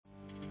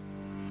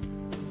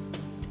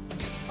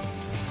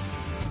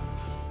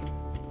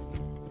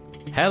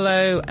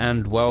Hello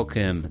and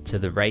welcome to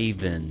The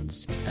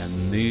Ravens, a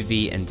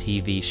movie and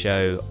TV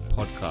show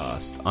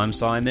podcast. I'm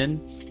Simon.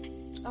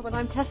 Oh, and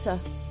I'm Tessa.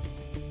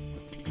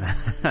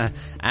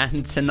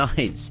 And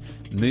tonight's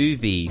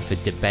movie for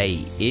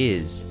debate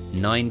is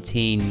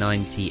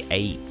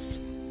 1998's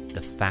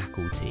The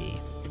Faculty.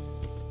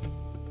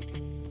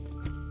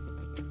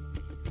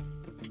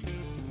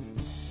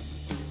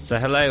 So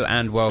hello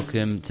and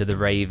welcome to The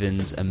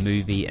Ravens, a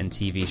movie and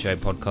TV show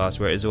podcast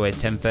where it is always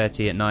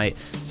 10:30 at night,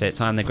 so it's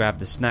time to grab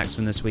the snacks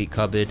from the sweet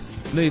cupboard,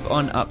 move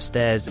on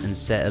upstairs and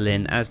settle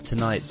in, as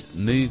tonight's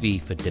movie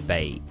for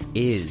debate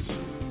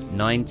is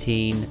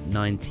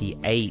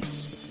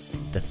 1998's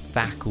The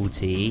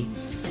Faculty.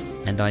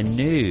 And I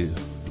knew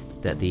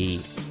that the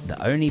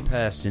only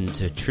person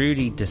to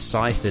truly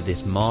decipher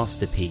this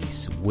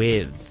masterpiece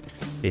with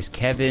this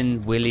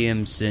Kevin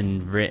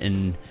Williamson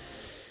written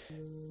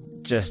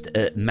just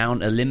at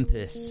Mount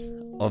Olympus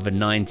of a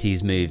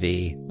 90s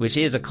movie, which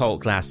is a cult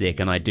classic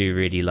and I do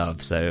really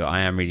love, so I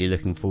am really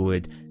looking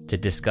forward to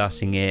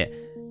discussing it,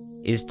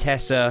 is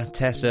Tessa.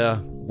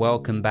 Tessa,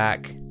 welcome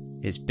back.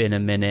 It's been a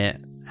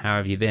minute. How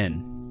have you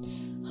been?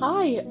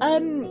 Hi.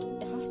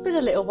 It's been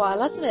a little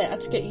while, hasn't it? I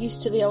had to get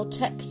used to the old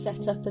tech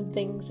setup and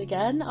things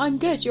again. I'm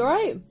good. You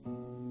alright?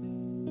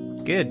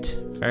 Good.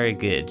 Very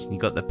good. You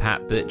got the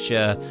Pat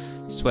Butcher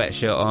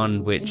sweatshirt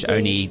on, which Indeed.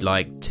 only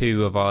like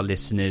two of our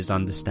listeners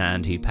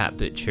understand who Pat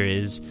Butcher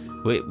is.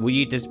 Will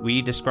you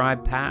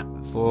describe Pat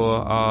for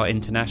our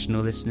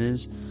international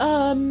listeners?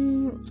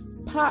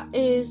 Pat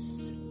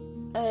is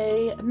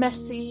a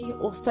messy,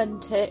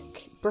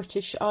 authentic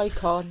British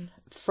icon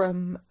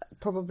from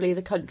probably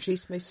the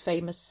country's most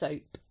famous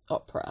soap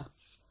opera.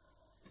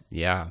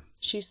 Yeah.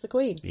 She's the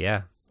queen.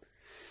 Yeah.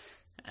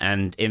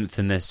 And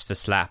infamous for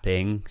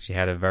slapping. She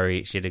had a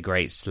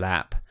great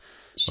slap.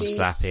 She's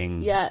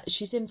slapping. Yeah,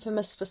 she's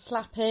infamous for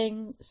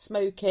slapping,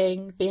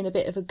 smoking, being a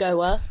bit of a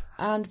goer,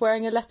 and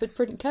wearing a leopard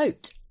print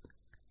coat.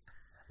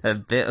 A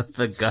bit of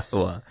a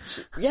goer.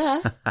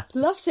 Yeah,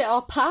 loves it.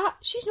 Our Pat,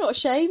 she's not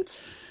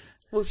ashamed.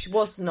 Well, she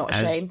was not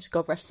ashamed.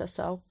 God rest her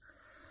soul.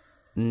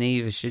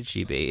 Neither should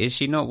she be. Is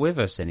she not with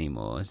us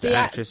anymore? Is the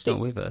actress not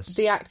with us?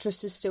 The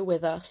actress is still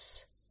with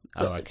us.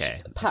 Oh,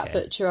 okay. Pat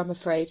Butcher, I'm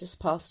afraid, has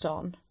passed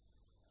on.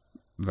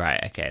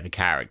 Right, okay. The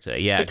character.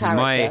 Yeah, the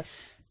character.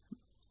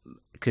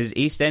 Because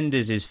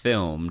EastEnders is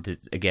filmed,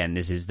 again,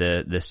 this is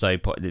the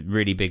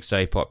really big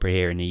soap opera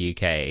here in the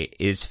UK,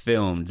 is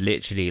filmed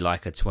literally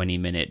like a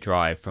 20-minute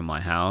drive from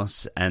my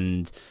house.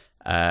 And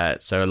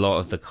so a lot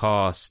of the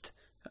cast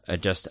are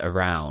just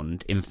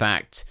around. In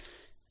fact,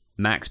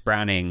 Max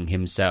Branning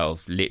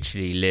himself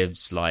literally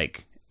lives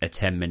like a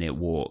 10-minute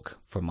walk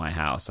from my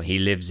house. He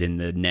lives in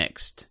the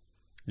next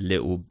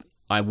little...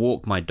 I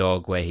walk my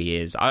dog where he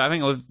is. I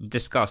think I've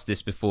discussed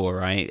this before,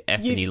 right?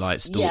 Ethany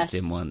stalked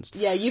him once.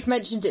 Yeah, you've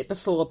mentioned it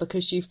before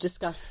because you've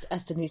discussed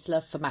Ethany's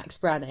love for Max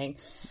Branning.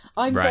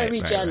 I'm very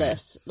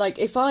jealous. Right. Like,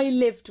 if I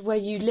lived where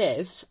you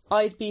live,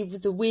 I'd be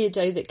the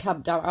weirdo that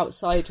camped out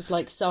outside with,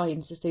 like,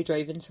 signs as they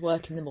drove into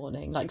work in the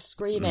morning, like,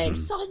 screaming,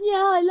 Sonia,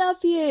 I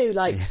love you!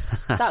 Like,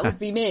 that would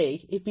be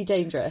me. It'd be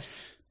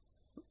dangerous.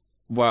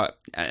 Well,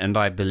 and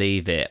I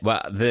believe it.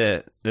 Well,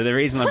 the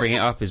reason I bring it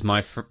up is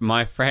my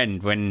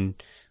friend, when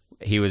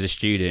he was a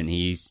student, he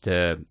used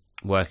to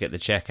work at the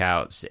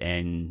checkouts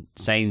in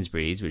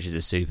Sainsbury's, which is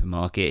a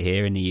supermarket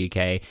here in the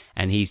UK,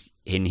 and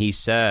he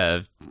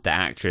served the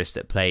actress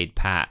that played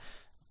Pat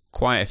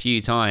quite a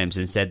few times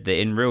and said that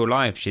in real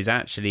life she's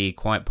actually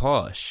quite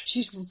posh.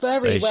 She's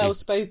very well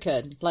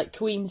spoken, like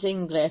Queen's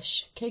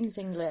English, King's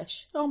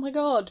English. Oh my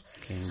God.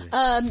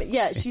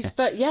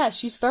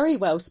 She's very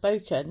well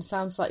spoken.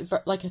 Sounds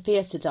like a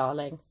theatre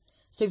darling.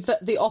 So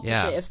the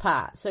opposite of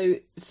Pat. So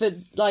for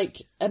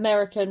like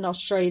American,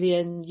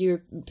 Australian,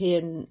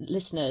 European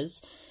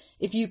listeners,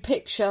 if you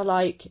picture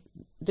like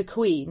the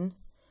Queen,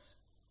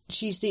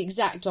 she's the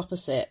exact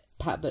opposite.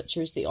 Pat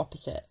Butcher is the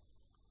opposite.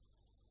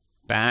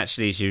 But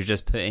actually, she was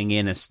just putting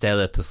in a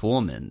stellar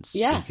performance.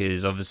 Yeah.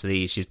 Because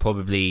obviously she's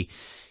probably,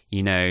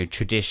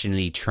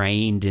 traditionally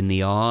trained in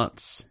the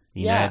arts.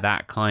 You know,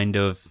 that kind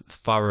of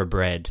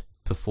thoroughbred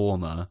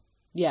performer.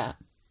 Yeah.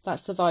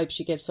 That's the vibe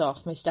she gives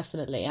off, most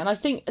definitely. And I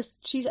think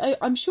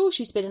I'm sure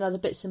she's been in other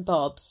bits and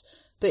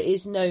bobs, but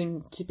is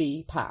known to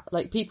be Pat.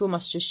 Like, people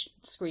must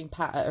just scream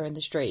Pat at her in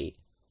the street.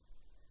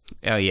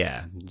 Oh,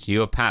 yeah.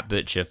 You're Pat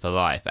Butcher for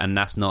life, and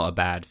that's not a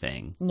bad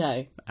thing.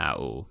 No. At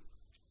all.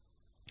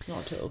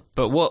 Not at all.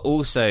 But what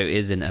also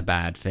isn't a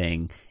bad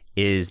thing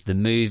is the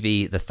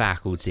movie The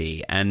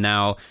Faculty. And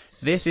now,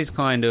 this is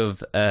kind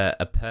of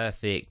a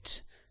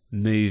perfect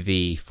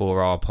movie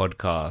for our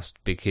podcast,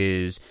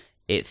 because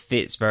it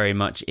fits very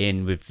much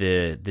in with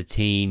the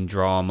teen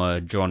drama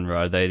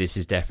genre, though this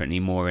is definitely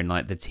more in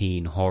like the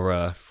teen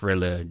horror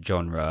thriller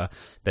genre,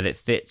 but it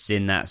fits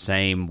in that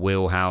same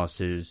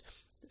wheelhouse as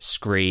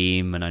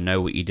Scream and I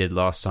Know What You Did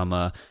Last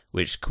Summer,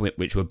 which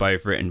were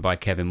both written by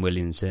Kevin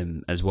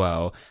Williamson as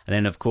well. And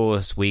then of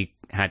course we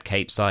had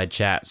Cape Side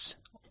Chats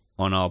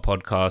on our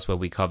podcast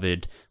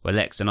where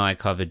Lex and I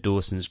covered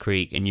Dawson's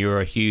Creek, and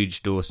you're a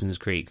huge Dawson's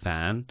Creek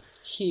fan.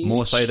 Huge.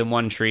 More so than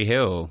One Tree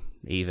Hill.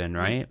 even,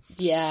 right?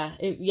 Yeah,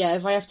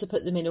 if I have to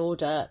put them in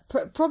order.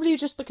 Probably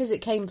just because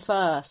it came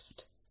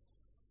first,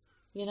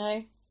 you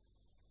know?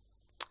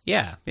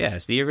 Yeah,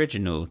 it's the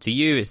original. To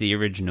you, it's the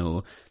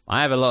original.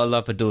 I have a lot of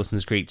love for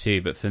Dawson's Creek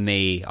too, but for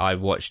me, I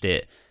watched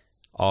it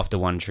after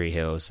One Tree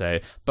Hill. So,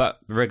 but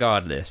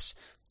regardless,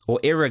 or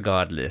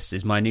irregardless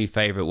is my new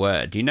favourite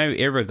word. You know,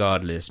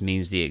 irregardless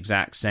means the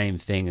exact same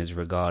thing as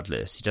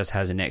regardless. It just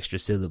has an extra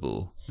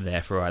syllable.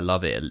 Therefore, I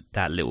love it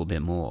that little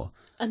bit more.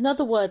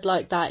 Another word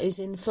like that is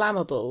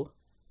inflammable.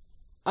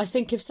 I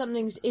think if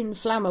something's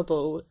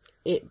inflammable,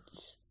 it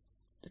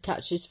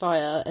catches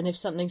fire, and if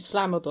something's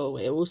flammable,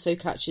 it also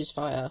catches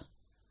fire.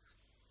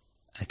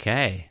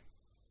 Okay.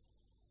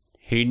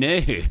 Who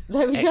knew?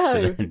 There we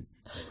Excellent.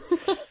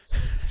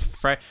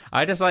 Go.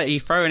 I just like you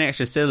throw an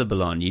extra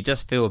syllable on, you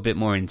just feel a bit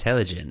more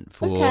intelligent.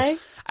 Okay.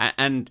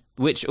 And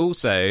which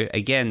also,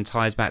 again,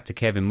 ties back to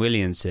Kevin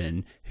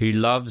Williamson, who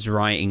loves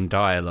writing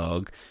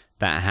dialogue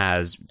that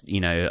has,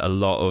 a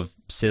lot of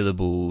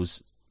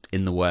syllables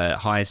in the word.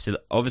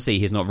 Obviously,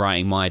 he's not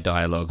writing my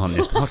dialogue on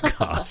this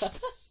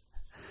podcast.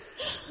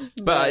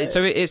 But no.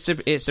 So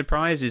it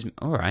surprises.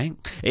 All right,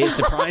 it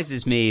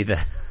surprises me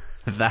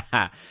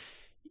that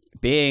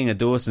being a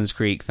Dawson's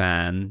Creek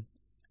fan,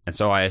 and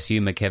so I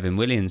assume a Kevin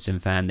Williamson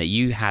fan, that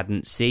you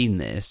hadn't seen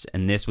this,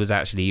 and this was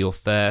actually your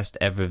first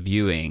ever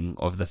viewing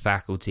of The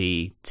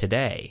Faculty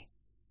today.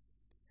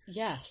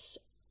 Yes,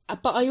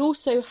 but I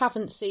also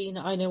haven't seen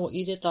I Know What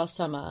You Did Last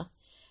Summer,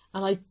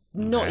 and I'm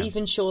not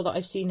even sure that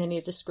I've seen any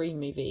of the Scream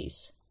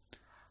movies.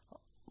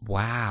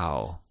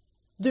 Wow.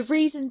 The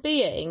reason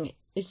being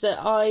is that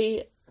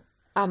I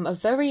am a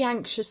very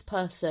anxious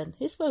person.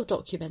 It's well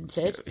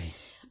documented.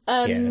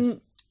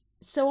 Yes.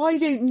 So I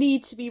don't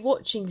need to be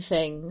watching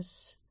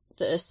things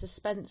that are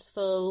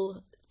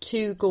suspenseful,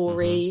 too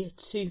gory,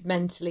 too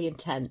mentally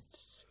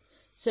intense.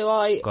 So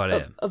I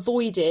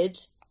avoided,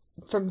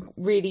 from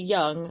really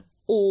young,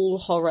 all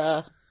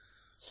horror.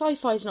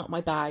 Sci-fi's not my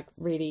bag,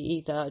 really,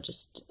 either.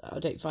 I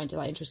don't find it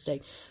that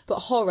interesting. But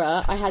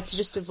horror, I had to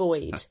just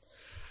avoid.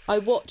 I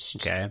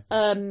watched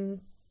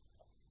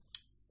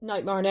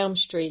Nightmare on Elm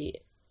Street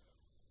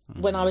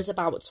when I was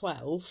about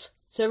 12.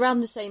 So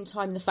around the same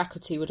time The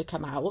Faculty would have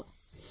come out.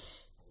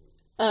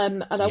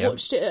 And I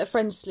watched it at a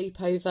friend's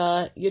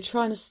sleepover. You're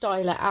trying to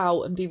style it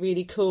out and be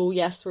really cool.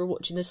 Yes, we're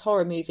watching this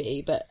horror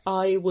movie, but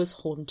I was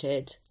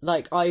haunted.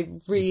 Like, I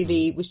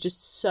really was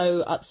just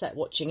so upset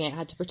watching it. I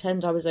had to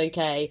pretend I was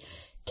okay.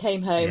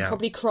 Came home,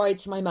 probably cried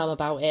to my mum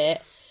about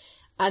it.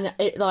 And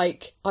it,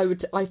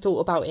 I thought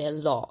about it a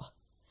lot.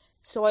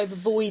 So I've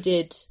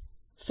avoided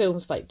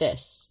films like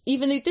this,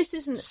 even though this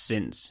isn't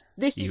since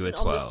you were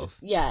 12.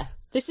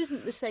 This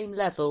isn't the same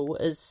level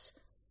as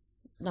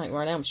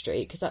Nightmare on Elm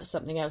Street, because that's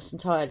something else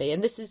entirely.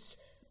 And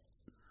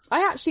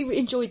I actually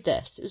enjoyed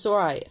this. It was all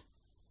right.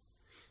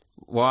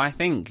 Well, I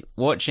think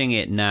watching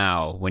it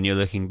now, when you're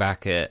looking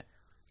back at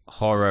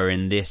horror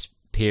in this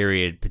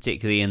period,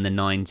 particularly in the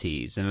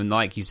 90s, and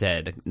like you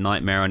said,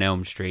 Nightmare on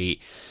Elm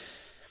Street.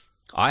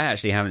 I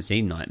actually haven't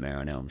seen Nightmare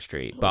on Elm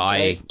Street,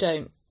 but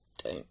don't.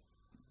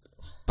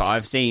 But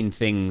I've seen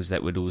things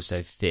that would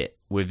also fit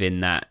within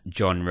that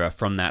genre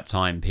from that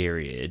time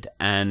period,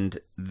 and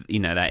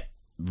that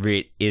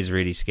is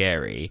really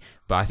scary.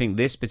 But I think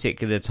this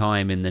particular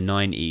time in the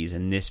 90s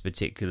and this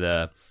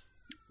particular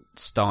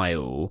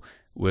style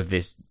with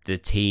the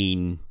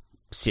teen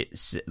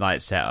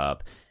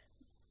setup,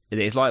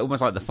 it's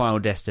almost like the Final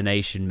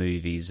Destination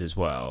movies as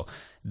well.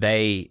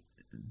 They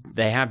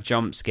have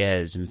jump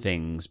scares and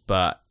things,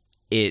 but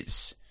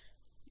it's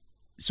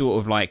sort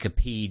of like a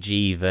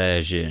PG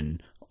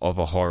version of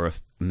a horror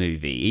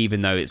movie,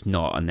 even though it's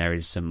not, and there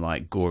is some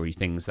gory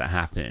things that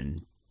happen,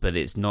 but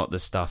it's not the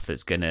stuff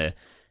that's gonna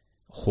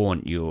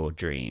haunt your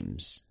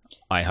dreams,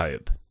 I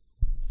hope.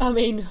 I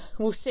mean,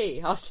 we'll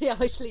see. I'll see how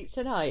I sleep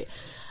tonight.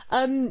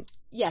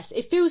 Yes,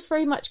 it feels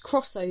very much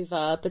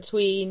crossover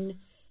between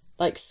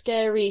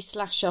scary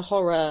slasher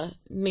horror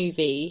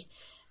movie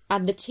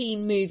and the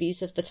teen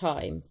movies of the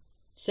time.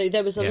 So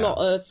there was a lot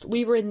of,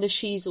 we were in the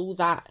She's All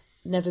That,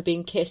 Never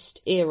Been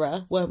Kissed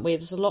era, weren't we?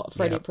 There's a lot of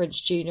Freddie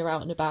Prinze Jr.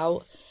 out and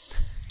about.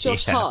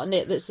 Josh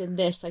Hartnett, that's in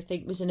this, I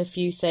think, was in a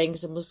few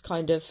things and was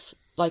kind of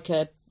like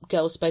a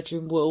girl's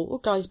bedroom wall, or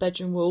guy's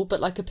bedroom wall,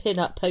 but like a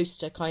pin-up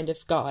poster kind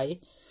of guy.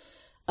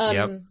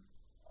 And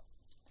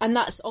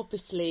that's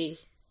obviously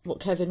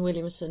what Kevin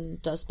Williamson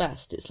does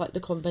best. It's like the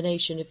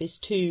combination of his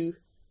two...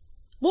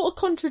 What a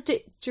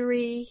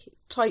contradictory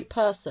type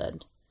person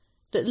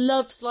that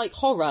loves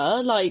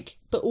horror,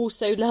 but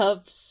also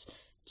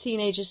loves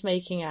teenagers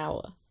making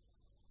out.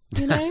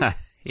 You know?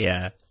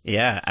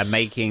 Yeah, and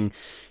making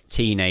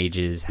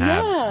teenagers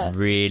have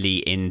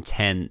really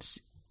intense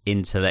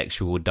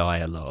intellectual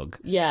dialogue.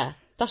 Yeah,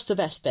 that's the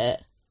best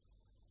bit.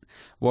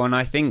 Well, and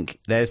I think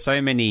there's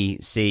so many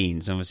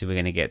scenes, obviously we're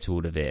going to get to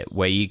all of it,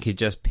 where you could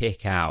just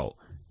pick out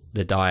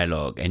the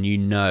dialogue and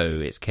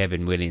it's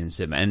Kevin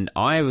Williamson. And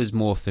I was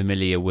more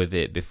familiar with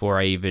it before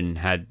I even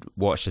had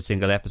watched a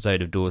single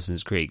episode of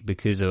Dawson's Creek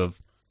because of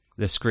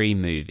the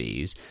Scream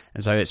movies.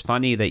 And so it's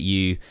funny that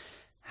you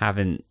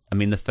haven't... I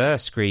mean, the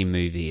first Scream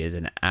movie is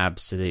an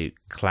absolute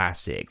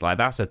classic. Like,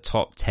 that's a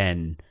top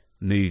 10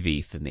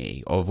 movie for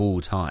me of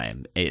all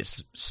time.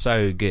 It's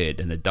so good,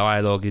 and the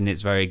dialogue in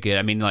it's very good.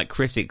 I mean, like,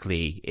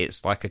 critically,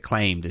 it's like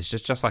acclaimed. It's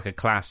just like a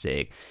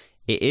classic.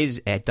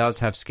 It does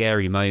have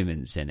scary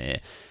moments in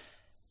it,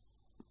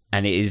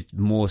 and it is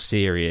more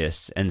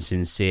serious and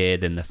sincere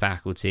than The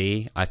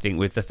Faculty. I think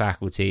with The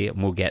Faculty,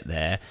 and we'll get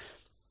there,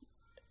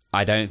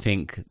 I don't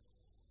think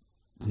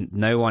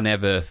no one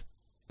ever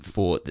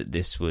thought that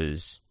this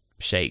was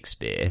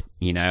Shakespeare,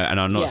 you know, and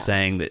I'm not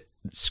saying that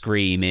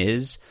Scream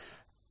is,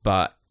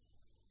 but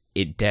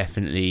it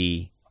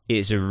definitely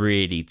is a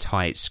really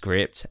tight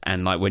script,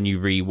 and like when you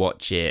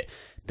rewatch it,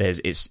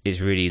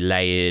 it's really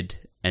layered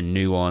and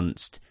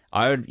nuanced.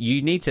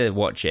 You need to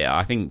watch it.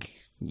 I think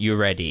you're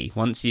ready.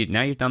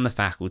 Now you've done The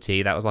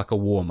Faculty, that was like a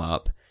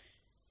warm-up,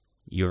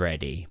 you're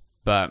ready.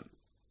 But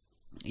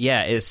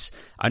yeah, so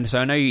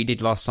I know you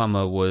did last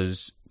summer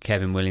was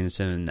Kevin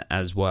Williamson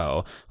as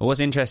well. But what's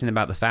interesting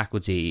about The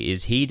Faculty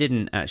is he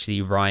didn't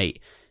actually write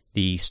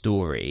the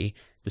story.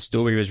 The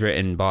story was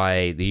written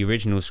by... The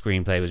original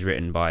screenplay was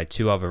written by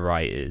 2 other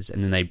writers,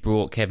 and then they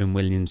brought Kevin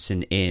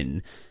Williamson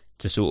in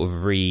to sort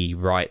of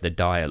rewrite the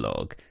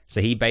dialogue. So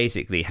he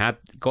basically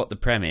got the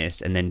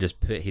premise and then just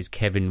put his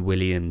Kevin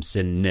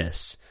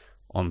Williamson-ness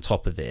on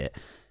top of it.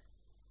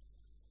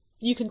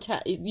 You can tell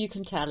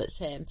it's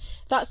him.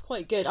 That's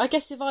quite good. I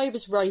guess if I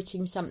was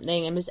writing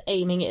something and was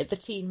aiming it at the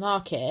teen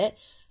market,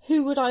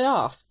 who would I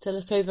ask to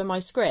look over my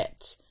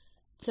script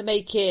to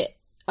make it?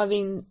 I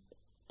mean,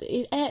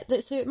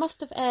 so it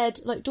must have aired,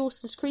 like,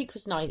 Dawson's Creek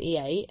was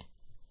 98.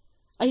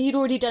 He'd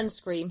already done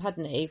Scream,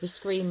 hadn't he? Was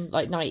Scream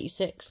like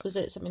 96? Was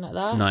it something like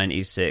that?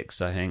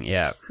 96, I think.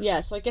 Yeah.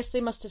 Yeah. So I guess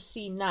they must have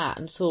seen that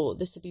and thought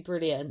this would be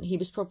brilliant. He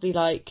was probably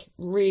like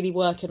really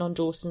working on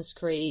Dawson's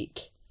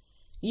Creek.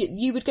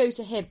 You would go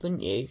to him,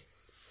 wouldn't you?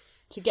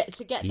 To get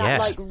that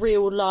like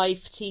real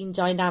life teen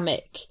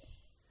dynamic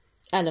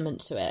element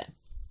to it.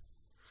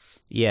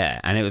 Yeah,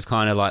 and it was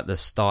kind of like the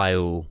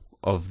style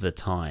of the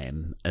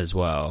time as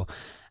well.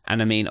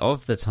 And I mean,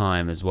 of the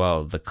time as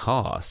well, the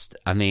cast.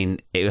 I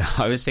mean,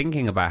 I was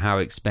thinking about how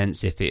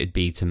expensive it would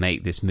be to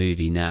make this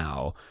movie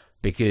now,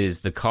 because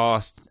the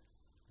cast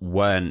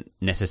weren't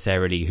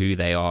necessarily who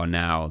they are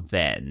now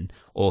then,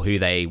 or who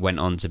they went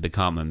on to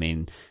become. I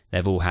mean,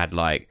 they've all had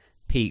like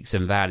peaks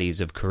and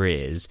valleys of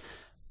careers.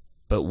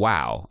 But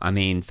wow, I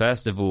mean,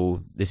 first of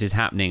all, this is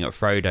happening at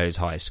Frodo's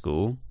high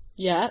school.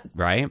 Yeah.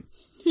 Right?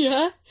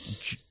 Yeah.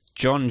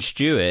 Jon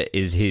Stewart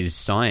is his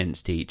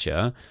science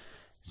teacher.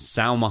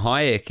 Salma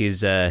Hayek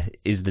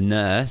is the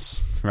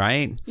nurse,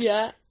 right?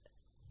 Yeah.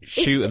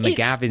 Shooter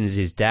McGavin's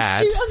his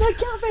dad. Shooter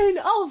McGavin!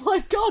 Oh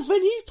my god,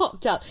 when he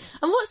popped up.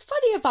 And what's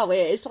funny about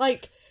it is,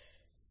 like,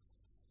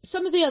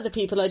 some of the other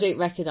people I don't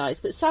recognise,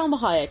 but Salma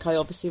Hayek I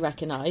obviously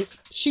recognise.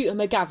 Shooter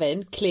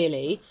McGavin,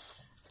 clearly.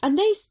 And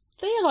they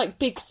are like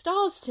big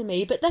stars to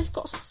me, but they've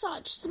got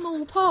such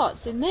small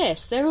parts in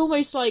this. They're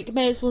almost like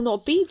may as well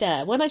not be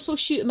there. When I saw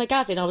Shooter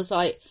McGavin, I was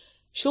like,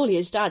 surely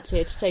his dad's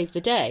here to save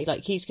the day.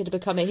 Like, he's going to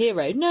become a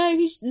hero. No,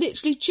 he's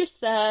literally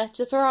just there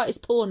to throw out his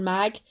porn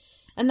mag,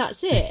 and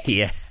that's it.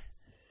 Yeah.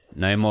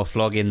 No more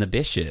flogging the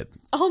bishop.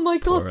 Oh my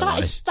god,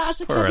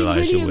 that's a Kevin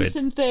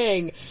Williamson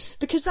thing.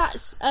 Because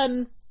that's,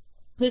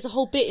 there's a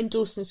whole bit in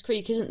Dawson's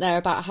Creek, isn't there,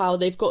 about how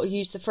they've got to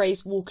use the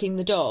phrase walking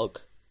the dog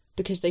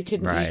because they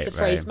couldn't use the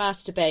phrase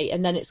masturbate,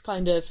 and then it's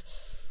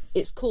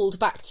called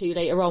back to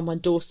later on when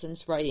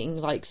Dawson's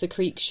writing, like, the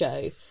Creek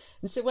show.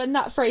 And so when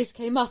that phrase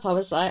came up, I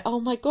was like, oh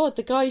my god,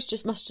 the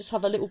guys must just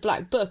have a little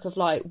black book of,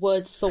 like,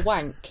 words for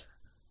wank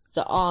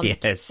that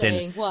aren't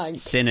saying wank.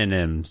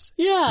 Synonyms.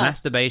 Yeah.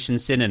 Masturbation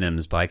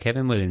Synonyms by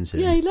Kevin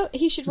Williamson. Yeah,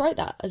 he should write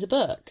that as a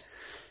book.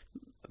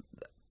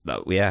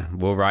 But yeah,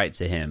 we'll write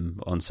to him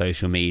on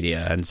social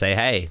media and say,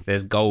 hey,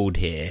 there's gold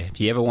here.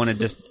 If you ever want to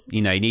just,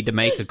 you need to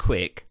make a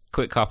quick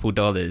couple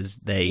dollars,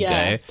 there you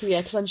go. Yeah,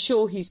 because I'm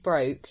sure he's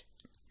broke.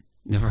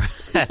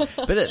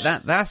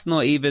 But that's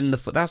not even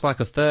that's like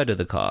a third of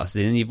the cast.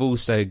 And then you've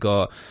also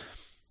got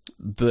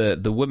the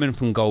woman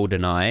from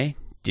GoldenEye.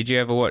 Did you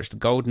ever watch the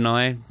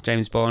GoldenEye,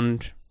 James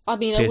Bond? I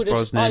mean, I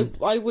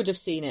would have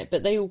seen it,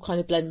 but they all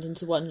kind of blend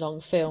into one long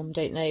film,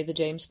 don't they? The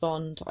James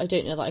Bond. I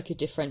don't know that I could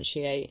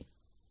differentiate.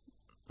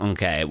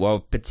 Okay, well,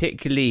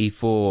 particularly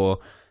for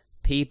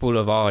people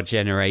of our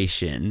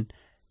generation,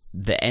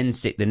 the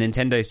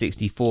Nintendo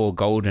 64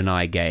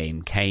 GoldenEye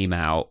game came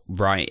out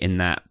right in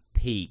that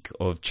peak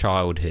of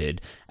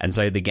childhood, and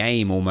so the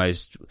game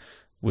almost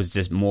was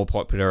just more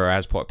popular or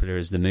as popular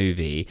as the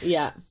movie.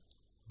 Yeah.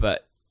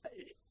 But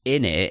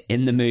in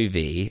the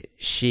movie,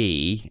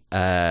 she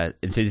and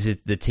so this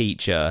is the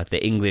teacher,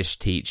 the English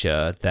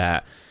teacher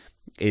that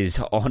is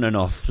on and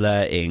off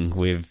flirting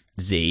with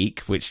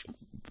Zeke, which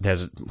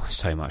there's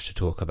so much to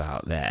talk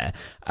about there.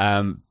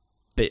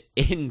 But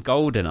in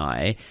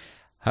GoldenEye,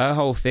 her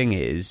whole thing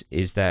is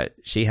that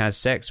she has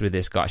sex with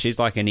this guy. She's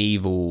like an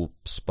evil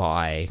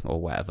spy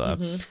or whatever.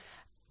 Mm-hmm.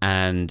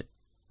 And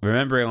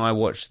remembering I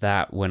watched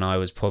that when I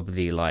was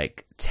probably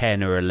like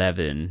 10 or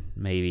 11,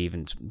 maybe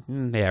even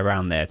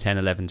around there, 10,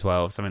 11,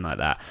 12, something like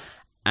that.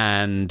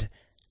 and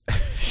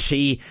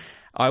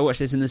I watched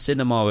this in the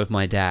cinema with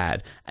my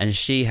dad, and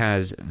she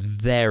has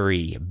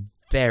very,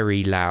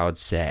 very loud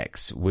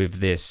sex with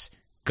this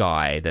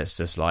guy that's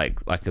just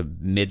like a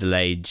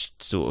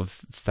middle-aged sort of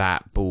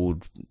fat,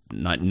 bald,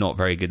 like not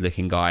very good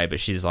looking guy, but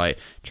she's like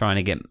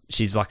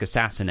she's like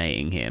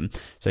assassinating him.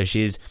 So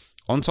she's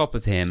on top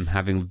of him,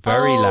 having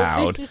very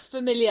loud. This is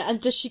familiar. And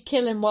does she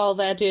kill him while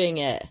they're doing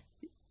it?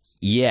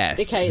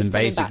 Yes. Okay, it's and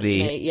coming back to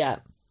me. Yeah.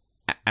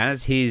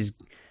 As he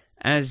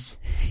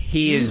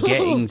is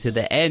getting to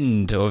the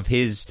end of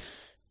his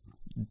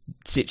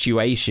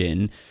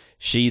situation,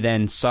 she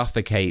then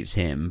suffocates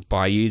him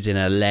by using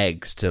her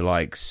legs to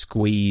like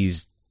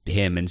squeeze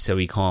him until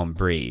he can't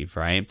breathe,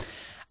 right?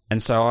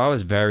 And so I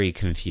was very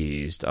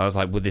confused. I was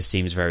like, well, this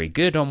seems very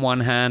good on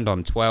one hand.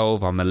 I'm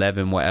 12, I'm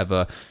 11,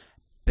 whatever.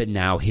 But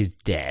now he's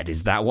dead.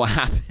 Is that what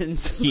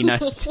happens? You know,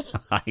 it's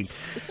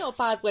not a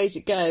bad way to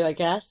go, I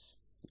guess.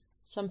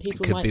 Some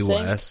people might think. It could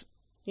be worse.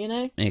 You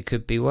know? It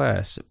could be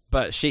worse.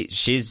 But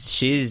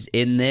she's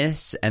in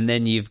this, and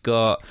then you've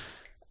got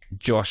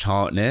Josh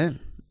Hartnett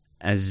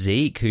as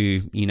Zeke,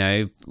 who, you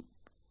know,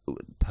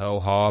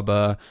 Pearl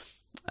Harbor,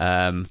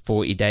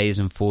 40 Days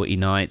and 40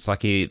 Nights,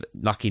 Lucky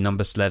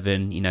Number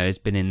 11, you know, has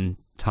been in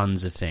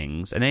tons of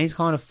things. And then he's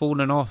kind of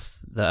fallen off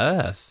the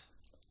earth.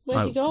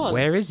 Where's he gone?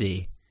 Where is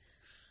he?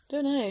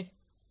 Don't know.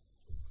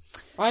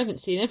 I haven't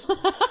seen him.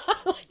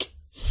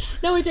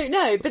 No, I don't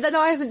know. But then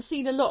I haven't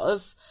seen a lot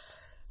of...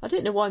 I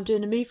don't know why I'm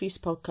doing a movies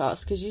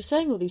podcast, because you're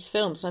saying all these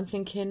films. I'm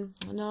thinking,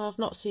 no, I've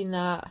not seen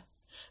that.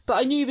 But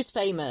I knew he was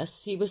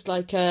famous. He was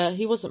like,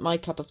 he wasn't my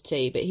cup of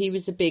tea, but he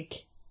was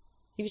he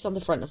was on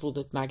the front of all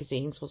the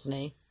magazines, wasn't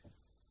he?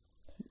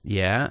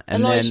 Yeah.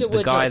 And Elijah then the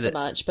Wood, guy not so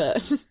much,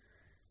 but...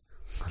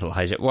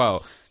 Elijah,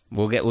 well,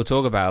 we'll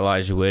talk about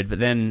Elijah Wood, but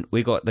then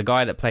we got the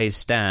guy that plays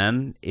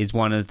Stan is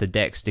one of the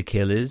Dexter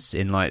killers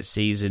in like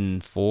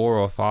season 4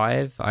 or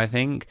 5, I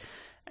think,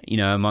 you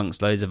know,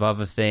 amongst loads of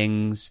other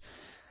things.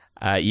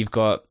 You've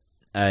got,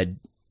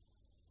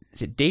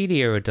 is it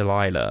Delia or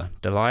Delilah?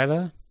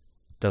 Delilah.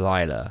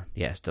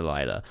 Yes,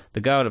 Delilah.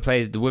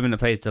 The woman that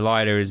plays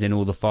Delilah is in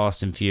all the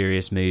Fast and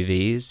Furious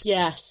movies.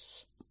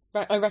 Yes.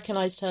 I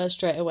recognised her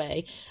straight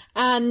away.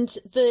 And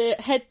the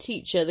head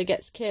teacher that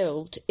gets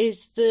killed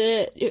is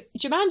the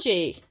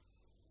Jumanji.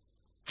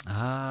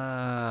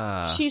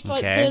 Ah. She's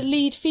like the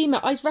lead female.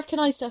 I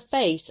recognised her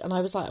face and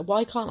I was like,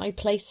 why can't I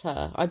place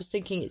her? I was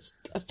thinking it's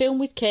a film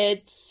with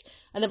kids.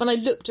 And then when I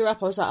looked her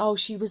up, I was like, oh,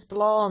 she was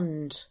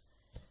blonde.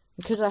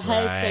 Because her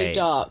hair's so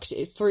dark,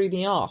 it threw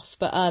me off.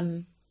 But,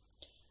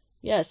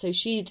 yeah, so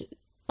she'd,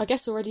 I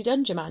guess, already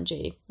done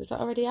Jumanji. Was that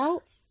already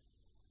out?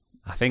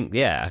 I think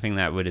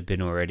that would have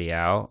been already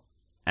out.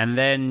 And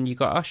then you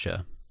got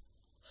Usher.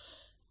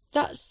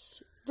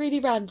 That's really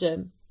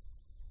random.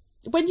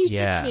 When you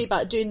said to me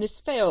about doing this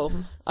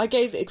film, I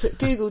gave it a quick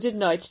Google,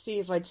 didn't I, to see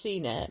if I'd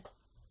seen it.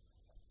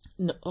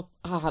 No,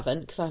 I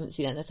haven't, because I haven't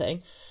seen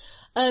anything.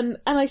 And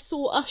I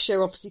saw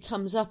Usher obviously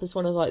comes up as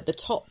one of like the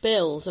top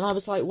bills, and I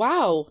was like,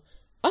 wow,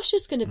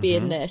 Usher's going to be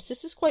in this.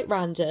 This is quite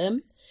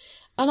random.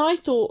 And I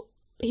thought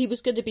he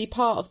was going to be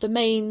part of the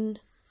main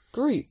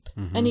group,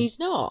 and he's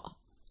not.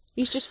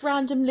 He's just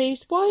randomly...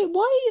 Why are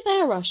you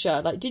there,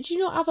 Usher? Like, did you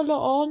not have a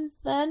lot on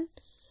then?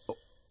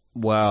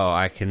 Well,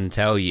 I can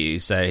tell you.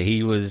 So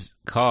he was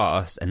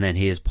cast, and then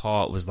his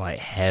part was like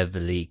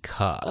heavily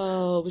cut.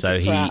 Oh, was so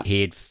it crap?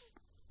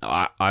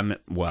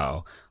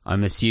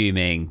 I'm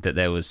assuming that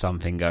there was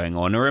something going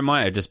on, or it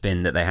might have just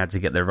been that they had to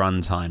get the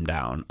runtime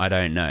down. I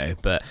don't know,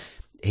 but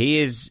he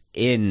is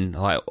in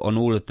like on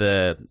all of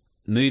the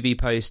movie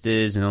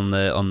posters and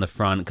on the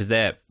front, because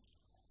they're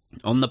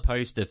on the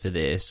poster for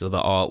this, or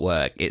the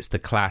artwork, it's the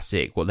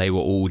classic what they were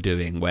all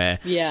doing, where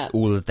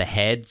all of the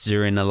heads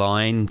are in a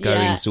line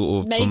going sort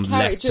of main from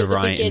left to character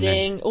right, at the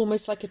beginning,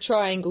 almost like a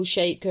triangle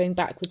shape going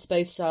backwards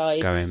both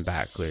sides. Going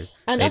backwards.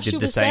 And they Usher did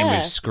the was same there.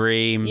 with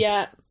Scream.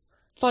 Yeah.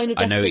 Final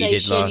I know what he did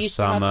Destination last used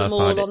summer, to have them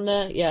all on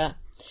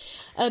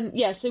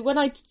the so when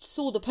I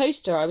saw the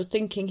poster, I was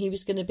thinking he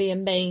was going to be a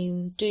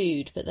main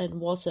dude, but then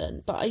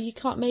wasn't. But you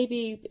can't.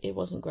 Maybe it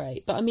wasn't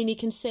great. But I mean, he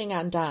can sing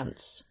and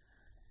dance,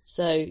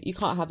 so you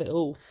can't have it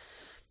all.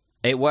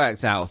 It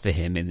worked out for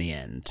him in the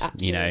end.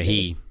 Absolutely.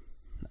 You know,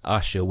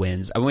 Usher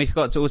wins, and we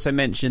forgot to also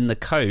mention the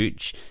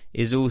coach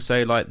is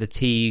also like the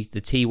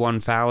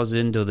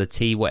T-1000 or the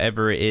T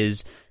whatever it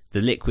is.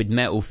 The liquid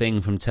metal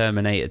thing from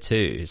Terminator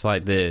 2. It's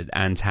like the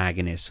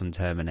antagonist from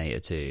Terminator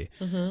 2.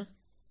 Mm-hmm.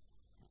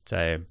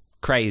 So,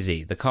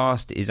 crazy. The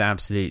cast is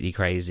absolutely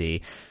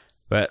crazy.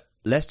 But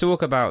let's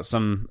talk about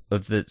some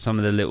of the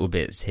little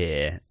bits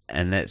here,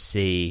 and let's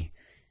see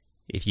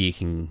if you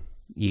can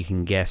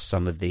guess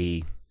some of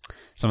the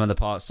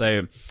parts.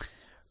 So,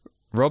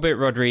 Robert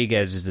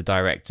Rodriguez is the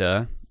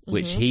director,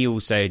 which he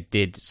also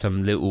did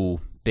some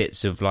little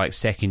bits of like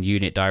second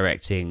unit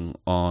directing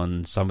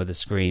on some of the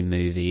Scream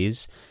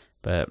movies.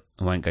 But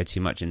I won't go too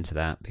much into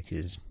that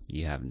because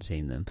you haven't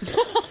seen them.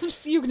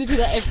 You're going to do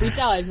that every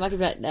time. I can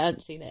bet, no, I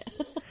haven't seen it.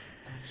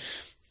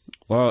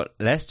 Well,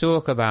 let's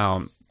talk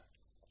about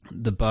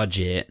the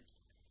budget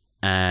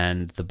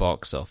and the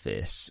box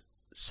office.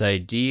 So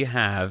do you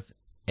have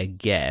a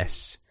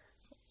guess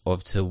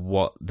of to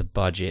what the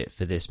budget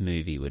for this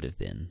movie would have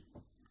been?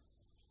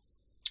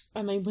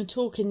 I mean, we're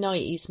talking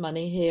 90s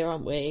money here,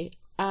 aren't we?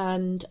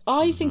 And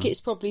I think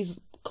it's probably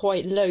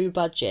quite low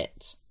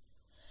budget.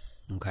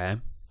 Okay.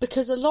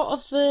 Because a lot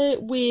of the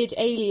weird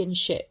alien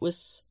shit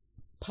was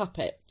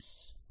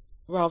puppets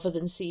rather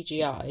than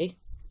CGI.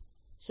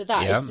 So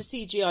that is the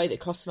CGI that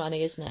costs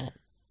money, isn't it?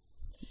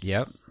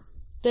 Yep.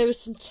 There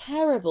was some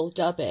terrible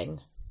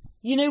dubbing.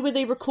 You know, where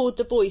they record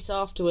the voice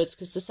afterwards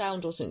because the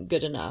sound wasn't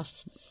good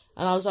enough.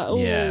 And I was like,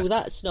 oh,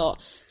 that's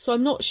not... So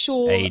I'm not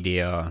sure...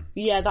 ADR.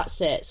 Yeah,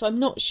 that's it. So I'm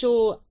not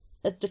sure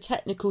that the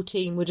technical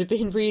team would have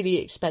been really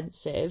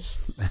expensive.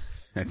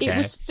 Okay. It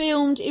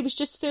was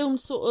just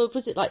filmed sort of,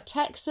 was it like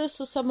Texas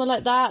or somewhere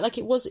like that? Like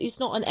it's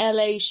not an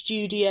LA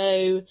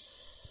studio.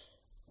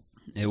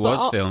 It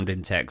was filmed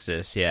in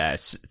Texas, yeah.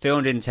 It's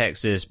filmed in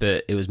Texas,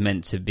 but it was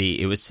meant to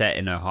be, it was set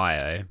in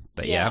Ohio,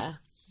 but yeah.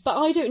 But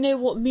I don't know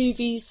what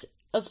movies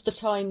of the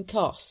time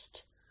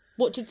cost.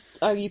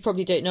 You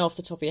probably don't know off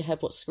the top of your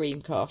head what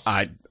Scream cost.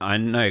 I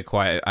know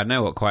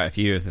what quite a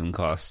few of them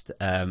cost,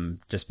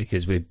 just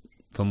because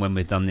from when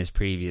we've done this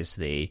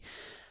previously.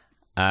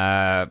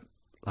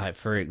 Like,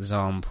 for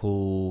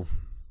example,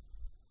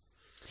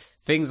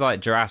 things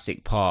like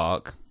Jurassic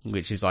Park,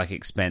 which is, like,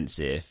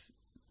 expensive,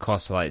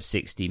 costs, like,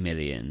 60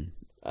 million.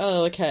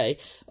 Oh, okay.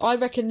 I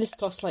reckon this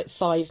costs, like,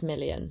 5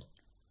 million.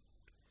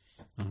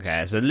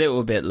 Okay, it's a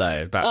little bit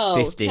low, about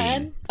 15.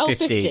 10? Oh,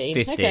 15.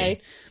 15. Okay.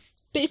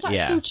 But is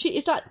that still cheap?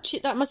 Is that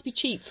that must be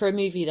cheap for a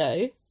movie,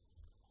 though?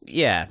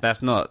 Yeah,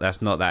 that's not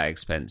that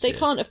expensive. They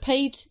can't have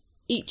paid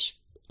each,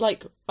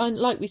 like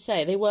we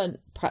say, they weren't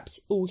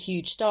perhaps all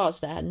huge stars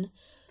then.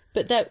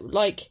 But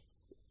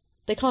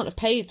they can't have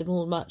paid them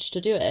all much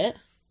to do it.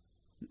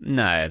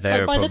 No,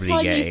 they're by probably the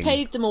time getting... you've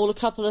paid them all a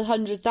couple of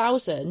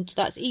 100,000,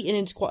 that's eaten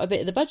into quite a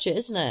bit of the budget,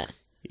 isn't it?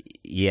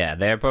 Yeah,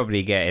 they're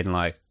probably getting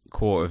like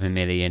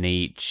 $250,000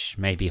 each,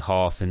 maybe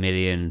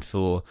 $500,000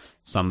 for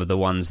some of the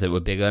ones that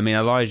were bigger. I mean,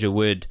 Elijah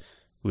Wood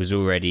was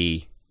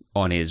already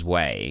on his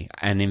way,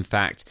 and in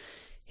fact,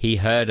 he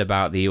heard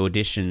about the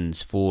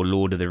auditions for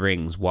Lord of the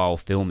Rings while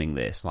filming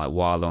this, like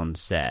while on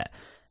set,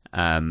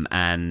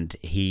 and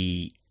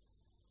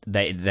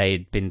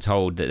they'd been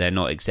told that they're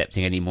not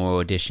accepting any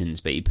more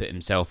auditions, but he put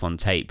himself on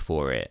tape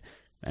for it,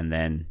 and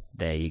then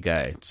there you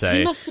go. So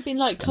he must have been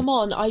like, come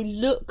on, I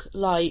look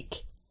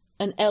like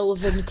an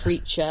elven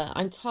creature,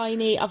 I'm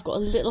tiny, I've got a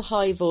little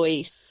high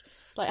voice,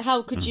 like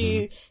how could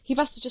you... He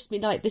must have just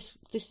been like, this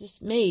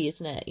is me,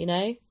 isn't it, you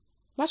know?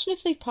 Imagine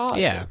if they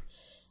parted. Yeah.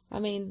 I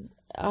mean,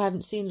 I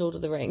haven't seen Lord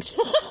of the Rings.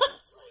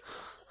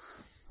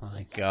 Oh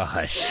my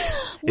gosh.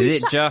 Is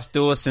it just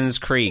Dawson's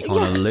Creek on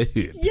a loop?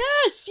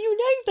 Yes, you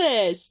know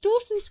this.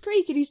 Dawson's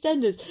Creek in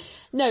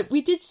EastEnders. No,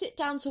 we did sit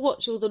down to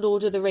watch all the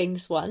Lord of the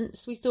Rings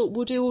once. We thought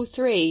we'll do all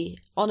three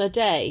on a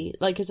day,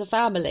 like as a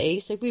family.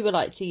 So we were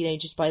like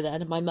teenagers by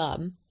then, and my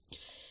mum.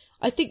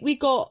 I think we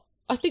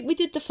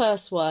did the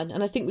first one,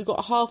 and I think we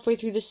got halfway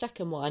through the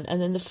second one,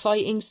 and then the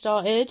fighting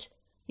started.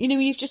 You know,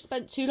 you've just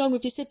spent too long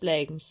with your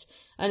siblings.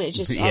 And it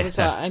just, I was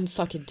like, I'm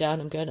fucking done.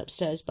 I'm going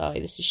upstairs, bye.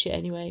 This is shit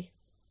anyway.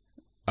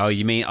 Oh,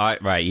 you mean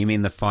you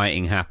mean the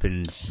fighting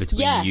happened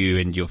between you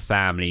and your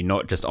family,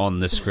 not just on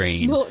the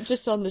screen? Not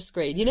just on the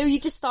screen. You know, you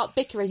just start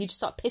bickering, you just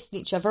start pissing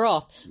each other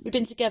off. We've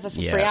been together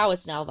for 3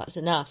 hours now, that's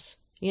enough,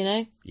 you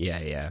know?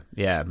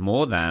 Yeah,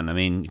 more than. I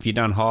mean, if you've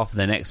done half of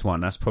the next one,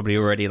 that's probably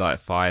already like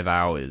 5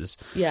 hours.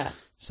 Yeah.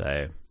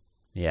 So,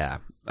 yeah.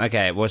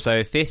 Okay, well,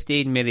 so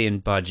 15 million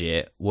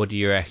budget, what do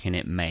you reckon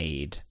it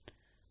made?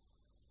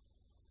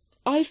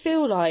 I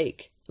feel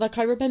like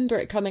I remember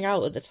it coming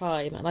out at the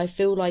time, and I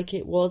feel like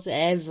it was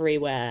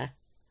everywhere.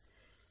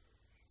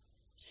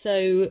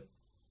 So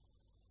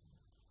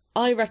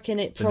I reckon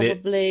it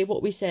probably,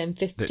 what we saying,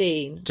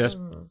 15.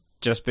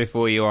 Just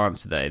before you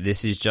answer though,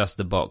 this is just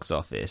the box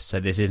office, so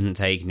this isn't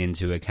taking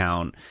into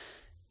account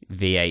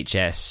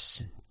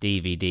VHS,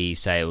 DVD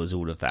sales,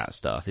 all of that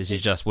stuff. This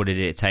is just what did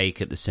it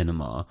take at the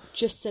cinema.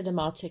 Just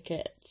cinema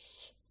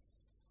tickets.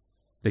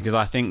 Because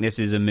I think this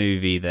is a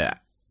movie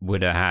that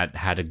would have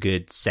had a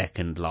good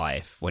second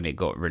life when it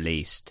got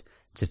released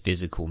to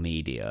physical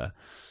media.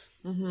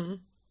 Mm-hmm.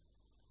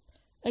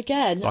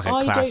 Again, it's like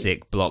a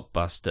classic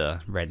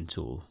blockbuster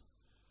rental.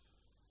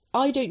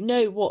 I don't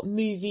know what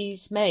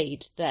movies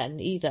made then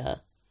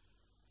either.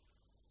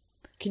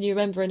 Can you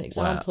remember an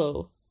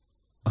example?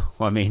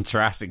 Well, I mean,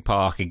 Jurassic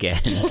Park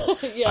again.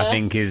 I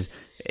think is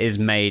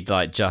made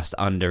like just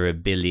under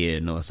 $1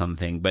 billion or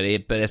something, but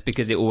that's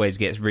because it always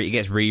gets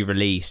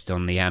re-released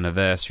on the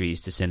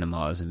anniversaries to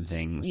cinemas and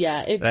things.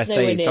 Yeah, it's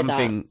nowhere near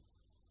that.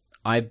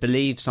 I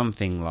believe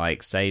something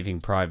like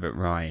Saving Private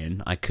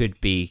Ryan, I could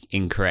be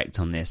incorrect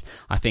on this,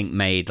 I think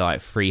made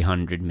like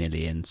 300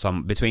 million,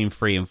 between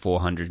 3 and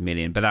 400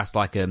 million, but that's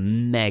like a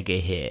mega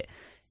hit,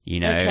 you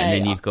know. Okay, and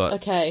then you've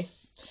got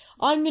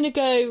I'm gonna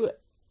go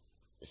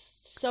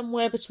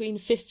somewhere between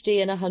 50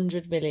 and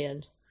 100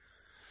 million.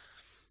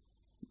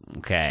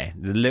 Okay,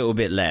 a little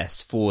bit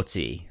less,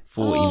 40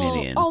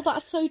 million. Oh,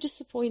 that's so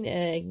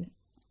disappointing.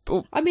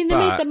 I mean, they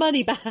made the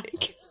money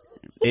back.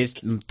 It's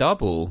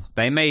double.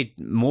 They made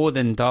more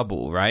than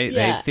double, right?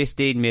 Yeah. They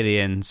 15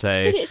 million,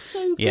 so... But it's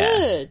so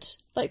good.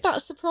 Like,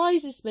 that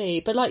surprises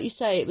me. But like you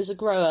say, it was a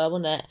grower,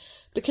 wasn't it?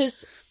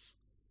 Because,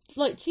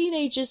 like,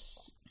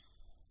 teenagers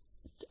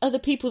are the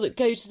people that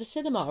go to the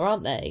cinema,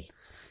 aren't they?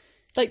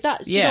 Like,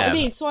 that, do you know what I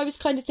mean? So I was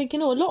kind of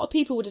thinking, a lot of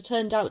people would have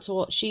turned out to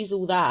watch She's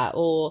All That,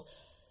 or,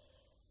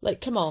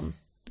 like, come on.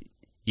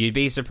 You'd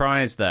be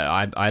surprised,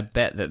 though. I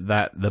bet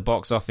that the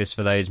box office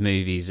for those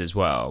movies as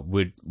well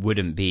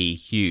wouldn't be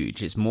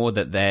huge. It's more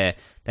that they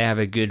have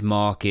a good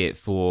market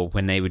for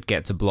when they would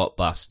get to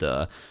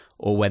Blockbuster,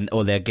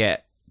 or they'll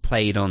get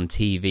played on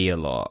TV a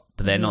lot,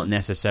 but they're not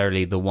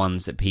necessarily the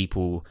ones that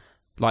people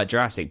like.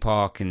 Jurassic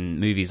Park and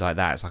movies like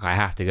that, it's like I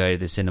have to go to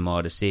the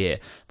cinema to see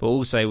it. But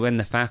also when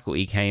The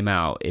Faculty came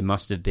out, it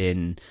must have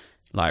been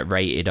like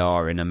rated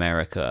R in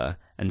America,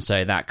 and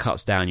so that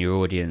cuts down your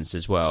audience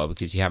as well,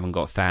 because you haven't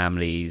got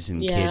families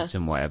and kids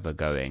and whatever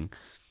going.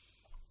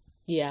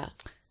 Yeah.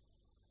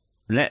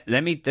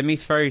 Let me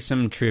throw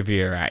some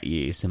trivia at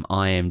you, some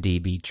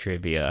IMDb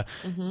trivia.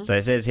 So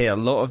it says here, a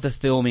lot of the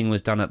filming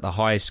was done at the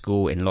high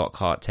school in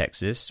Lockhart,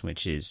 Texas,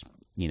 which is,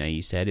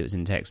 you said it was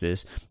in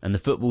Texas, and the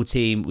football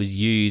team was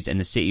used, and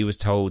the city was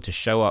told to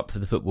show up for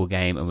the football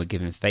game and were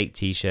given fake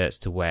t-shirts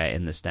to wear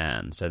in the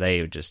stand. So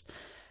they were just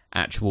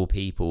actual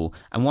people.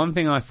 And one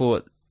thing I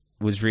thought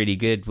was really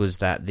good was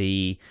that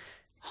the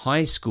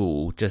high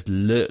school just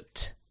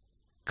looked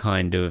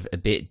kind of a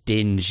bit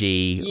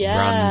dingy,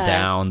 run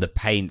down, the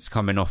paint's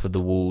coming off of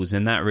the walls,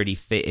 and that really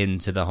fit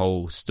into the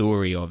whole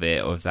story of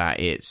it, of that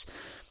it's,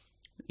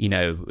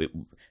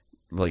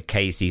 like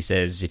Casey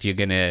says, if you're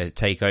going to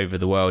take over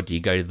the world, do you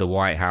go to the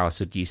White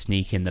House or do you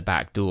sneak in the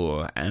back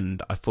door?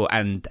 And I thought,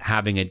 and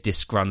having a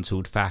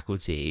disgruntled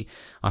faculty,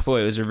 I thought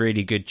it was a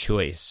really good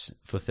choice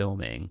for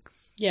filming.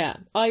 Yeah,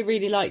 I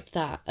really liked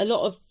that. A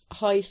lot of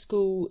high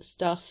school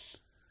stuff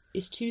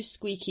is too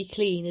squeaky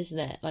clean, isn't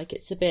it? Like,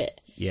 it's a bit...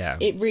 Yeah.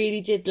 It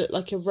really did look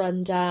like a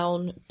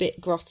rundown,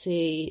 bit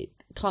grotty,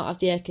 can't have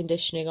the air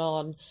conditioning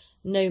on,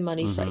 no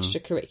money for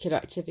extracurricular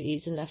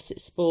activities unless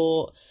it's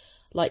sport,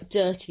 like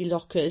dirty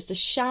lockers. The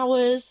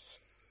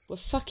showers were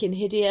fucking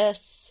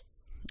hideous.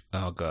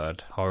 Oh,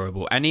 God,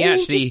 horrible. And he all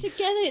actually... just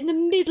together in the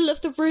middle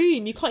of the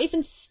room. You can't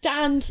even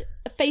stand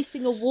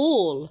facing a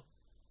wall.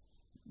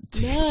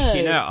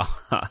 No.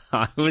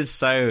 I was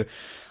so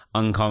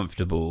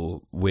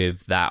uncomfortable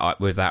with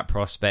that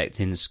prospect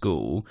in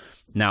school.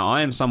 Now,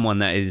 I am someone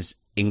that is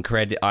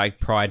I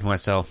pride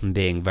myself in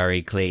being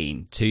very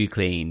clean, too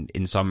clean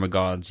in some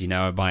regards.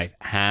 My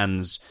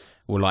hands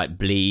will like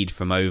bleed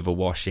from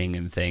overwashing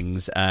and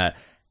things. But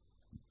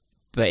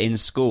in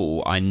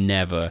school, I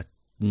never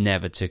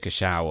took a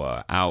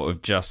shower out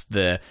of just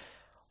the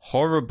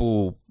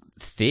horrible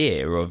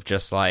fear of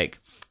just like,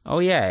 oh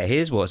yeah,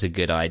 here's what's a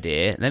good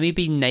idea. Let me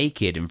be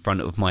naked in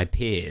front of my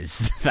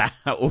peers that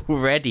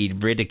already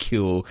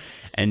ridicule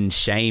and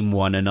shame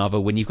one another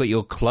when you've got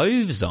your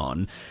clothes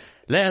on.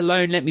 Let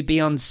alone let me be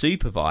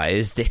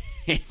unsupervised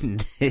in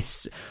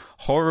this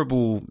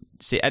horrible...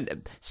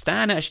 And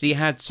Stan actually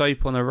had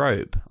soap on a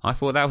rope. I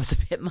thought that was a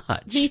bit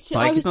much. Me too.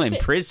 Like, he's not in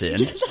prison.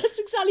 That's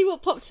exactly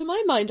what popped to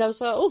my mind. I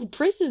was like, oh,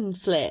 prison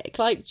flick.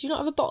 Like, do you not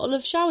have a bottle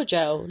of shower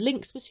gel?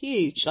 Lynx was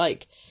huge.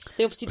 Like,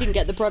 they obviously didn't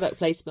get the product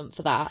placement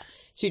for that.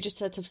 So you just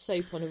had to have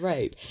soap on a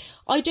rope.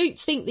 I don't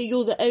think that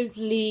you're the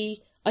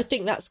only... I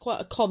think that's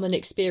quite a common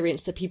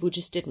experience, that people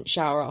just didn't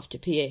shower after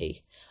PE.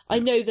 I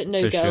know that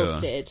no girls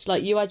did.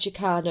 Like, you had your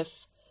can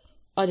of,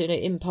 I don't know,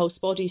 Impulse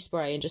body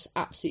spray and just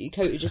absolutely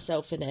coated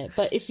yourself in it.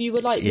 But if you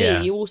were like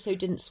me, you also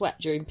didn't sweat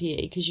during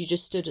PE because you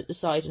just stood at the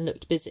side and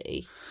looked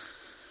busy.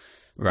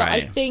 Right. But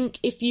I think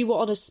if you were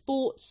on a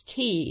sports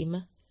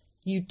team,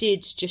 you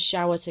did just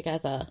shower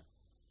together.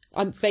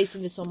 I'm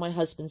basing this on my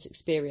husband's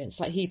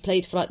experience. Like, he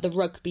played for, like, the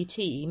rugby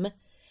team,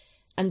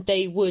 and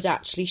they would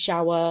actually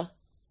shower.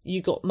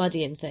 You got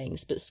muddy and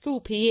things. But school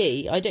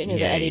PE, I don't know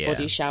that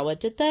anybody showered.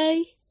 Did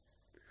they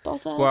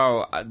bother?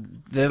 Well,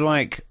 they're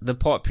like, the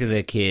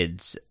popular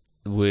kids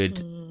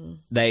would,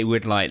 they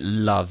would, like,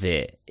 love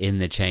it in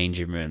the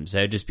changing rooms.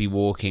 They'd just be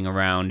walking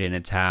around in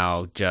a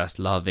towel, just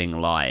loving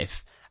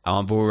life.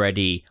 I've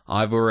already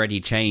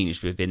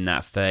changed within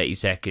that 30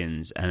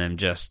 seconds, and I'm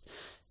just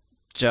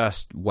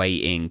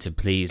waiting to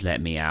please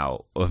let me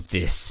out of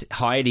this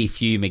highly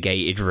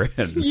fumigated room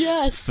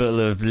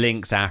full of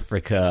Lynx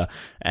Africa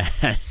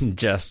and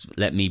just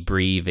let me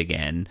breathe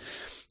again.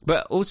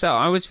 But also,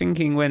 I was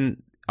thinking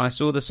when I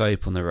saw the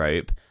soap on the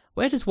rope,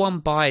 where does one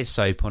buy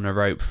soap on a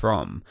rope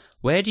from?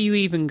 Where do you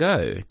even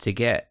go to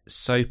get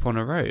soap on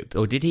a rope?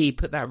 Or did he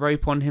put that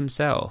rope on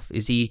himself?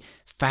 Is he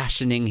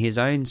fashioning his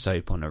own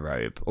soap on a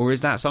rope? Or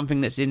is that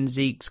something that's in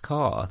Zeke's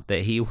car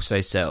that he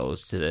also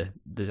sells to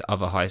the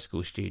other high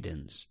school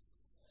students?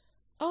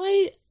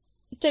 I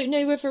don't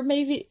know whether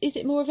maybe, is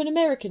it more of an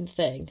American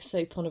thing,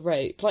 soap on a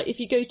rope? Like, if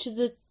you go to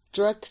the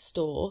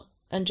drugstore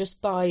and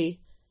just buy,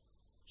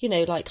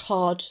 like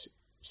hard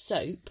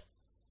soap,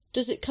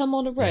 does it come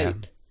on a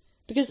rope?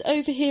 Because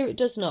over here it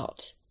does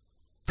not.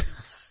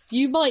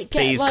 You might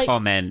get Please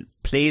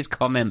Please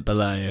comment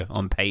below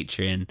on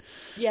Patreon.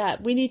 Yeah,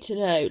 we need to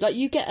know. Like,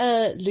 you get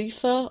a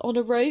loofah on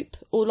a rope,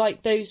 or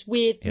like those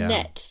weird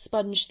net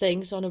sponge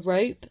things on a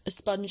rope, a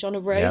sponge on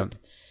a rope.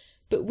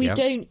 But we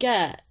don't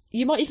get...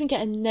 You might even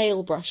get a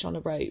nail brush on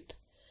a rope.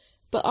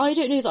 But I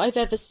don't know that I've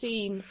ever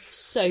seen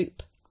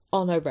soap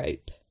on a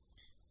rope.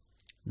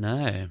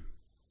 No.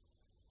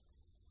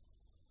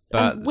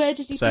 But and where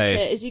does he put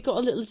it? Has he got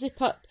a little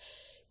zip-up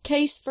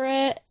case for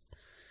it?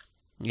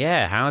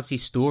 Yeah, how's he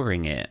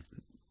storing it?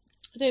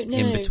 I don't know.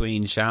 In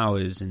between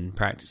showers and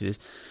practices.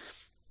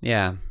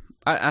 Yeah.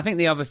 I think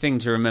the other thing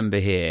to remember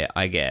here,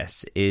 I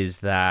guess, is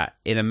that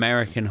in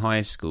American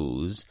high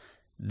schools,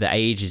 the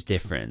age is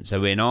different.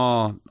 So in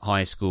our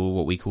high school,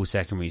 what we call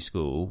secondary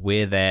school,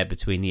 we're there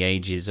between the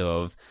ages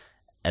of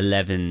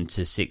 11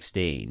 to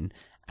 16.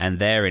 And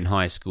they're in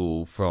high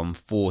school from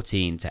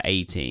 14 to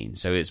 18.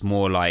 So it's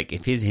more like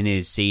if he's in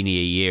his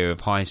senior year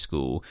of high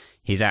school,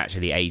 he's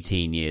actually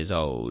 18 years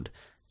old.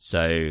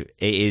 So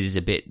it is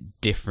a bit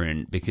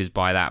different because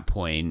by that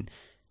point,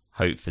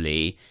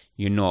 hopefully,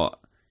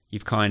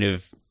 you've kind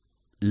of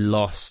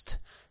lost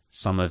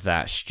some of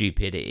that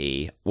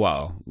stupidity.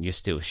 Well, you're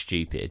still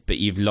stupid, but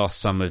you've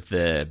lost some of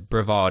the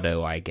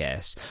bravado, I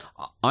guess.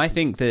 I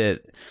think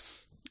that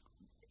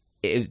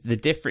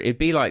it'd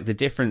be like the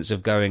difference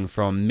of going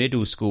from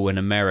middle school in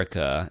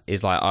America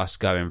is like us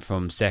going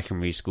from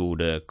secondary school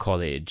to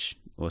college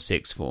or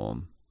sixth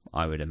form.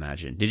 I would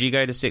imagine. Did you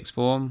go to sixth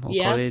form or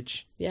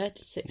college? Yeah,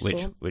 to sixth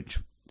form. Which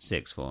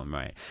sixth form,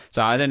 right?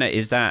 So I don't know.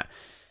 Is that...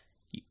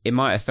 It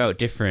might have felt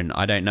different.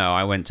 I don't know.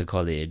 I went to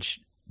college,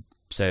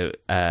 so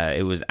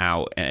it was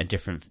out at a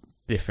different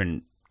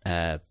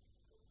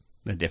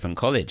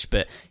college.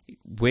 But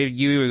with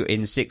you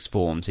in sixth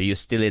form, so you're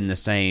still in the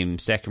same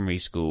secondary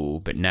school,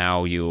 but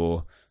now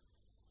you're,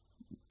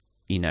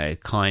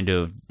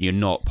 you're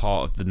not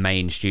part of the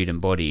main student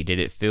body. Did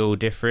it feel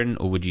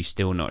different, or would you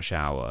still not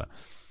shower?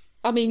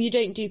 I mean, you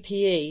don't do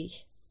PE,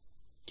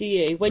 do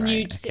you? When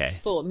you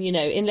sixth form,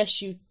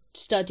 unless you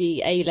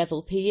study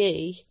A-level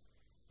PE,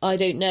 I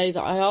don't know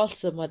that I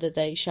asked them whether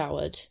they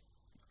showered.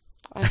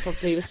 I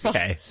probably was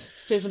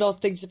It's a bit of an odd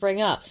thing to bring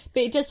up.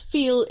 But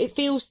it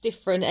feels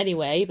different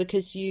anyway,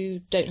 because you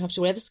don't have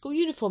to wear the school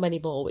uniform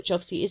anymore, which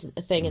obviously isn't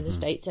a thing in the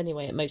States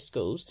anyway at most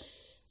schools.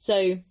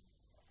 So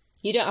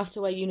you don't have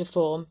to wear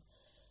uniform.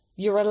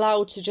 You're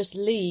allowed to just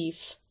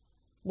leave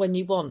when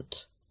you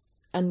want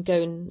and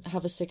go and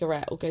have a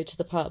cigarette or go to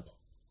the pub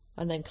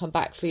and then come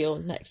back for your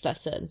next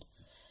lesson.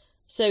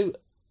 So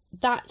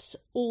that's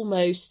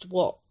almost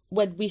what,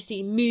 when we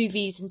see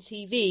movies and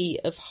TV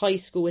of high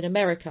school in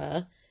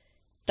America,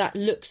 that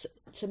looks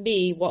to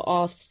me what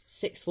our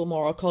sixth form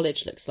or our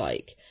college looks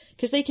like.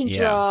 Because they can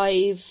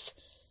drive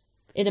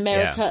in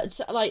America.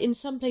 It's like in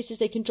some places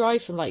they can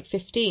drive from like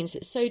 15. So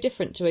it's so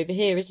different to over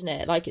here, isn't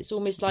it? Like it's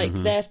almost like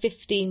their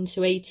 15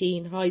 to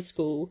 18 high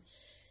school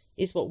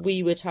is what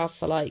we would have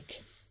for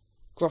like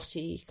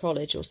grotty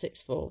college or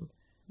sixth form.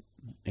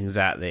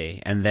 Exactly.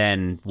 And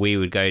then we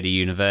would go to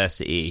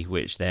university,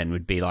 which then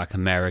would be like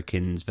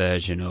Americans'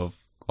 version of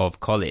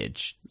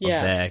college, of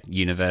their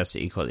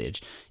university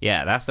college.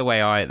 Yeah, that's the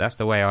way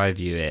I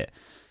view it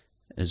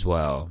as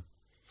well.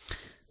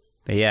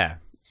 But yeah,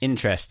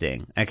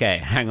 interesting. Okay,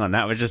 hang on.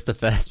 That was just the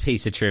first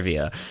piece of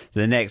trivia.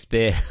 The next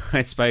bit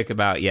we spoke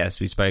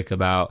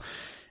about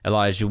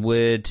Elijah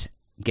Wood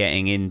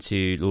getting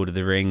into Lord of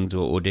the Rings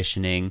or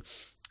auditioning.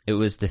 It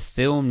was the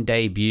film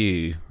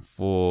debut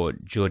for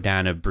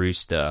Jordana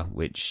Brewster,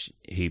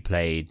 who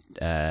played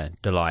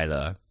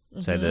Delilah,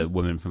 so the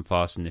woman from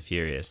Fast and the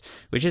Furious,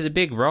 which is a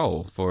big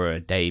role for a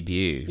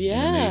debut in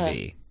a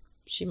movie.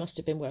 She must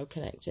have been well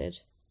connected.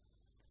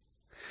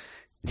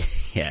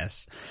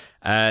 Yes.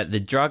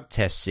 The drug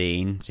test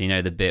scene,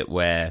 so the bit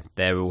where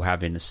they're all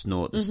having to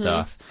snort the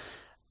stuff,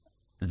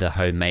 the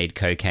homemade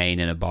cocaine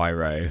in a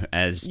biro,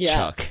 as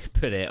Chuck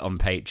put it on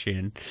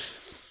Patreon.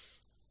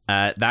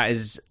 That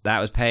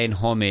was paying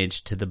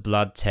homage to the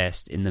blood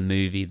test in the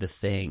movie The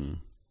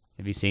Thing.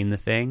 Have you seen The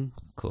Thing?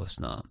 Of course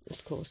not.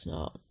 Of course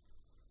not.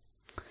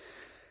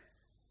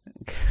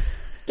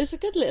 There's a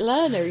good little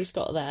earner he's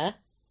got there,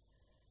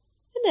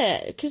 isn't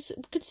it? Because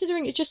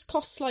considering it just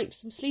costs like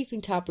some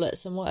sleeping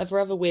tablets and whatever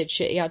other weird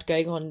shit he had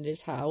going on in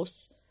his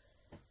house,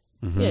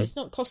 it's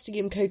not costing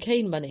him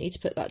cocaine money to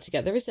put that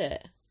together, is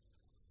it?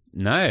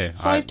 No.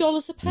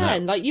 $5 a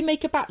pen. No. Like, you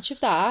make a batch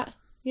of that,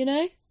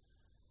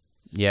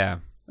 Yeah.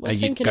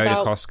 You go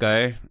to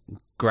Costco,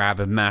 grab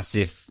a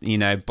massive,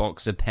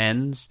 box of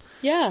pens.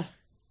 Yeah.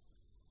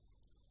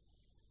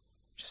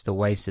 Just a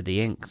waste of the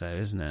ink, though,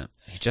 isn't it?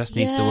 He just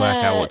needs to work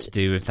out what to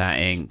do with that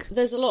ink.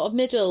 There's a lot of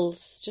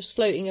middles just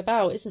floating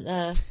about, isn't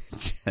there?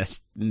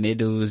 Just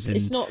middles. And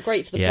it's not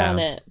great for the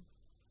planet.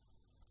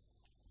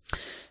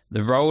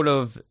 The role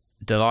of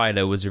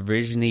Delilah was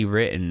originally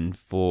written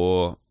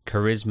for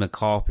Charisma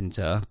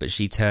Carpenter, but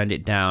she turned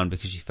it down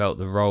because she felt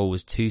the role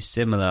was too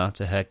similar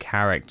to her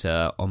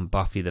character on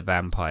Buffy the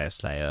Vampire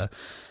Slayer.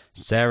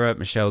 Sarah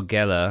Michelle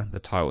Gellar, the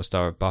title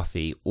star of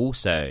Buffy,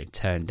 also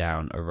turned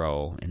down a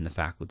role in The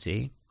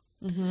Faculty.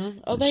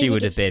 Oh, she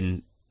would have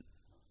been...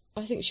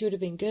 I think she would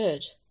have been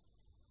good.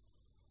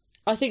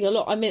 I think a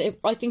lot. I mean,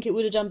 I think it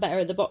would have done better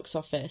at the box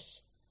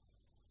office.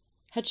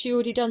 Had she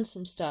already done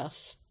some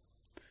stuff?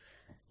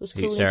 Was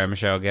Sarah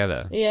Michelle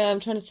Gellar? Yeah, I'm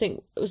trying to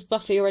think. Was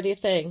Buffy already a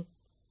thing?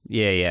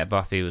 Yeah,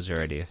 Buffy was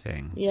already a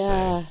thing.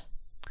 Yeah. So.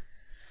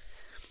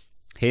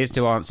 Here's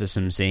to answer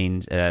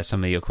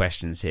some of your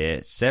questions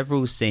here.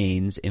 Several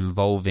scenes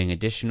involving an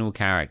additional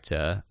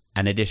character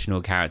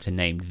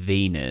named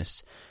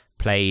Venus,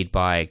 played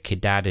by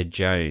Kidada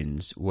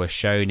Jones, were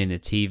shown in the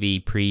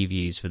TV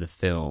previews for the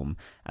film,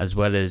 as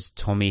well as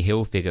Tommy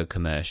Hilfiger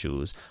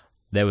commercials.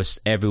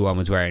 Everyone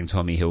was wearing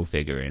Tommy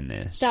Hilfiger in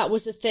this. That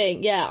was the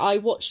thing. Yeah, I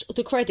watched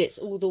the credits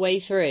all the way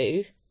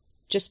through,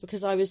 just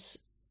because I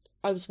was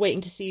waiting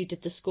to see who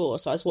did the score,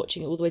 so I was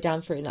watching it all the way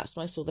down through, and that's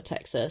when I saw the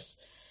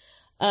Texas.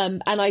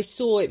 And I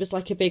saw it was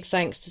like a big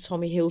thanks to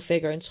Tommy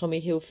Hilfiger and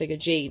Tommy Hilfiger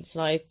jeans.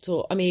 And I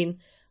thought, I mean,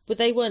 but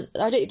they weren't,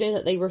 I don't know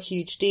that they were a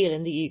huge deal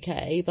in the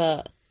UK,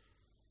 but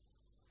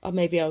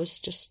maybe I was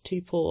just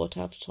too poor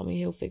to have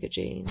Tommy Hilfiger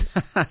jeans.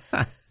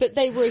 But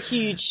they were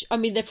huge, I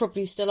mean, they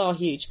probably still are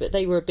huge, but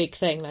they were a big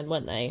thing then,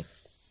 weren't they?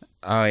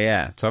 Oh,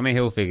 yeah. Tommy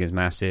Hilfiger's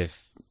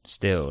massive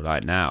still,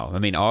 like now. I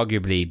mean,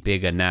 arguably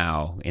bigger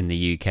now in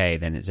the UK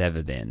than it's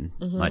ever been.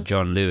 Mm-hmm. Like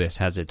John Lewis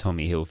has a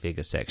Tommy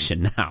Hilfiger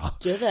section now.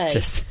 Do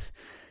they?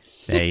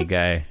 There you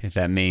go, if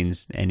that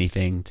means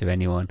anything to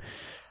anyone.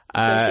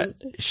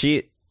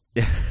 She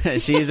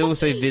is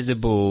also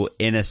visible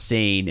in a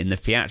scene in the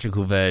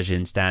theatrical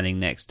version standing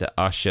next to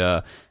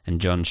Usher and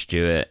Jon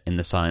Stewart in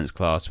the science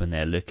class when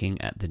they're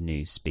looking at the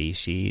new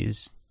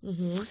species.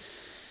 Mm-hmm.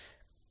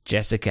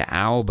 Jessica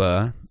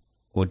Alba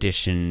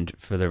auditioned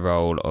for the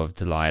role of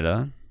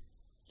Delilah.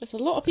 There's a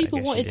lot of people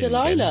wanted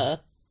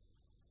Delilah.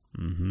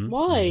 Mm-hmm,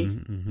 Why?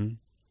 Mm-hmm, mm-hmm.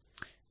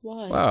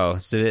 Why? Well,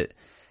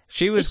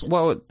 she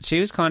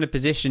was kind of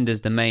positioned as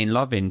the main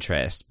love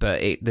interest, but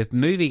the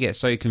movie gets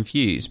so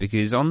confused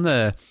because on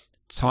the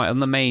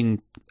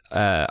main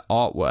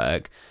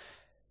artwork,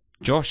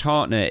 Josh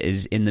Hartnett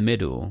is in the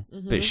middle,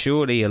 but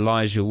surely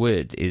Elijah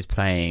Wood is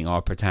playing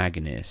our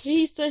protagonist.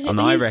 He's like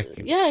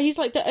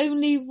the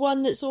only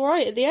one that's all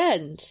right at the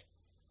end.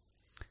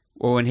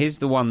 Well, and he's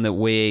the one that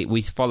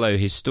we follow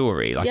his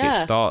story. Like, it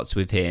starts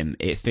with him,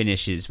 it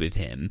finishes with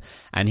him,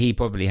 and he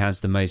probably has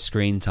the most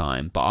screen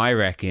time. But I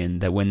reckon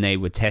that when they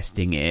were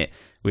testing it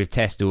with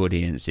test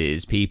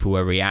audiences, people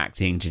were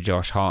reacting to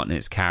Josh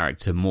Hartnett's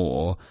character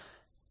more,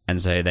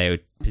 and so they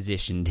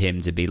positioned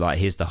him to be like,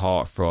 here's the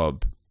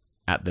heartthrob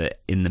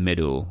in the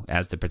middle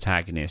as the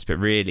protagonist. But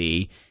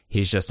really,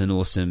 he's just an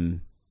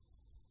awesome,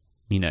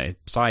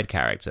 side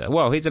character.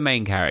 Well, he's a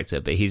main character,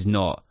 but he's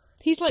not.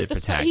 He's like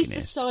he's the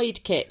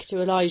sidekick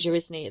to Elijah,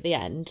 isn't he, at the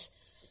end?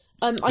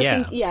 I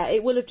think,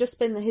 it will have just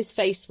been that his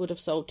face would have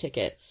sold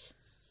tickets.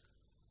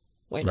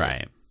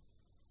 Right.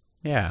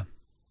 Yeah.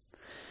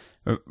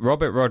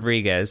 Robert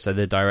Rodriguez, so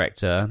the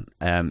director,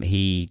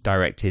 he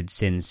directed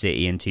Sin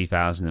City in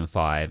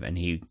 2005, and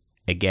he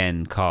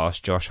again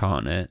cast Josh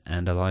Hartnett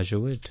and Elijah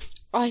Wood.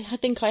 I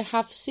think I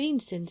have seen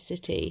Sin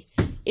City.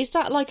 Is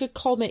that like a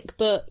comic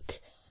book?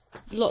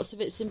 Lots of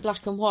it's in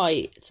black and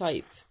white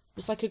type.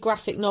 It's like a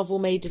graphic novel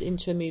made it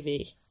into a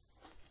movie.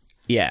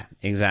 Yeah,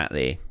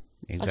 exactly.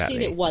 I've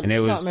seen it once. I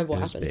can't remember what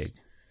happens.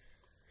 Big.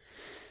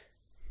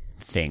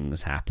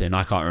 Things happen.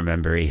 I can't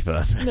remember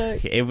either. No.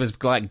 It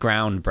was like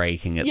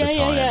groundbreaking at the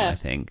time, I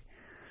think.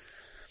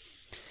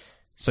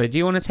 So do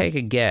you want to take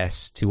a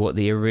guess to what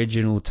the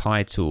original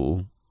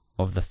title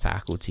of The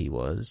Faculty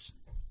was?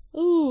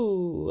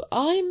 Ooh,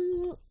 I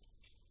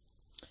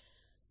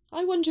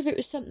wonder if it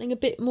was something a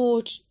bit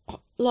more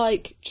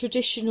like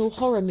traditional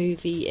horror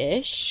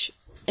movie-ish,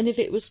 and if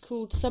it was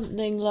called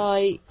something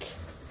like...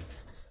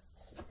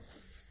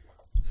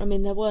 I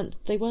mean,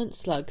 they weren't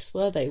slugs,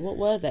 were they? What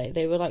were they?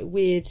 They were like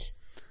weird,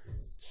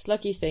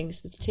 sluggy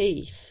things with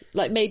teeth.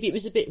 Like, maybe it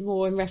was a bit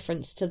more in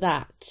reference to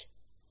that.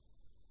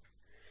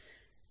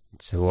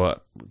 So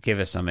what? Give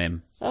us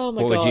something. Oh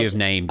my God. God. What would you have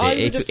named it? I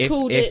would have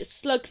called it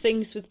Slug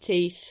Things with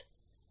Teeth.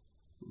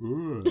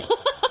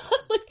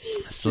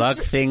 Slug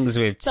Things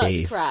with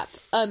Teeth. That's crap.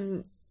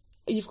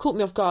 You've caught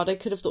me off guard. I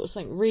could have thought of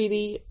something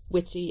really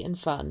witty and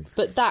fun.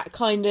 But that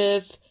kind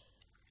of...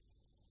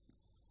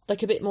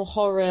 like a bit more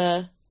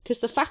horror... Because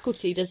The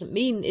Faculty doesn't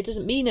mean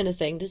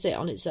anything, does it,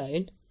 on its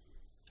own?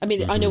 I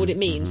mean, I know what it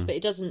means, but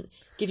it doesn't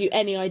give you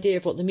any idea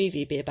of what the movie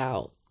would be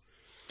about.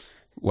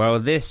 Well,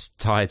 this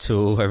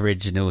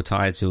original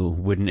title,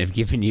 wouldn't have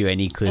given you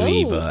any clue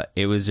either.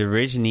 It was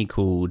originally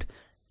called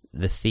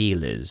The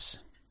Feelers.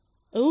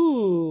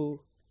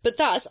 Ooh. But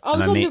I was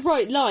on the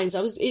right lines.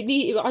 I thought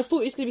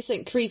it was going to be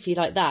something creepy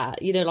like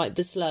that, like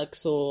the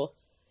slugs or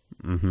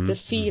the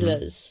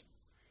feelers.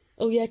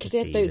 Oh yeah, because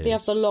they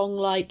have the long,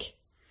 like,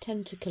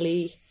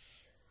 tentacly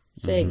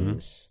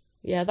things.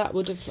 Yeah, that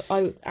would have...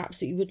 I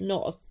absolutely would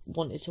not have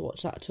wanted to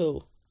watch that at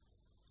all.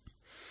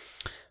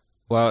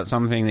 Well, it's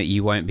something that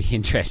you won't be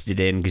interested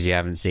in because you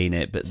haven't seen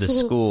it, but the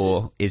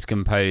score is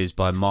composed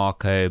by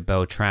Marco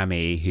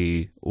Beltrami,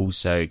 who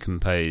also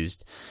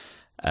composed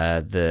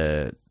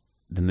the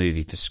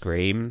movie for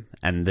Scream,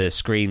 and the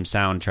Scream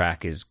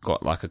soundtrack has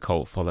got like a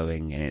cult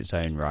following in its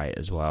own right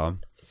as well.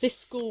 This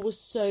score was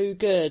so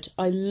good.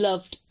 I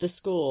loved the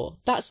score.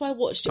 That's why I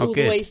watched it all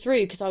good. the way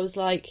through, because I was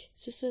like,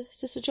 is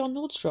this a John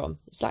Nordstrom?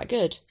 It's that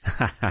good.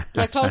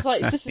 Like, I was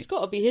like, this has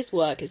got to be his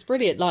work. It's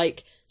brilliant.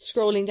 Like,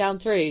 scrolling down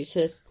through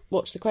to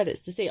watch the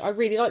credits to see it. I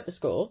really like the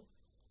score.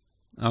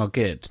 Oh,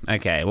 good.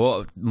 Okay,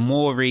 well,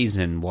 more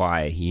reason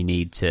why you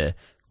need to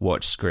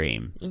watch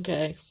Scream.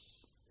 Okay.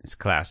 It's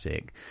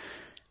classic.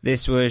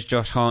 This was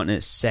Josh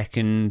Hartnett's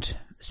second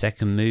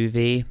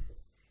movie.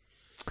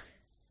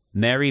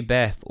 Mary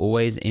Beth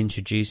always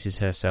introduces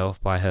herself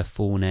by her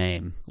full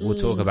name. We'll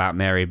talk about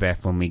Mary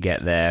Beth when we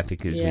get there,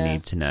 because we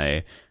need to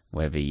know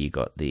whether you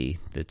got the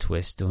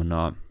twist or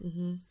not.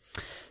 Mm-hmm.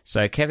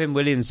 So Kevin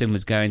Williamson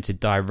was going to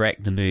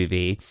direct the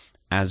movie,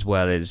 as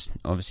well as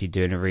obviously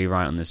doing a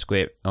rewrite on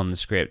the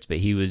script, but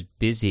he was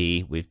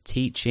busy with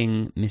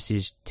teaching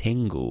Mrs.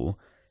 Tingle,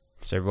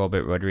 so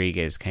Robert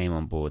Rodriguez came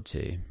on board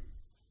too.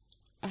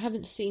 I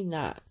haven't seen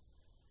that.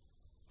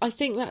 I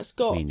think that's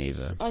got. Me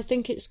neither. I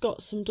think it's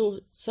got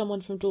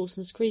someone from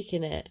Dawson's Creek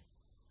in it.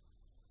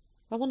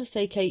 I want to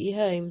say Katie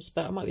Holmes,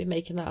 but I might be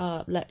making that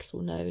up. Lex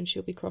will know, and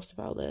she'll be cross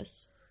about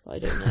this. But I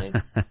don't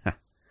know.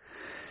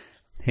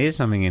 Here's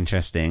something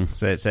interesting.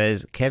 So it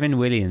says, Kevin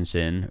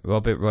Williamson,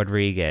 Robert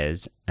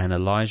Rodriguez, and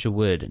Elijah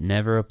Wood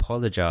never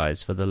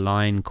apologized for the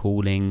line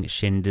calling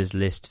Schindler's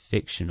List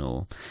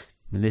fictional.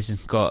 And this has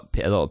got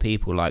a lot of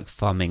people like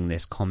thumbing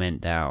this comment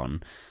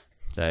down.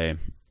 So,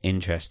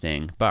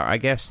 interesting. But I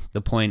guess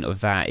the point of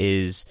that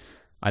is,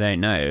 I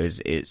don't know,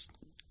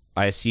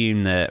 I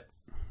assume that,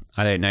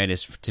 I don't know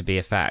this to be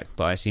a fact,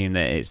 but I assume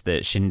that it's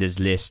that Schindler's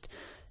List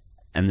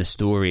and the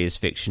story is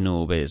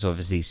fictional, but it's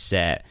obviously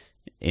set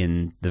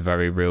in the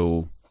very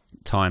real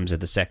times of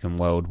the Second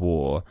World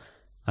War.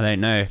 I don't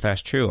know if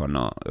that's true or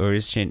not. Or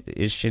is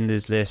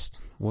Schindler's List,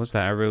 was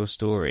that a real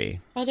story?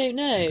 I don't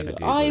know.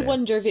 I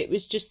wonder if it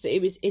was just that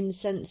it was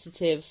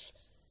insensitive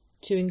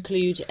to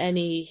include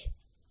any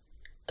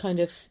kind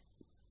of,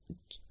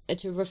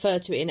 to refer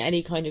to it in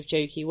any kind of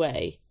jokey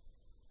way.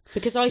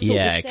 Because I thought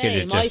the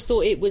same. I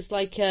thought it was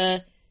like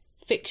a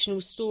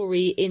fictional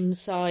story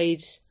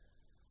inside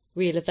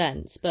real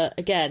events. But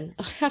again,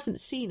 I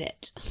haven't seen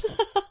it.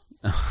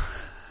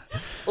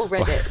 Or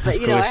read it,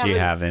 but you know, I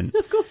haven't.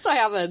 Of course I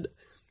haven't.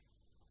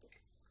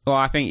 Well,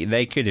 I think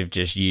they could have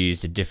just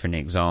used a different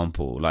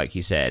example, like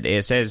you said.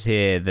 It says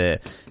here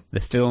that the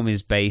film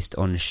is based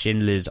on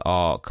Schindler's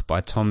Ark by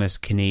Thomas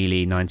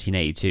Keneally,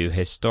 1982,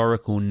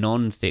 historical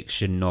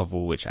non-fiction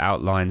novel which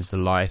outlines the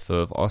life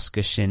of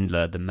Oskar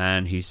Schindler, the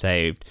man who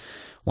saved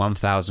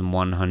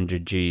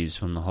 1,100 Jews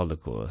from the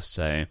Holocaust.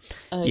 So,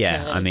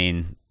 yeah, I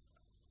mean,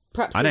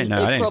 perhaps I don't know.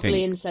 I don't probably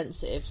think...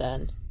 insensitive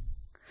then.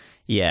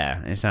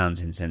 Yeah, it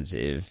sounds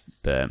insensitive,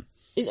 but...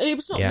 It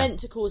was not meant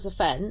to cause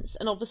offence,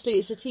 and obviously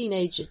it's a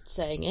teenager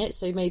saying it,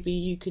 so maybe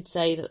you could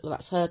say that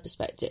that's her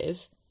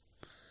perspective.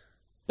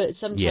 But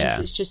sometimes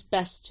it's just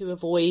best to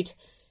avoid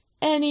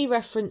any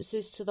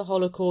references to the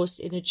Holocaust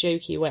in a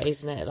jokey way,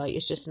 isn't it? Like,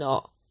 it's just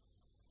not...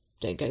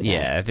 Don't go there.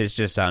 Yeah, if it's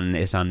just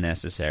it's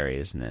unnecessary,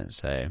 isn't it?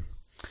 So,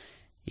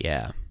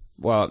 yeah.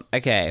 Well,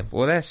 okay.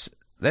 Well, let's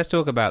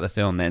talk about the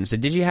film then. So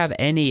did you have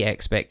any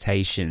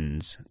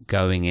expectations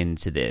going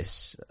into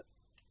this?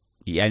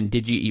 And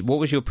what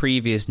was your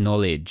previous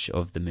knowledge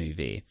of the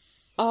movie?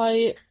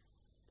 I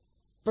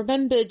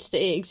remembered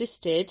that it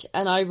existed,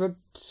 and I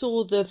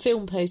saw the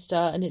film poster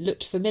and it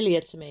looked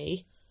familiar to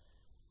me.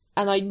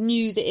 And I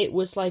knew that it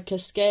was like a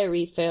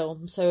scary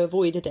film, so I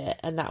avoided it,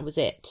 and that was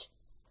it.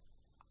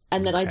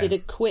 And then I did a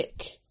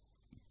quick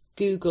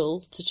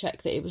Google to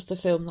check that it was the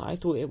film that I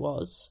thought it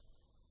was.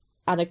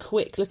 And a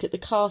quick look at the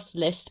cast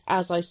list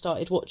as I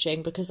started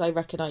watching, because I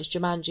recognised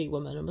Jumanji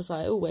Woman and was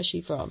like, oh, where's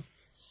she from?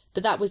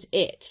 But that was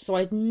it. So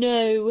I didn't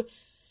know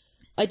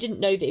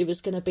that it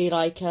was going to be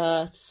like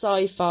a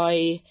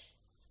sci-fi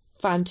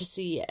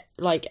fantasy,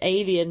 like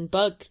alien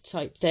bug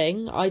type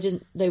thing. I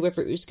didn't know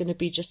whether it was going to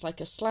be just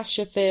like a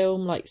slasher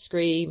film, like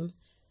Scream.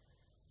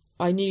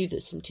 I knew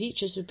that some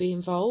teachers would be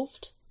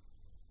involved,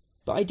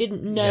 but I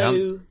didn't know.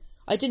 Yeah.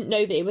 I didn't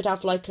know that it would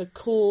have like a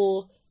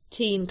core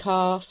teen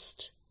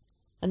cast,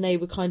 and they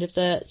were kind of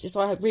so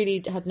I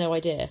really had no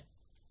idea.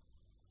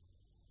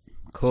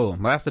 Cool.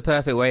 Well, that's the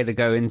perfect way to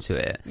go into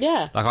it.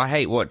 Yeah. Like, I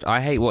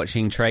hate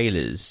watching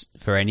trailers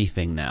for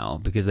anything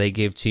now, because they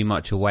give too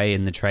much away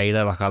in the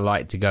trailer. Like, I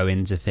like to go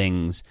into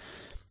things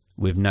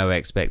with no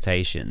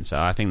expectation. So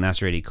I think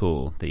that's really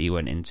cool that you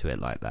went into it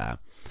like that.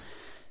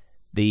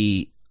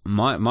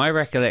 My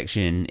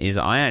recollection is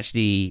I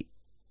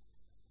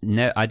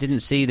didn't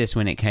see this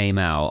when it came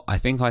out. I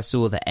think I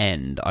saw the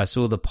end. I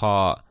saw the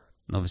part,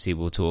 obviously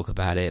we'll talk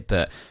about it,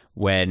 but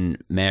when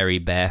Mary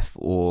Beth,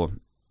 or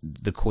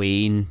the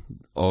queen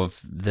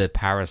of the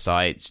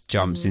parasites,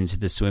 jumps into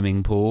the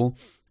swimming pool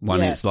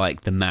when it's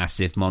like the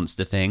massive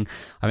monster thing.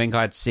 I think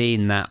I'd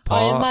seen that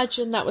part. I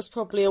imagine that was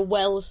probably a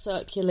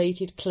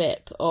well-circulated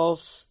clip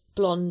of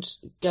blonde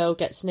girl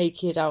gets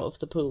naked out of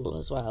the pool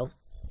as well.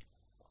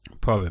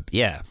 Probably,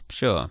 yeah,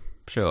 sure,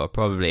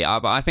 probably.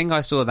 But I think I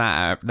saw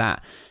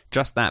that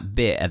just that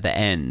bit at the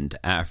end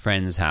at a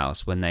friend's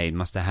house when they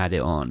must have had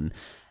it on,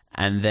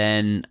 and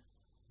then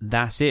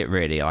that's it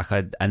really.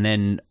 And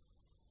then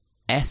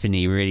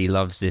Effany really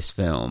loves this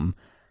film,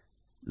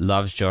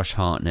 loves Josh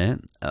Hartnett,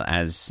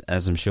 as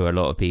I'm sure a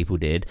lot of people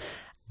did.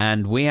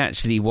 And we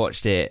actually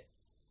watched it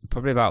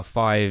probably about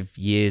 5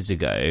 years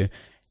ago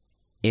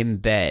in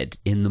bed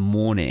in the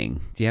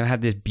morning. Do you ever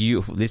had this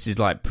beautiful... This is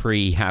like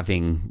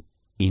pre-having,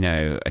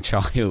 a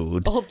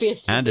child.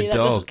 Obviously. And a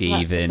dog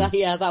even.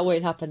 That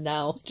won't happen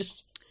now.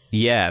 Just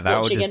that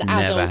watching will just an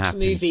never adult happen.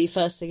 movie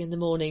first thing in the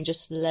morning,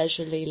 just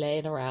leisurely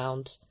laying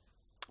around.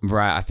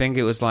 Right, I think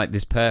it was like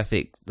this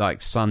perfect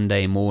like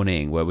Sunday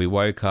morning where we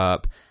woke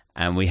up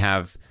and we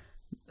have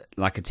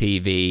like a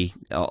TV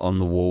on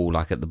the wall,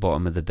 like at the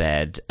bottom of the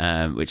bed,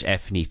 which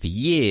Effany for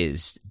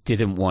years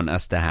didn't want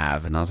us to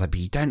have. And I was like, but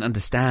you don't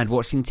understand,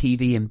 watching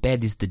TV in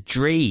bed is the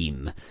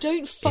dream.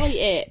 Don't fight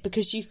it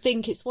because you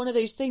think it's one of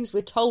those things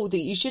we're told that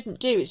you shouldn't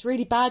do. It's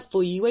really bad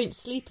for you. You won't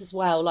sleep as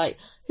well. Like,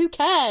 who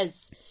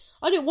cares?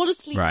 I don't want to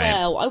sleep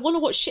well. I want to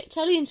watch shit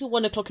telly until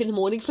 1 o'clock in the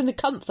morning from the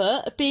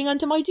comfort of being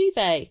under my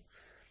duvet.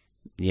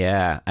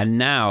 Yeah, and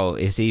now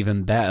it's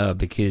even better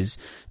because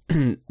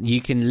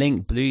you can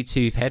link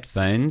Bluetooth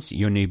headphones,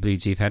 your new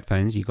Bluetooth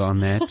headphones you got on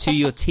there, to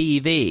your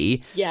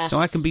TV. Yes. So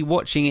I can be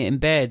watching it in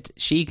bed,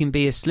 she can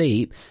be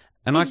asleep,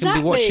 and I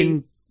can be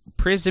watching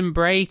Prison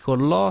Break or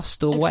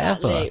Lost or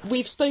whatever.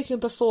 We've spoken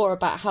before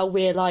about how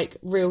we're like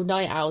real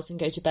night owls and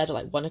go to bed at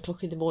like 1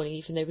 o'clock in the morning,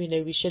 even though we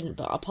know we shouldn't,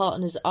 but our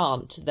partners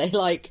aren't. They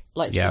like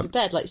to go to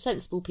bed like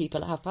sensible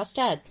people at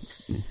 10:30.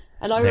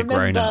 And I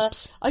remember,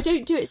 I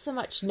don't do it so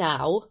much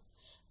now,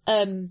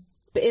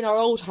 but in our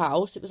old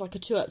house, it was like a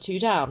 2 up, 2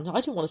 down.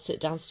 I didn't want to sit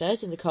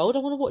downstairs in the cold. I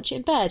want to watch it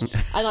in bed.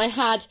 And I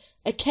had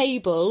a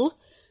cable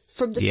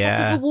from the top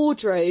of a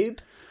wardrobe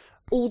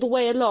all the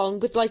way along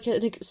with like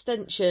an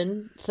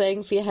extension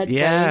thing for your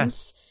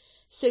headphones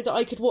so that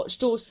I could watch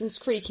Dawson's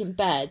Creek in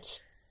bed.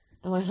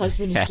 And my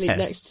husband asleep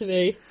next to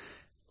me.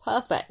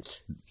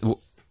 Perfect.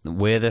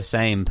 We're the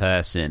same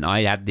person.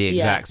 I had the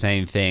exact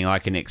same thing,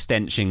 like an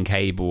extension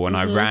cable, and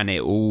I ran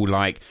it all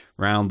like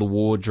round the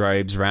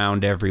wardrobes,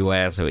 round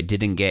everywhere, so it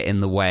didn't get in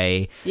the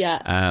way. Yeah.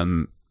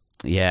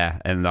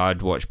 And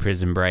I'd watch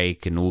Prison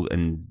Break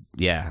and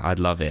I'd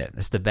love it.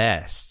 It's the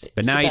best.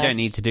 But now you don't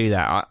need to do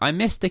that. I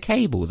miss the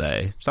cable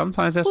though.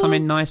 Sometimes there's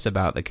something nice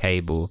about the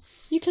cable.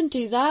 You can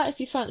do that if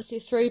you fancy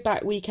a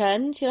throwback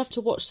weekend. You'll have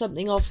to watch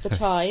something off the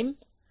time.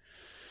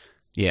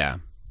 Yeah.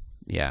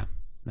 No,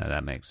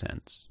 that makes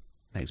sense.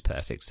 Makes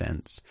perfect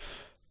sense.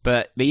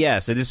 But yeah,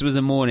 so this was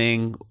a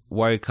morning,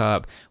 woke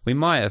up. We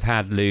might have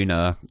had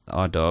Luna,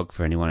 our dog,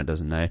 for anyone that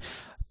doesn't know.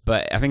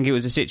 But I think it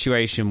was a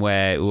situation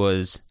where it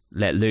was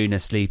let Luna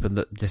sleep at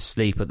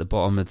the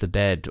bottom of the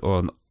bed,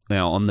 or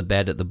on the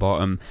bed at the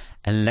bottom,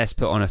 and let's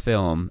put on a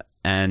film.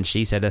 And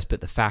she said, let's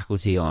put The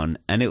Faculty on.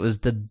 And it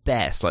was the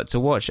best. Like, to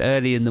watch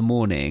early in the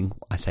morning,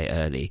 I say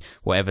early,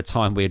 whatever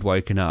time we had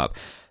woken up,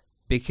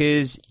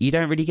 because you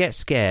don't really get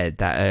scared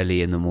that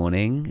early in the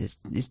morning.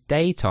 It's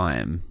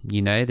daytime,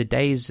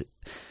 the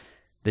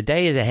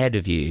day is ahead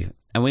of you.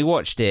 And we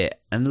watched it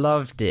and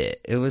loved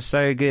it. It was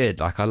so good.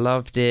 Like, I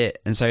loved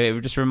it. And so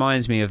it just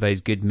reminds me of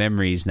those good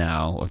memories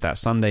now of that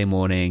Sunday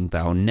morning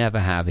that I'll never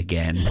have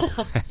again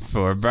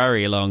for a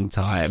very long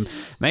time.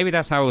 Maybe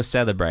that's how we'll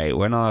celebrate.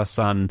 When our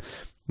son,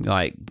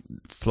 like,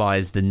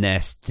 flies the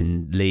nest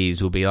and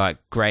leaves, we'll be like,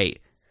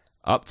 great,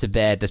 up to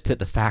bed, let's put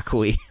The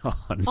Faculty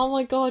on. Oh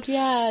my God,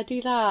 yeah,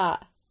 do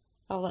that.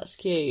 Oh, that's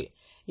cute.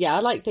 Yeah, I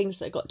like things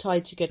that got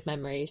tied to good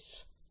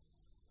memories.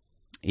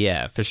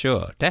 Yeah, for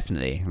sure,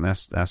 definitely, and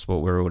that's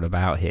what we're all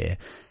about here.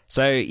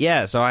 So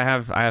I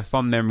have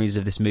fond memories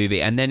of this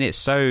movie, and then it's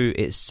so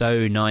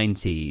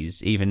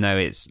 90s, even though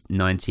it's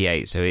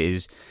 98, so it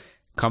is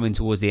coming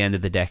towards the end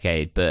of the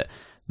decade. But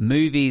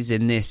movies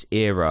in this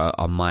era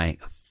are my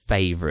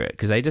favorite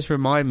because they just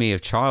remind me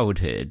of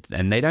childhood,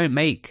 and they don't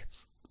make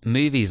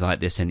movies like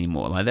this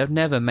anymore. Like, they'll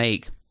never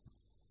make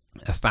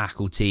a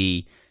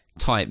Faculty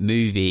type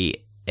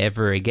movie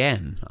ever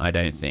again, I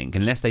don't think,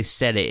 unless they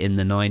set it in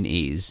the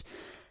 90s.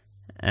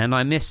 And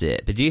I miss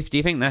it. But do you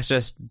think that's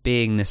just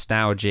being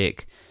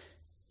nostalgic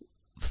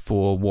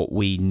for what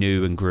we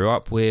knew and grew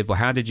up with? Or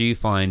how did you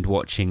find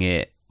watching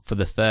it for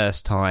the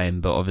first time,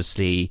 but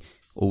obviously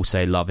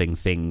also loving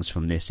things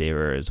from this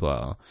era as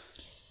well?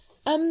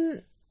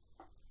 It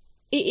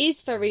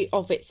is very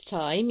of its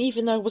time,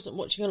 even though I wasn't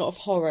watching a lot of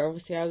horror.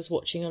 Obviously, I was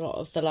watching a lot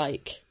of the,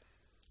 like,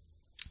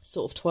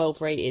 sort of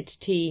 12 rated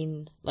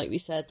teen, like we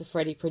said, the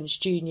Freddie Prinze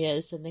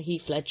Juniors and the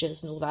Heath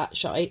Ledgers and all that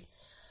shite.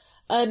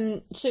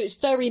 So it's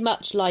very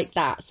much like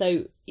that.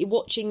 So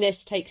watching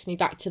this takes me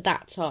back to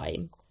that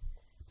time.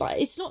 But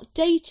it's not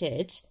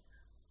dated.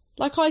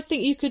 Like, I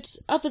think you could,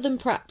 other than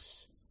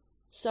perhaps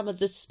some of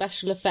the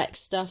special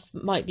effects stuff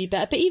might be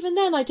better. But even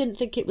then, I didn't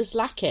think it was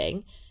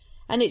lacking.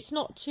 And it's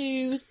not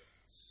too...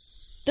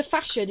 The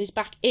fashion is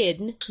back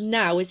in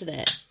now, isn't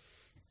it?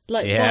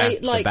 Like,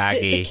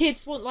 the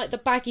kids want, like, the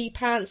baggy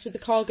pants with the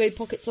cargo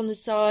pockets on the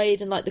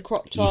side and, like, the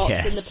crop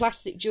tops and the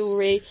plastic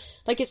jewellery.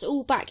 Like, it's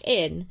all back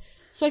in.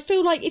 So I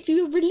feel like if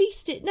you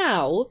released it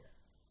now,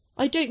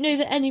 I don't know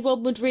that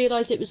anyone would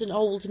realise it was an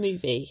old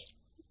movie.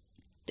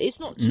 It's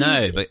not too...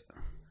 No, but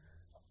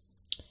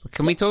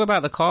Can we talk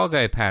about the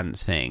cargo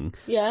pants thing?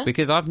 Yeah.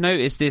 Because I've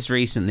noticed this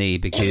recently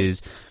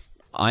because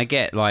I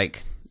get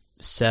like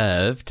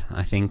served,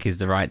 I think is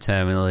the right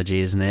terminology,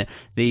 isn't it?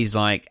 These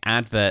like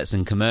adverts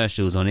and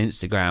commercials on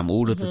Instagram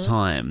all of the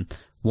time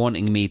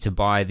wanting me to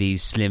buy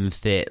these slim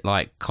fit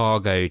like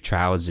cargo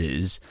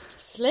trousers.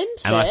 Slim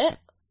fit?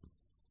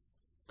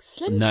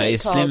 Slim fit cargos?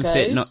 Slim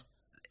fit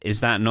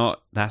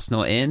not, that's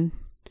not in?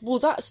 Well,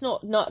 that's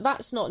not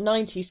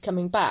 90s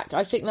coming back.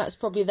 I think that's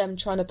probably them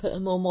trying to put a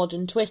more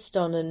modern twist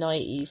on a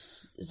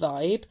 90s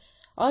vibe.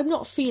 I'm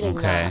not feeling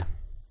that.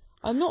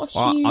 I'm not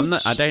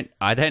huge.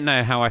 I don't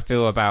know how I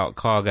feel about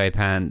cargo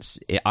pants.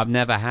 I've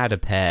never had a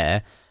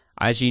pair.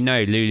 As you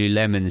know,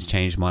 Lululemon's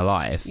changed my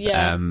life.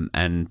 Yeah.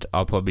 And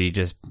I'll probably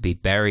just be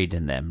buried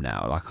in them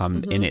now. Like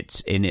I'm in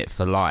it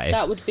for life.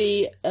 That would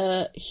be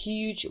a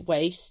huge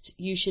waste.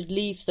 You should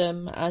leave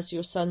them as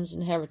your son's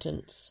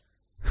inheritance.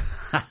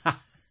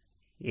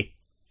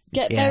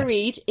 Get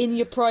buried in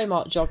your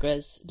Primark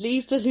joggers.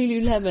 Leave the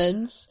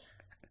Lululemons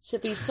to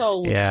be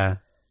sold. Yeah.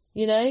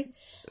 You know?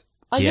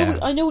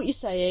 I know what you're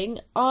saying.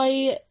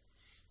 I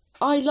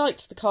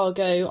liked the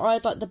cargo. I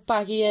had like the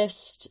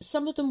baggiest.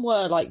 Some of them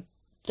were like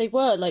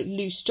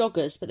loose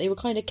joggers, but they were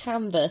kind of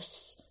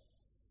canvas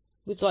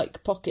with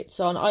like pockets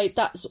on.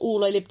 That's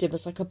all I lived in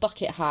was like a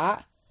bucket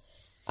hat,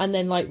 and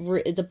then like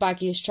the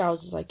baggiest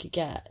trousers I could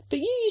get. But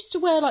you used to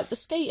wear like the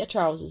skater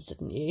trousers,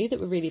 didn't you? That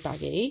were really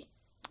baggy.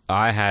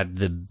 I had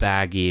the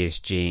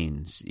baggiest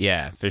jeans.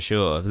 Yeah, for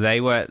sure.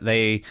 They weren't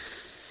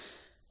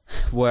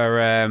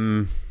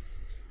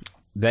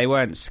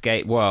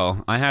skate.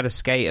 Well, I had a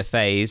skater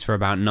phase for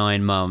about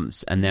 9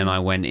 months, and then I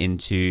went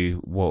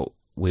into what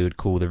we would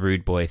call the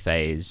rude boy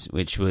phase,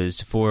 which was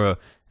for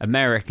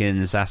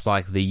Americans. That's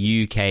like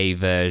the UK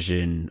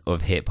version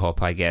of hip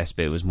hop, I guess,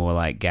 but it was more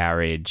like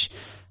garage.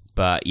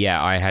 But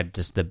yeah, I had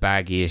just the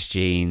baggiest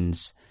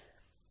jeans,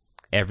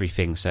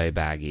 everything so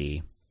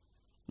baggy.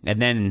 And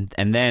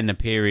then a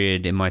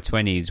period in my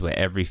 20s where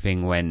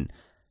everything went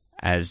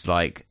as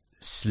like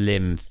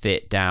slim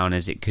fit down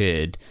as it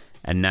could.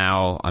 And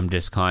now I'm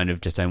just kind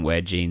of just don't wear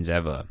jeans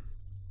ever.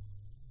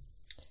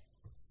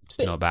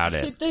 Just not about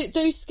it. So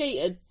those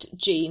skater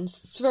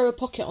jeans, throw a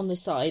pocket on the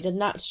side,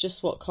 and that's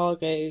just what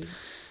cargo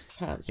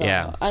pants are.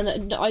 Yeah.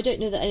 And I don't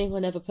know that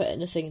anyone ever put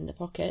anything in the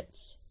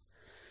pockets.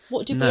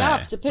 What did we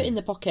have to put in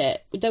the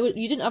pocket? You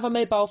didn't have a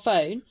mobile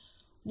phone.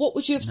 What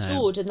would you have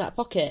stored in that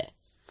pocket?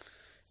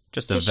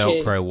 Just a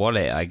Velcro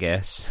wallet, I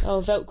guess. Oh,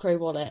 Velcro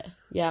wallet.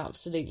 Yeah,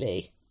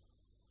 absolutely.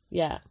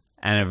 Yeah.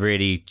 And a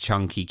really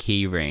chunky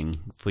key ring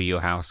for your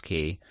house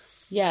key.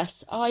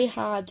 Yes, I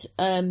had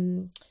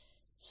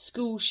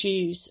school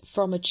shoes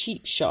from a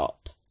cheap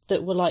shop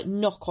that were like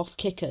knockoff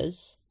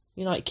Kickers.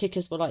 You know, like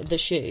Kickers were like the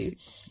shoe.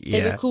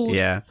 They were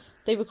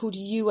called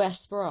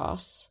US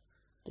Brass,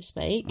 this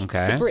make.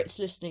 Okay. The Brits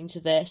listening to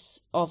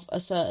this of a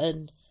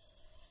certain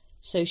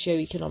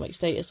socio-economic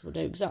status will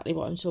know exactly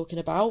what I'm talking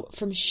about.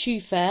 From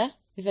Shoe Fair,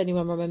 if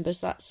anyone remembers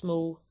that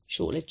small,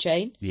 short-lived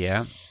chain.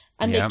 Yeah.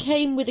 And they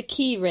came with a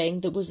key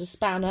ring that was a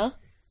spanner.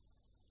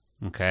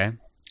 Okay.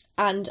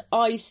 And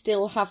I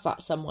still have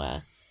that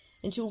somewhere.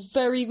 Until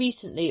very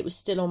recently, it was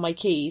still on my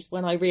keys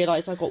when I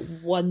realised I got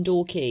one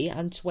door key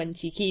and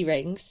 20 key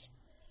rings.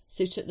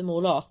 So took them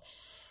all off.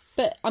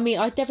 But, I mean,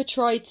 I'd never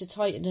tried to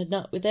tighten a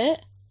nut with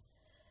it.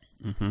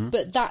 Mm-hmm.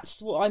 But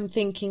that's what I'm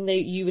thinking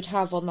that you would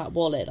have on that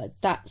wallet,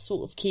 like that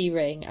sort of key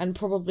ring, and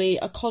probably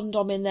a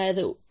condom in there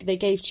that they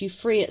gave to you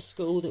free at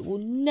school that will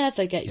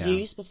never get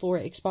used before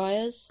it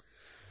expires.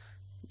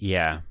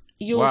 Yeah.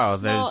 Your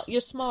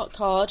smart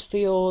card for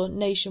your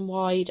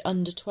nationwide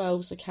under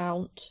 12s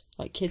account,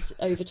 like kids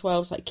over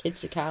 12s, like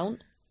kids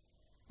account,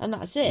 and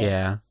that's it.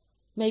 Yeah.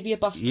 Maybe a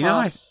bus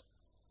pass.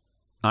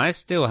 I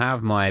still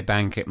have my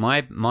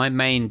my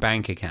main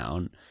bank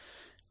account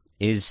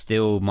is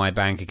still my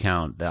bank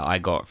account that I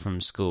got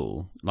from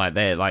school. Like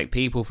they're like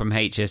people from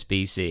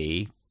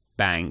HSBC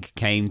Bank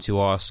came to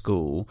our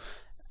school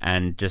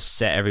and just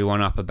set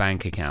everyone up a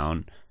bank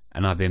account,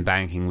 and I've been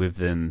banking with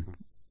them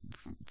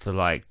for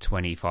like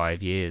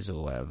 25 years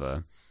or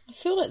whatever. I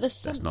feel like there's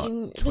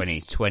something... That's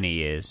not 20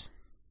 years.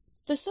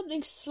 There's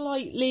something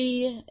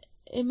slightly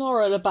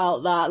immoral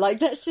about that. Like,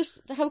 that's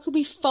just... How can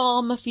we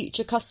farm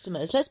future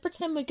customers? Let's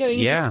pretend we're going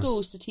into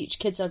schools to teach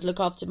kids how to look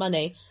after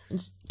money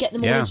and get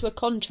them all into a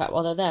contract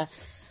while they're there.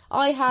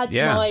 I had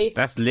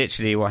that's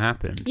literally what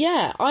happened.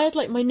 Yeah, I had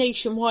like my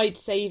nationwide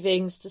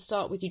savings to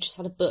start with. You just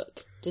had a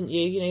book, didn't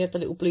you? You know, you had the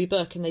little blue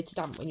book and they'd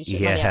stamp when you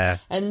took money out.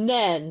 And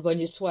then when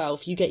you're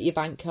 12, you get your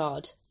bank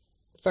card.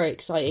 Very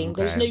exciting. Okay.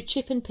 There was no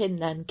chip and pin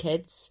then,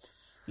 kids.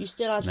 You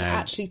still had to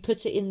actually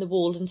put it in the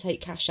wall and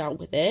take cash out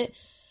with it.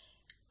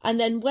 And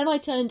then when I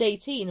turned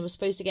 18 and was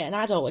supposed to get an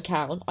adult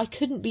account, I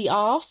couldn't be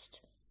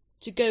asked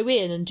to go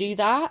in and do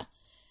that.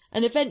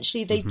 And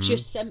eventually they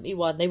just sent me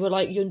one. They were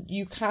like,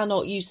 you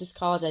cannot use this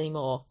card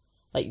anymore.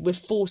 Like, we're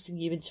forcing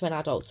you into an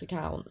adult's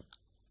account.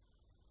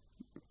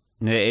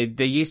 There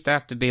used to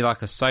have to be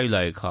like a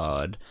solo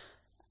card,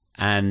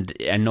 and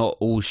not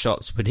all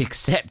shops would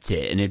accept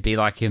it, and it'd be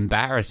like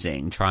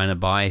embarrassing trying to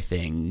buy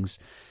things.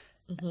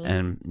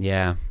 And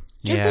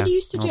Do you remember when you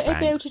used to be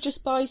able to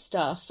just buy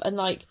stuff and,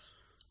 like,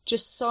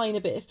 just sign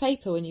a bit of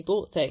paper when you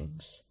bought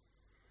things?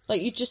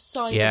 Like, you just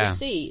sign a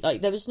receipt.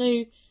 Like, there was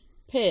no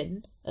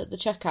PIN at the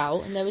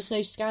checkout and there was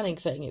no scanning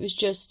thing. It was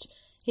just,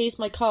 here's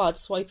my card,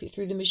 swipe it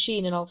through the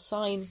machine and I'll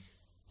sign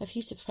a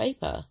piece of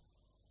paper.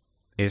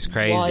 It's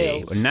crazy.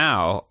 Wild.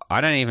 Now,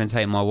 I don't even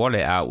take my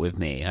wallet out with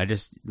me. I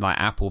just, like,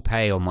 Apple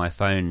Pay on my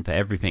phone for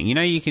everything. You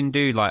know, you can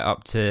do, like,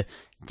 up to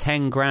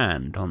 10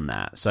 grand on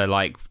that. So,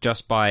 like,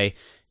 just by,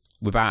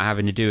 without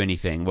having to do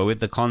anything. Well, with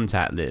the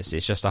contactless,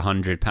 it's just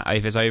 £100.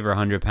 If it's over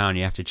 £100,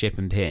 you have to chip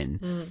and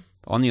pin.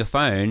 On your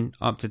phone,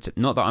 up to,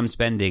 not that I'm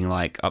spending,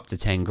 like, up to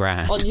 10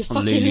 grand on your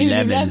fucking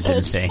Lululemons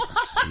and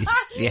things.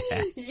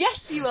 Yeah.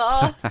 Yes, you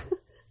are.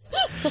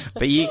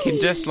 But you can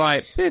just,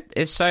 like,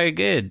 it's so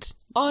good.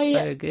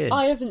 So good.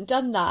 I haven't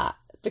done that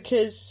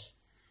because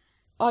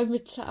I'm a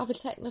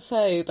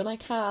technophobe and I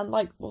can,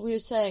 like what we were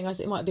saying, I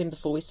think it might have been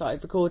before we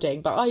started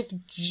recording, but I've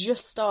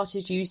just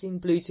started using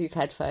Bluetooth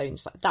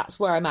headphones. Like, that's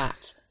where I'm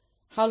at.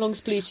 How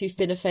long's Bluetooth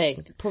been a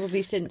thing?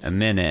 Probably since... a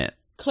minute.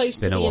 Close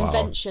to the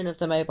invention of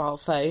the mobile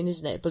phone,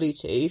 isn't it,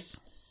 Bluetooth?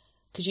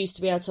 Because you used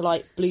to be able to,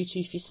 like,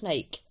 Bluetooth your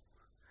snake,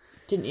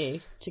 didn't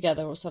you?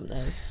 Together or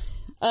something.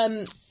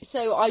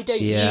 So I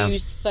don't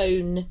use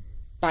phone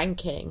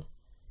banking.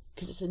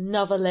 Because it's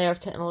another layer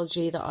of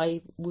technology that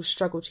I will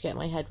struggle to get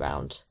my head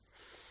round.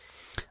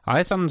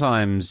 I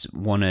sometimes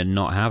want to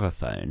not have a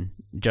phone,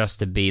 just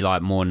to be,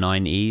 like, more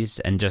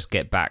 90s and just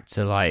get back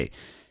to, like,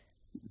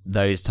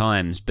 those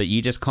times. But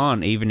you just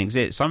can't even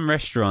exist. Some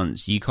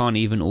restaurants, you can't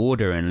even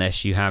order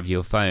unless you have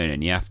your phone,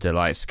 and you have to,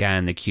 like,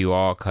 scan the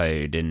QR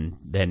code and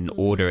then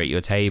order at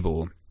your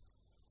table.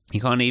 You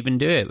can't even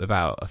do it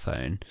without a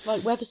phone. Like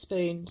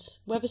Wetherspoons.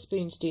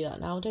 Wetherspoons do that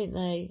now, don't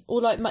they?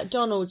 Or like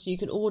McDonald's, you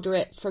can order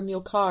it from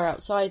your car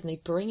outside and they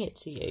bring it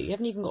to you. You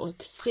haven't even got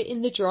to sit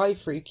in the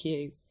drive-thru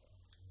queue.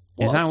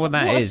 Is that what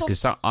that is?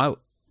 Because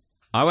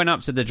I went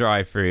up to the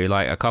drive-thru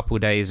like a couple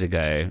of days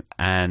ago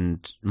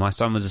and my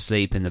son was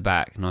asleep in the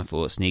back and I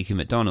thought, sneaky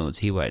McDonald's,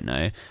 he won't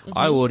know. Mm-hmm.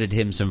 I ordered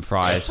him some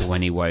fries for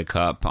when he woke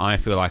up. I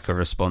feel like a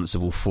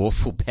responsible,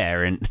 thoughtful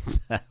parent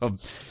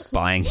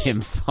buying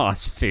him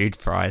fast food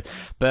fries.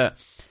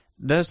 But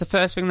that was the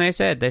first thing they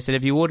said. They said,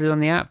 have you ordered on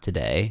the app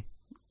today?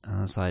 And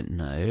I was like,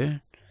 no.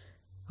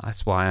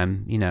 That's why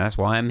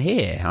I'm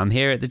here. I'm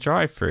here at the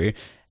drive-thru.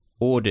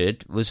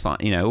 Ordered, was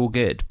fine, all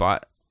good.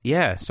 But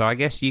yeah, so I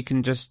guess you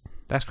can just...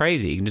 That's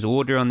crazy. You can just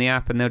order on the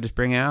app and they'll just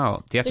bring it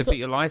out. Do you have to put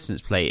your license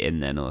plate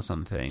in then or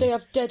something? They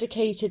have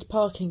dedicated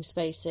parking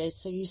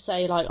spaces. So you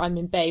say, like, I'm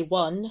in Bay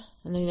 1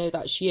 and they know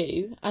that's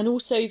you. And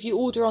also, if you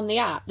order on the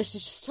app, this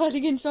is just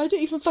turning into, I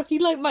don't even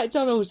fucking like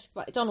McDonald's.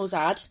 McDonald's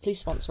ad, please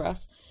sponsor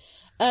us.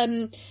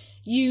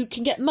 You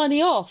can get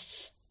money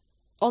off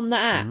on the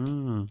app.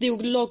 They'll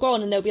log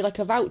on and there'll be like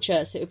a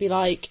voucher. So it'll be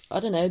like, I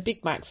don't know, a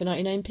Big Mac for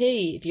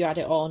 99p if you add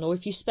it on. Or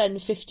if you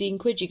spend 15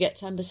 quid, you get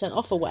 10%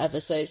 off or whatever.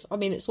 So,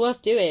 it's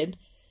worth doing.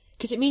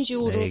 Because it means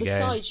you order all the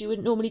sides you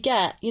wouldn't normally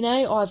get.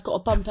 Oh, I've got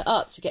to bump it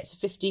up to get to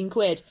 15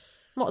 quid.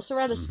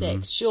 Mozzarella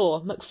sticks, sure.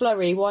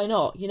 McFlurry, why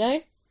not,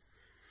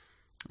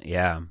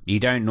 Yeah. You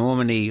don't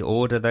normally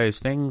order those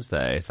things,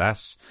 though.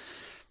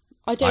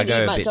 I don't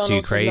eat McDonald's a bit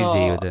too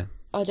crazy with it.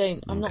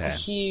 I'm not a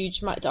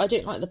huge... I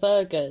don't like the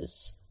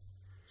burgers.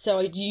 So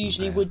I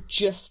usually would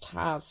just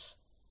have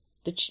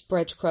the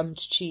breadcrumbed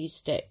cheese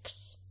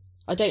sticks.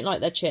 I don't like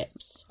their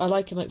chips. I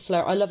like a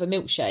McFlurry. I love a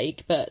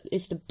milkshake, but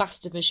if the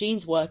bastard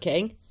machine's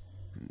working...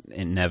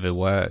 It never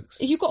works.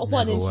 You've got a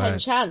 1 in 10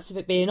 chance of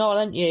it being on,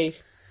 haven't you?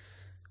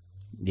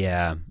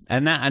 Yeah.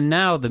 And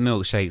now the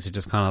milkshakes are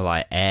just kind of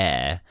like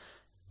air.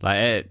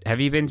 Like,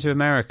 have you been to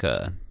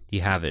America?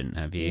 You haven't,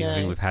 have you? No. I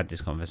think we've had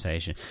this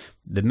conversation.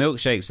 The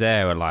milkshakes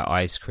there are like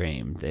ice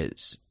cream.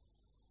 It's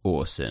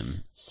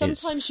awesome.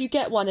 Sometimes you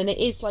get one and it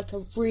is like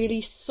a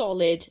really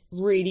solid,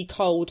 really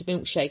cold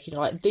milkshake. You're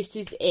like, this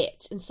is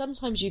it. And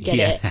sometimes you get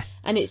it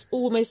and it's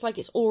almost like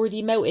it's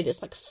already melted.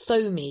 It's like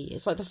foamy.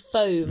 It's like the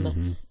foam of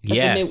the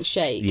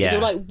milkshake. Yeah. And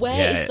you're like,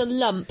 where is the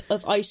lump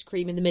of ice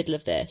cream in the middle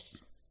of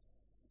this?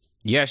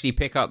 You actually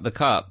pick up the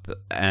cup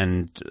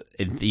and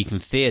you can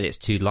feel it's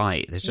too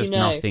light. There's just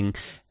nothing.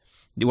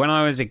 When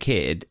I was a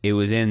kid, it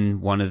was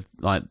in one of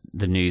like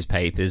the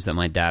newspapers that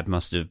my dad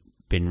must have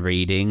been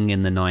reading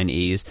in the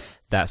 90s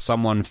that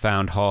someone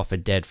found half a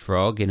dead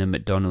frog in a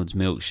McDonald's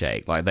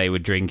milkshake. Like, they were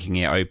drinking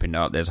it, opened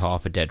up, there's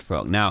half a dead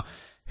frog. Now,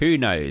 who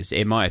knows?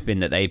 It might have been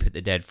that they put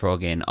the dead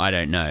frog in. I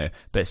don't know.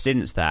 But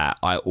since that,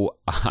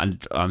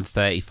 I'm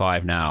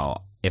 35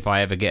 now. If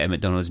I ever get a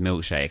McDonald's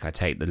milkshake, I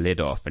take the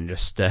lid off and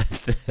just stir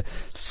the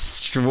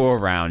straw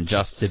around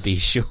just to be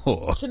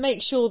sure. To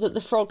make sure that the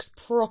frog's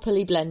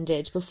properly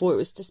blended before it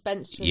was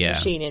dispensed from the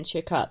machine into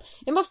your cup.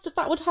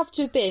 That would have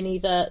to have been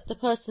either the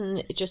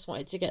person just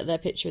wanted to get their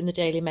picture in the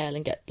Daily Mail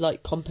and get,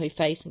 like, compo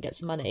face and get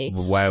some money.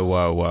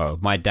 Whoa.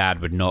 My dad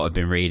would not have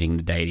been reading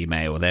the Daily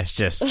Mail. Let's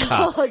just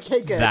cut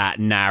that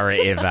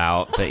narrative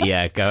out. But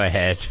yeah, go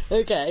ahead.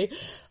 Okay.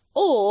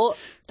 Or...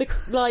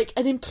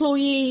 an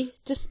employee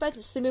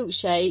dispensed the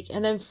milkshake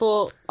and then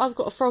thought, I've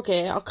got a frog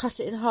here, I'll cut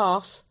it in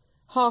half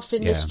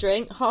in this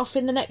drink, half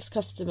in the next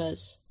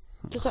customer's.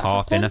 Does that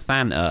half happen? in a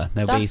Fanta.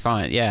 They'll be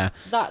fine. Yeah.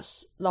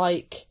 That's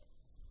like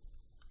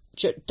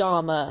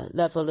Dharma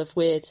level of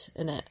weird,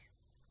 innit?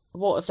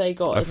 What have they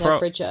got in their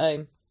fridge at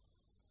home?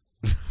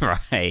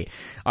 Right.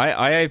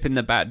 I opened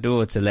the back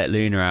door to let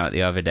Luna out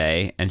the other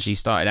day, and she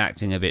started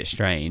acting a bit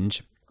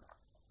strange.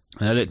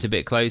 And I looked a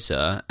bit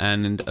closer,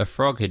 and a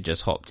frog had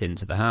just hopped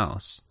into the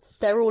house.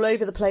 They're all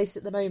over the place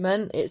at the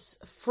moment.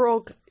 It's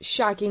frog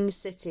shagging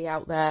city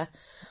out there.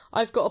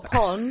 I've got a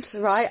pond,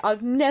 right?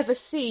 I've never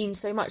seen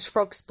so much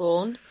frog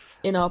spawn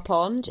in our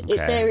pond. Okay.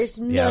 There is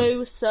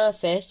no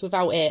surface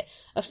without it.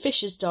 A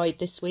fish has died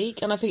this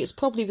week, and I think it's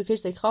probably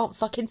because they can't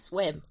fucking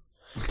swim.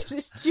 Because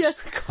it's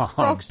just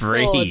frog spawn.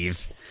 Breathe.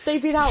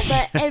 They've been out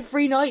there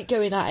every night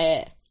going at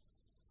it.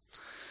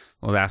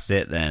 Well, that's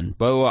it then.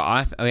 But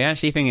I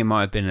actually think it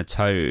might have been a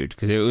toad,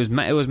 because it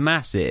was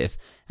massive,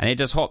 and it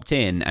just hopped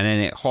in, and then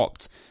it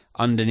hopped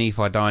underneath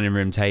our dining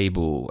room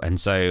table, and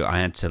so I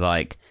had to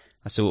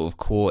I sort of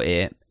caught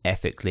it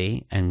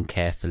ethically and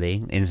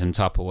carefully in some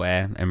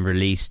Tupperware and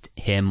released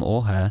him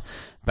or her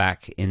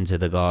back into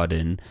the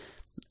garden,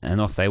 and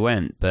off they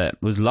went.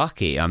 But was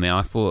lucky. I mean,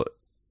 I thought,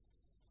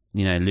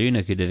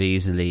 Luna could have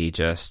easily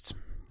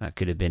that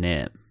could have been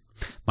it.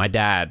 My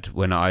dad,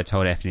 when I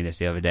told Ethne this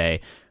the other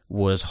day,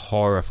 was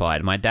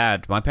horrified. My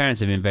parents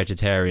have been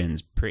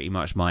vegetarians pretty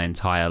much my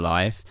entire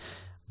life.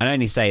 I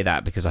only say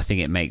that because I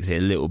think it makes it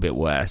a little bit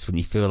worse when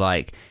you feel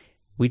like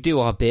we do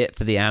our bit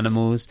for the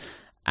animals.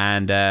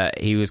 And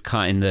he was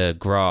cutting the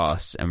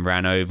grass and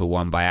ran over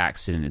one by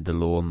accident with the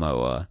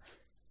lawnmower.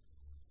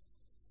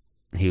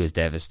 He was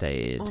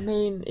devastated. I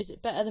mean, is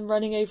it better than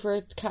running over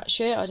a cat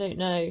shit? I don't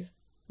know.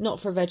 Not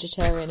for a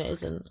vegetarian, it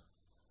isn't.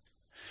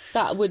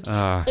 That would...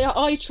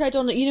 I tread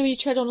on... when you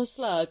tread on a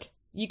slug,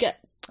 you get...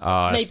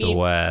 it's the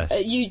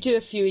worst. You do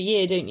a few a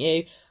year, don't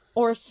you?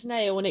 Or a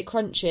snail when it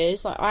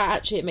crunches.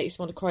 It makes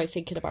me want to cry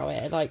thinking about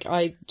it.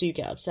 I do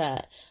get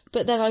upset.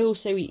 But then I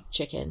also eat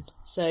chicken,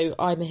 so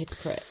I'm a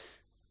hypocrite.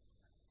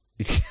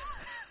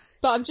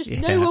 But I'm just...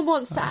 No one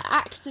wants to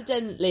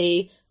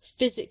accidentally,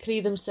 physically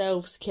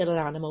themselves kill an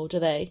animal, do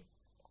they?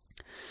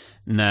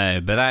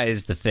 No, but that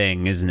is the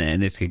thing, isn't it?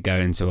 And this could go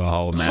into a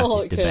whole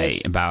massive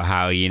debate about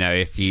how,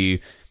 if you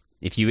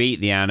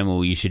eat the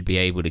animal, you should be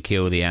able to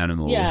kill the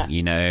animal,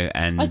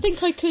 and... I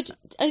think I could...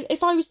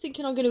 If I was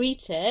thinking I'm going to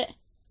eat it,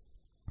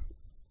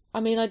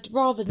 I mean, I'd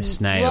rather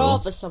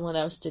someone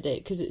else did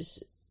it, because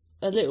it's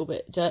a little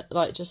bit... I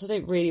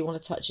don't really want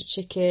to touch a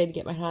chicken,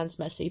 get my hands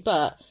messy,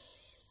 but...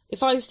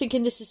 If I was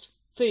thinking this is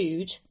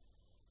food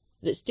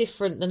that's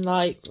different than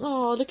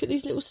look at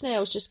these little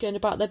snails just going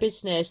about their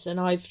business and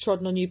I've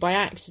trodden on you by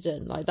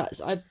accident,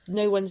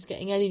 no one's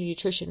getting any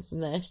nutrition from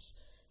this.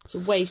 It's a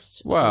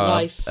waste of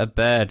life. A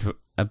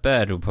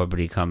bird will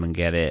probably come and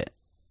get it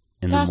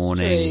in the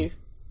morning. That's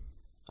true.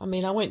 I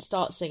mean, I won't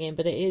start singing,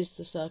 but it is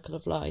the circle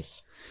of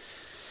life.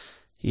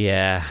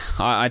 Yeah,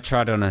 I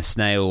tried on a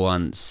snail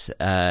once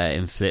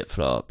in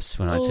flip-flops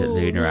when I took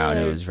Luna out,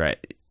 and it was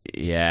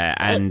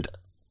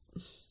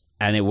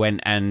and it went,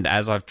 and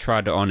as I've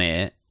tried on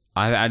it,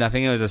 I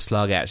think it was a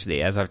slug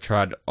actually, as I've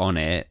tried on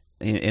it,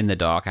 in the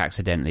dark,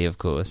 accidentally of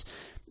course,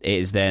 it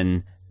is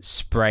then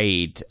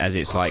sprayed as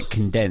it's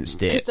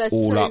condensed it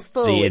all up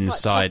full. The it's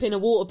inside. Like popping a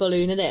water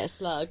balloon, isn't it, a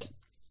slug?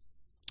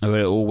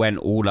 It all went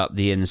all up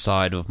the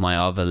inside of my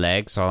other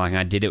leg, so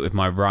I did it with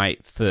my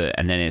right foot,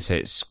 and then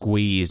it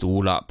squeezed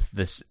all up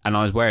this, and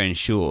I was wearing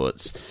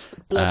shorts.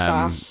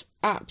 Bloodbath.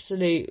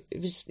 Absolute. It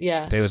was,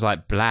 yeah. But it was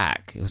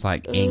black. It was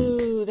ink.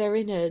 Ooh, they're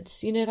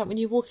innards. When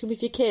you're walking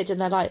with your kid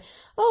and they're like,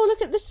 oh,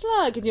 look at the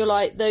slug. And you're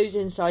like, those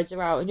insides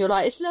are out. And you're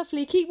like, it's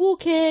lovely, keep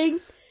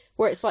walking.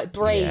 Where it's like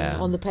brain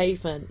on the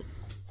pavement.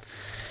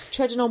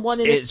 Treading on one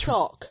in a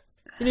sock.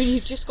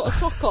 You've just got a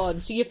sock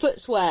on, so your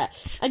foot's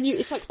wet. And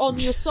it's on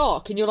your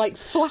sock and you're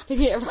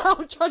flapping it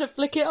around trying to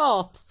flick it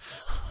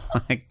off.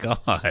 Oh my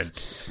God.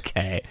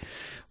 Okay.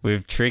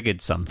 We've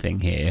triggered something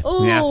here.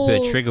 Ooh. We have to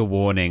put a trigger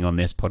warning on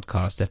this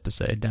podcast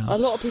episode now. A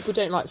lot of people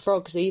don't like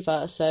frogs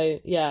either,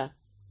 so yeah.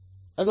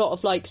 A lot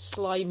of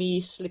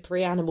slimy,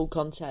 slippery animal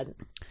content.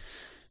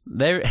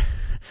 It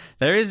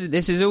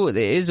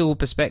is all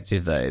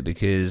perspective though,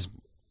 because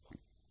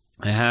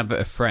I have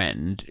a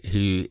friend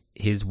who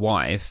his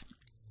wife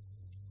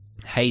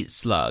hates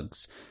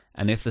slugs,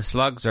 and if the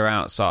slugs are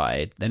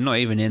outside, they're not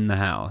even in the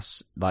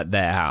house,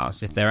 their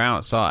house. If they're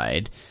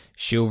outside,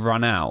 she'll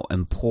run out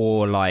and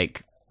pour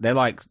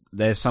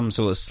there's some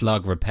sort of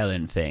slug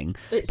repellent thing.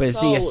 It's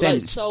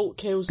salt, salt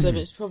kills them.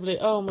 It's probably,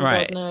 oh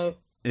my God, no.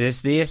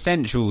 It's the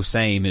essential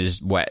same as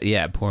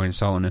pouring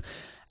salt on them.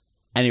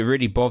 And it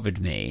really bothered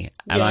me.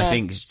 And I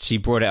think she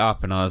brought it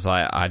up and I was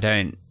like,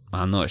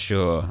 I'm not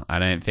sure. I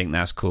don't think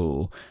that's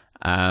cool.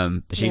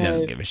 But she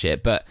doesn't give a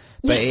shit. But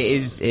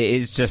it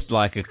is just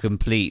a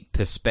complete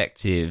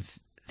perspective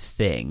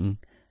thing.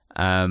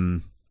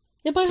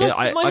 Yeah,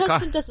 my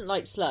husband doesn't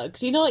like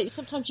slugs.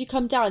 Sometimes you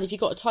come down if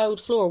you've got a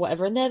tiled floor or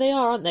whatever, and there they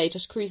are, aren't they,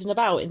 just cruising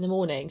about in the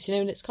mornings,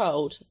 when it's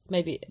cold.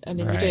 Maybe, they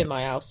do in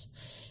my house.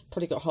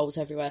 Probably got holes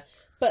everywhere.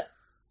 But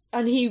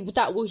And he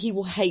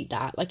will hate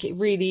that. Like, it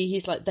really,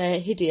 he's like, they're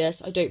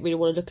hideous. I don't really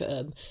want to look at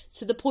them.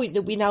 To the point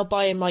that we now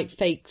buy him like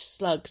fake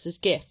slugs as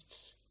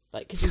gifts,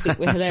 like, because we think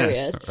we're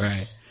hilarious.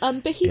 Right.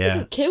 But he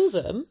wouldn't kill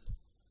them.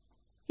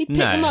 He'd pick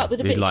them up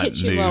with a bit of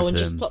kitchen roll and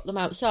just plop them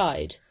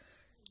outside.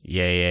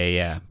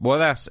 Yeah. Well,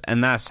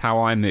 that's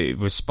how I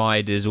move with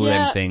spiders, all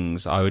them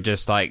things. I would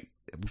just like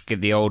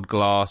get the old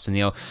glass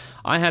and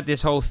I had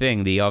this whole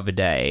thing the other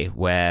day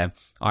where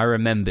I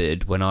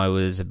remembered when I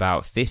was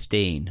about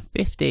 15,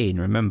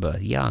 remember,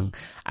 young.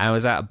 I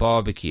was at a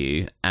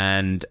barbecue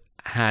and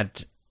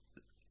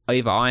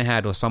either I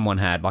had or someone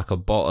had like a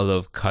bottle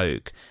of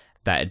Coke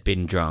that had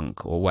been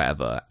drunk or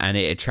whatever, and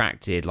it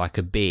attracted like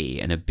a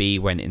bee, and a bee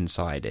went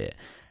inside it.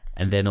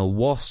 And then a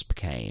wasp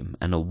came,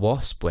 and a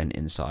wasp went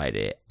inside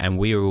it, and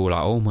we were all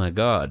like, "Oh my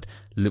god!"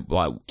 Like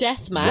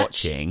deathmatch,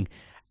 watching,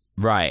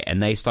 right?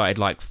 And they started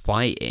like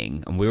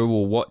fighting, and we were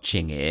all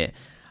watching it.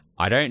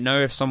 I don't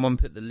know if someone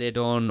put the lid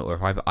on, or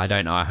if I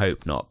don't know. I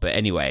hope not. But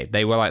anyway,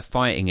 they were like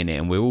fighting in it,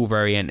 and we were all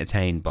very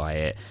entertained by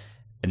it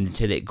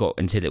until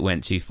it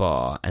went too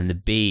far, and the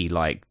bee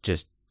like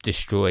just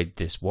destroyed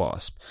this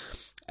wasp.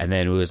 And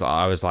then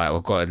I was like,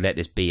 I've got to let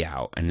this bee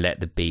out, and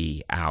let the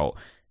bee out.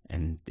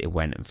 And it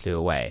went and flew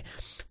away.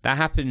 That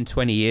happened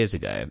 20 years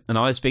ago. And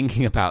I was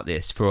thinking about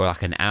this for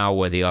like an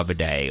hour the other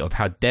day of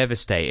how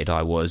devastated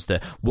I was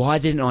that why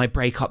didn't I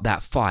break up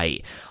that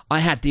fight? I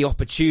had the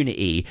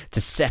opportunity to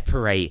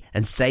separate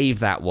and save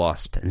that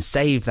wasp and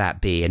save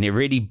that bee. And it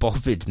really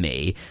bothered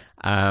me.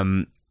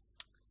 And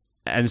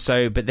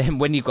so, but then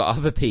when you've got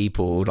other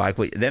people, like,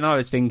 then I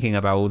was thinking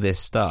about all this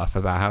stuff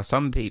about how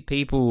some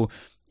people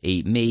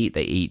eat meat,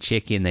 they eat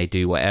chicken, they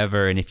do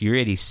whatever, and if you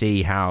really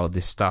see how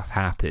this stuff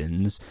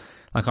happens,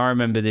 like I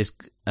remember this,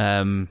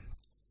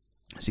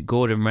 is it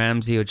Gordon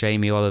Ramsay or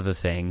Jamie Oliver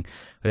thing,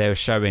 where they were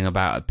showing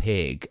about a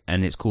pig,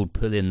 and it's called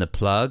pulling the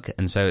plug,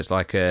 and so it's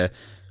like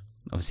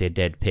obviously a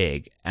dead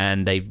pig,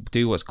 and they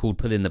do what's called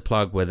pulling the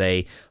plug, where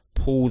they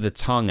pull the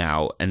tongue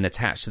out, and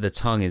attached to the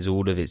tongue is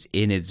all of its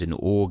innards and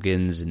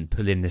organs, and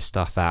pulling this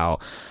stuff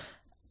out.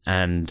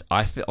 And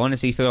I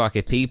honestly feel like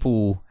if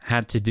people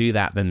had to do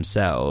that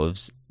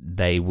themselves,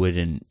 they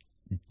wouldn't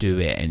do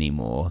it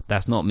anymore.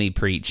 That's not me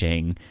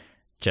preaching,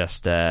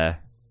 just don't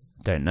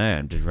know,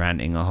 I'm just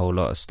ranting a whole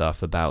lot of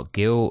stuff about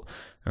guilt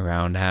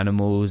around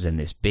animals and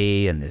this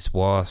bee and this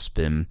wasp,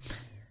 and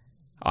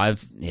I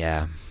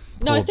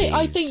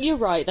think you're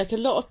right. Like, a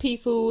lot of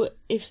people,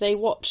 if they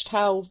watched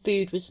how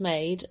food was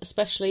made,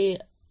 especially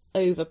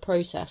over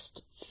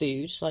processed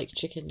food like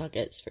chicken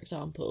nuggets, for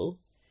example,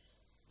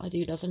 I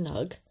do love a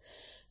nug,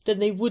 then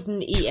they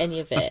wouldn't eat any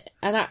of it.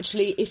 And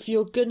actually, if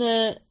you're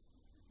gonna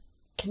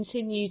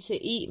continue to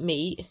eat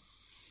meat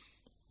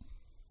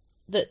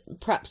that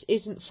perhaps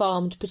isn't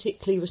farmed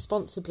particularly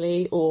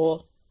responsibly,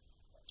 or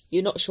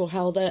you're not sure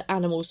how the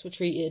animals were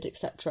treated,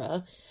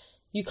 etc.,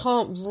 you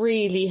can't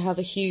really have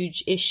a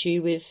huge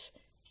issue with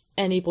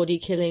anybody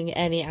killing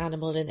any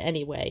animal in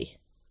any way.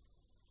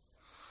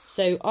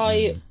 So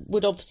I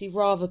would obviously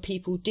rather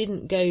people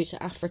didn't go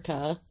to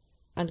Africa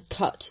and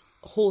cut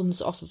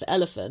horns off of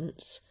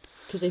elephants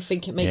because they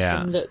think it makes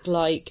them look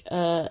like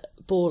a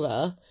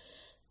baller.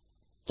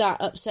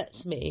 That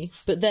upsets me.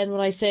 But then when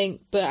I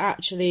think, but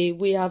actually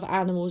we have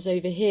animals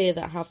over here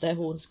that have their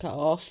horns cut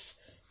off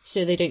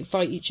so they don't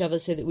fight each other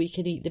so that we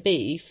can eat the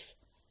beef,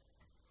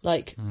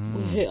 like,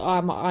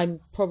 I'm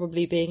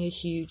probably being a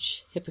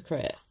huge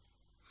hypocrite.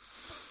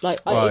 Like,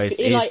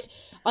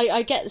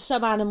 I get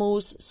some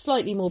animals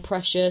slightly more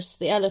precious.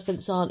 The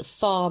elephants aren't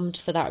farmed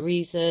for that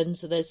reason,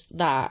 so there's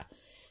that.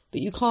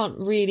 But you can't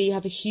really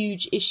have a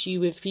huge issue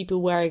with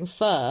people wearing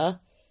fur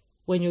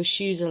when your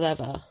shoes are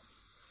leather.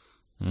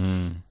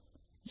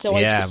 So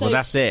well,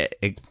 that's it.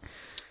 It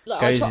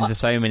goes into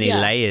so many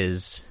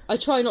layers. I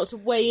try not to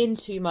weigh in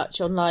too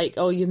much on, like,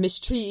 oh, you're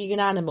mistreating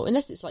an animal,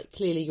 unless it's like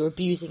clearly you're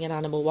abusing an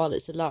animal while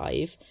it's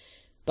alive.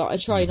 But I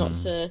try not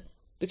to,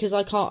 because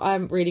I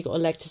haven't really got a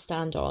leg to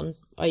stand on.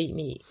 I eat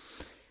meat.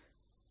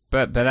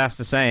 But that's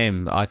the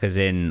same, like, as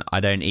in,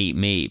 I don't eat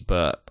meat,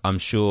 but I'm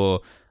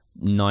sure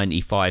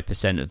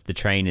 95% of the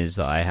trainers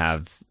that I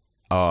have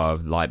are,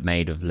 like,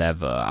 made of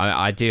leather.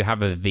 I do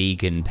have a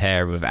vegan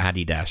pair of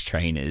Adidas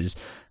trainers,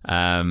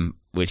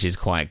 which is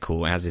quite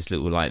cool. It has this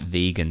little, like,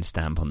 vegan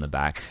stamp on the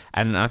back.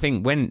 And I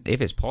think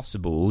if it's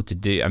possible to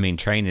do, I mean,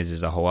 trainers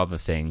is a whole other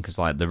thing, because,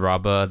 like, the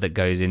rubber that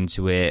goes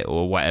into it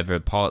or whatever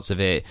parts of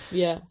it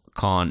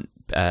can't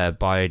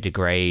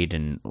biodegrade,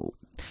 and,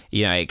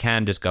 you know, it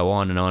can just go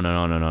on and on and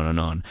on and on and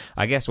on.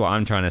 I guess what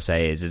I'm trying to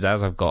say is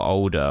as I've got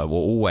older, I've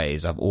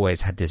always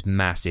had this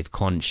massive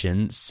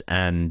conscience,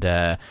 and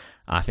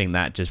I think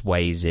that just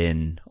weighs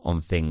in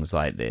on things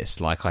like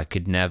this. Like, I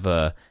could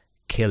never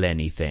kill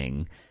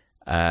anything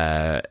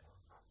because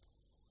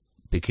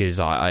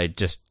I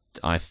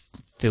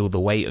feel the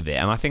weight of it.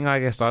 And I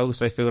guess I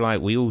also feel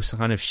like we all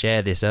kind of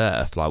share this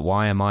earth. Like,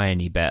 why am I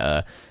any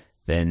better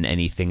than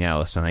anything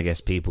else? And I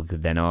guess people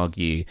could then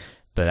argue,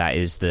 but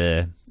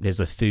there's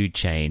a food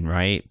chain,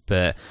 right?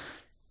 But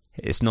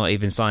it's not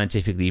even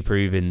scientifically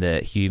proven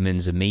that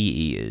humans are meat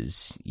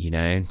eaters,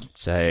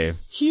 so...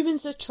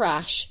 Humans are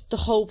trash. The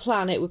whole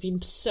planet would be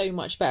so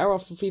much better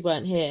off if we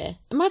weren't here.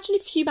 Imagine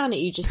if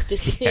humanity just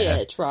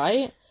disappeared,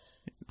 right?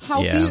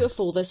 How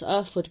beautiful this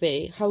Earth would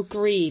be. How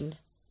green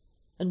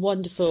and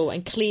wonderful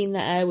and clean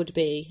the air would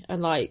be.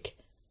 And, like,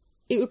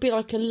 it would be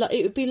like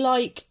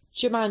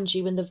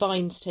Jumanji when the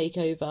vines take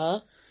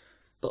over,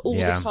 but all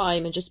the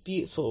time and just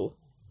beautiful.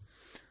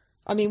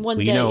 I mean, one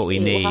day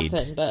it will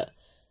happen, but...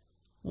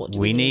 What do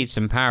we need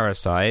some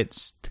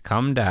parasites to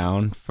come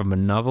down from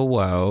another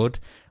world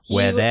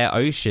where their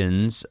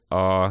oceans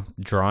are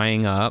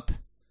drying up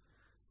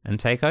and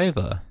take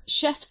over.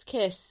 Chef's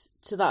kiss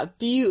to that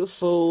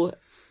beautiful,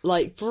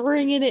 like,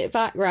 bringing it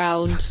back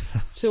round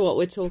to what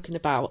we're talking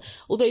about.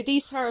 Although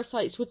these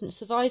parasites wouldn't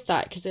survive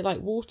that because they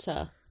like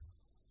water.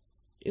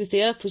 If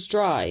the earth was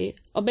dry,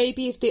 or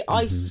maybe if the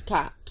ice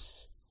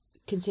caps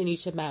continue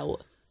to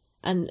melt.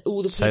 And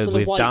all the people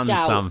are wiped out. So we've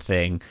done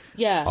something.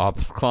 Yeah. Our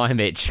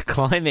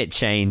climate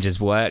change has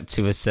worked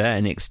to a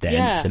certain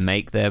extent to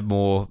make them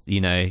more,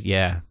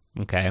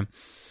 okay.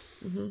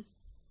 Mm-hmm.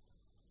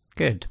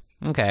 Good.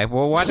 Okay,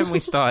 well, why don't we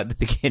start at the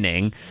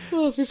beginning?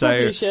 Well, we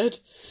probably should.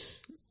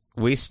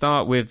 We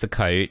start with the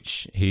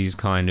coach, who's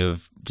kind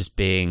of just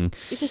being...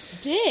 He's this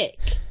dick.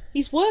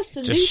 He's worse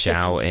than Lucas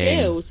shouting. In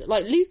skills.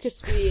 Like,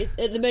 Lucas,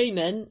 at the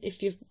moment,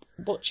 if you're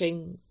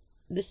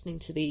listening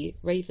to the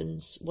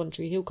Ravens One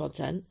Tree Hill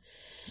content,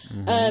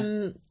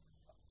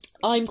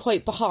 I'm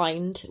quite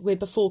behind. We're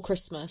before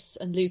Christmas,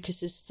 and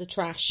Lucas is the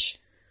trash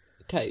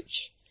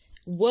coach.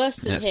 Worse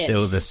than him.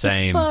 Still the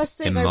same. The first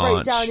thing I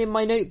wrote down in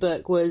my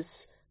notebook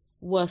was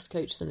worst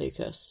coach than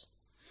Lucas.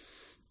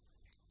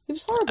 He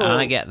was horrible.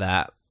 I get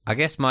that. I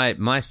guess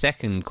my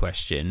second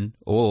question,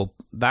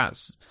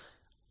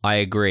 I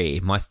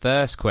agree. My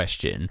first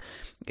question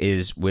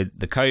is with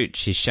the coach,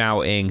 he's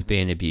shouting,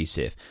 being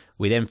abusive.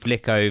 We then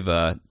flick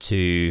over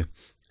to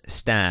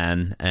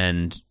Stan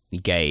and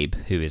Gabe,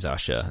 who is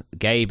Usher.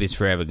 Gabe is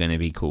forever going to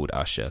be called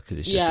Usher because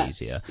it's just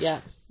easier.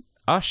 Yeah.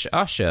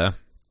 Usher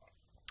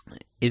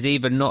is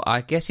even not...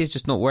 I guess he's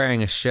just not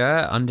wearing a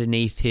shirt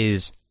underneath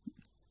his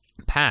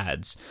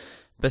pads.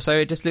 But so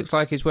it just looks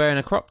like he's wearing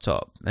a crop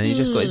top and he's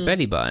just got his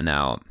belly button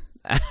out.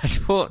 I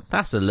thought,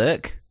 that's a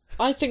look.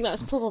 I think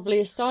that's probably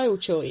a style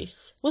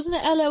choice. Wasn't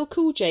it LL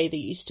Cool J that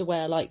used to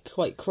wear, like,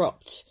 quite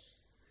cropped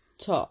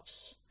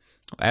tops?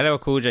 LL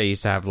Cool J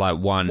used to have, like,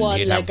 one of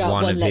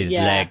his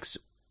legs.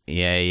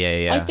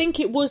 Yeah. I think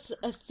it was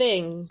a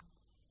thing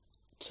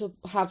to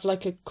have,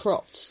 like, a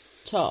cropped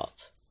top.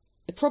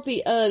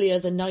 Probably earlier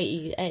than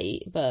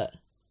 98, but...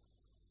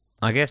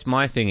 I guess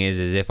my thing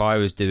is if I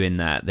was doing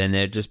that, then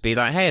they'd just be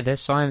like, hey,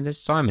 there's Simon,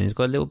 he's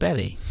got a little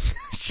belly.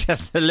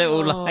 Just a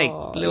little,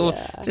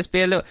 just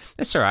be a little,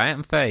 it's all right,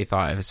 I'm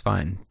 35, it's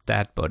fine,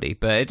 dad body.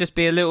 But it'd just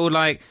be a little,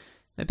 like,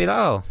 it'd be like,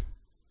 oh,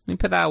 let me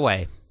put that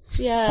away.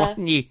 Yeah. Why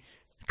don't you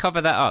cover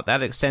that up? That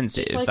looks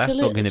sensitive. Like that's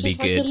not going to be good. Just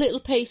like a little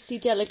pasty,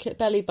 delicate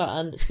belly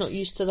button that's not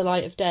used to the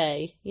light of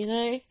day, you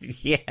know?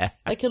 Yeah.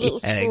 Like a little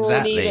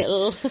scrawny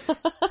little...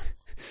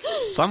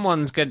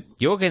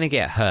 You're going to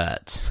get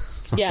hurt.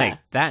 Yeah.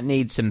 That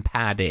needs some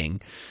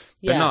padding.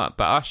 But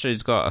but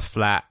Usher's got a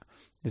flat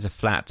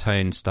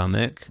toned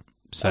stomach.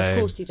 So of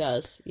course he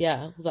does.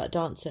 Yeah, with that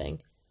dancing.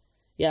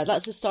 Yeah,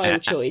 that's a style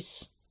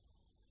choice.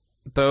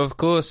 But of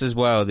course as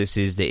well, this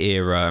is the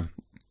era,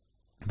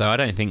 though I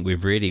don't think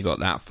we've really got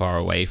that far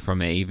away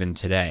from it even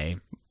today,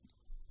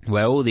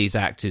 where all these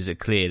actors are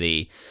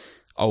clearly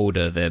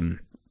older than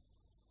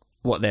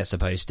what they're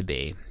supposed to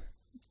be.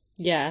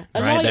 Yeah.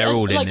 Right? They're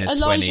all in their 20s.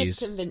 Elijah's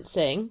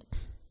convincing.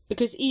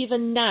 Because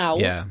even now,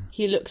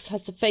 he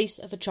has the face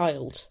of a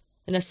child,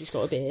 unless he's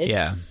got a beard.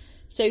 Yeah.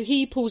 So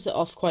he pulls it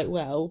off quite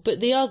well.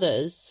 But the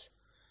others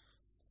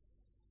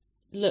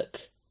look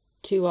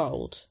too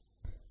old.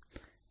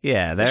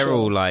 Yeah, they're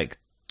all like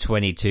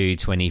 22,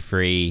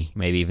 23,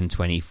 maybe even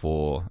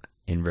 24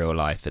 in real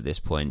life at this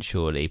point,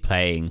 surely.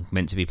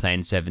 Meant to be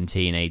playing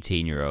 17,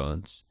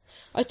 18-year-olds.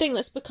 I think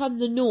that's become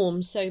the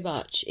norm so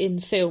much in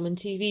film and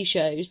TV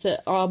shows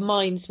that our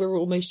minds were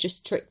almost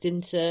just tricked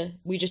into,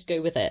 we just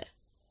go with it.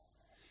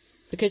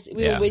 Because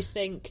we always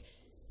think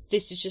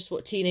this is just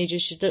what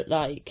teenagers should look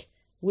like.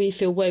 We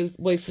feel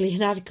woefully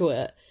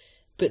inadequate,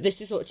 but this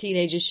is what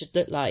teenagers should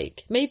look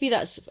like. Maybe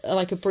that's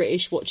like a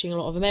British watching a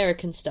lot of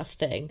American stuff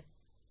thing.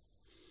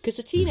 Because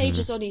the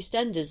teenagers on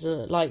EastEnders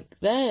are like,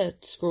 they're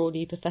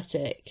scrawny,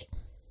 pathetic.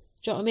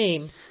 Do you know what I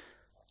mean?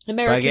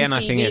 American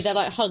TV, they're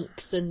like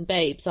hunks and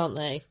babes, aren't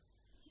they?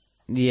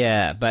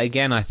 Yeah, but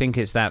again, I think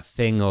it's that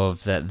thing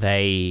of that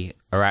they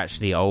are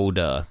actually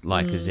older,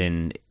 like as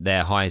in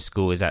their high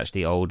school is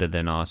actually older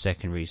than our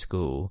secondary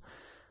school.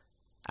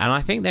 And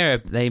I think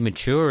they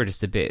mature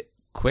just a bit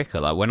quicker.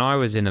 Like when I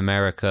was in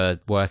America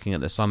working at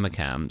the summer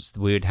camps,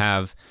 we would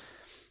have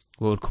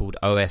what were called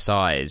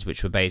OSIs,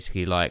 which were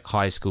basically like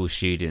high school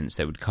students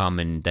that would come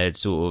and they're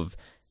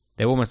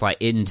almost like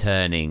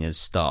interning as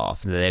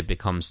staff. They'd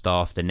become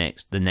staff the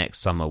next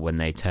summer when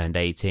they turned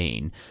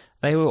 18.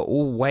 They were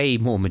all way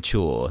more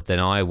mature than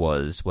I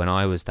was when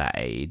I was that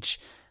age.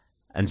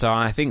 And so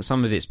I think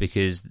some of it's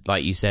because,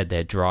 like you said,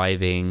 they're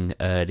driving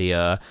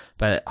earlier.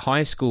 But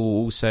high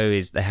school also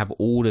they have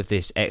all of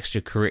this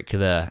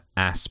extracurricular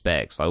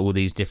aspects, like all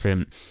these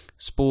different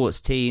sports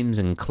teams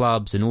and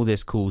clubs and all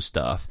this cool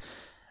stuff.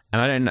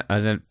 And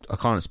I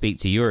can't speak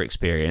to your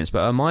experience,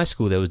 but at my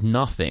school there was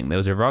nothing. There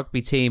was a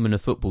rugby team and a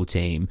football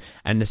team,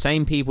 and the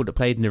same people that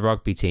played in the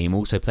rugby team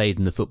also played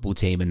in the football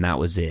team, and that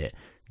was it.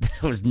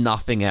 There was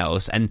nothing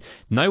else, and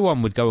no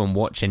one would go and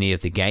watch any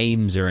of the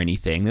games or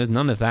anything. There was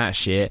none of that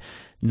shit.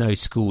 No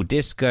school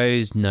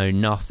discos, no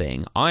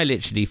nothing. I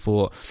literally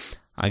thought,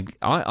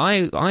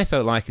 I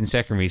felt like in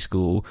secondary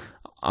school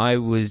I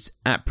was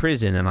at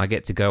prison and I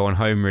get to go on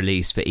home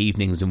release for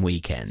evenings and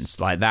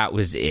weekends. Like, that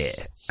was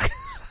it.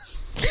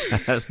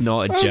 That's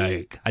not a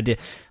joke. I did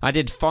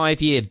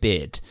 5-year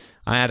bid.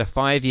 I had a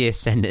 5-year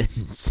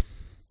sentence.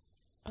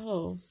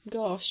 Oh,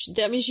 gosh.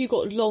 That means you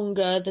got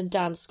longer than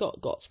Dan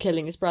Scott got for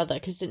killing his brother,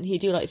 because didn't he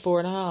do like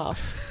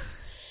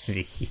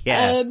 4.5?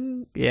 Yeah.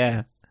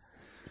 Yeah.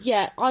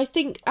 Yeah, I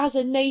think as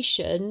a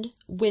nation,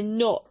 we're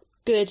not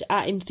good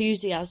at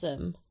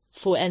enthusiasm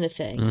for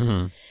anything.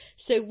 Mm-hmm.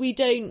 So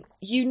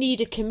you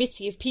need a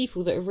committee of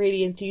people that are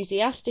really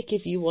enthusiastic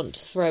if you want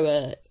to throw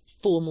a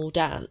formal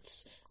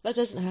dance. That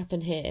doesn't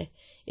happen here.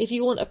 If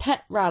you want a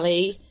pep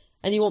rally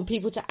and you want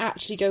people to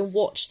actually go and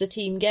watch the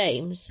team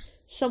games,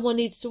 someone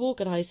needs to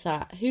organise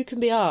that. Who can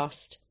be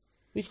asked?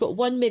 We've got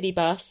one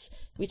minibus.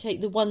 We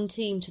take the one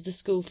team to the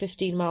school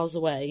 15 miles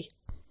away.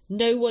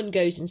 No one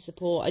goes in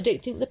support. I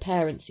don't think the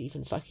parents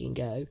even fucking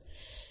go.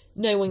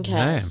 No one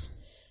cares. No.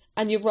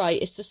 And you're right,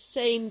 it's the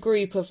same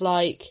group of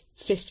like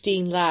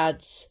 15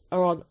 lads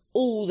are on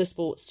all the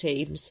sports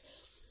teams.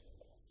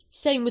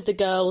 Same with the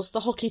girls, the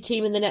hockey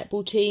team and the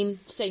netball team,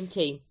 same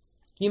team.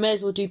 You may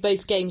as well do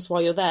both games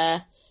while you're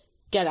there.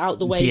 Get out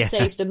the way,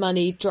 save the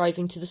money,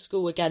 driving to the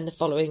school again the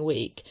following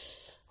week.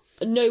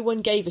 No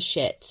one gave a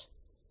shit.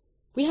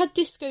 We had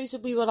discos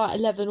when we were like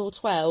 11 or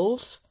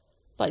 12,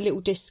 like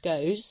little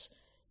discos.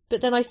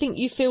 But then I think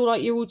you feel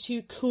like you're all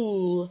too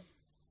cool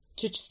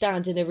to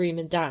stand in a room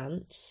and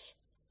dance.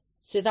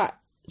 So that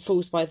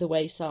falls by the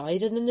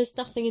wayside. And then there's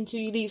nothing until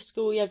you leave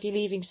school. You have your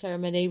leaving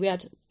ceremony. We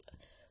had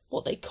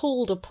what they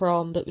called a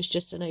prom, but was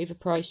just an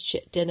overpriced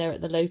shit dinner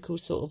at the local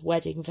sort of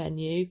wedding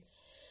venue.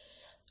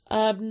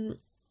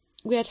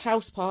 We had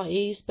house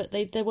parties, but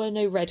there were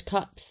no red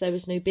cups. There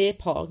was no beer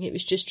pong. It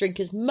was just drink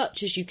as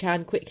much as you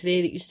can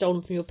quickly that you've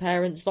stolen from your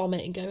parents,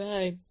 vomit and go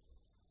home.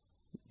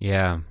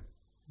 Yeah.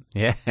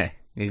 Yeah,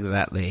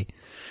 exactly.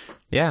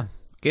 Yeah,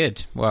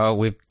 good. Well,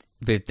 we've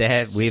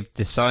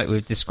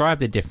described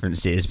the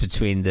differences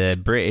between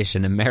the British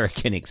and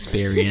American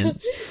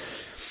experience.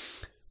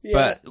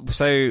 Yeah. But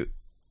so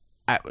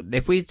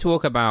if we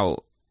talk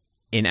about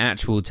in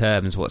actual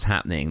terms what's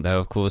happening, though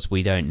of course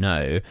we don't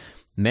know,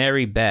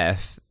 Mary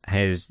Beth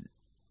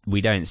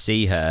we don't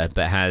see her,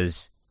 but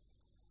has,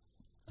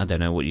 I don't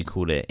know what you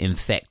call it,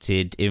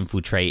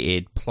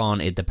 infiltrated,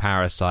 planted the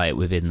parasite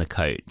within the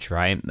coach,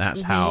 right?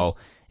 That's how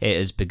it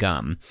has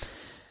begun.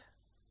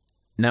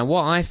 Now,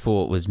 what I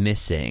thought was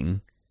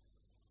missing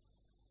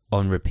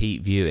on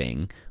repeat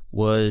viewing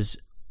was,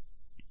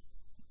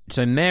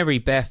 so Mary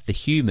Beth, the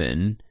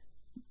human,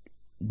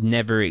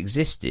 never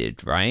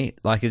existed, right?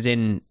 Like, as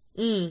in,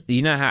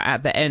 you know how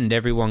at the end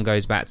everyone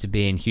goes back to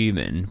being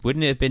human?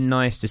 Wouldn't it have been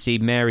nice to see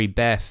Mary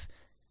Beth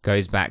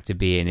goes back to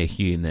being a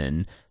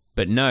human?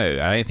 But no,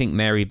 I don't think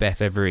Mary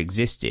Beth ever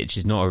existed.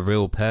 She's not a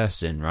real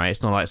person, right?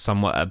 It's not like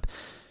somewhat...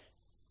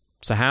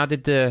 So how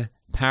did the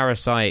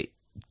parasite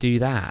do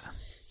that?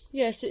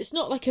 Yes, it's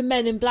not like a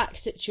Men in Black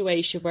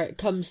situation where it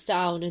comes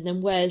down and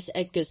then wears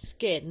Edgar's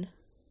skin,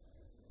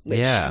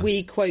 which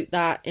we quote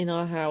that in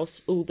our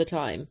house all the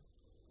time.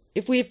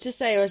 If we have to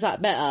say, oh, is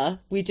that better?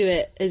 We do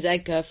it as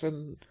Edgar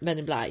from Men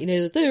in Black. You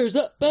know, there, is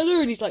that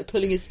better? And he's like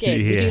pulling his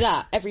skin. We do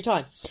that every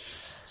time.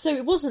 So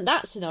it wasn't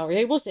that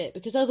scenario, was it?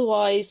 Because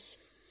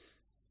otherwise,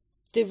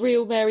 the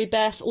real Mary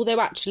Beth,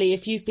 although actually,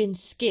 if you've been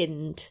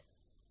skinned,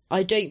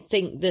 I don't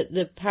think that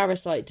the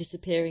parasite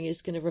disappearing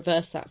is going to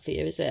reverse that for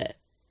you, is it?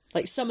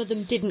 Like, some of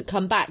them didn't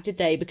come back, did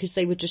they? Because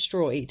they were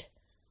destroyed.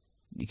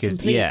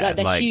 Because,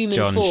 like human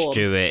John form.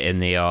 Stewart in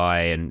the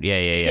eye, and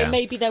So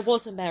maybe there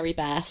was a Mary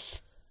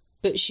Beth,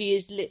 but she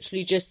is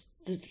literally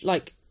just,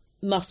 like,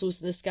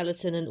 muscles and a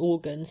skeleton and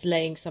organs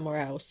laying somewhere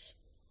else.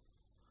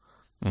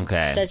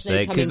 Okay. There's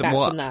no coming back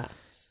from that.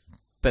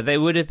 But they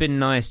would have been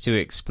nice to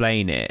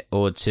explain it,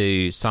 or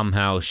to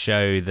somehow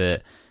show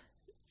that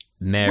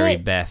Mary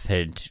Beth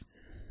had...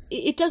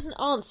 It doesn't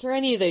answer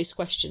any of those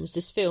questions,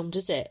 this film,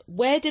 does it?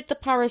 Where did the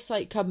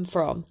parasite come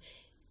from?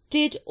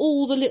 Did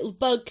all the little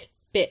bug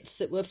bits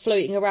that were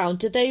floating around,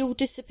 did they all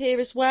disappear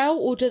as well?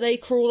 Or do they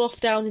crawl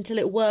off down into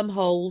little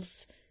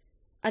wormholes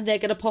and they're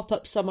going to pop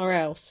up somewhere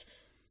else?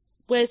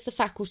 Where's the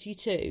faculty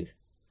too?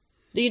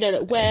 You know,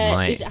 like,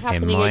 where is it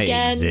happening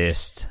again?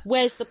 Exist.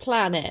 Where's the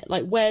planet?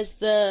 Like, where's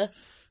the...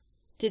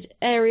 is it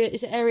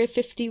Area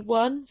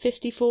 51?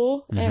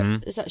 54?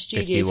 Is that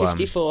Studio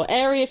 54?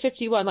 Area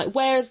 51. Like,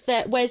 where's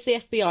the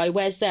FBI?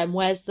 Where's them?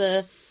 Where's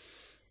the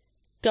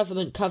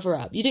government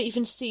cover-up? You don't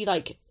even see,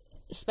 like,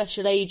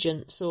 special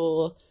agents,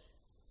 or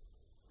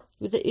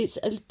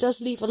it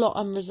does leave a lot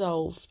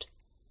unresolved.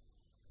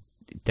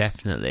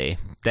 Definitely,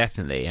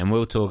 and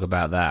we'll talk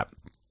about that.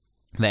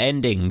 The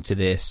ending to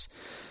this,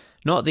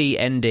 not the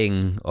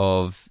ending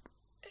of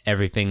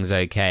everything's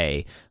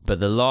okay, but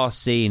the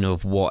last scene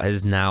of what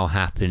has now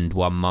happened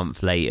 1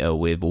 month later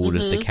with all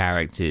of the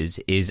characters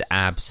is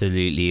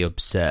absolutely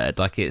absurd.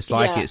 Like it's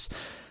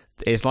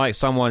like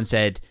someone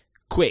said,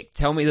 quick,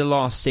 tell me the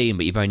last scene,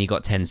 but you've only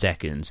got 10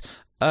 seconds.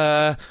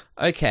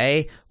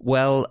 Okay,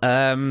 well,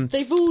 they're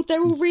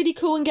all really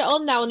cool and get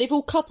on now, and they've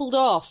all coupled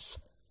off.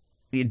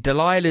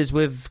 Delilah's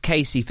with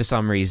Casey for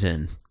some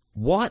reason.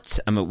 What?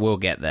 I mean, we'll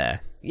get there.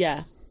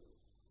 Yeah.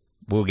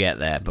 We'll get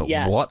there, but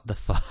what the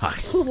fuck?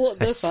 What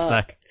the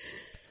fuck?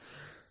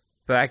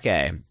 But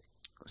okay,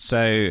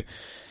 so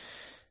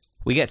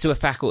we get to a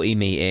faculty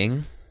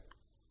meeting.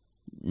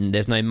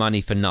 There's no money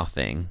for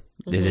nothing.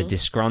 There's a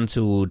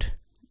disgruntled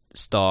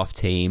staff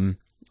team.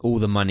 All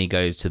the money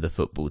goes to the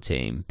football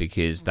team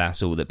because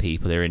that's all that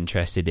people are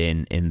interested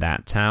in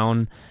that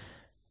town.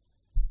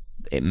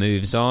 It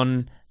moves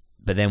on,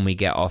 but then we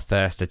get our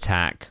first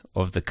attack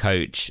of the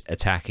coach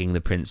attacking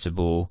the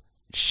principal,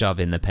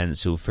 shoving the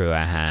pencil through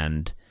her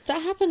hand.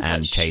 That happens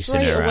and chasing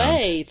straight her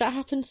away. around. That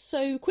happens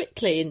so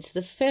quickly into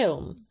the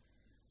film.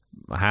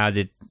 How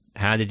did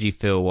you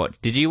feel? What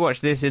did you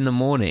watch this in the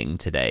morning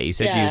today? You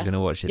said you was going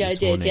to watch it. Yeah, this I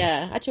did. morning.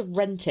 Yeah, I had to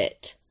rent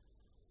it.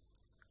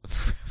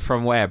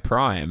 From where?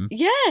 Prime?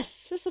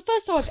 Yes, that's the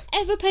first time I've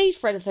ever paid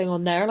for anything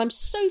on there, and I'm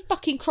so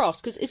fucking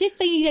cross, because as if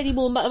they need any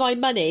more of my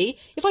money,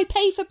 if I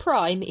pay for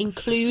Prime,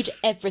 include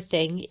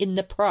everything in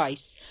the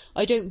price.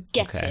 I don't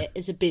get it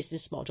as a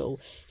business model,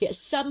 yet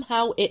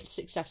somehow it's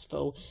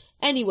successful.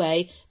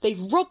 Anyway,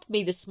 they've robbed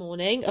me this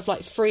morning of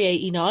like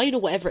 $3.89 or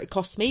whatever it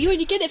cost me. You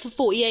only get it for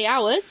 48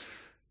 hours.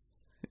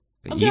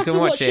 I'm going to have to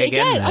watch it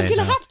again. I'm going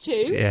to have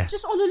to,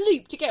 just on a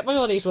loop to get my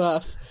money's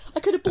worth. I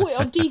could have bought it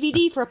on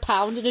DVD for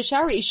 £1 in a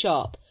charity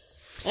shop.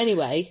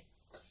 Anyway,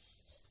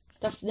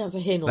 that's neither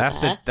here nor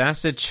there.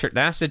 That's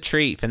a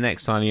treat for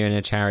next time you're in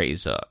a charity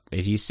shop.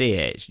 If you see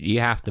it,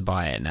 you have to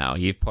buy it now.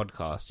 You've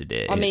podcasted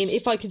it. I mean,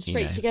 if I can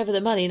scrape together the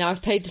money now,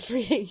 I've paid the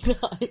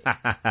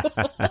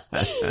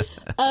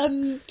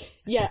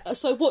 $3.89.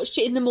 So I watched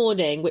it in the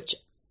morning, which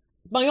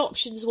my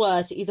options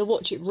were to either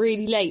watch it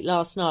really late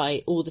last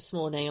night or this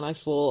morning, and I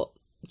thought,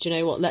 do you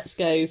know what, let's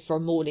go for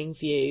a morning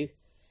view,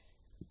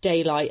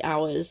 daylight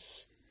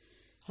hours,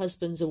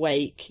 husband's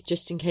awake,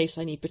 just in case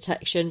I need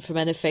protection from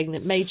anything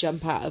that may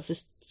jump out of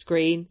the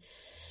screen.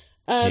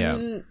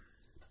 And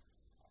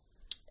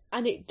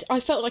I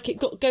felt like it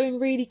got going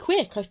really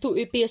quick. I thought it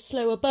would be a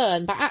slower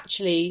burn, but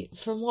actually,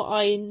 from what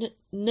I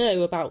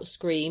know about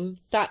Scream,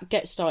 that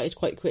gets started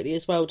quite quickly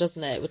as well,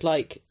 doesn't it? With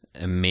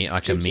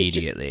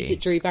immediately. Is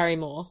it Drew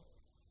Barrymore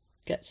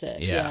gets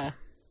it? Yeah.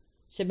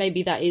 So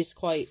maybe that is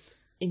quite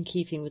in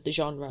keeping with the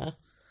genre.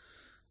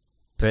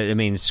 But I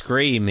mean,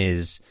 Scream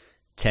is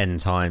 10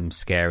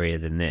 times scarier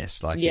than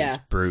this. It's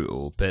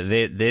brutal. But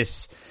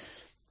this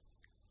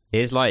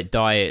is like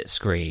diet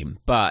Scream,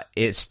 but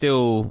it's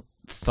still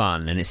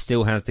fun, and it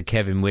still has the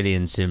Kevin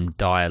Williamson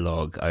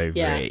dialogue over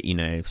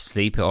it.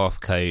 Sleep it off,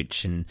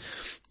 coach, and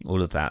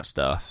all of that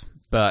stuff.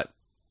 But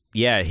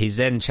yeah, he's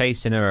then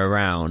chasing her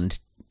around.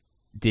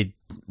 Did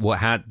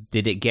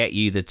it get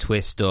you the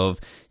twist of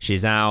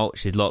she's out,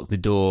 she's locked the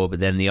door, but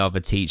then the other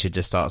teacher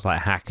just starts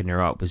like hacking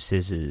her up with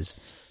scissors?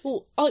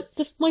 Well,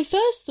 my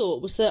first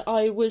thought was that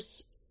I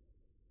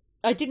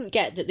didn't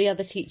get that the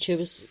other teacher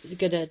was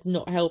going to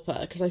not help her,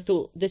 because I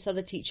thought this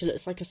other teacher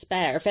looks like a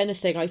spare. If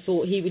anything, I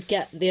thought he would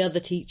get the other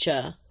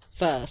teacher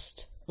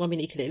first. Well, I mean,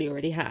 he clearly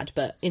already had,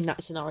 but in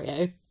that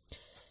scenario.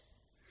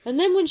 And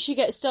then when she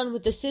gets done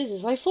with the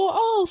scissors, I thought,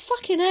 oh,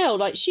 fucking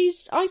hell. I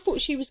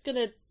thought she was going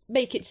to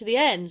make it to the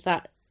end,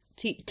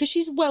 because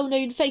she's a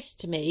well-known face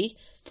to me.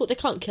 Thought they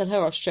can't kill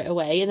her off straight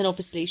away, and then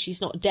obviously she's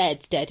not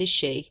dead, is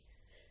she?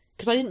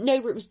 Because I didn't know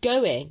where it was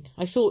going.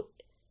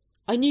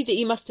 I knew that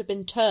he must have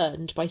been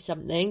turned by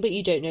something, but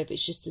you don't know if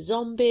it's just a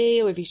zombie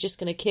or if he's just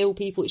going to kill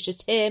people. It's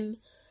just him.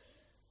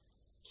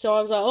 So I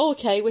was like, oh,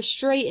 okay, we're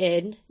straight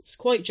in. It's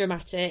quite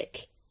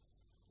dramatic.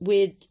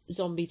 Weird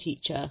zombie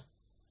teacher.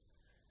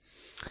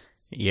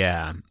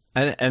 Yeah.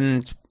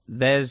 And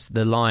there's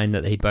the line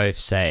that they both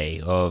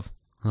say of,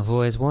 I've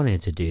always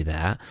wanted to do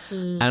that.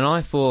 And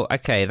I thought,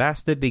 okay,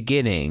 that's the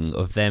beginning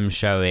of them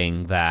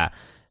showing that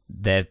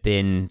they've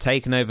been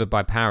taken over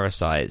by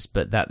parasites,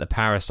 but that the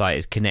parasite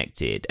is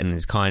connected and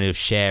is kind of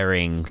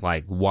sharing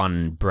like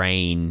one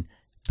brain,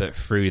 but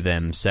through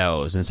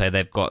themselves. And so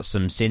they've got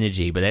some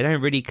synergy, but they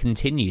don't really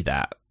continue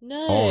that.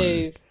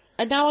 No.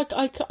 And now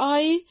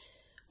I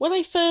when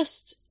I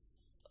first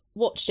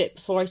watched it,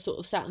 before I sort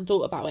of sat and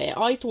thought about it,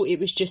 I thought it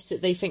was just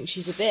that they think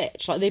she's a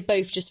bitch. Like, they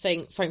both just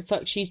think,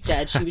 fuck, she's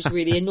dead. She was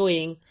really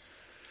annoying.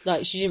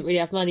 Like, she didn't really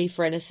have money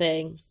for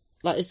anything.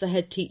 Like, as the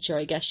head teacher,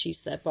 I guess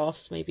she's their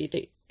boss.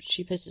 Maybe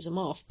she pisses them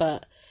off.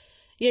 But,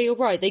 yeah, you're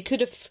right. They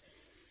could have...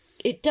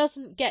 It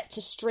doesn't get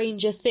to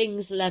Stranger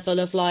Things level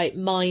of, like,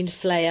 Mind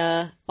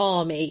Flayer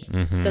army,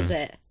 does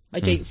it? I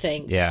don't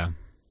think. Yeah.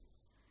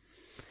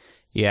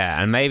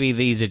 Yeah, and maybe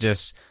these are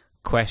just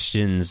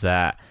questions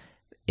that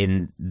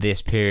in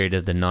this period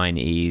of the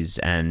 90s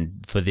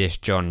and for this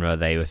genre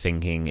they were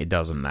thinking it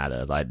doesn't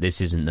matter, like this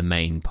isn't the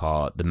main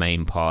part. The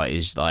main part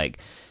is like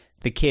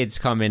the kids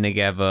coming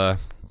together,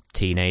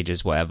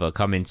 teenagers, whatever,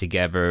 coming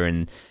together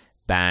and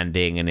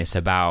banding, and it's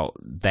about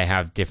they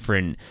have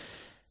different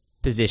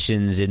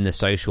positions in the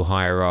social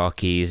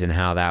hierarchies and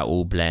how that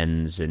all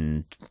blends.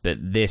 But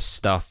this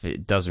stuff,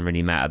 it doesn't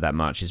really matter that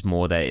much. It's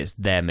more that it's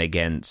them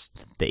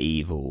against the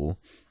evil,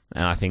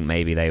 and I think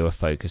maybe they were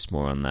focused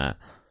more on that.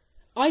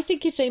 I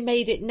think if they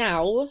made it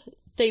now,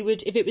 they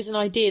would, if it was an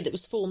idea that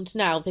was formed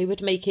now, they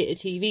would make it a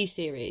TV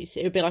series.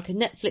 It would be like a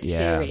Netflix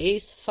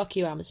series. Fuck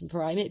you, Amazon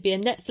Prime. It'd be a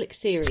Netflix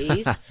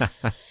series.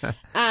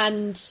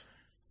 And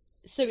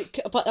so,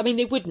 but I mean,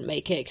 they wouldn't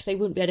make it because they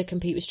wouldn't be able to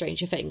compete with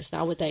Stranger Things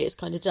now, would they? It's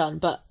kind of done.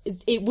 But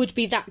it would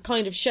be that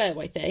kind of show,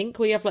 I think,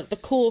 where you have like the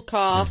core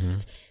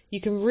cast. You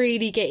can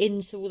really get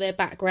into all their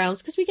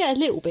backgrounds, because we get a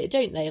little bit,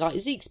 don't they? Like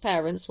Zeke's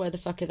parents, where the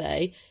fuck are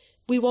they?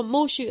 We want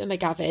more Shooter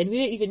McGavin. We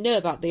don't even know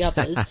about the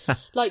others.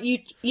 Like,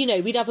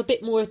 we'd have a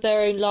bit more of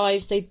their own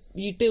lives.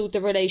 You'd build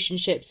the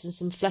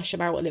relationships and flesh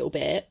them out a little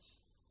bit.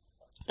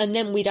 And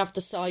then we'd have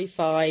the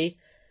sci-fi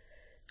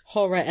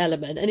horror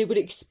element, and it would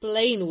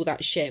explain all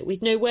that shit.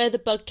 We'd know where the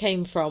bug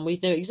came from.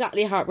 We'd know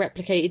exactly how it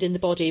replicated in the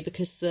body,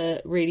 because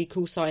the really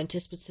cool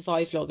scientists would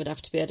survive long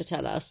enough to be able to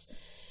tell us.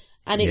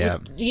 And it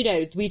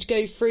would, we'd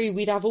go through,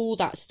 we'd have all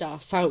that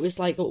stuff. How it was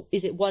like, oh,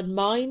 is it one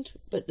mind?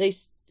 But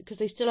because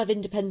they still have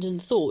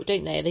independent thought,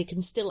 don't they? They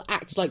can still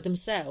act like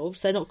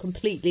themselves. They're not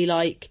completely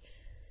like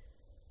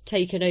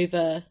taken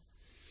over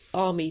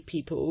army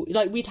people.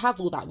 Like, we'd have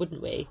all that,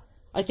 wouldn't we?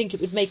 I think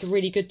it would make a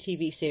really good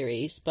TV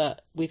series,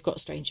 but we've got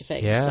Stranger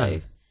Things,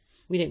 so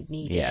we don't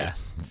need it. Yeah,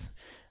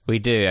 we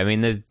do. I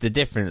mean, the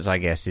difference, I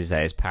guess, is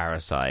that it's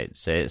Parasite,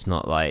 so it's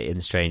not like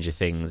in Stranger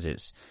Things,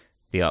 it's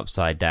the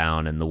upside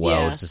down and the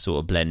worlds are sort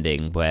of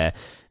blending, where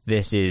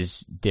this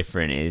is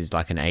different. It is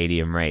like an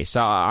alien race.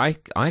 So I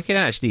can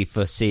actually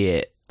foresee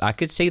it. I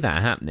could see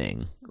that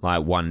happening,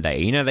 like one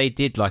day. You know, they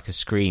did like a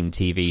Scream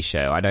TV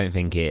show. I don't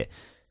think it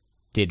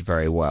did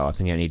very well. I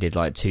think it only did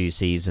like 2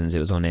 seasons. It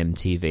was on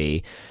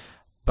MTV.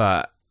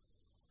 But,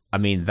 I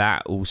mean,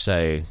 that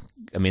also...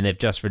 I mean, they've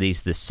just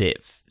released the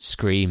sixth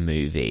Scream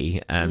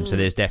movie, so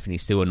there's definitely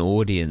still an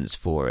audience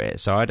for it.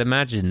 So I'd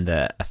imagine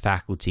that a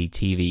Faculty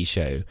TV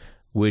show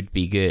would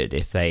be good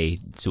if they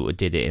sort of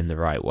did it in the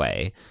right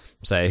way.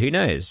 So who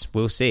knows?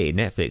 We'll see.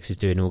 Netflix is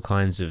doing all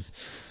kinds of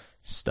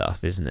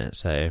stuff, isn't it?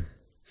 So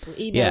well,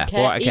 email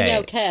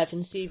Kev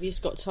and see if he's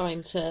got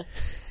time to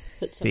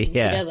put something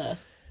together.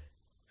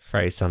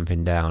 Throw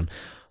something down.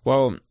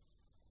 Well,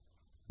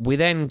 we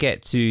then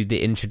get to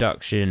the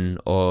introduction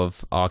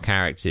of our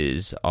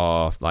characters,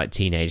 our like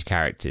teenage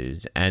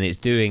characters, and it's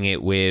doing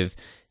it with,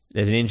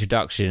 there's an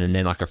introduction and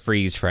then like a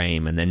freeze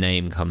frame and their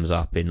name comes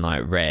up in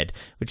like red,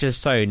 which is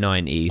so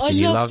 90s. Did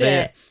you love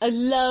it? I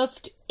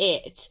loved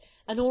it.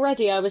 And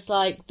already I was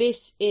like,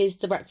 this is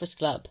The Breakfast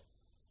Club.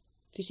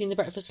 Have you seen The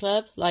Breakfast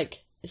Club?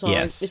 Like, it's one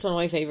of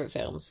my favourite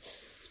films.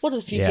 It's one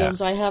of the few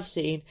films I have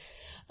seen.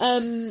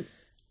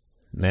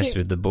 Mess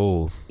with the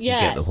ball, you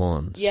get the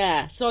horns.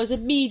 Yeah, so I was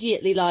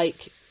immediately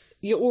like,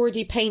 you're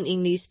already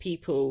painting these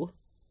people.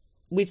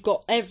 We've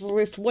got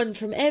one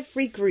from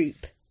every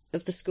group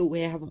of the school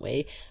here, haven't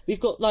we? We've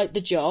got like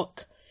the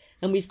jock,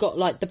 and we've got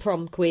like the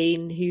prom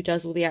queen who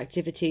does all the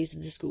activities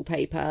in the school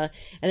paper,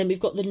 and then we've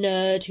got the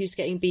nerd who's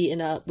getting beaten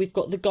up. We've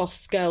got the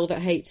goth girl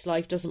that hates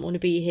life, doesn't want to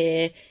be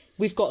here.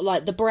 We've got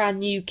like the brand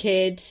new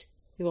kid,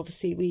 who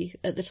obviously we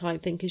at the time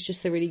think is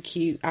just the really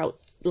cute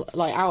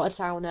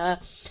out-of-towner.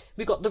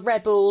 We've got the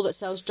rebel that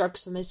sells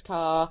drugs from his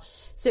car.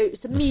 So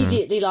it's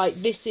immediately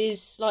like, this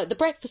is like The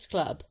Breakfast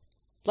Club.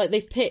 Like,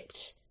 they've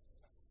picked...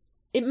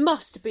 It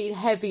must be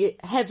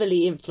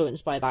heavily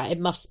influenced by that. It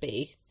must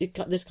be.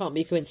 This can't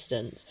be a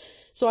coincidence.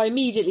 So I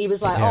immediately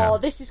was like, oh,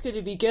 this is going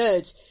to be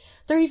good.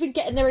 They're even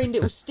getting their own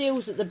little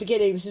steals at the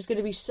beginning. This is going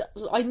to be...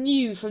 I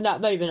knew from that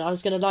moment I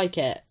was going to like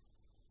it.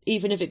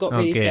 Even if it got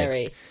really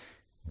scary.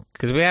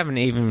 Because we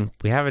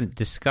haven't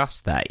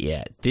discussed that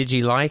yet. Did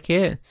you like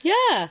it?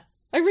 Yeah,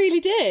 I really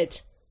did.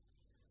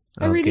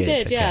 I really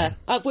did. Okay. Yeah,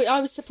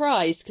 I was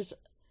surprised because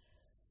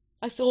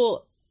I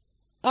thought,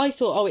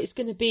 oh, it's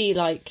going to be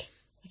like,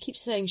 I keep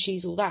saying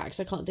She's All That because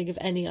I can't think of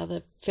any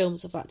other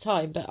films of that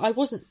time. But I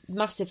wasn't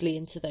massively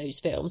into those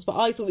films. But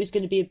I thought it was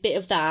going to be a bit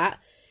of that,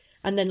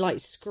 and then like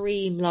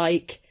Scream,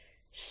 like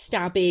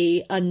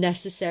stabby,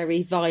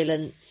 unnecessary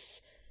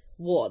violence.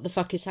 What the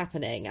fuck is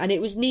happening? And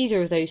it was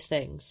neither of those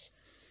things.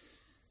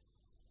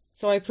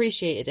 So I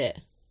appreciated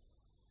it.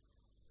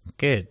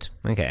 Good.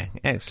 Okay.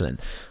 Excellent.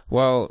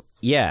 Well,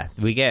 yeah,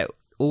 we get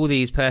all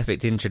these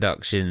perfect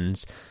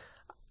introductions.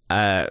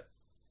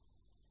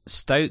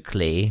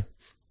 Stokely,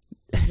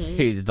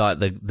 who's like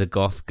the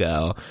goth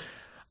girl,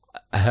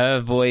 her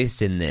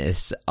voice in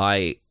this,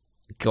 I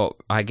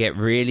get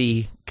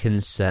really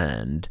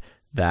concerned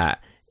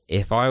that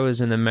if I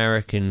was an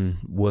American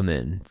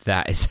woman,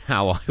 that is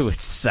how I would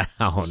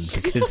sound,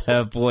 because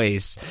her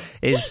voice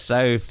is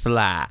so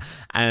flat.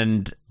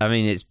 And I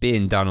mean, it's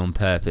being done on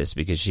purpose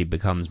because she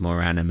becomes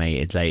more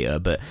animated later.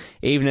 But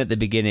even at the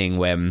beginning,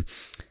 when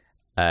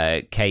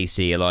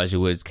Casey, Elijah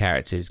Wood's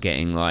character, is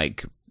getting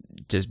like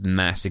just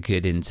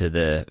massacred into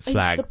the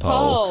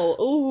flagpole.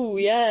 Oh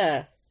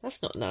yeah,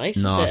 that's not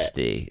nice.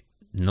 Nasty. Is it?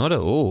 Not at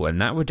all.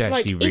 And that would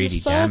actually like really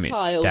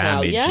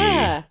damage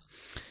yeah. you.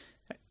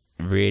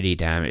 Really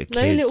damage.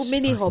 No little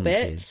mini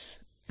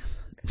hobbits.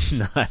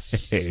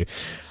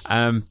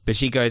 No. But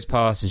she goes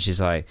past and she's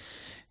like,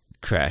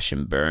 crash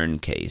and burn,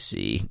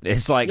 Casey.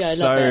 It's like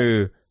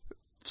so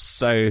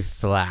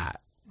flat.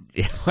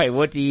 Wait,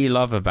 what do you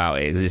love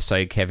about it? Is it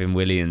so Kevin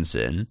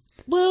Williamson?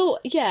 Well,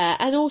 yeah,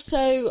 and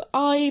also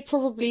I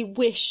probably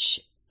wish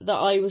that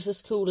I was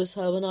as cool as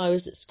her when I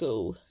was at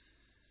school.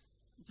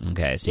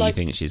 Okay, so you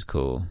think she's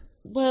cool?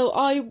 Well,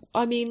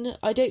 I mean,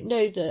 I don't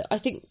know that. I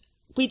think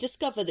we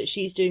discover that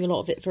she's doing a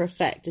lot of it for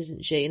effect,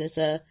 isn't she? And as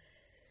a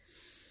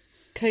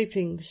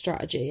coping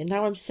strategy. And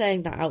now I'm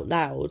saying that out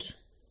loud.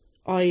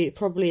 I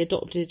probably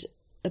adopted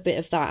a bit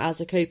of that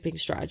as a coping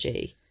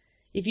strategy.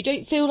 If you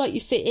don't feel like you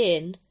fit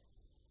in,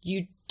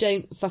 you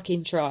don't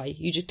fucking try.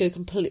 You just go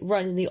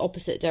run in the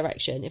opposite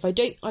direction.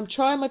 I'm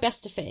trying my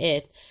best to fit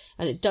in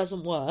and it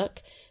doesn't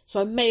work.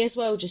 So I may as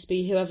well just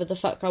be whoever the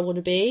fuck I want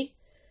to be.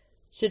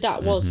 So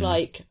that was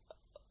like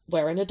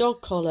wearing a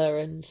dog collar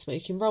and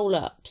smoking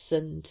roll-ups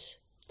and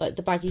like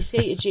the baggy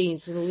skater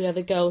jeans, and all the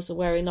other girls are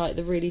wearing like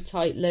the really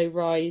tight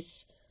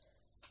low-rise,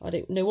 I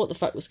don't know what the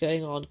fuck was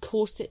going on,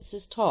 corsets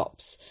as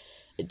tops.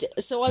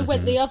 So I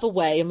went the other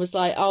way and was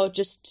like, I'll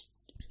just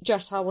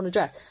dress how I want to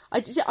dress.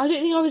 I don't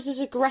think I was as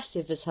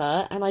aggressive as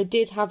her, and I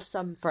did have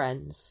some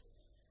friends.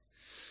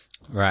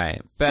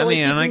 Right. But so I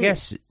mean, and I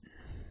guess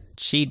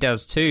she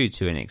does too,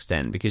 to an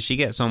extent, because she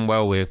gets on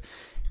well with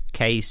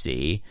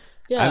Casey.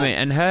 Yeah. I mean,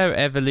 and her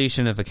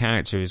evolution of a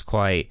character is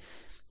quite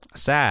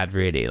sad,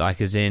 really.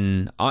 Like, as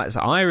in,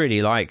 I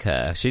really like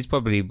her. She's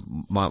probably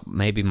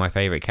maybe my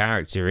favourite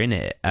character in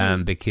it,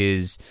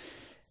 because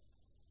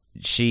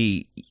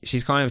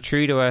she's kind of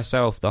true to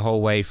herself the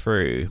whole way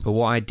through. But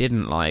what I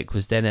didn't like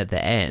was then at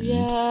the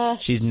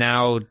end, she's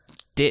now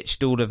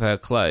ditched all of her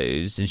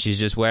clothes and she's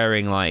just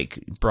wearing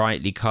like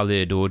brightly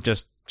coloured, or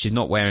just she's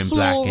not wearing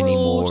floral, black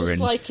anymore, just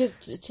like a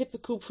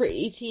typical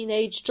pretty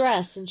teenage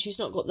dress, and she's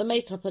not got the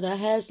makeup, and her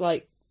hair's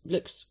like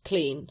looks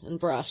clean and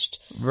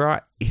brushed.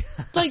 Right.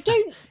 Like,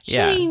 don't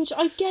change.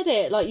 I get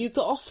it. Like, you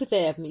got off with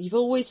him. You've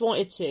always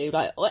wanted to.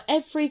 Like,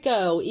 every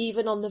girl,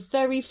 even on the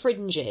very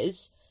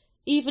fringes,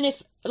 even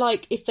if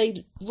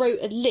they wrote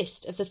a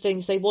list of the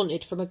things they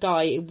wanted from a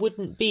guy, it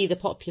wouldn't be the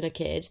popular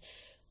kid,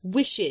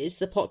 wishes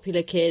the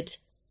popular kid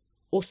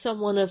or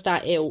someone of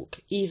that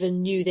ilk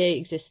even knew they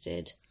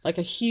existed. Like,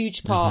 a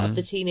huge part of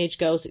the teenage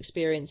girl's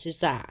experience is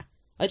that.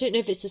 I don't know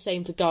if it's the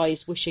same for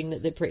guys wishing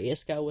that the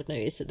prettiest girl would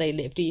notice that they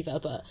lived either,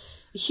 but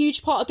a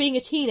huge part of being a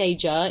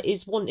teenager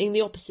is wanting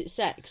the opposite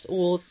sex,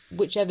 or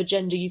whichever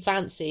gender you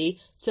fancy,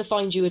 to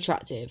find you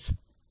attractive.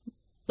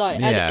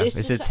 Like, yeah, and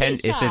it's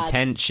a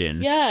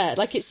tension. Yeah,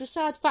 like, it's a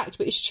sad fact,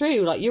 but it's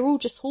true. Like, you're all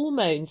just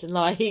hormones, and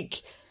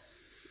like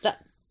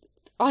that.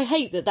 I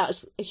hate that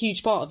that's a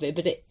huge part of it,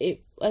 but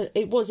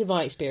it was in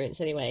my experience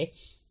anyway.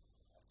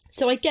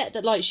 So I get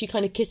that, like, she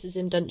kind of kisses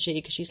him, doesn't she?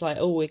 Because she's like,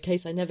 oh, in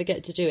case I never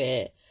get to do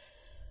it.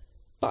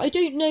 But I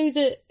don't know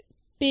that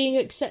being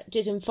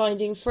accepted and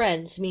finding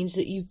friends means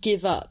that you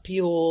give up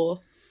your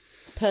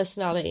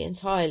personality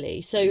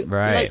entirely. So,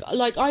 right.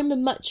 like I'm a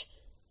much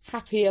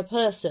happier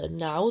person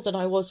now than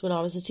I was when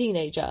I was a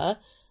teenager.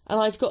 And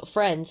I've got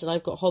friends and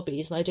I've got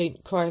hobbies, and I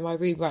don't cry in my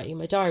room writing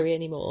my diary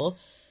anymore.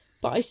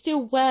 But I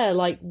still wear,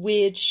 like,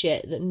 weird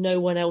shit that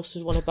no one else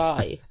would want to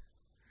buy.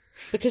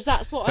 Because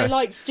that's what I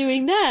liked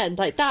doing then.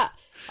 Like, that,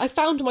 I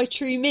found my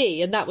true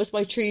me, and that was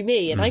my true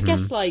me. And I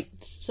guess, like,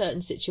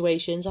 certain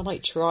situations, I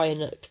might try and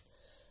look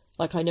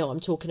like I know what I'm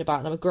talking about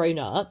and I'm a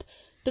grown-up.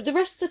 But the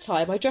rest of the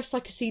time, I dress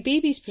like a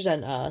CBeebies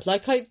presenter.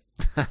 Like, do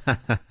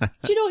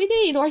you know what I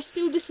mean? Or I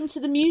still listen to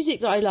the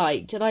music that I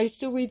liked, and I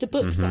still read the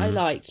books that I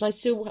liked, and I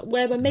still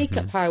wear my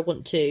makeup how I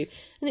want to.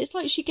 And it's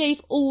like she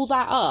gave all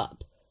that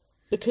up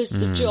because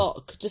the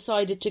jock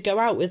decided to go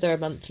out with her a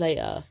month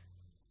later.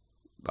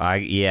 I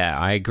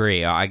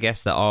agree. I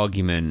guess the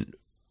argument,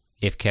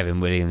 if Kevin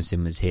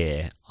Williamson was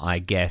here, I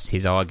guess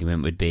his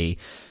argument would be,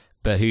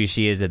 but who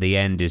she is at the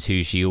end is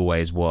who she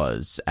always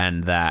was,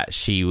 and that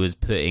she was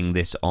putting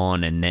this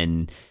on, and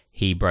then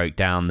he broke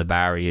down the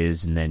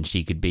barriers, and then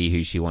she could be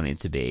who she wanted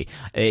to be.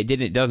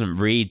 It doesn't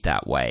read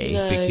that way,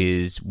 no,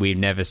 because we've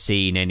never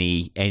seen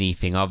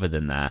anything other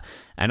than that.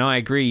 And I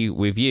agree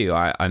with you.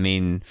 I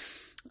mean,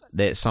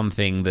 that's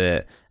something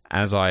that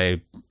as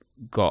I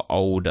got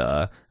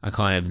older, I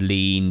kind of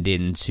leaned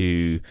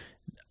into.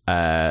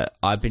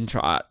 I've been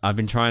trying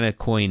to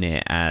coin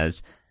it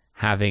as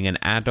having an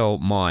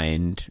adult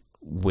mind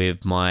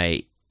with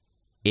my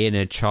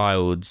inner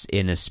child's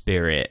inner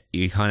spirit.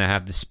 You kind of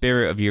have the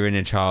spirit of your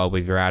inner child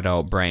with your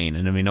adult brain.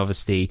 And I mean,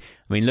 obviously,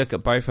 look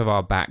at both of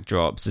our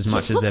backdrops. As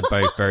much as they're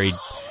both very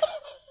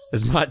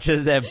as much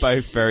as they're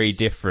both very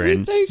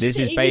different, this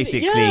is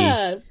basically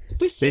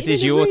this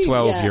is your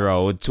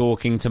 12-year-old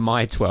talking to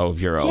my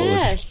 12-year-old.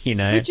 Yes, you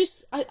know.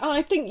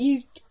 I think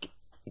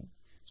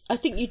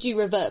you do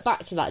revert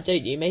back to that,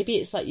 don't you? Maybe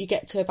it's like you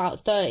get to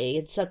about 30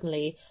 and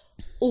suddenly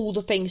all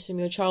the things from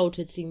your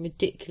childhood seem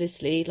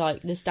ridiculously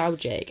like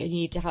nostalgic, and you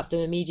need to have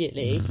them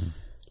immediately.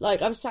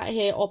 Like, I'm sat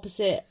here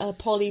opposite a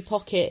Polly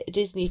Pocket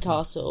Disney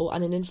castle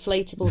and an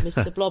inflatable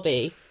Mr.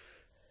 Blobby.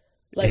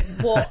 Like,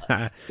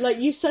 what? Like,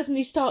 you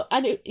suddenly start...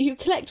 And you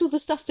collect all the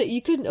stuff that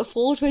you couldn't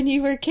afford when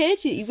you were a kid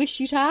that you wish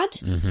you'd had,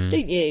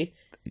 don't you?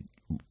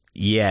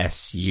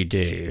 Yes, you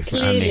do.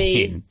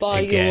 Clearly,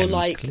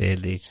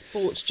 your,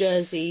 sports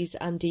jerseys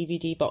and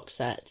DVD box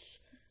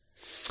sets.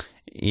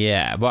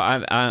 Yeah,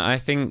 but I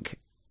think...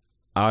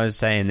 I was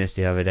saying this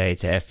the other day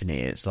to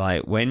Effany. It's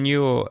like, when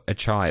you're a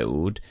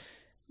child...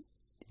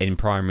 in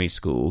primary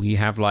school, you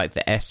have like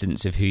the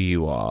essence of who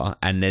you are,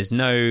 and there's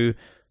no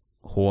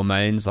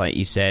hormones like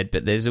you said,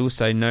 but there's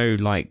also no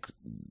like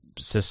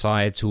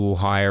societal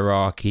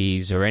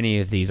hierarchies or any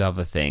of these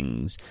other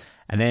things.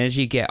 And then as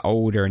you get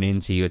older and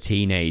into your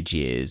teenage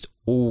years,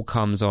 all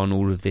comes on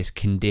all of this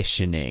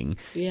conditioning.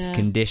 This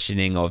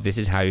conditioning of this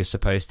is how you're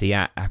supposed to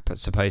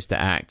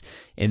act.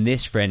 In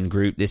this friend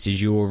group, this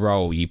is your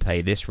role. You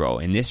play this role.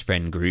 In this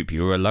friend group,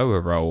 you're a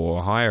lower role or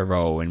a higher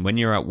role. And when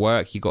you're at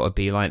work, you got to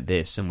be like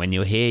this. And when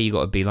you're here, you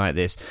got to be like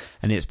this.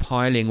 And it's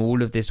piling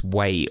all of this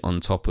weight on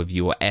top of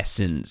your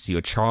essence,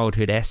 your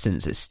childhood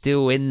essence. It's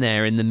still in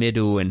there in the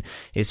middle and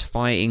is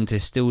fighting to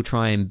still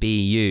try and be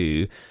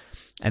you.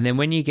 And then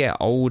when you get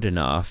old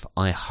enough,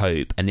 I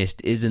hope, and this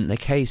isn't the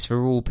case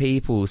for all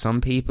people,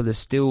 some people are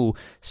still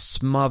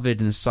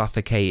smothered and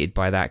suffocated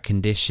by that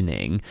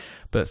conditioning.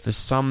 But for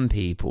some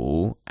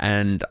people,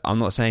 and I'm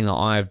not saying that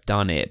I've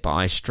done it, but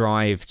I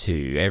strive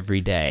to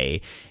every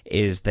day,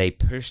 is they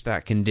push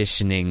that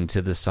conditioning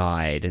to the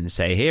side and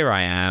say, here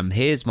I am,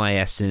 here's my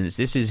essence,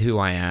 this is who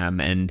I am,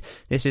 and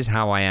this is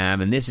how I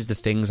am, and this is the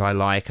things I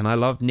like, and I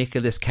love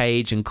Nicolas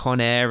Cage and Con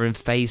Air and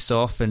Face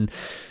Off and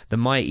the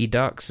Mighty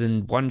Ducks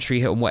and One Tree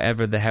Hill and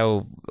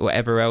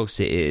whatever else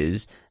it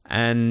is.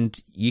 And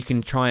you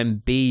can try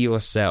and be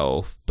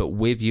yourself, but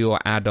with your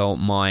adult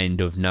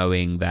mind of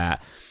knowing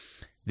that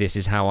this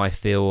is how I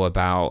feel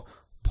about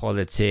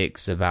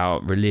politics,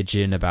 about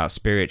religion, about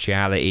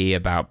spirituality,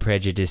 about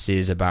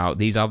prejudices, about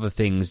these other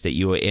things that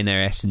your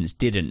inner essence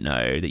didn't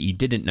know, that you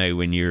didn't know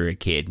when you were a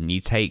kid. And you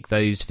take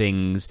those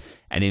things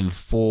and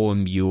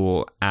inform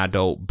your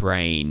adult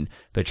brain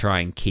to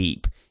try and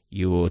keep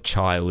your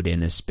child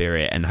inner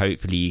spirit. And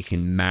hopefully you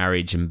can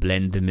marriage and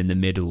blend them in the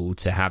middle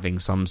to having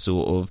some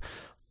sort of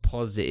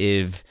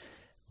positive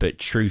but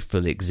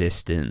truthful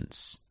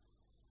existence.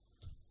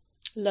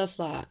 Love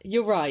that.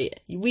 You're right.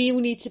 We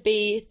all need to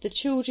be the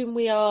children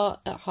we are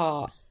at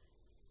heart,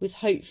 with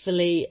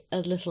hopefully a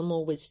little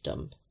more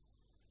wisdom.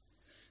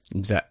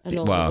 Exactly.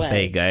 Well,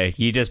 there you go.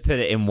 You just put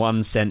it in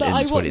one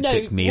sentence.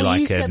 Took me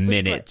like a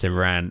minute to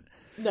rant.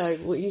 No,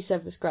 what you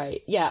said was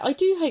great. Yeah, I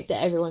do hope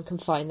that everyone can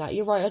find that.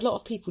 You're right. A lot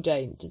of people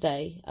don't, do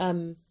they?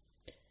 And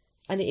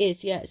it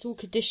is. Yeah, it's all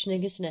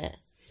conditioning, isn't it?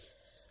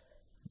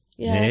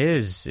 Yeah, it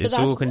is. It's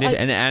all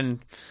conditioning, and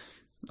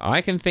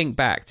I can think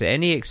back to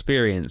any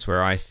experience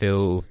where I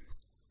feel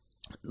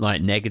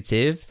like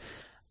negative,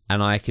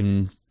 and I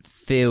can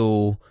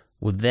feel,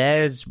 well,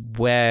 there's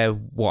where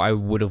what I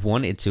would have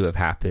wanted to have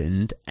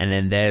happened, and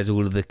then there's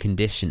all of the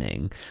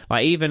conditioning.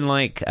 Like, even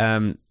like,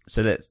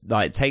 so let's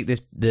like take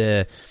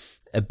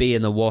a bee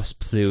and the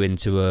wasp flew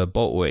into a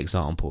bottle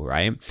example,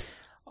 right?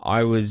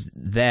 I was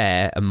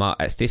there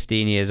at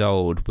 15 years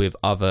old with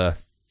other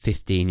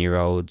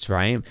 15-year-olds,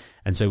 right?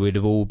 And so we'd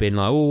have all been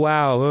like, oh,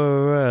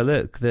 wow,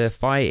 look, they're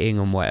fighting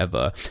and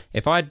whatever.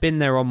 If I'd been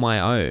there on my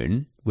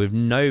own with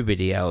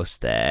nobody else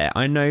there,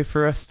 I know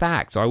for a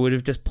fact I would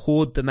have just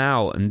poured them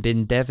out and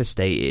been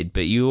devastated.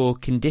 But you're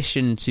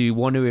conditioned to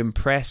want to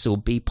impress or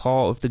be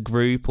part of the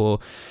group or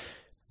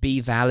be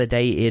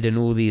validated and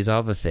all these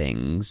other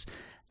things.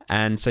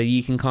 And so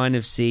you can kind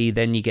of see,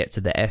 then you get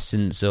to the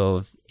essence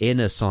of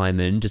inner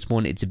Simon just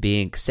wanted to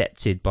be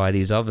accepted by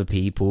these other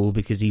people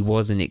because he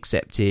wasn't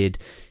accepted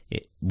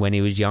when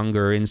he was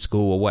younger in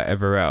school or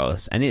whatever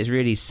else. And it's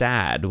really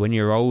sad. When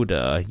you're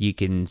older, you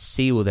can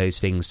see all those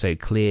things so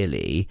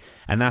clearly.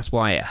 And that's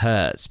why it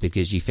hurts,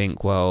 because you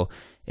think, well,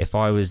 if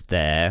I was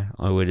there,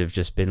 I would have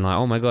just been like,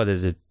 oh my God,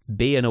 there's a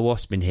bee and a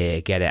wasp in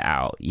here, get it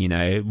out, you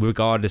know,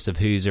 regardless of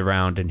who's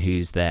around and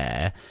who's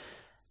there.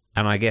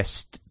 And I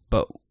guess,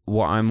 but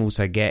what I'm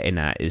also getting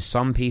at is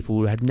some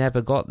people had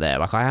never got there.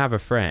 Like, I have a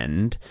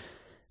friend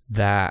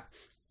that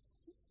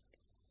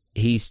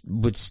he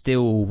would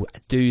still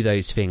do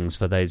those things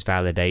for those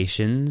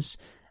validations,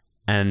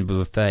 and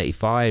we're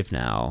 35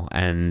 now,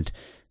 and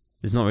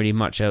there's not really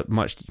much,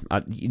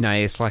 you know,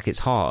 it's like, it's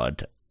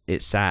hard,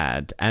 it's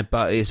sad,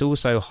 but it's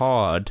also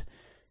hard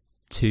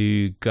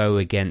to go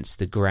against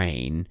the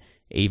grain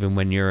even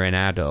when you're an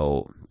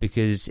adult,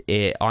 because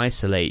it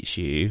isolates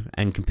you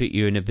and can put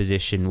you in a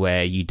position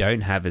where you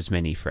don't have as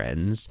many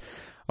friends.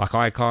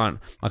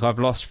 Like I've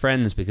lost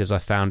friends because I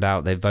found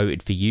out they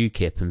voted for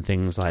UKIP and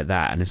things like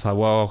that. And it's like,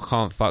 well, I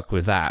can't fuck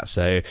with that.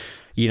 So,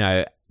 you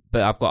know,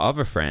 but I've got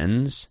other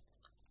friends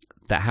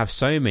that have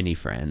so many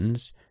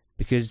friends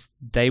because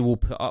they will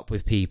put up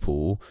with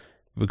people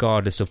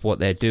regardless of what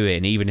they're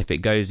doing, even if it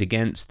goes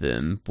against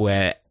them,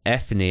 where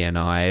Ethany and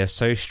I are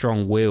so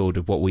strong-willed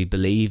of what we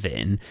believe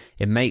in,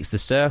 it makes the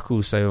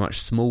circle so much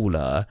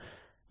smaller.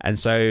 And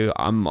so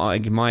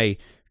my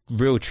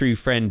real true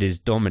friend is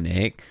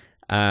Dominic.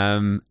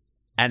 And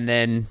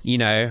then, you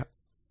know,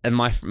 and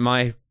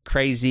my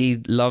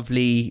crazy,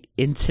 lovely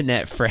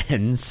internet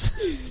friends,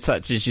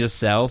 such as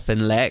yourself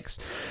and Lex,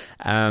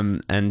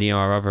 and, you know,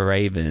 our other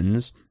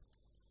Ravens,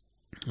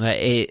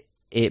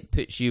 it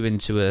puts you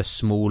into a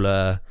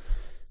smaller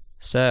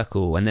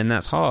circle. And then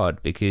that's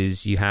hard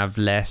because you have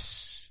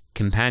less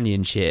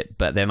companionship.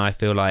 But then I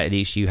feel like at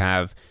least you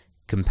have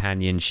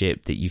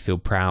companionship that you feel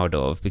proud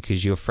of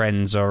because your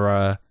friends are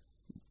a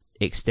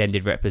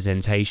extended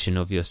representation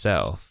of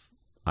yourself,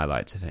 I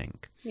like to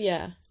think.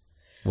 Yeah.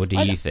 What do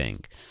you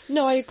think?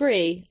 No, I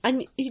agree.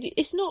 And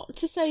it's not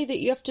to say that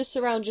you have to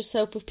surround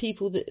yourself with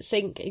people that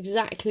think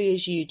exactly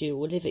as you do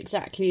or live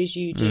exactly as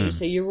you do.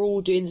 So you're all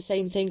doing the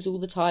same things all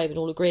the time and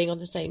all agreeing on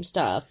the same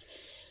stuff.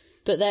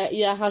 But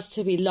there has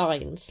to be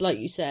lines. Like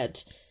you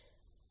said,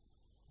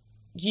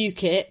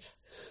 UKIP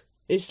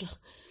it's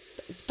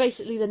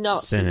basically the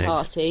Nazi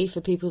party for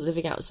people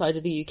living outside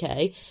of the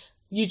UK.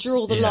 You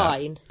draw the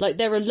line. Like,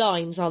 there are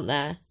lines, aren't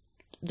there,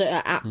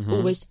 that are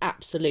almost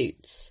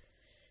absolutes.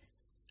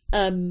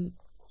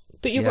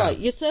 But you're right,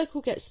 your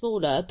circle gets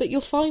smaller, but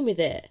you're fine with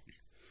it.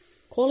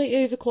 Quality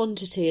over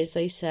quantity, as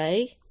they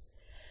say.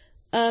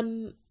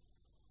 And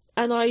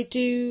I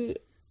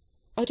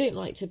don't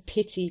like to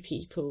pity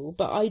people,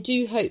 but I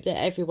do hope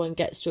that everyone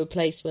gets to a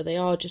place where they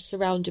are just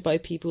surrounded by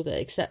people that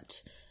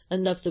accept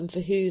and love them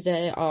for who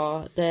they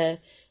are, their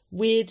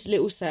weird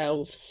little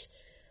selves.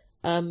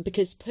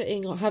 Because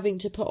having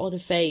to put on a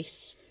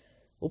face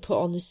or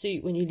put on the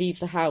suit when you leave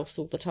the house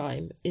all the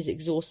time is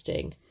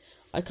exhausting.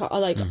 I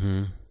like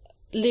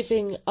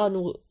living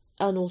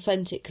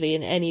unauthentically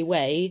in any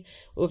way,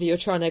 whether you're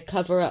trying to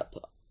cover up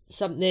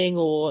something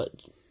or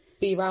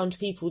be around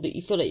people that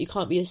you feel like you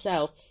can't be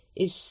yourself,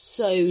 is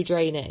so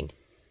draining.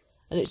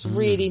 And it's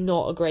really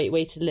not a great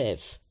way to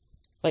live.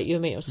 Like,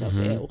 you'll make yourself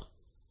ill.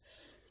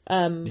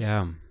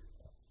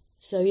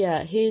 So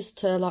yeah, here's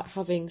to like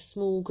having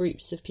small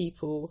groups of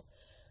people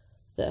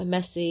that are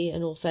messy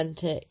and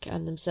authentic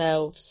and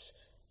themselves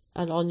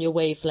and on your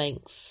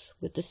wavelength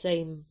with the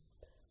same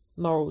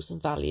morals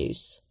and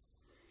values.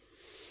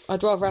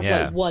 I'd rather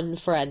have like one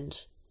friend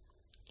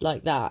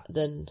like that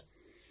than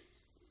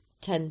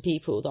 10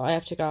 people that I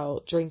have to go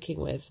out drinking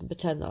with and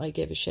pretend that I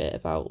give a shit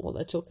about what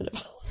they're talking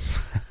about.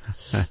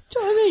 Do you know what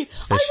I mean?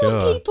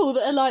 Want people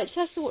that are like,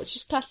 Tessa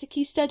watches classic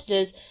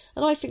EastEnders,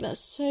 and I think that's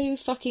so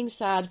fucking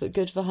sad but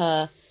good for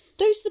her.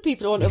 Those are the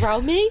people I want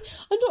around me.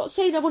 I'm not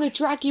saying I want to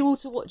drag you all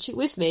to watch it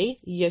with me.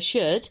 You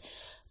should.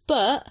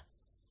 But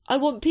I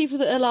want people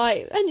that are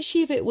like, isn't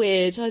she a bit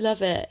weird? I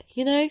love it,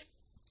 you know?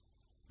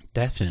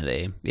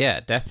 Definitely. Yeah,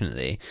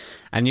 definitely.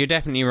 And you're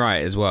definitely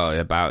right as well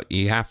about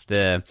you have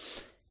to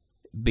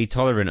be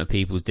tolerant of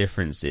people's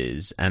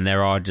differences, and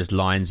there are just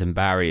lines and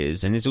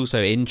barriers. And it's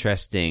also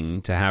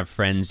interesting to have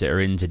friends that are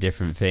into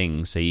different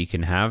things so you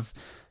can have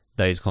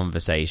those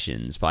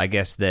conversations. But I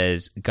guess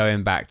there's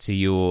going back to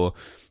your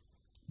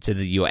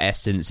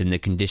essence and the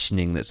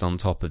conditioning that's on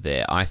top of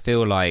it. I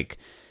feel like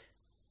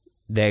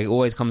there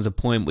always comes a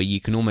point where you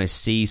can almost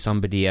see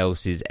somebody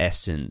else's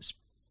essence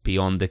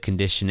beyond the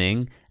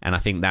conditioning, and I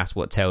think that's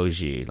what tells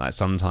you. Like,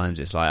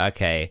 sometimes it's like,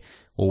 okay,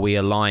 well, we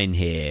align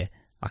here.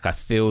 Like, I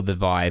feel the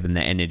vibe and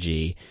the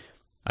energy.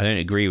 I don't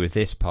agree with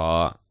this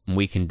part, and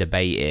we can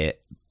debate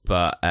it,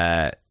 but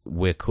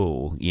we're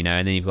cool, you know?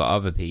 And then you've got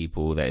other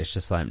people that it's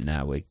just like,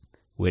 no,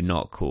 we're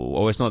not cool.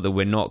 Or it's not that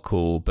we're not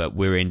cool, but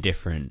we're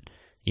indifferent.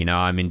 You know,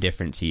 I'm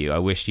indifferent to you. I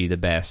wish you the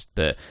best,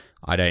 but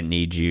I don't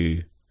need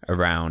you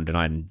around,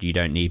 and you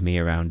don't need me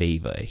around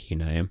either, you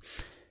know?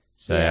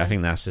 So I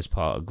think that's just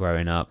part of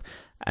growing up.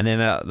 And then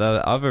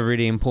the other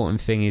really important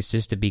thing is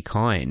just to be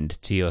kind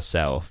to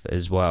yourself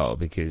as well,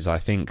 because I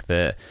think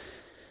that,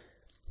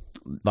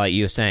 like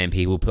you were saying,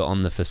 people put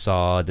on the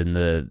facade and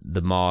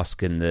the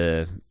mask and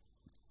the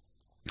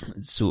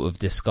sort of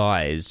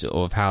disguise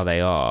of how they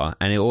are,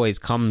 and it always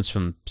comes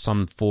from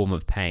some form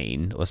of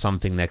pain or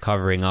something they're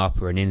covering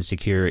up or an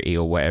insecurity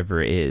or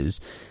whatever it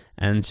is.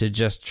 And to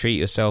just treat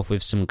yourself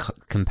with some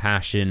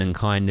compassion and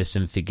kindness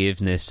and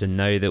forgiveness, and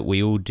know that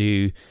we all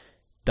do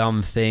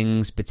dumb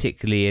things,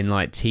 particularly in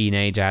like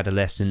teenage,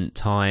 adolescent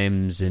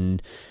times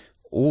and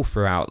all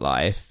throughout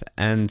life,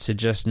 and to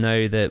just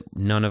know that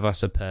none of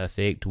us are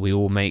perfect. We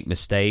all make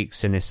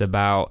mistakes, and it's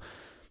about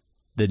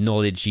the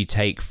knowledge you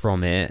take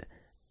from it,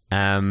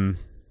 and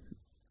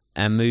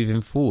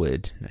moving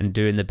forward and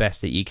doing the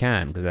best that you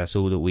can, because that's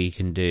all that we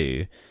can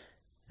do,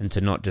 and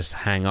to not just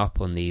hang up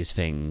on these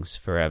things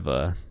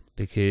forever,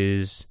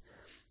 because,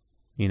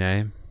 you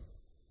know,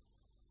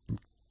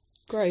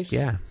 growth.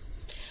 Yeah.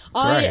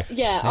 I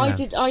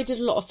did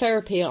a lot of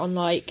therapy on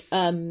like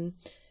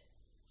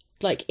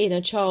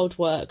inner child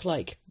work,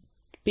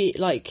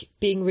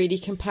 being really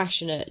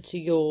compassionate to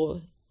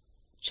your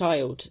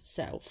child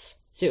self.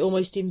 So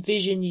almost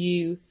envision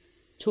you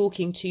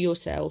talking to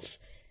yourself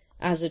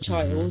as a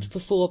child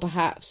before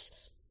perhaps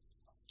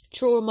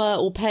trauma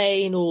or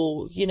pain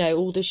or, you know,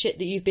 all the shit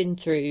that you've been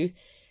through.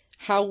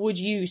 How would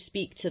you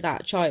speak to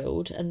that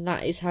child? And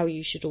that is how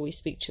you should always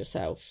speak to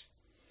yourself.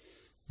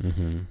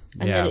 And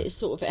then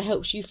it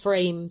helps you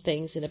frame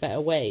things in a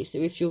better way. So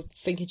if you're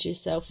thinking to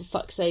yourself, for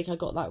fuck's sake, I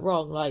got that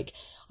wrong. Like,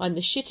 I'm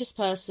the shittest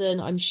person.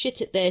 I'm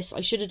shit at this.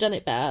 I should have done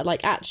it better.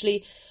 Like,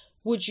 actually,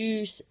 would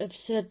you have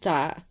said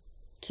that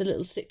to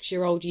little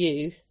 6-year-old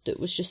you that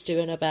was just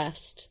doing her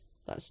best?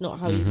 That's not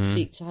how you would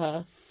speak to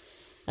her.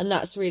 And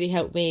that's really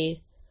helped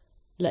me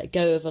let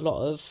go of a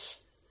lot of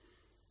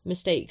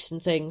mistakes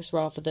and things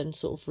rather than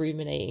sort of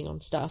ruminating on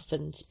stuff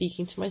and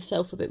speaking to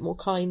myself a bit more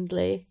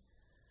kindly.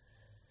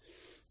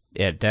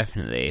 Yeah,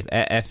 definitely.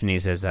 Effie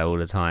says that all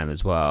the time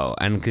as well.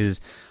 And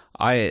because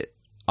I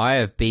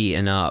have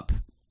beaten up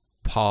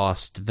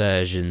past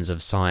versions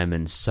of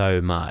Simon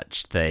so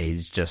much that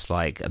he's just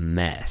like a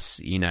mess,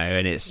 you know,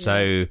 and it's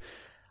so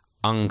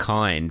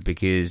unkind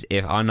because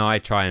I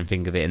try and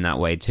think of it in that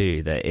way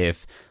too, that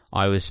if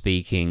I was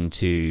speaking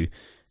to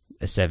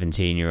a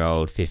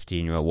 17-year-old,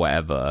 15-year-old,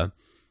 whatever,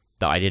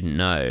 that I didn't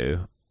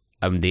know,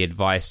 the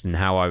advice and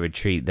how I would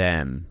treat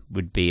them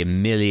would be a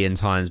million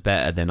times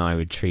better than I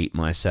would treat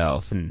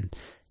myself. And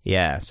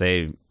yeah,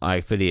 so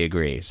I fully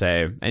agree.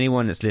 So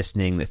anyone that's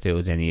listening that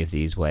feels any of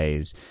these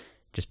ways,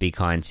 just be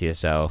kind to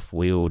yourself.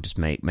 We all just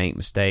make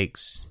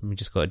mistakes. We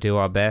just got to do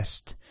our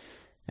best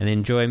and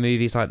enjoy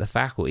movies like The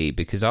Faculty,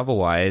 because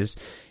otherwise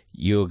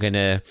you're going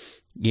to,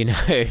 you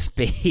know,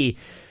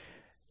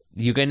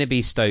 you're going to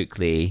be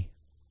Stokely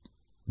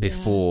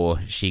before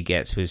she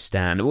gets with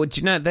Stan. Well,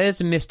 do you know,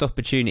 there's a missed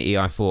opportunity.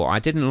 I thought I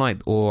didn't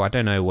like, or I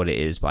don't know what it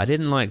is, but I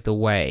didn't like the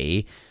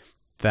way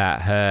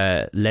that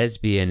her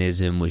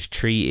lesbianism was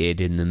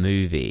treated in the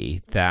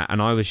movie. And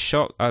I was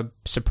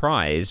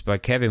surprised by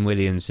Kevin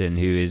Williamson,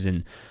 who is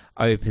an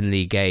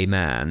openly gay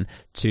man,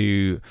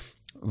 to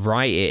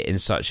write it in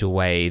such a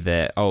way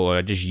that,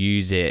 I just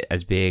use it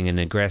as being an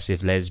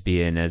aggressive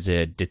lesbian as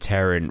a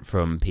deterrent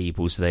from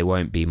people so they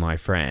won't be my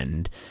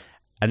friend.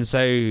 And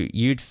so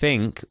you'd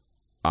think,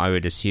 I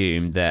would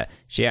assume, that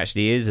she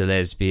actually is a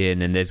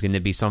lesbian and there's going to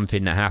be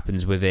something that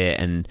happens with it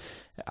and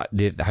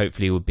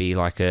hopefully would be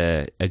like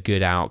a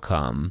good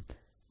outcome.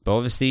 But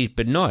obviously,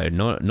 no,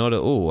 not at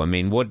all. I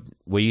mean,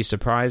 were you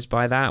surprised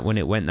by that when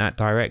it went that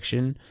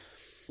direction?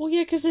 Well,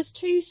 yeah, because there's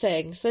two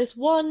things. There's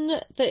one,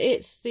 that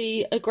it's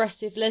the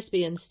aggressive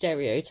lesbian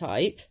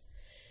stereotype.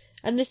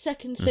 And the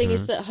second thing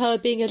is that her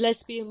being a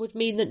lesbian would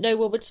mean that no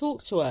one would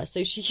talk to her.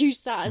 So she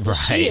used that as a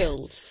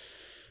shield.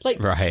 Like,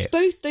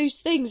 both those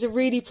things are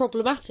really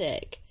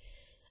problematic.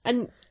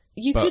 And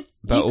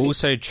But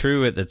also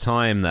true at the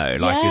time, though.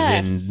 Like,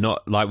 as in,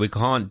 not like, we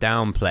can't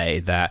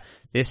downplay that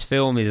this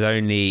film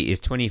is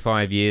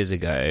 25 years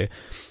ago,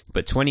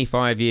 but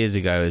 25 years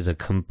ago is a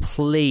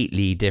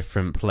completely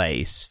different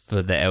place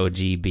for the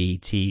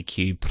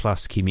LGBTQ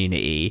plus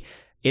community.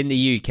 In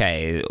the UK,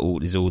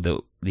 is all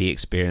the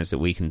experience that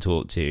we can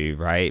talk to,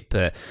 right?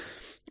 But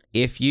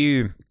if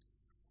you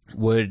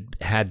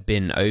had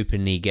been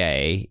openly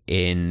gay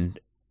in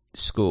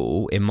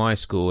school, in my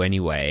school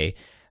anyway,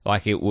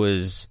 like, it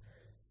would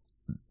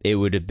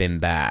have been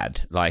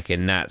bad. Like,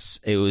 and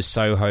it was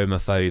so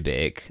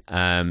homophobic.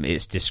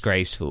 It's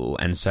disgraceful.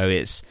 And so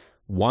it's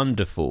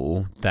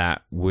wonderful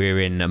that we're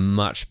in a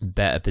much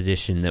better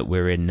position that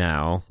we're in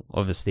now.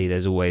 Obviously,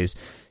 there's always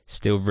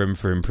still room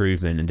for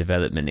improvement and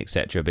development,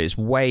 etc. But it's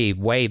way,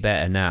 way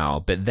better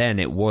now. But then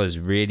it was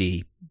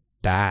really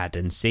bad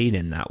and seen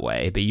in that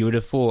way. But you would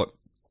have thought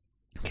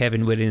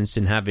Kevin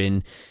Williamson,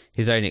 having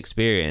his own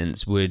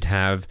experience, would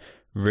have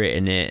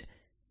written it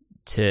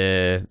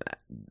to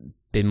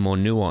been more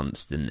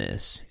nuanced than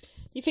this.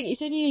 You think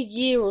he's only a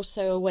year or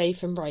so away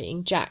from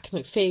writing Jack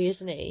McPhee,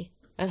 isn't he?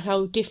 And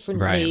how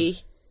differently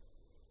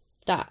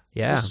that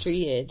was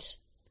treated.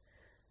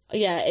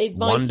 Yeah,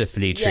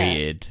 wonderfully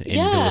treated in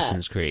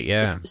Dawson's Creek.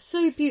 Yeah,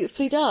 so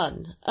beautifully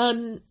done.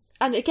 And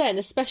again,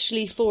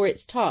 especially for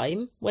its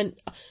time, when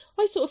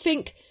I sort of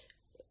think,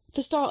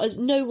 for starters,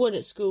 no one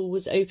at school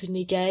was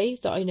openly gay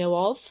that I know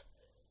of.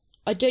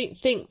 I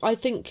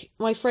think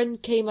my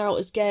friend came out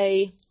as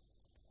gay.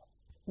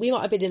 We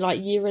might have been in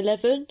like year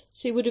 11,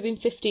 so he would have been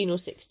 15 or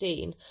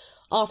 16,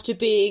 after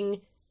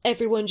being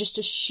everyone just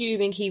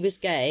assuming he was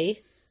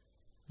gay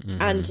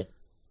and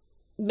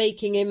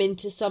making him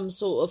into some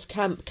sort of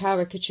camp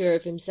caricature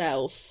of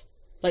himself.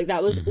 Like,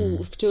 that was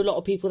all, to a lot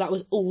of people, that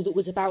was all that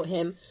was about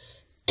him.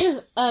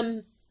 I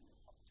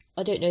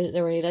don't know that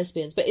there were any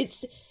lesbians, but it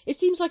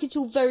seems like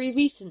until very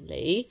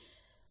recently,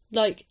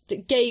 like,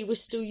 that gay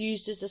was still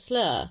used as a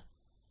slur.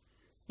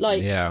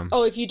 Like,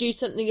 if you do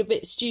something a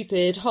bit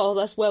stupid,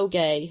 that's well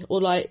gay.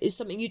 Or, like, it's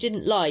something you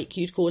didn't like,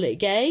 you'd call it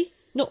gay.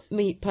 Not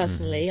me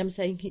personally, I'm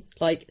saying,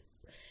 like,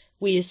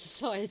 we as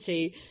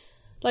society.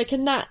 Like,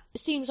 and that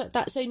seems like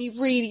that's only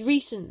really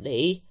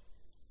recently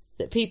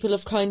that people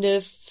have kind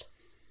of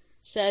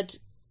said,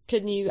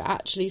 can you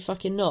actually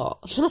fucking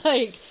not?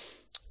 Like,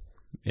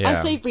 I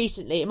say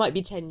recently, it might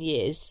be 10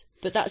 years,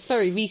 but that's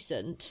very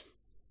recent.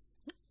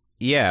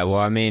 Yeah, well,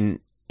 I mean,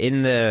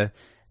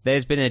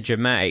 there's been a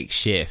dramatic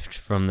shift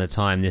from the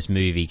time this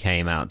movie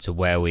came out to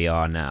where we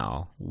are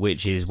now,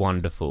 which is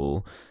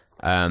wonderful.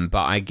 But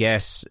I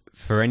guess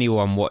for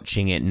anyone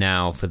watching it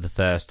now for the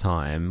first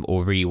time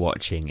or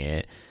rewatching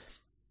it,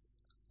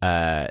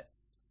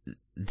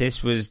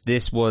 this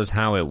was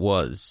how it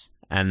was,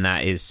 and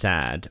that is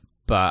sad.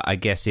 But I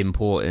guess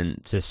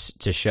important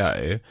to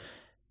show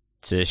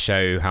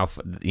how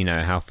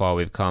how far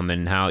we've come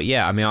and how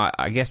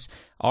I guess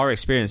our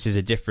experiences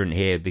are different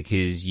here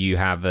because you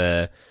have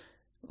an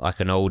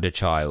older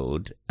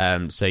child,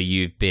 so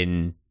you've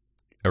been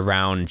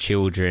around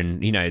children.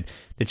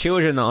 The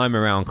children that I'm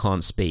around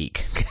can't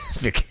speak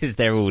because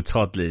they're all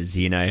toddlers.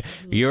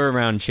 You're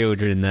around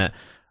children that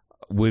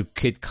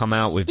could come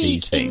out with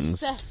these things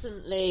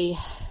incessantly.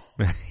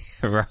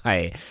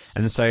 Right.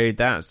 And so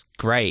that's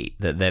great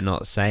that they're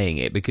not saying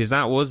it, because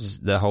that was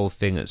the whole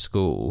thing at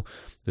school,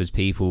 was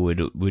people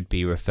would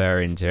be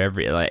referring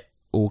to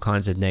all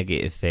kinds of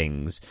negative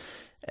things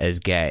as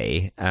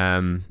gay.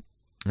 And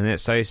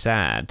it's so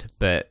sad,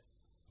 but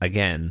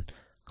again,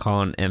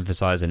 can't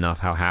emphasize enough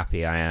how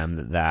happy I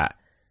am that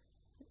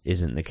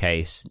isn't the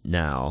case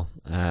now.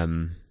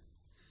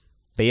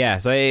 But yeah,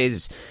 so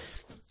it's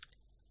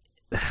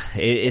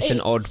an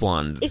odd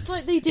one. It's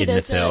like they did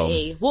her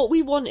dirty. What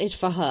we wanted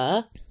for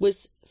her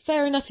was,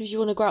 fair enough if you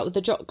want to go out with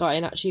the jock guy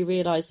and actually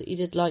realise that he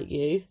did like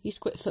you. He's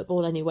quit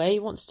football anyway. He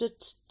wants to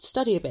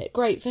study a bit.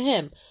 Great for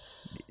him.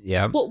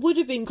 Yeah. What would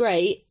have been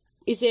great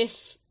is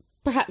if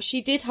perhaps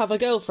she did have a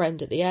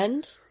girlfriend at the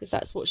end, if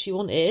that's what she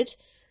wanted,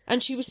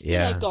 and she was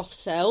still her goth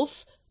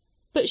self,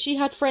 but she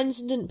had friends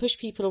and didn't push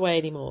people away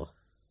anymore.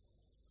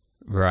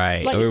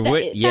 Right. That's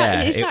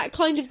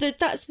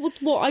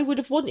what I would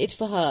have wanted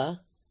for her.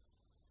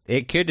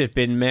 It could have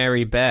been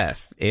Mary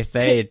Beth if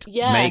they had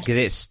made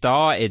it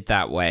started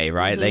that way,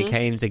 right? They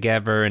came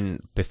together and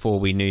before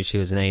we knew she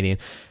was an alien.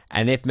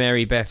 And if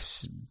Mary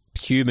Beth's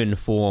human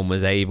form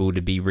was able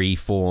to be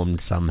reformed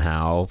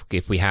somehow,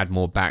 if we had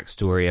more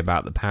backstory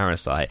about the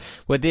parasite.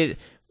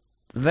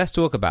 Let's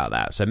talk about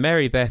that. So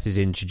Mary Beth is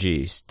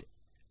introduced.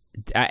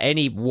 At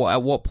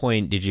what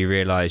point did you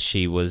realise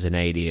she was an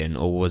alien,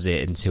 or was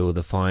it until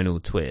the final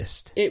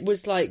twist? It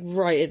was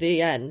right at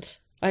the end.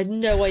 I had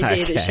no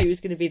idea that she was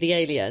going to be the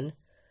alien.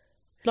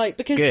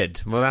 Because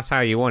good. Well, that's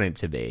how you want it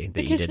to be.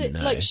 Because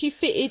she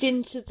fitted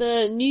into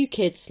the new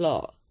kid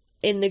slot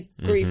in the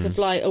group of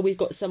we've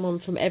got someone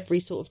from every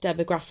sort of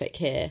demographic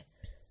here,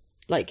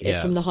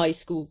 from the high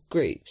school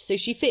group. So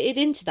she fitted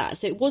into that.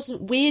 So it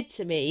wasn't weird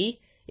to me.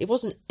 It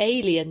wasn't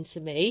alien to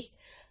me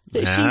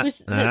that she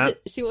was.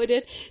 See what I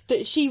did?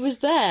 That she was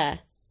there.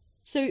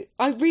 So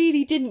I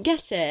really didn't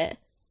get it.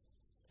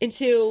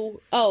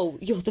 Until,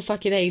 you're the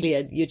fucking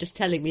alien. You're just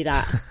telling me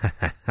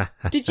that.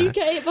 Did you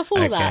get it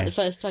before that, the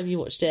first time you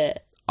watched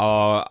it?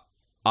 Oh,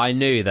 I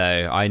knew,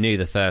 though. I knew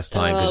the first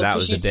time, because that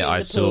was the bit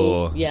I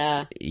saw.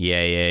 Yeah.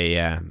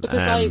 Yeah.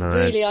 Because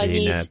I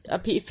need...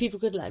 If people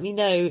could let me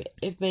know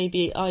if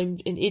maybe I'm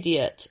an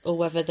idiot or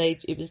whether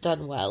it was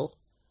done well.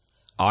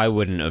 I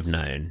wouldn't have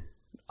known.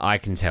 I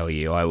can tell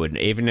you, I wouldn't.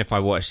 Even if I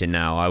watched it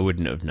now, I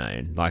wouldn't have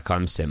known.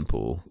 I'm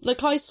simple.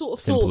 I sort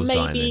of thought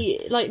maybe,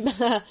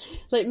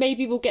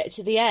 maybe we'll get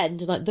to the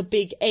end and the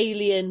big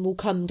alien will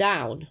come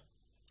down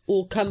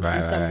or come from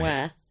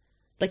somewhere.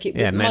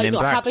 Right. Might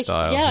not have a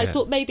style. I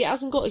thought maybe it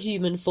hasn't got a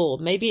human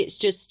form. Maybe it's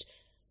just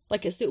a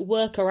little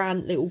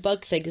workaround, little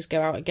bug things go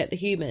out and get the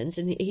humans,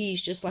 and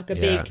he's just a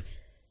big,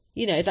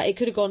 that it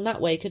could have gone that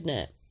way, couldn't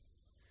it?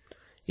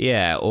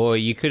 Yeah, or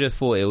you could have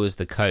thought it was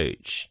the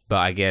coach, but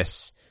I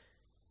guess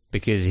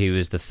because he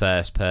was the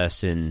first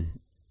person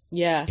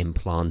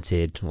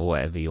implanted, or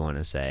whatever you want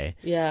to say.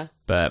 Yeah.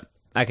 But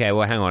okay,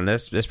 well, hang on.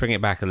 Let's bring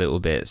it back a little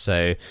bit.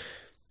 So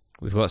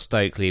we've got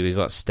Stokely, we've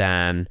got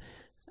Stan,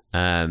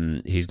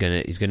 who's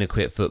gonna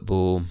quit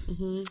football.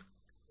 Mm-hmm.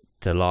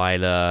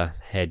 Delilah,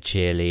 head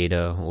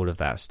cheerleader, all of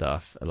that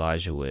stuff.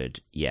 Elijah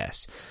Wood,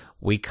 yes.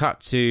 We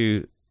cut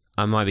to.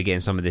 I might be getting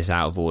some of this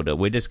out of order.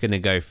 We're just going to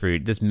go through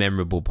just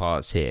memorable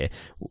parts here.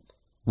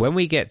 When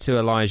we get to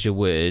Elijah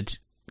Wood,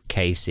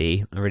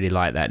 Casey, I really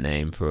like that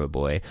name for a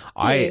boy.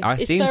 Yeah, I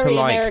seem to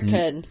like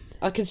American.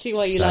 I can see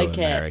why you like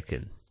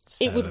American.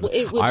 It would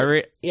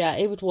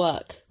it would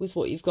work with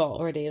what you've got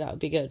already. That would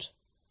be good.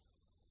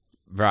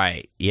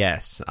 Right.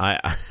 Yes.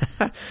 I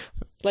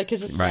as a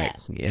set. Right.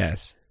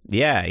 Yes.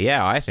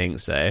 Yeah. I think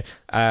so.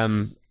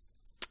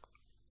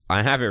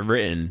 I have it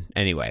written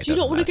anyway. Do you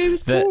not want to go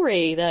with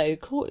Corey though?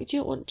 Do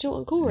you want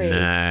Corey?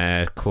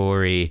 Nah,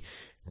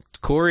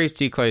 Corey's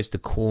too close to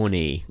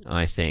corny,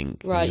 I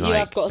think. Right, you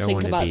have got to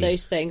think about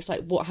those things,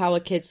 how a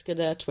kid's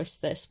gonna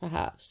twist this,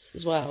 perhaps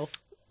as well.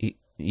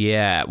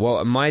 Yeah,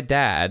 well, my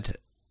dad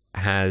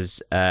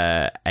has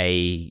a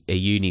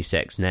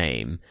unisex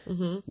name,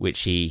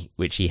 which he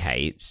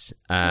hates.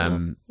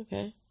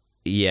 Okay.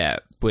 Yeah,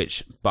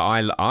 but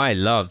I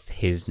love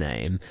his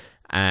name,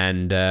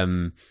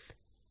 and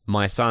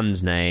my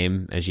son's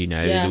name, as you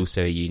know, is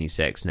also a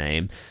unisex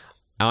name.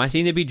 And I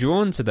seem to be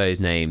drawn to those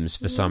names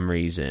for some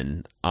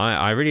reason.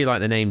 I really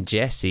like the name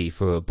Jesse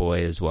for a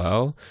boy as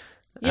well.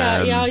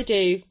 Yeah, I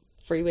do.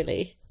 Free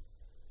Willy.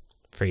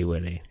 Free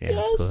Willy, yeah,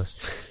 yes. Of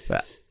course.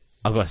 But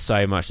I've got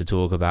so much to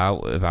talk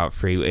about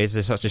Free Willy.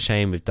 It's such a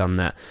shame we've done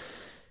that.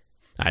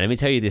 All right, let me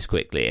tell you this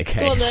quickly,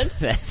 okay? Go on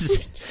then.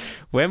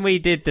 When we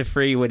did the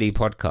Free Willy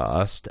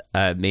podcast,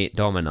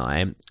 Dom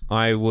and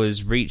I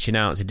was reaching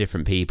out to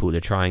different people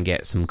to try and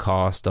get some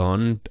cast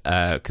on,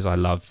 because I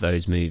love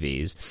those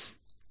movies.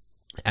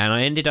 And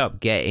I ended up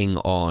getting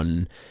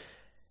on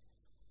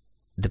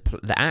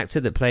the actor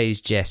that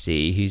plays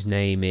Jesse, whose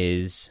name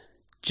is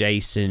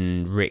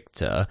Jason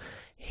Richter.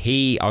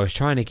 I was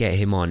trying to get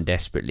him on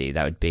desperately.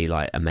 That would be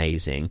like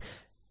amazing.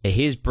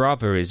 His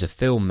brother is a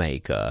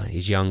filmmaker,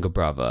 his younger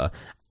brother,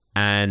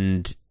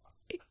 and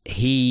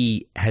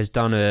he has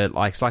done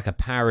it's like a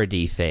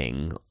parody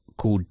thing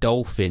called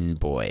Dolphin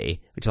Boy,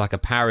 which is like a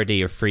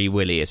parody of Free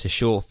Willy. It's a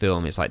short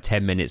film. It's like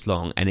 10 minutes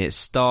long, and it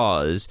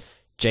stars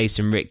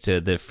Jason Richter,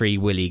 the Free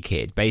Willy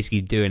kid,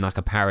 basically doing like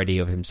a parody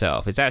of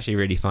himself. It's actually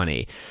really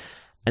funny.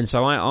 And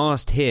so I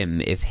asked him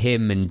if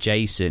him and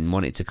Jason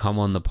wanted to come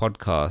on the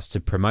podcast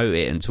to promote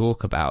it and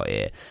talk about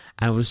it.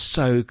 And I was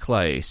so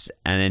close,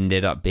 and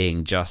ended up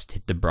being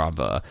just the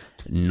brother,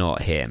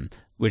 not him,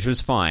 which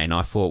was fine.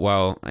 I thought,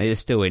 well, it's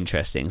still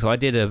interesting. So I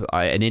did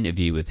an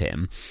interview with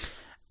him.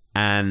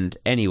 And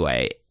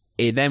anyway,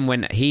 it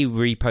then he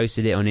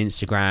reposted it on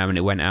Instagram, and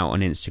it went out on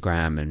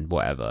Instagram and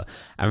whatever.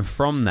 And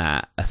from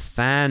that, a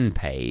fan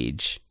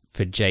page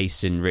for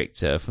Jason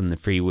Richter from the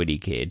Free Willy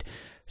kid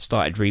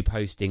started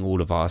reposting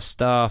all of our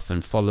stuff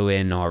and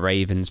following our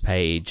Ravens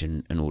page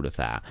and all of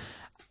that,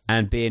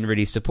 and being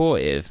really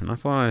supportive. And I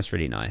thought, that's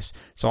really nice.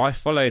 So I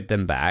followed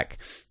them back,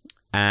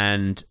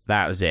 and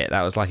that was it.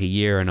 That was like a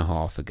year and a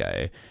half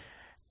ago.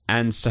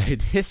 And so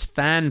this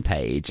fan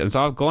page, and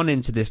so I've gone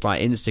into this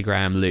like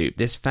Instagram loop.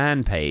 This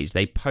fan page,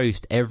 they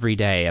post every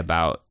day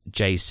about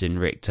Jason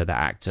Richter, the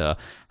actor,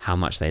 how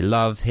much they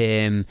love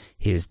him,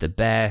 he's the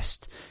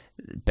best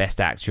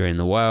actor in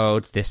the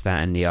world, this,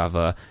 that, and the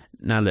other.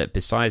 Now look,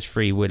 besides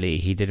Free Willy,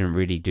 he didn't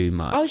really do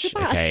much. I was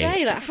about to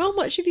say, like, how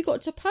much have you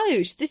got to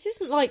post? This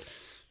isn't like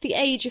the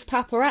age of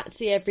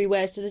paparazzi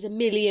everywhere, so there's a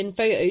million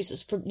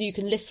photos you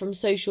can lift from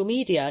social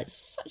media.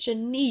 It's such a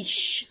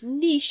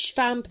niche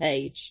fan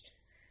page.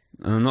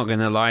 I'm not going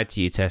to lie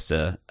to you,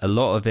 Tessa. A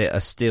lot of it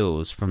are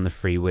stills from the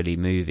Free Willy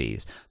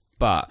movies,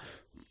 but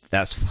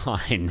that's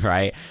fine,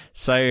 right?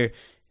 So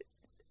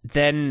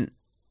then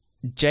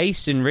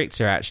Jason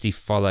Richter actually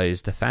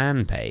follows the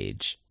fan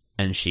page,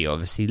 and she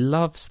obviously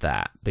loves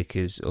that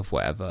because of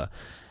whatever.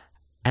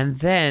 And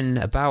then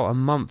about a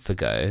month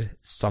ago,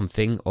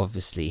 something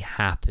obviously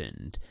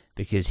happened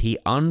because he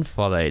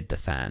unfollowed the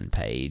fan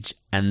page,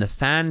 and the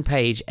fan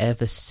page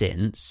ever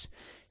since,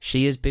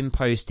 she has been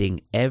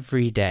posting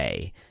every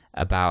day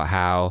about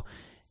how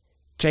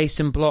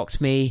Jason blocked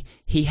me,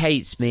 he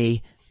hates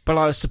me, but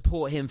I'll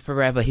support him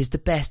forever. He's the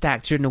best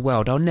actor in the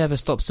world. I'll never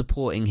stop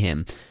supporting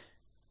him.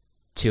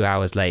 2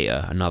 hours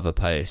later, another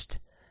post.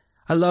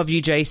 I love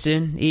you,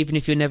 Jason, even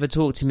if you'll never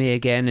talk to me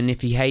again, and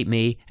if you hate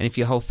me, and if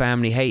your whole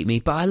family hate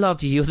me, but I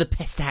love you, you're the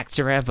best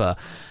actor ever.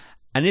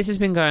 And this has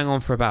been going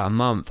on for about a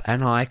month,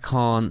 and I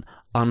can't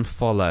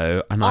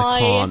unfollow, and I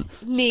can't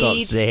stop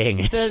seeing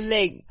it. The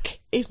link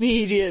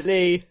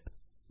immediately.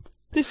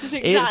 This is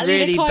exactly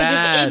really the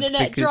kind of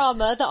internet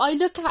drama that I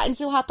look at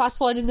until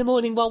 1:30 in the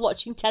morning while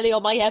watching telly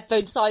on my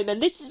headphones, Simon.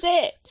 This is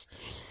it.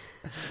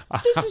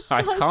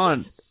 I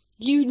can't.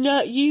 You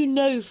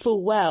know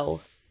full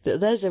well that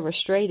there's a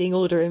restraining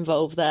order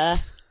involved there.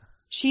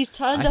 She's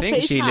turned up at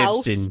his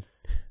house,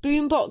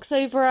 boombox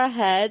over her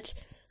head,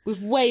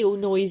 with whale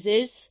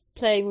noises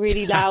playing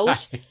really loud,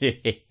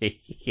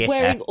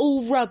 wearing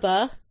all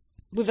rubber,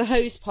 with a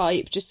hose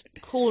pipe, just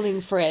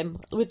calling for him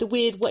with the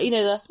weird,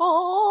 the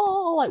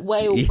like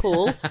whale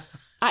call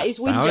at his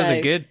window.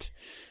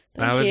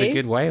 That was a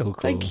good whale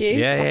call. Thank you.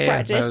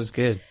 Yeah, that was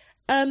good.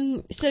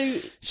 So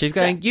she's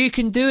going, you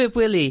can do it,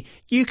 Willy.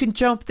 You can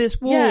jump this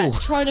wall. Yeah,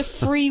 trying to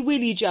Free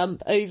Willy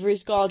jump over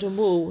his garden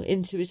wall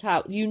into his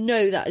house. You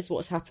know that is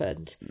what's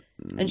happened.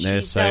 And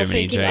she's now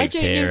thinking, I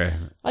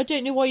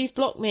don't know why you've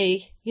blocked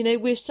me.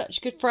 We're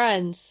such good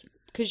friends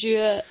because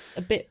you're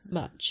a bit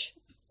much.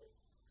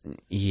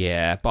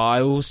 Yeah, but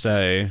I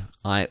also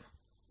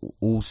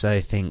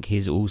think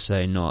he's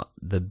also not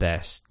the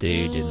best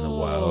dude in the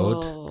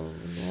world.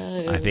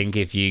 No. I think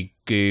if you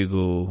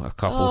Google, a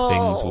couple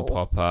things will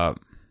pop up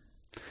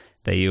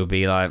that you'll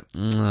be like,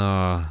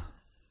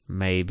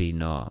 maybe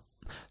not.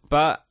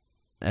 But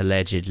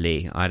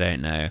allegedly, I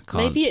don't know.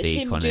 Maybe it's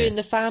him doing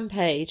the fan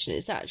page and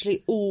it's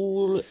actually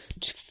all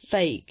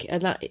fake,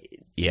 and that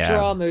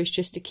drama is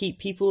just to keep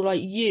people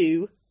like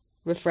you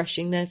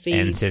refreshing their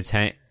feeds.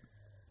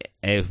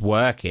 It's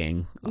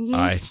working. Mm-hmm.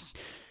 I'm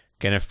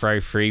going to throw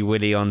Free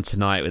Willy on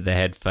tonight with the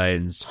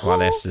headphones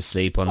while F's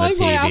asleep on the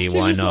TV.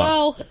 Why not?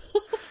 Well.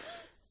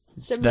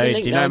 Do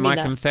you know my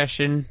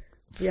confession?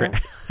 Yeah.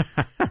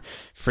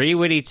 Free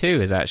Willy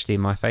 2 is actually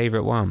my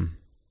favourite one.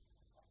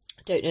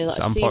 I don't know that It's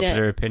I've seen it.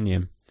 unpopular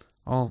opinion.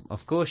 Oh,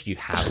 of course you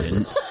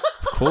haven't.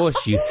 Of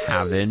course you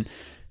haven't.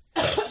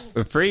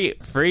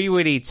 Free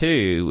Willy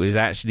 2 was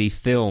actually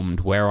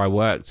filmed where I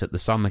worked at the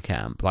summer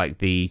camp, like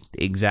the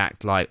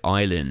exact like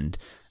island.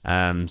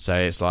 So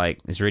it's like,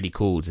 it's really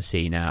cool to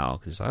see now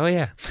because, oh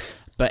yeah.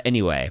 But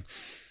anyway,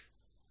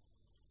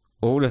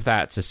 all of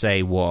that to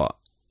say what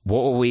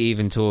were we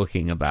even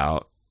talking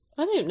about?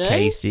 I don't know.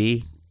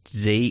 Casey,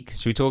 Zeke.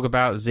 Should we talk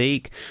about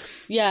Zeke?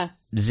 Yeah.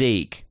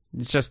 Zeke.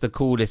 It's just the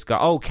coolest guy.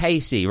 Oh,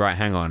 Casey. Right,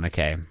 hang on.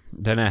 Okay.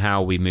 Don't know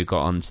how we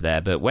got onto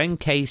there, but when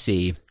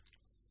Casey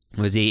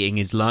was eating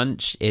his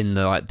lunch in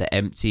the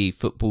empty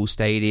football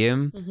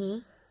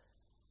stadium,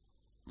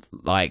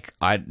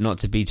 not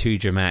to be too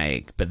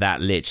dramatic, but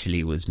that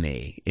literally was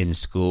me in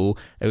school.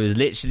 It was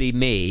literally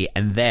me.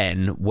 And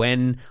then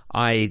when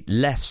I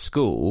left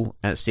school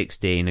at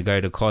 16 to go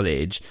to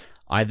college,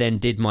 I then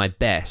did my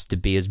best to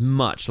be as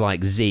much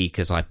like Zeke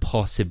as I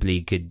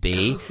possibly could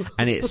be.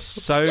 And it's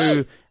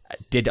so...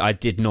 I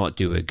did not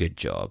do a good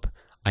job.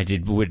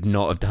 Would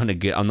not have done a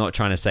good... I'm not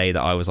trying to say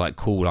that I was like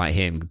cool like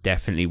him.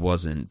 Definitely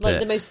wasn't.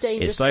 Like the most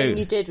dangerous thing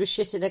you did was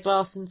shit in a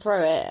glass and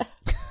throw it.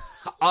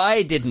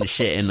 I didn't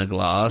shit in the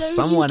glass. So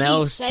someone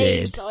else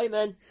did.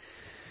 Simon.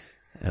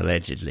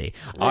 Allegedly.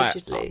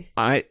 Allegedly.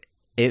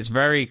 It's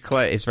very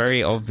it's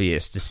very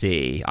obvious to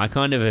see. I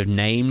kind of have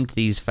named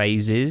these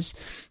phases.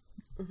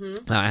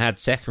 I had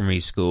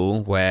secondary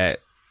school where it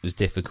was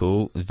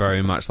difficult,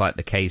 very much like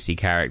the Casey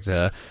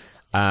character.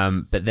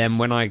 But then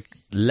when I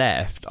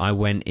left, I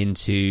went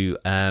into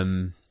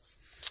what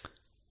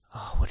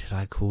did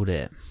I call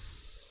it?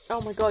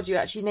 Oh my god, you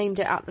actually named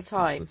it at the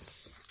time.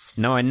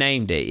 No, I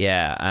named it,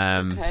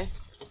 yeah. Okay.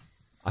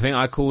 I think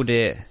I called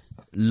it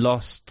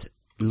Lost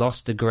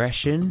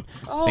Aggression.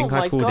 Oh I think my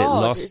I called god.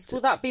 It Lost.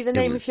 Will that be the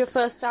name of your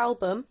first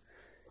album?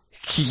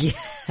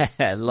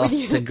 Yeah,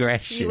 Lost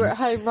Aggression. You were at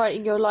home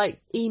writing your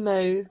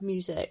emo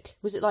music.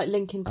 Was it like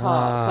Linkin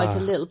Park? Like a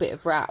little bit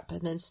of rap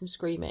and then some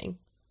screaming?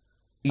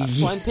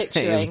 That's what I'm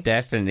picturing.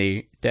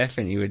 Definitely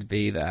would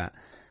be that.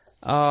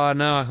 Oh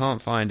no, I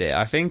can't find it.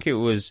 I think it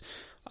was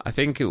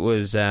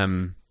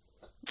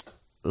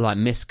like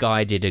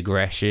misguided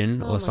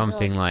aggression or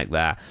something like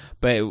that.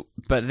 But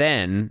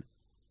then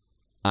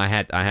I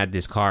had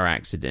this car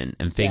accident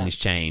and things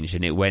changed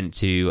and it went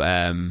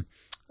to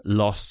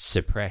Lost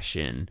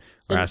Suppression,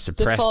 where I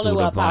suppressed all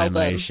of my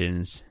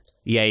emotions.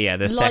 Yeah,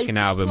 the second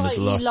album was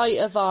Lost. Slightly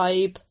lighter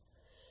vibe,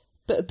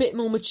 but a bit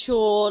more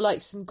mature,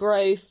 like some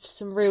growth,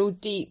 some real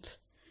deep,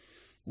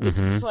 with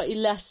slightly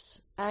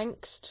less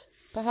angst,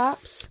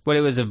 perhaps. Well,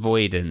 it was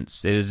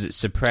avoidance. It was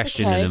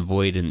suppression and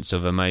avoidance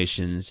of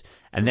emotions.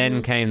 And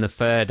then came the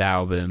third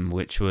album,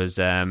 which was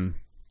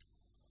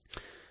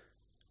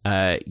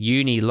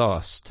Uni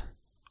Lost,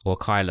 or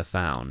Kyla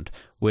Found,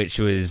 which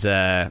was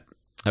a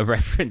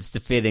reference to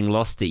feeling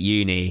lost at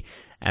uni,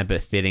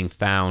 but feeling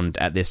found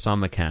at this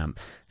summer camp.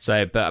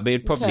 So, but it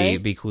would probably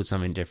be called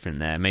something different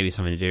there. Maybe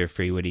something to do with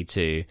Free Willy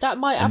 2. That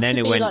might have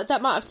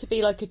to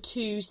be like a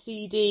 2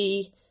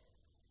 CD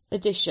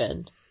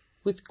edition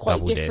with quite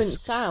Double different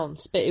disc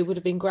sounds, but it would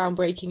have been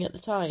groundbreaking at the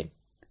time.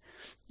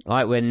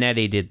 Like when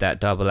Nelly did that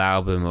double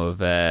album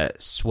of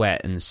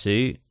Sweat and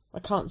Suit. I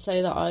can't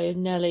say that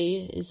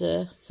Nelly is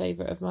a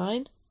favourite of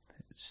mine.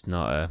 It's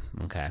not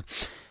okay.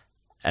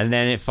 And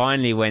then it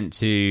finally went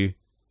to...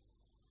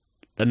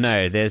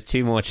 No, there's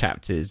 2 more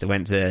chapters. It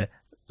went to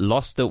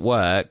Lost at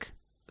Work,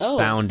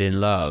 Found in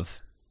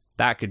Love.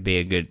 That could be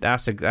a good...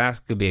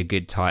 That could be a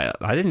good title.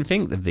 I didn't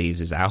think of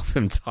these as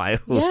album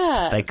titles.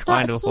 Yeah, they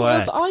kind of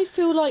work. I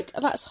feel like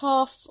that's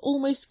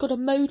almost got a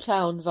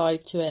Motown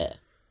vibe to it.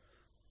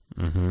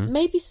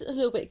 Maybe a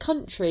little bit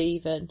country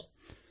even.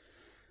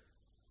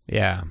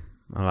 Yeah,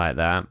 I like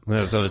that. It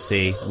was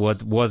obviously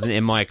what wasn't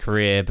in my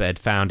career, but had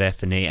found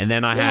Effany. And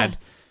then I had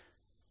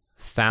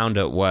Found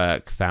at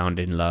Work, Found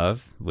in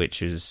Love,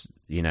 which was,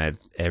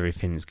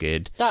 everything's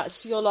good.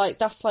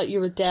 That's like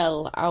your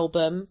Adele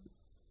album.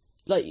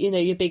 Like,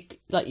 your big,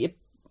 like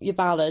your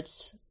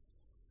ballads.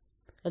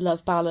 A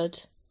love ballad.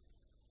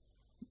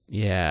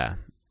 Yeah.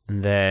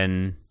 And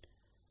then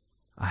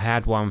I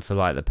had one for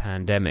like the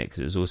pandemic, because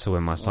it was also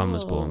when my son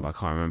was born, but I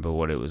can't remember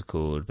what it was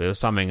called. But it was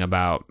something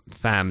about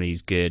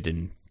family's good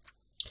and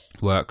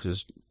work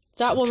was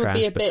that one trash,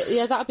 would be a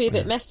bit, that'd be a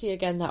bit messy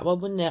again, that one,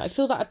 wouldn't it? I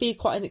feel that'd be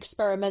quite an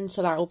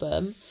experimental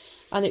album,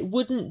 and it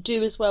wouldn't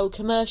do as well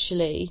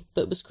commercially,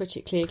 but was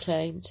critically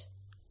acclaimed.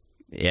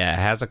 Yeah, it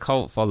has a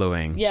cult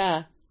following.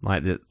 Yeah.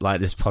 Like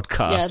this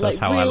podcast. Yeah, that's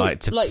how I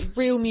like to... Like,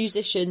 real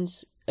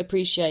musicians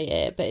appreciate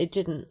it, but it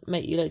didn't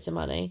make you loads of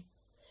money.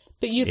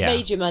 But you've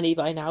made your money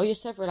by now. You're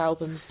several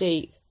albums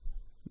deep.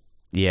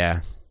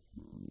 Yeah.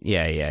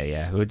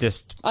 We're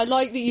just... I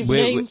like that you've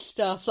named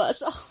stuff.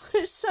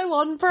 It's so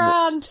on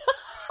brand.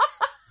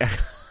 Where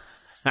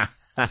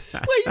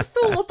you've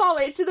thought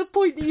about it to the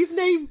point that you've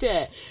named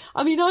it.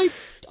 I mean, I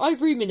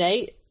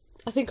ruminate.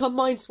 I think our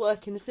minds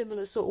work in a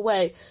similar sort of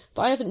way.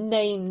 But I haven't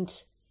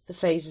named the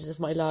phases of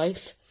my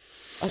life.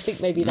 I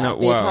think maybe that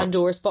would be a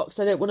Pandora's box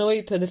I don't want to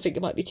open. I think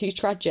it might be too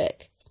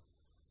tragic.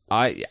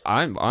 I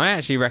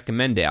actually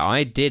recommend it.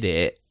 I did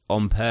it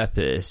on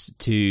purpose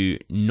to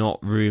not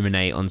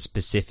ruminate on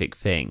specific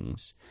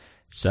things.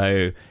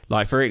 So,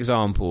 like, for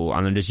example,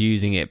 and I'm just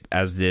using it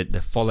as the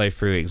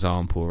follow-through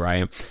example,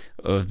 right,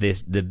 of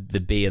this, the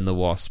bee and the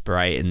wasp,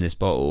 right, in this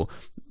bottle.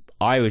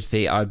 I'd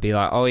be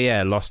like, oh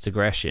yeah, lost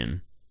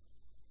aggression.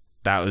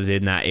 That was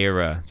in that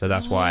era, so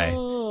that's why.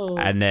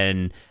 And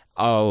then,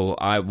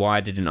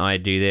 why didn't I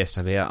do this?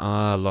 I'd be like,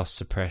 lost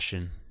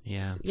suppression.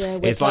 Yeah,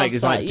 it's like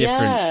different.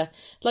 Yeah,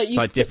 it's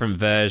like different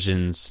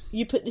versions.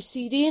 You put the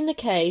CD in the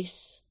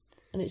case,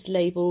 and it's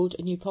labelled,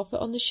 and you pop it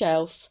on the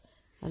shelf,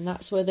 and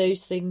that's where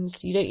those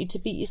things. You don't need to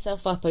beat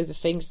yourself up over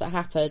things that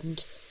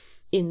happened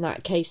in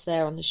that case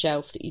there on the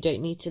shelf that you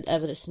don't need to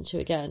ever listen to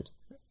again.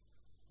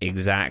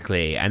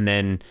 Exactly, and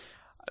then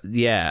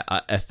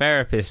a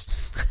therapist.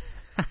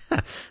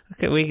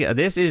 Okay,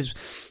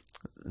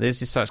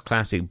 This is such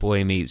classic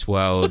Boy Meets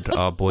World,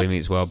 our Boy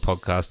Meets World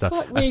podcast.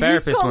 A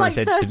therapist once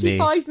said to me...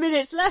 35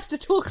 minutes left to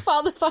talk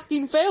about the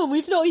fucking film.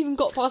 We've not even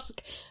got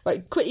past...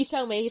 Right, quickly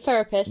tell me,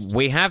 therapist.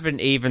 We haven't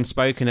even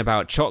spoken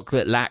about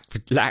chocolate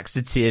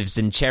laxatives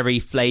and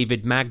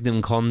cherry-flavoured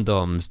Magnum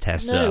condoms,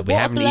 Tessa. No, we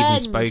haven't even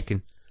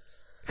spoken...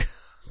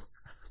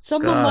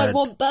 Someone might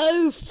want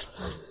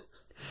both.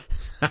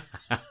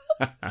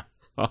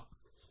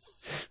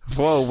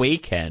 What a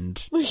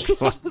weekend.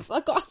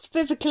 I've got to have a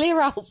bit of a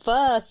clear out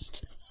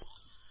first.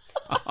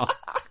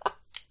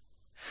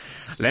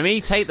 Let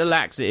me take the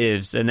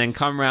laxatives and then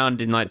come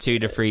round in like 2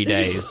 to 3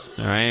 days,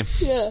 all right?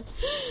 Yeah.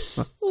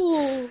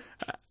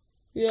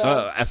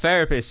 Yeah. A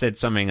therapist said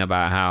something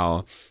about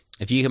how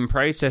if you can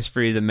process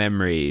through the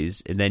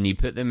memories and then you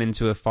put them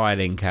into a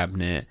filing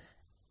cabinet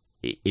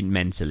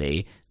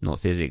mentally, not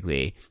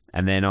physically,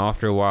 and then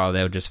after a while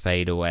they'll just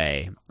fade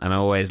away. And I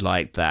always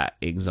liked that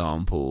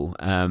example.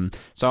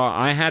 So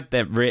I had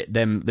them.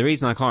 The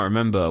reason I can't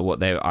remember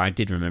I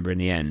did remember in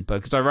the end, but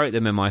because I wrote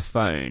them in my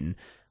phone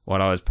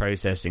while I was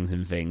processing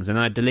some things, and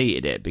I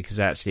deleted it because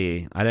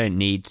actually I don't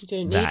need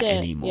that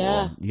anymore.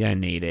 Yeah. You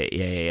don't need it.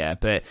 Yeah.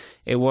 But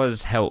it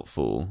was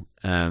helpful.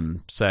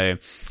 So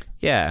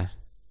yeah,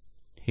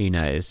 who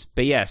knows?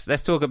 But yes,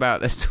 let's talk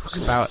about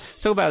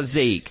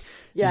Zeke.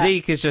 Yeah.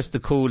 Zeke is just the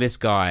coolest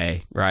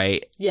guy,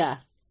 right? Yeah.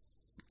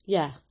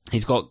 Yeah.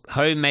 He's got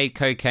homemade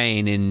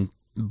cocaine in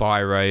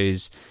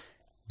biros,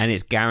 and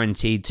it's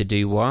guaranteed to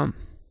do what?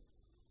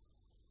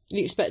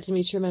 You expected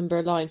me to remember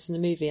a line from the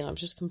movie, and I've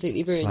just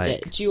completely ruined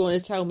it. Do you want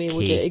to tell me and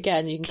we'll do it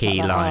again? You can key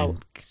cut that line. out.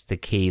 It's the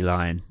key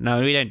line.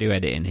 No, we don't do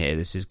editing here.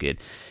 This is good.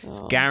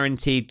 It's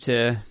guaranteed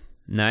to...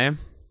 No?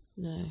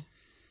 No.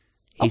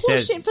 I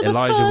watched it for the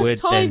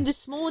first time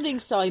this morning,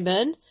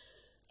 Simon.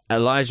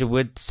 Elijah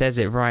Wood says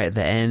it right at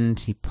the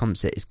end. He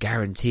pumps it. It's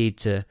guaranteed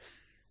to...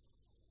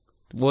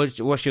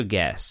 What's your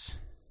guess?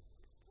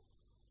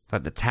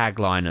 Like the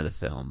tagline of the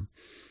film.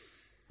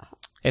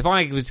 If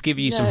I was to give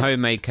you some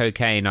homemade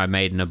cocaine I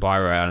made in a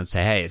biro and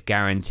say, hey, it's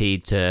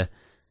guaranteed to...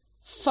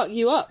 Fuck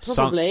you up,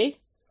 probably.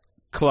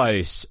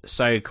 Close.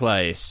 So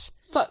close.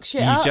 Fuck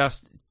shit up.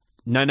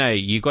 No,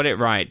 you got it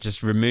right.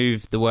 Just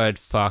remove the word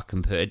fuck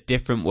and put a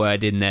different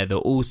word in there that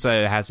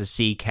also has a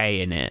CK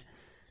in it.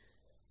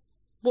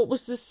 What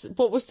was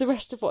the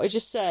rest of what I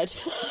just said?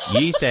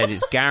 You said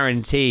it's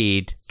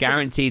guaranteed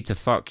to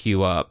fuck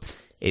you up.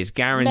 It's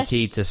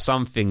guaranteed to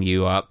something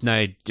you up.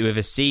 No, with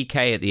a CK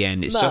at the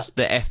end. It's just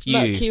the FU.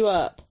 Muck you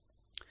up.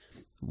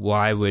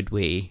 Why would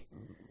we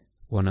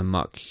want to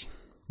muck?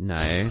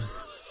 No.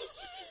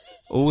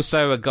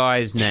 Also a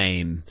guy's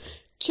name.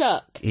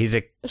 Chuck. He's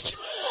a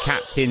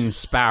Captain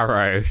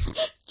Sparrow.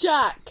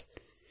 Jack.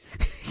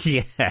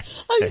 Yeah.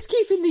 I was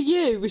keeping the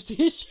U was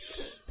the issue.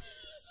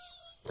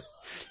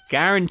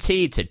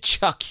 Guaranteed to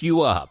chuck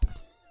you up.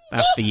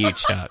 That's for you,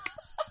 Chuck.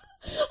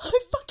 I'm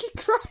fucking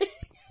crying.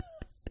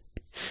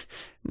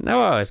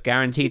 No, it's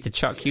guaranteed to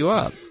chuck you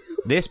up.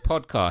 This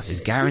podcast is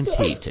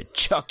guaranteed to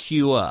chuck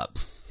you up.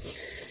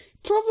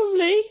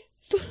 Probably.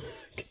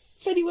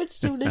 If anyone's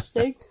still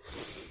listening.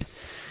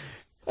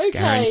 Okay.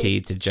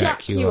 Guaranteed to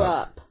jack you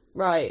up.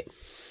 Right.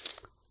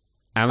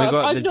 And we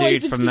got the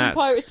dude from that. I've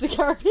not even seen Pirates of the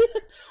Caribbean.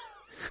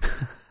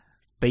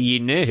 But you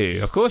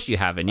knew. Of course you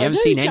haven't. You haven't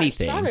seen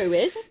anything. Jack Sparrow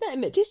is. I've met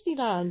him at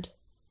Disneyland.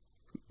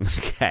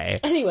 Okay.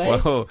 Anyway.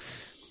 Well,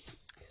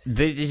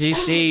 did you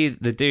see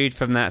the dude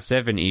from that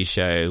 70s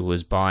show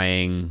was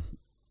buying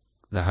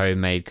the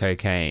homemade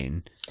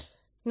cocaine?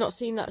 Not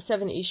seen that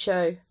 70s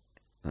show.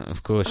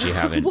 Of course you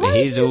haven't. Why but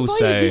he's have you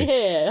also... invited me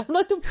here? I'm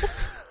like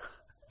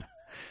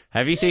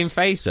Have you seen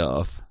Face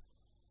Off?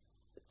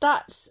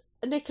 That's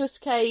Nicolas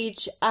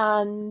Cage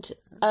and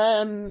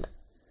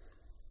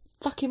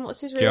fucking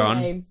what's his real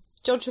name?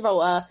 John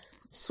Travolta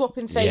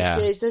swapping faces. Yeah.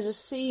 There's a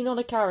scene on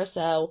a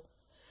carousel.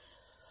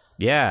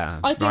 Yeah,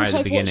 I think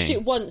I've watched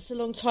it once a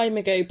long time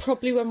ago,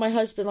 probably when my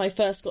husband and I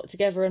first got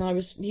together, and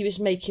he was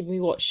making me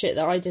watch shit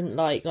that I didn't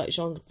like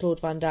Jean-Claude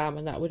Van Damme,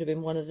 and that would have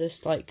been one of the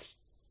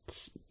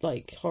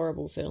like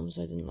horrible films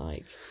I didn't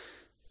like.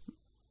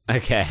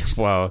 Okay,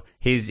 well,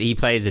 he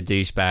plays a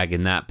douchebag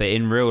in that, but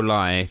in real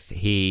life,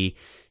 he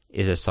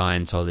is a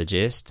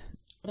Scientologist.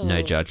 Oh.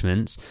 No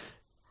judgments.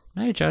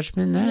 No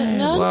judgment there.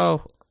 None?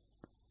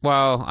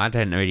 Well, I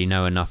don't really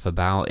know enough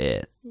about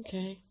it.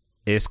 Okay.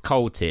 It's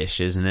cultish,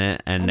 isn't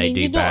it? And they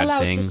do bad things. You're not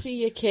allowed to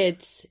see your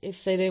kids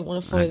if they don't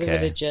want to follow the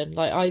religion.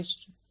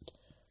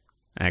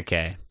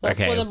 Okay. That's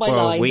one of my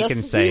lines. We can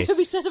say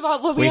we said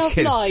about when we have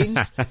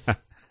lines.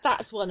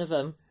 That's one of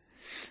them.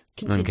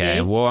 Continue.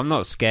 Okay. Well, I'm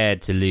not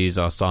scared to lose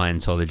our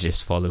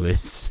Scientologist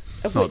followers.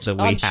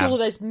 I'm sure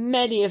there's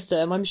many of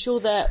them. I'm sure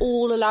they're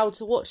all allowed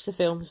to watch the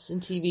films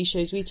and TV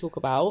shows we talk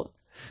about.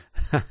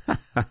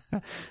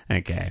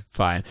 Okay,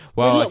 fine.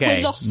 Well,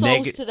 we're lost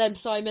souls to them,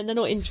 Simon. They're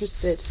not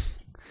interested.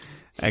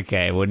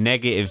 Okay, well,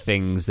 negative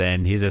things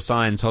then. He's a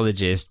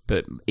Scientologist,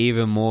 but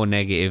even more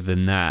negative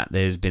than that,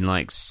 there's been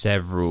like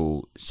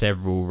several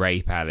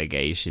rape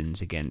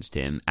allegations against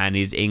him, and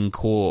he's in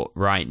court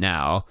right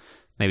now.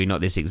 Maybe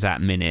not this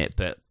exact minute,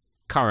 but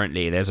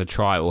currently there's a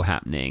trial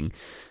happening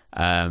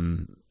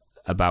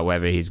about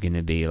whether he's going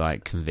to be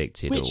like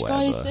convicted or whatever. Which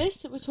guy is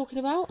this that we're talking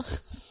about?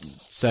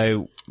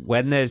 So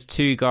when there's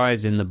two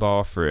guys in the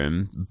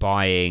bathroom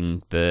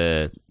buying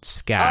the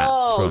scat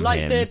from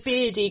him, the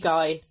beardy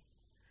guy.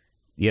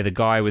 Yeah, the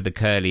guy with the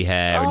curly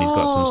hair and he's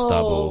got some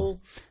stubble.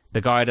 The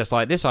guy that's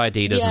like, this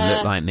ID doesn't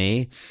look like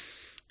me.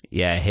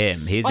 Yeah,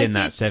 him. He's in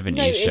that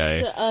 70s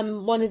show. That,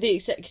 one of the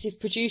executive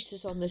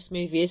producers on this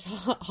movie is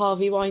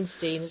Harvey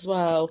Weinstein as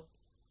well.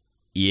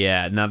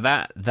 Yeah, now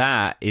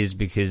that is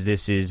because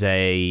this is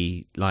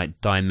a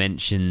like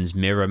Dimensions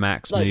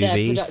Miramax movie. Like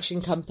their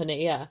production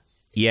company, yeah.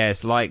 Yeah,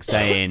 it's like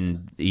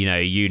saying,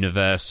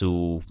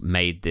 Universal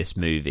made this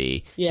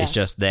movie. Yeah. It's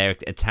just they're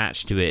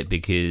attached to it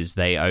because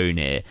they own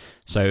it.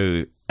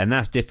 So, and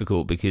that's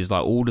difficult because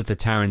like all of the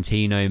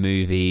Tarantino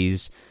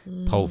movies,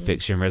 Pulp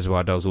Fiction,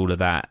 Reservoir Dogs, all of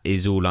that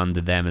is all under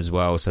them as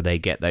well. So they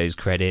get those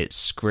credits.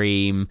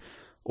 Scream,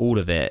 all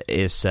of it.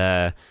 It's,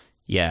 but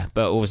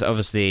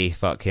obviously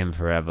fuck him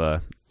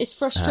forever. It's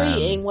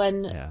frustrating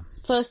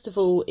first of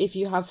all, if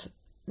you have...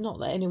 Not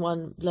that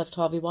anyone loved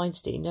Harvey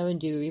Weinstein. No one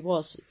knew who he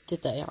was,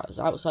 did they? I was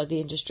outside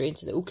the industry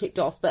until it all kicked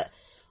off. But,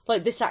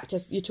 like, this actor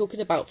you're talking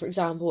about, for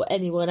example,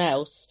 anyone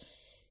else,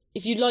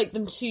 if you like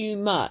them too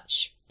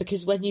much,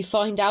 because when you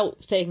find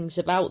out things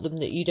about them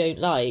that you don't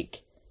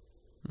like,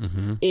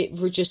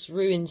 it just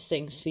ruins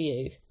things for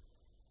you.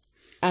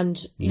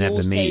 And you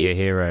never meet your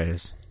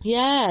heroes.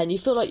 Yeah, and you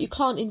feel like you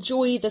can't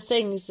enjoy the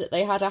things that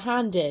they had a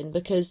hand in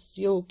because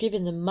you're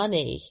giving them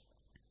money.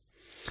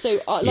 So,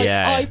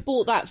 I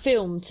bought that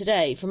film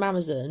today from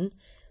Amazon.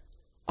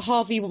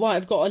 Harvey might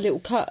have got a little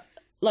cut,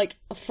 like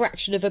a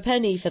fraction of a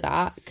penny for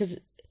that, because,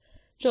 do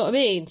you know what I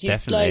mean?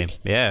 Definitely,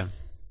 yeah.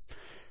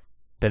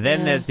 But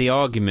then there's the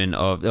argument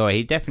of,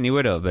 he definitely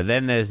would have, but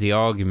then there's the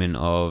argument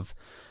of,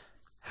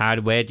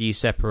 where do you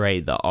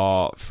separate the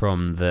art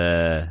from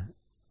the,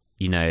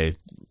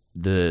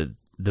 the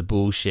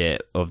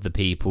bullshit of the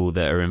people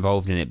that are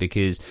involved in it?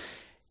 Because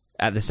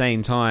at the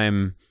same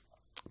time,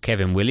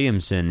 Kevin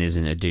Williamson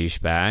isn't a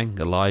douchebag.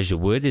 Elijah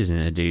Wood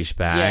isn't a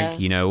douchebag.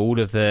 Yeah. All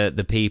of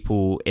the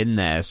people in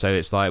there. So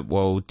it's like,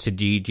 well,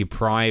 do you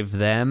deprive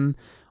them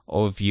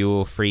of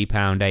your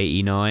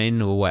 £3.89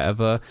 or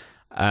whatever?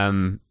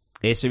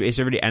 It's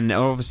a really, and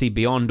obviously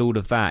beyond all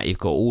of that, you've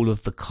got all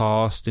of the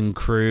cast and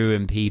crew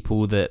and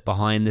people that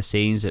behind the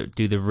scenes that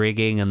do the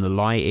rigging and the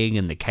lighting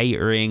and the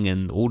catering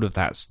and all of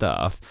that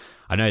stuff.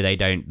 I know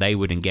they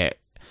wouldn't get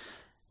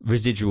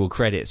residual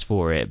credits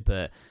for it,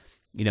 but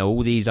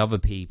all these other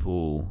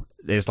people,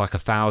 there's like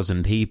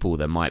 1,000 people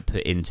that might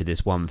put into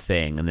this one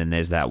thing, and then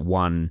there's that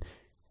one,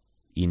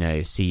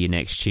 see you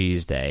next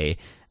Tuesday,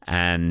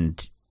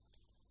 and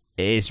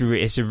it's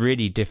a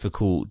really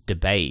difficult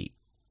debate.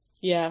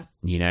 Yeah.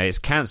 It's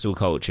cancel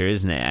culture,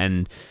 isn't it?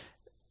 And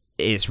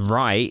it's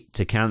right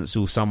to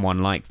cancel someone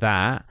like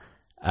that,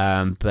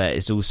 but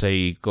it's also,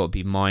 you've got to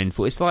be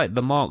mindful. It's like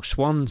the Mark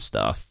Schwann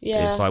stuff.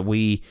 Yeah. It's like,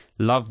 we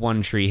love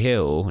One Tree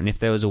Hill, and if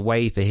there was a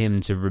way for him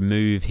to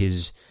remove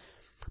his...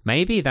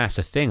 Maybe that's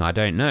a thing, I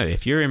don't know.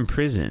 If you're in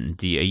prison,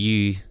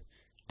 do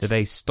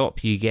they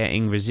stop you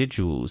getting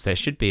residuals? There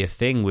should be a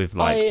thing with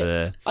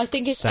I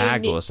think it's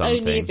SAG or something.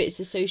 Only if it's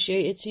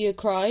associated to your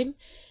crime.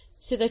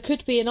 So there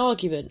could be an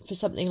argument for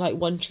something like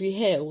One Tree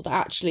Hill, that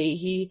actually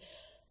he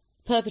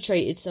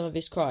perpetrated some of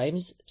his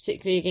crimes,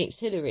 particularly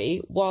against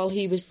Hillary, while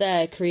he was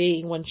there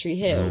creating One Tree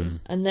Hill.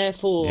 And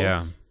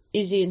therefore,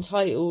 is he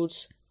entitled...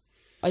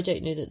 I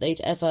don't know that they'd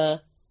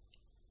ever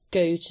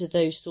go to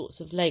those sorts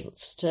of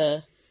lengths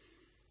to...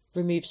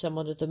 remove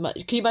someone of the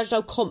much. Can you imagine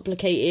how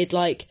complicated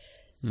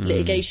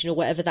litigation or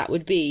whatever that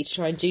would be to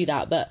try and do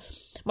that? But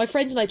my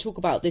friends and I talk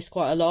about this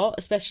quite a lot,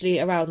 especially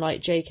around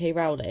J.K.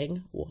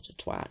 Rowling. What a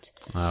twat.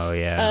 Oh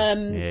yeah.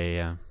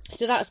 Yeah.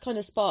 So that's kind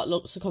of sparked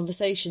lots of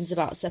conversations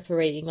about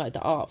separating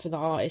the art from the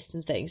artist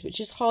and things, which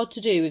is hard to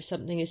do if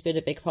something has been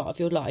a big part of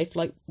your life,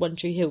 like One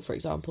Tree Hill, for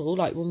example.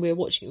 Like when we were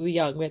watching it, we were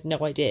young, we had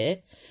no idea.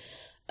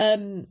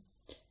 And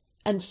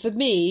for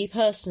me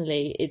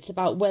personally, it's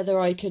about whether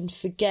I can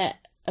forget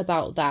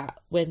about that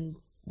when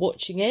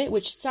watching it,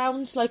 which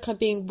sounds like I'm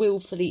being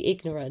willfully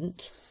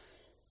ignorant.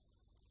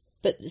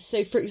 But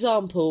so, for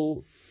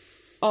example,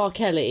 R.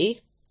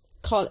 Kelly,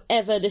 can't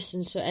ever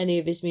listen to any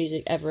of his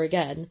music ever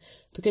again,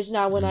 because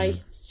now when I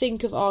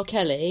think of R.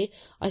 Kelly,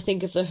 I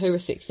think of the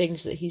horrific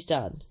things that he's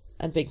done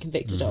and been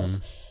convicted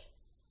of.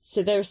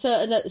 So there are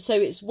certain... So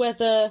it's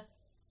whether...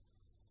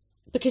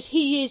 Because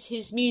he is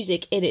his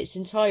music in its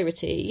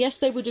entirety. Yes,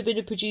 there would have been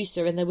a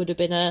producer and there would have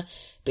been a...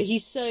 But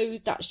he's so...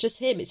 That's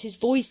just him. It's his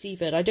voice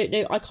even. I don't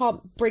know. I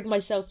can't bring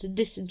myself to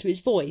listen to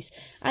his voice.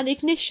 And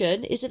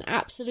Ignition is an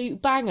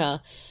absolute banger.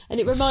 And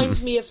it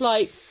reminds me of,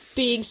 like,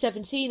 being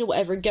 17 or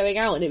whatever and going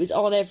out and it was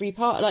on every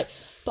part. Like,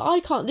 but I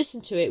can't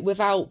listen to it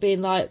without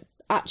being, like,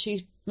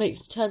 actually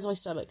turns my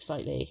stomach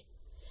slightly.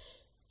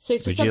 So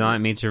would you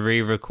like me to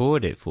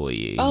re-record it for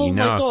you? Oh, you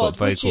know, my God, I've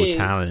got vocal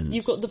talents.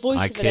 You've got the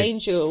voice of an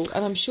angel,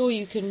 and I'm sure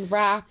you can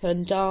rap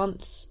and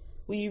dance.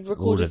 Will you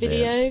record a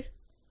video?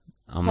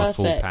 I'm a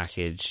full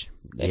package.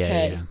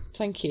 Okay, yeah.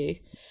 Thank you.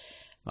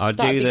 I'll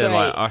do the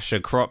like Usher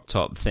crop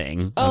top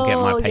thing. I'll get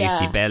my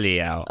pasty belly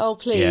out. Oh,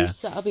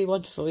 please, that'll be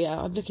wonderful. Yeah,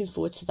 I'm looking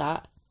forward to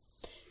that.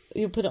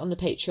 You'll put it on the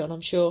Patreon,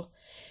 I'm sure.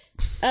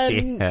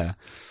 Yeah.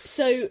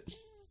 So,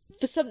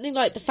 for something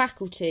like The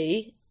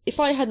Faculty, if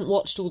I hadn't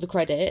watched all the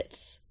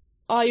credits,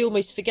 I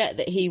almost forget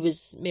that he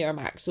was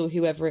Miramax or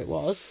whoever it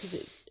was,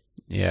 because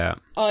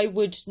I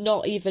would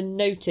not even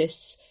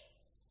notice.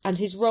 And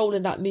his role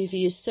in that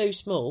movie is so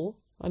small.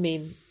 I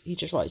mean, he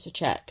just writes a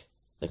check.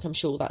 Like, I'm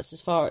sure that's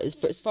as far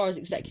as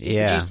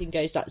executive producing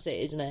goes. That's it,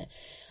 isn't it?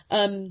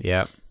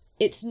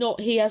 It's not.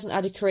 He hasn't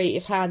had a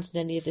creative hand in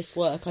any of this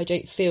work. I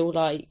don't feel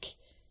like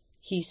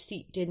he's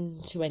seeped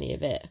into any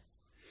of it.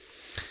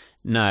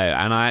 No,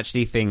 and I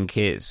actually think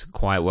it's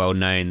quite well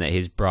known that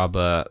his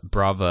brother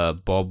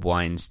Bob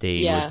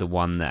Weinstein was the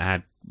one that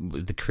had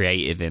the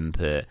creative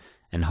input,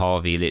 and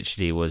Harvey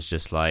literally was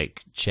just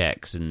like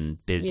checks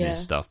and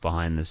business stuff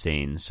behind the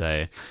scenes.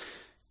 So,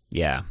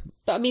 yeah.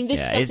 But I mean,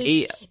 this stuff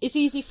it's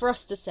easy for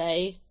us to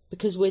say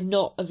because we're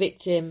not a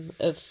victim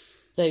of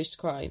those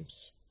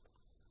crimes.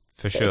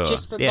 For sure.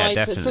 Just from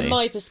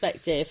my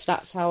perspective,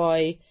 that's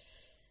kind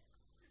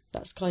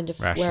of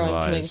where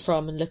I'm coming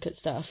from and look at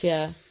stuff.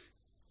 Yeah.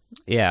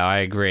 Yeah,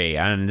 I agree.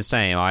 And the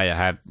same,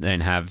 I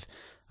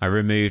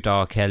removed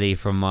R. Kelly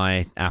from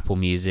my Apple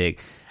Music,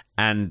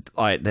 and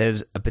like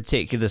there's a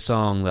particular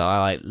song that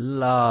I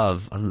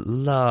love,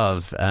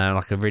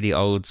 like a really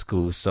old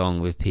school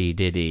song with P.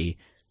 Diddy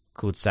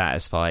called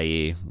Satisfy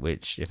You,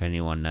 which, if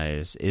anyone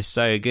knows, is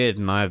so good,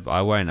 and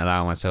I won't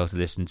allow myself to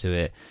listen to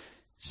it.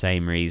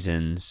 Same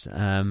reasons.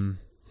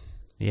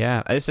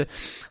 Yeah,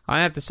 I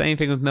had the same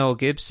thing with Mel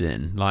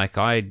Gibson. Like,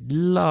 I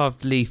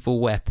loved Lethal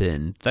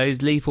Weapon.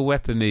 Those Lethal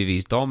Weapon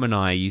movies, Dom and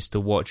I used to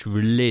watch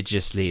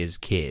religiously as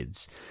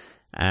kids.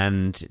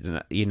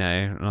 And, you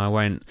know, I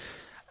won't...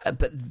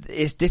 But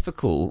it's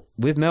difficult.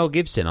 With Mel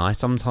Gibson, I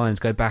sometimes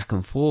go back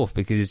and forth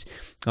because,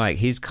 like,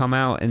 he's come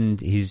out and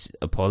he's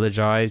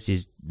apologised,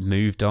 he's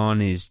moved on,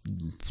 he's,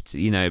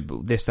 you know,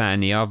 this, that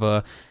and the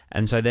other.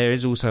 And so there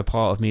is also a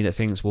part of me that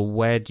thinks, well,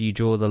 where do you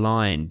draw the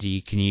line?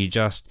 Can you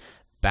just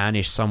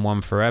banish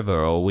someone forever,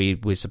 or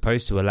we're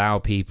supposed to allow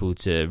people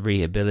to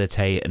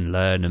rehabilitate and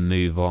learn and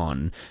move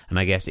on? And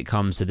I guess it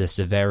comes to the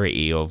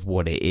severity of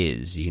what it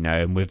is, you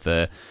know, and with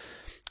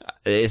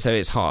so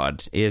it's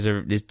hard. It's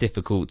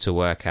difficult to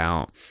work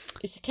out.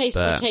 It's a case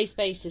by case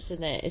basis,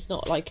 isn't it? It's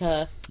not like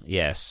a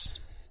yeah.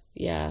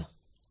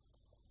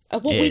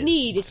 What we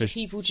need is for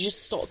people to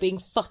just stop being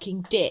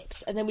fucking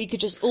dicks, and then we could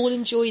just all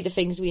enjoy the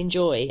things we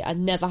enjoy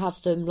and never have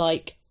them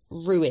like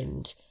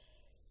ruined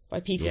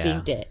by people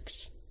being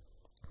dicks.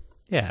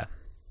 Yeah,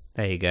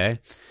 there you go.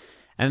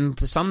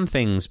 And some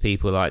things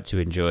people like to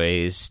enjoy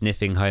is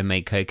sniffing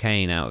homemade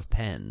cocaine out of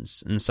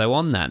pens. And so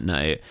on that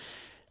note,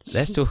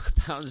 let's talk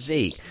about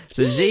Zeke.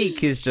 So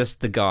Zeke is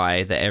just the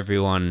guy that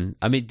everyone...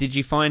 I mean, did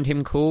you find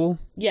him cool?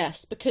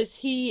 Yes, because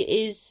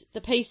he is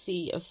the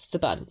Pacey of the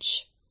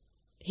bunch.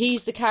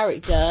 He's the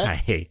character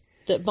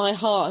that my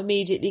heart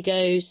immediately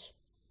goes,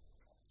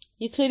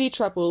 you're clearly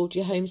troubled,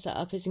 your home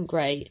setup isn't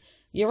great.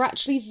 You're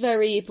actually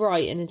very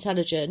bright and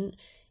intelligent.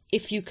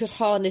 If you could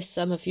harness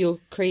some of your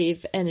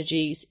creative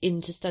energies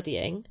into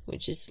studying,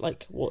 which is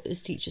like what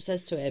his teacher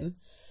says to him.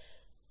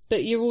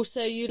 But you're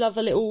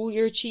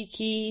a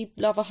cheeky,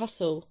 love a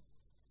hustle.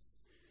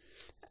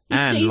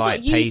 He's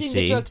like not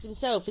using the drugs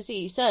himself, is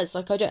he? He says,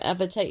 like, I don't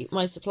ever take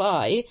my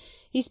supply.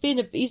 He's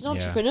an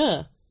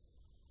entrepreneur.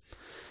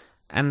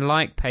 And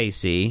like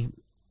Pacey,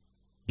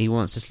 he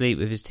wants to sleep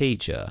with his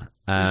teacher.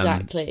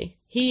 Exactly.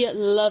 He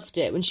loved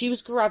it. When she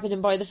was grabbing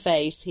him by the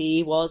face,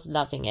 he was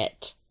loving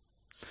it.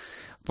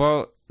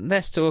 Well,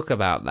 let's talk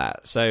about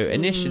that. So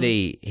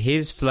initially,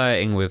 he's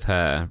flirting with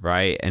her,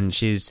 right? And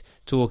she's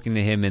talking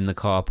to him in the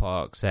car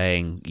park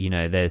saying, you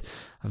know,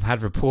 I've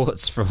had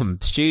reports from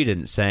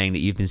students saying that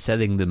you've been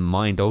selling them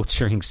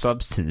mind-altering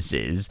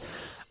substances.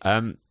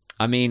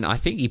 I mean, I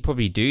think you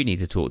probably do need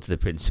to talk to the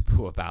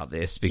principal about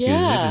this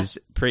because this is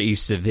pretty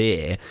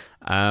severe.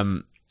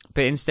 But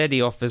instead,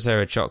 he offers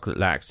her a chocolate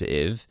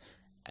laxative,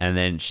 and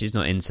then she's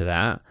not into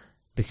that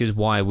because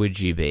why would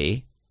you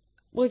be?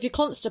 well, if you're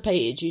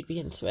constipated, you'd be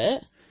into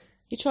it.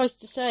 He tries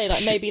to say,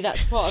 like, maybe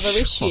that's part of her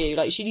issue.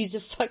 Like, she needs a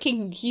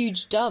fucking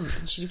huge dump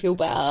and she'd feel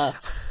better.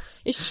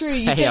 It's true.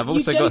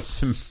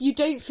 You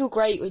don't feel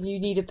great when you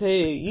need a poo.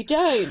 You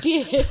don't, do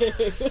you?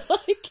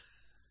 Like,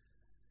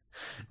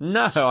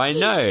 no, I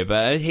know,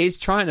 but he's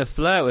trying to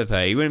flirt with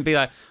her. He wouldn't be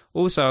like,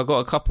 also, I've got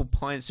a couple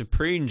pints of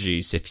prune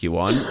juice if you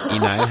want.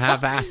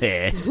 Have at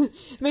it.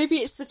 Maybe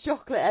it's the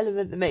chocolate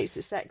element that makes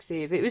it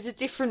sexy. If it was a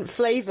different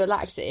flavour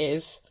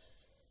laxative,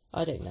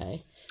 I don't know.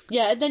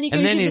 Yeah, and then he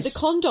goes in with the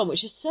condom,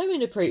 which is so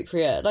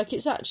inappropriate. Like,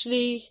 it's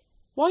actually...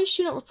 Why is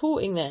she not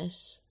reporting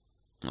this?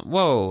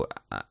 Well,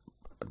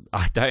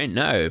 I don't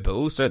know, but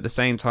also at the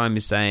same time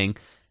he's saying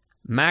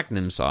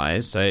magnum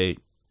size, so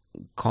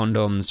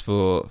condoms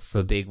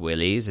for big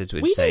willies, as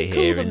we'd say here.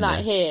 We don't call them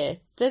that here.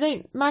 They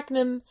don't...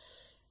 Magnum...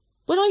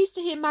 When I used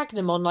to hear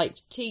Magnum on, like,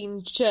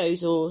 teen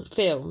shows or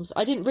films,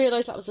 I didn't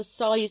realise that was a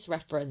size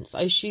reference.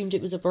 I assumed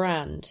it was a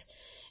brand.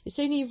 It's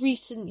only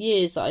recent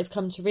years that I've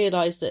come to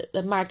realise that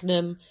the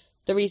Magnum,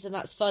 the reason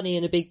that's funny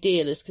and a big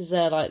deal is because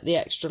they're, like, the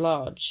extra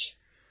large.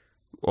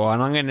 Well,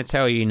 and I'm going to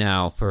tell you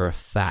now for a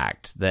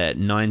fact that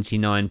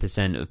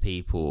 99% of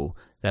people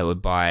that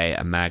would buy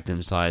a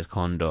Magnum-sized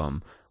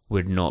condom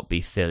would not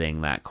be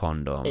filling that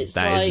condom. It's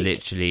that like is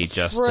literally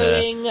just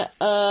throwing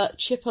a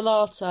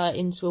chipolata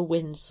into a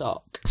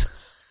windsock.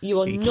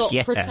 You are not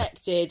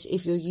protected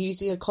if you're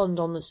using a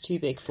condom that's too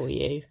big for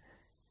you.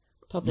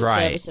 Public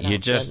service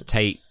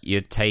announcement.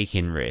 You're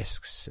taking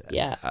risks.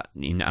 Yeah.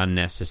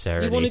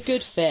 Unnecessarily. You want a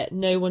good fit.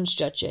 No one's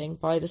judging.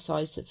 Buy the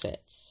size that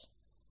fits.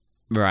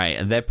 Right,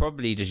 and they're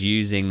probably just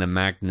using the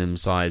Magnum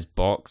size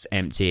box,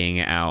 emptying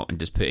it out, and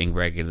just putting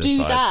regular size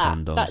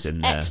condoms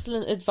in there. That's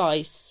excellent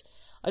advice.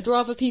 I'd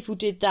rather people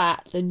did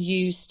that than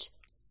used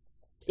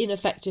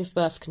ineffective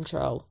birth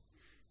control.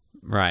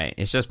 Right,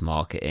 it's just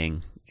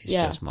marketing. It's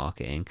just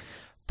marketing.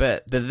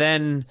 But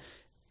then...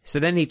 So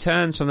then he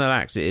turns from the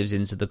laxatives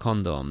into the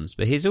condoms.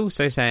 But he's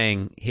also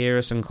saying, here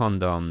are some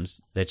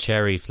condoms. They're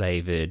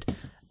cherry-flavoured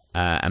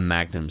and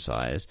Magnum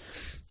size.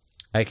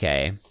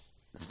 Okay,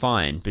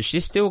 fine. But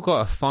she's still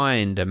got to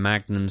find a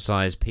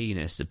Magnum-sized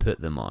penis to put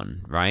them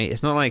on, right?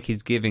 It's not like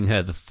he's giving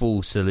her the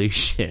full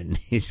solution.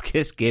 He's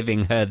just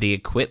giving her the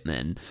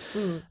equipment.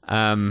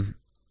 So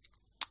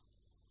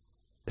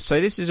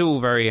this is all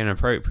very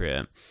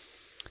inappropriate.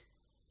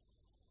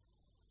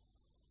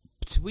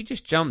 So we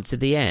just jump to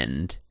the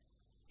end.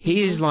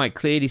 He's like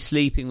clearly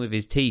sleeping with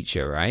his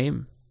teacher, right?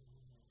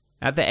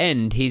 At the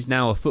end, he's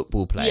now a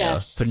football player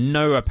for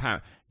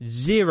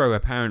zero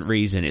apparent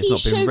reason. It's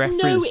not been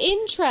referenced. He showed no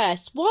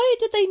interest. Why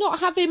did they not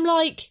have him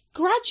like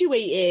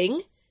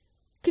graduating?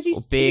 Because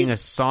he's being a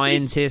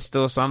scientist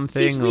or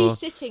something. He's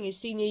resitting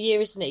his senior year,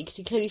 isn't he? Because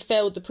he clearly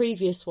failed the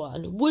previous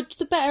one. Would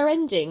the better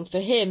ending for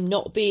him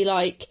not be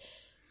like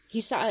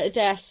he sat at a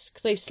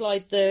desk, they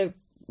slide the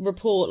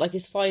report, like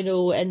his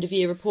final end of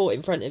year report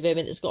in front of him,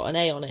 and it's got an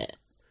A on it?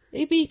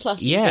 A B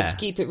plus, to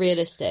keep it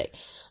realistic.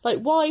 Like,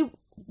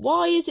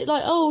 why is it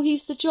like, oh,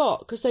 he's the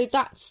jock? Because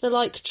that's the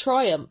like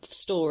triumph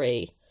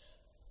story.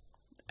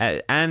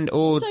 And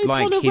or soap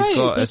like on a he's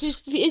rope got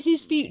is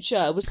his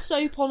future was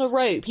soap on a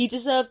rope. He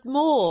deserved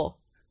more.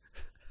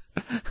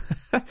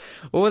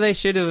 Or he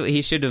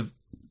should have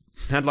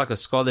had like a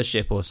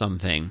scholarship or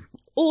something.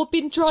 Or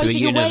been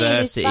driving away in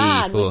his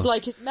van with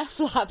like his meth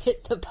lab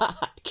at the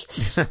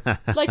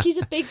back. Like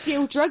he's a big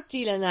deal drug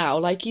dealer now.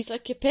 Like he's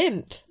like a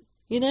pimp.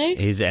 You know,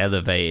 he's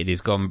elevated.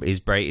 He's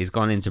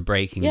gone into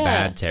Breaking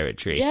Bad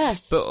territory.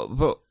 Yes,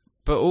 but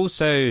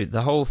also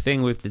the whole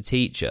thing with the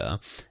teacher.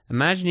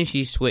 Imagine if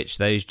you switch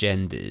those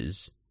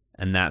genders,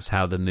 and that's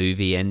how the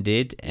movie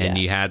ended, and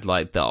you had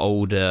like the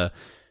older,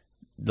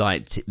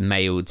 like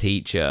male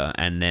teacher,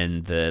 and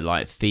then the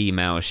like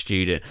female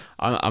student.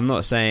 I'm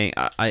not saying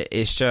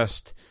it's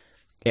just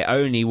it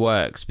only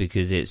works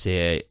because it's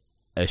a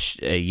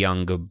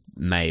younger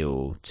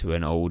male to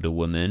an older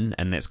woman,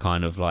 and it's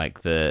kind of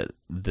like the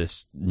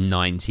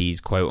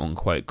 90s quote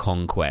unquote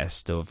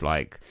conquest of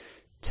like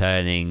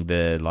turning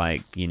the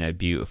like, you know,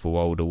 beautiful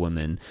older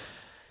woman.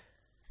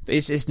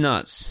 It's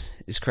nuts.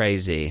 It's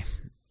crazy.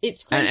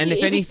 It's crazy. And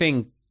if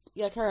anything,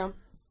 carry on.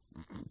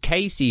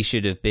 Casey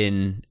should have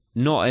been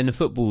not in the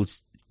football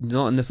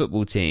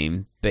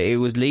team, but it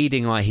was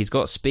leading, like he's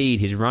got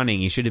speed, he's running.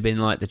 He should have been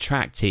like the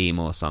track team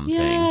or something.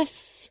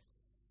 Yes.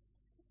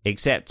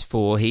 Except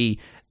for the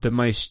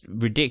most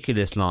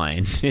ridiculous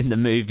line in the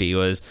movie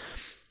was,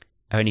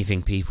 I only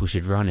think people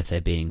should run if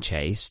they're being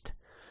chased.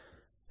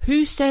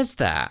 Who says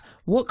that?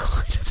 What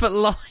kind of a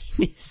line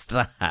is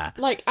that?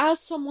 Like, as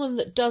someone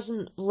that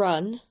doesn't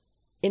run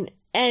in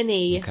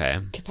any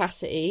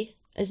capacity,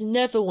 has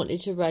never wanted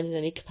to run in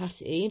any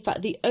capacity. In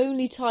fact, the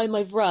only time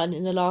I've run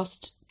in the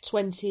last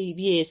 20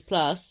 years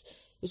plus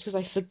was because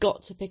I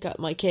forgot to pick up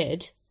my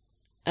kid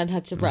and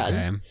had to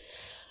run.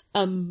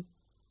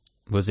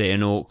 Was it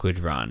an awkward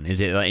run?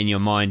 Is it like in your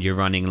mind you're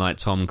running like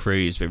Tom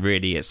Cruise, but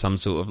really it's some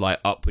sort of like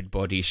upward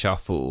body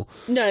shuffle?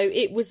 No,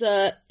 it was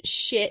a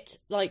shit,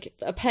 like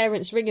a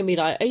parent's ringing me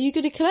like, are you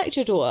going to collect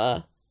your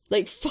daughter?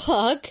 Like,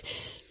 fuck.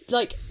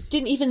 Like,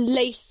 didn't even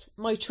lace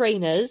my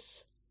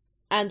trainers.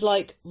 and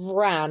like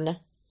ran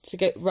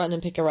to run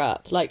and pick her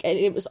up. Like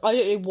it was, I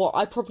don't know what,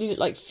 I probably looked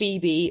like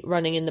Phoebe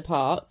running in the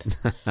park.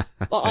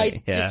 But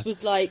I just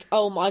was like,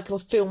 oh my, I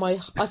could feel I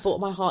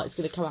thought my heart is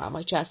going to come out of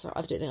my chest.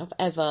 I don't think I've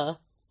ever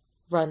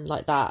run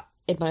like that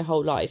in my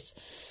whole life.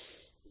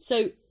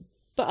 So,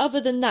 but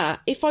other than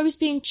that, if I was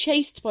being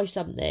chased by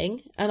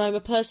something, and I'm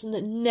a person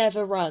that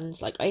never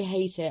runs, like I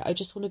hate it, I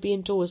just want to be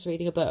indoors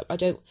reading a book, I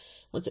don't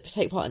want to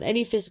take part in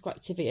any physical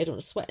activity, I don't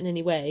want to sweat in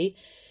any way,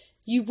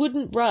 you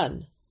wouldn't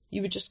run.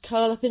 You would just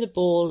curl up in a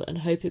ball and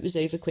hope it was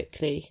over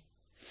quickly.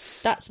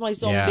 That's my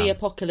zombie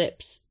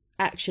apocalypse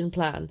action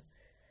plan.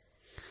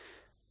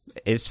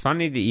 It's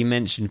funny that you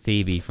mentioned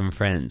Phoebe from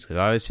Friends, because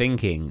I was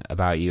thinking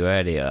about you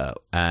earlier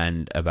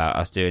and about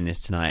us doing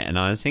this tonight, and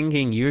I was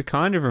thinking you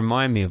kind of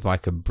remind me of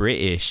like a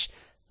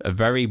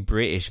very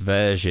British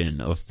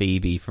version of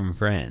Phoebe from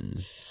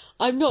Friends.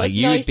 I'm not like as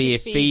you nice would be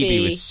as if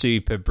Phoebe was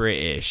super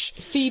British.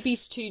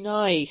 Phoebe's too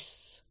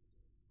nice.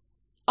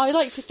 I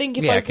like to think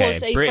if I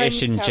was a British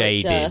Friends and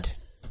character, jaded.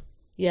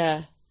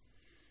 Yeah,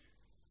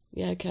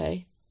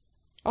 okay.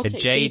 I'll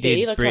take jaded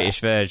Phoebe, like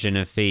British version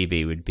of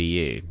Phoebe would be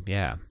you.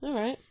 Yeah. All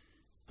right.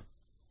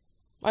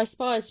 I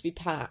aspire to be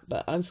Pat,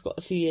 but I've got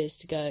a few years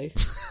to go.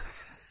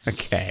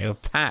 Okay, well,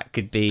 Pat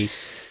could be...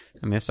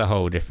 I mean, it's a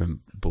whole different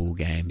ball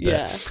game. But...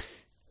 Yeah.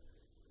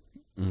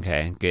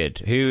 Okay, good.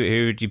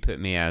 Who would you put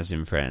me as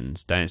in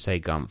Friends? Don't say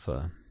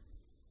Gunther.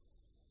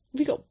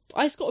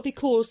 It's got to be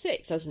core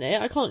 6, hasn't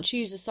it? I can't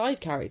choose a side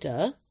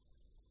character.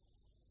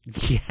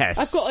 Yes.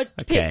 I've got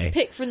to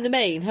pick from the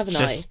main, haven't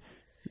I?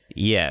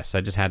 Yes,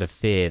 I just had a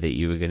fear that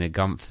you were going to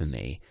Gunther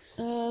me.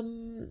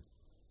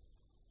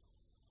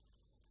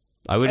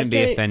 I wouldn't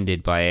be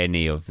offended by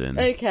any of them.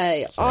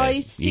 Okay, so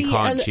you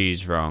can't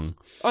choose wrong.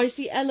 I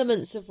see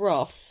elements of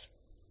Ross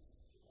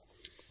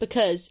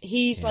because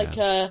he's like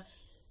a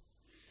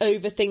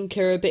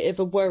overthinker, a bit of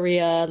a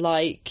worrier.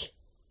 Like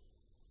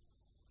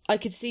I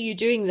could see you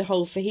doing the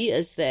whole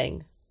fajitas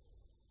thing,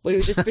 where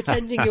you're just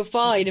pretending you're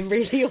fine and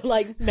really you're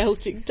like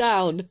melting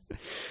down.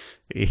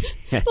 Yeah,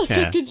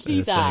 I can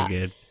see that.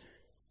 So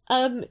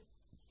good.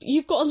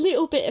 You've got a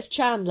little bit of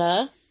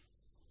Chandler.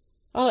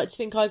 I like to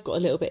think I've got a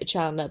little bit of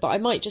Chandler, but I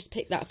might just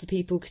pick that for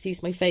people because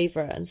he's my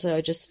favourite, and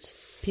so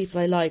people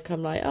I like,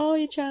 I'm like, oh,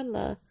 you're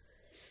Chandler.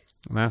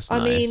 That's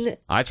nice. I mean,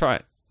 I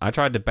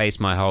tried to base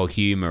my whole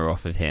humour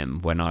off of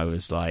him when I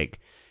was like,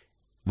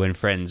 when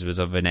Friends was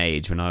of an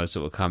age, when I was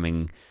sort of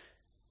coming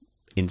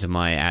into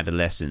my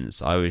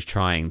adolescence, I was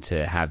trying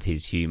to have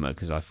his humour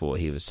because I thought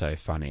he was so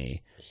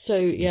funny. So,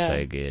 yeah.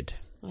 So good.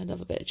 I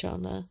love a bit of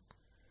Chandler.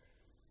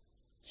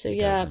 So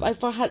yeah,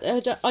 if I had,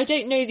 I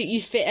don't know that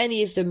you fit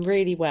any of them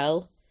really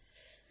well.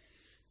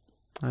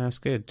 That's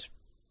good.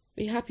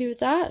 Are you happy with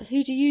that?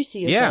 Who do you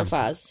see yourself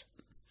as?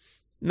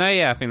 No,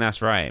 yeah, I think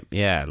that's right.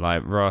 Yeah,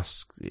 like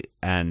Ross,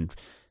 and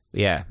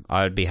yeah,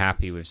 I would be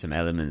happy with some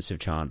elements of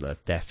Chandler,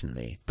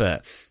 definitely.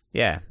 But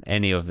yeah,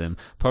 any of them.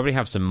 Probably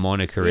have some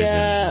Monica-isms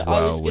as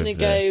well. I was going to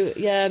go,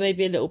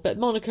 maybe a little bit.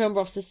 Monica and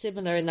Ross are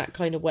similar in that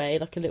kind of way,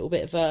 like a little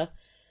bit of a,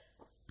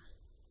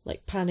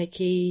 like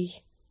panicky,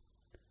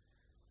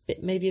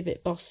 maybe a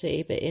bit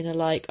bossy, but in a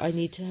like I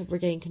need to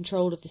regain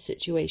control of the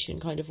situation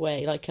kind of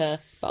way.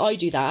 But I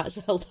do that as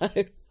well though.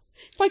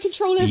 If I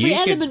control every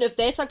element of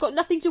this, I've got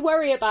nothing to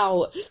worry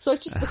about. So I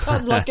just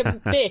become like a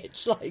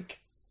bitch.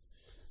 Like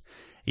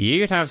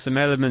you'd have some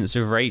elements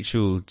of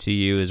Rachel to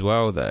you as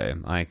well, though.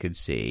 I could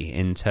see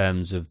in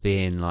terms of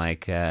being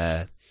like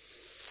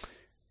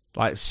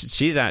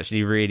she's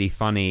actually really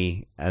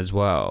funny as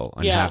well,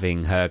 and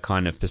having her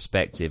kind of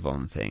perspective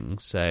on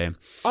things. So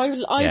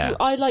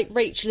I like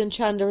Rachel and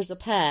Chandler as a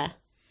pair,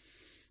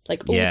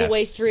 like all the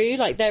way through.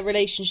 Like their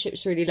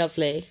relationship's really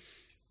lovely,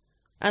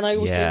 and I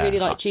also really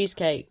like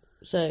cheesecake.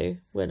 So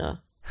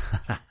winner.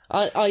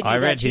 I do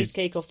that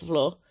cheesecake off the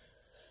floor.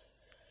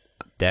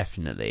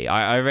 Definitely,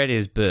 I read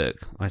his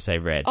book. I say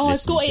read. Oh,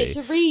 I've got it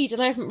to read,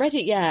 and I haven't read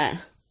it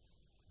yet.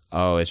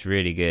 Oh, it's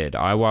really good.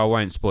 I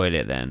won't spoil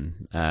it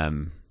then.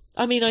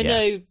 I mean, I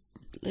know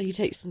he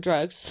takes some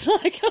drugs.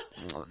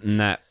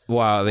 No,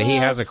 well, he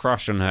has a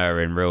crush on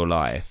her in real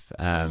life.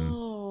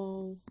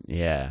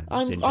 Yeah,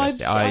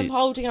 I'm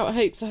holding out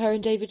hope for her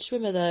and David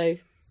Schwimmer, though.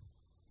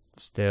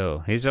 Still,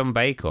 he's on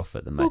Bake Off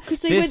at the moment.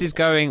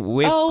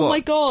 We've my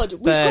God,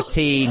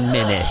 13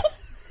 minutes.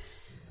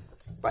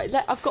 Right,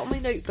 I've got my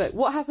notebook.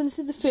 What happens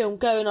in the film?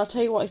 Go and I'll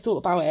tell you what I thought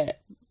about it.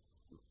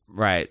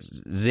 Right,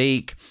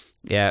 Zeke,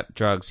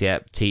 drugs,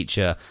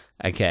 teacher.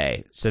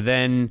 Okay, so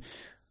then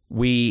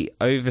we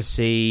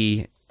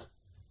oversee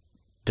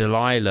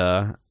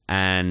Delilah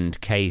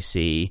and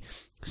Casey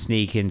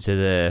sneak into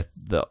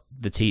the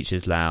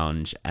teacher's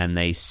lounge, and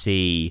they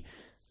see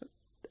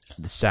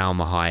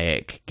Salma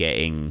Hayek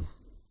getting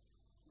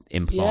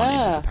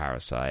implanted with the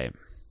parasite.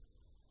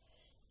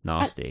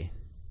 Nasty.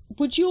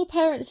 Would your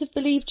parents have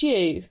believed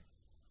you?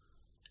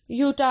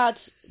 Your dad,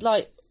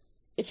 like,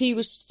 if he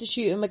was to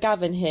shoot a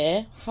McGavin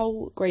here,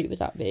 how great would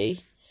that be?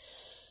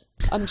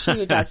 I'm sure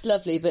your dad's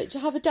lovely, but to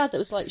have a dad that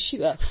was like,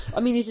 shoot her. I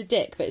mean, he's a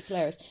dick, but it's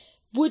hilarious.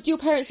 Would your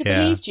parents have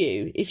believed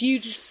you if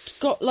you'd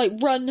got, like,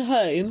 run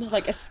home,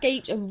 like,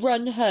 escaped and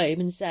run home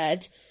and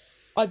said,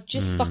 I've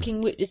just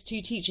fucking witnessed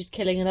 2 teachers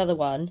killing another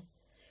one.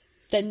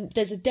 Then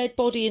there's a dead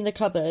body in the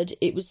cupboard.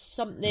 It was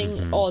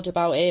something odd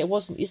about it. It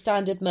wasn't your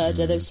standard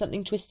murder. There was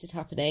something twisted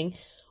happening.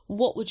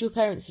 What would your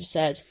parents have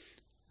said?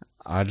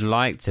 I'd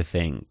like to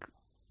think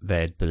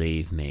they'd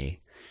believe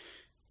me.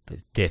 But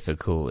it's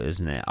difficult,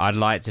 isn't it? I'd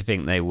like to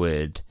think they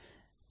would.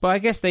 But I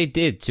guess they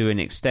did to an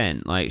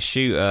extent. Like,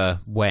 Shooter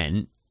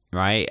went,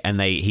 right?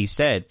 And he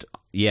said,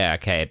 yeah,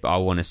 okay, but I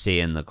want to see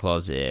in the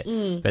closet.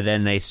 But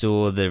then they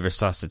saw the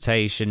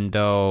resuscitation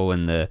doll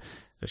and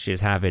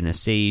she's having a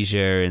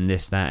seizure and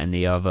this, that, and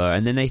the other.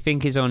 And then they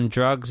think he's on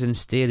drugs and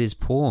steal his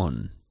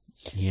porn.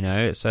 You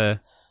know, it's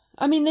a...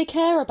 I mean, they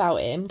care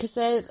about him because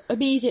they're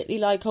immediately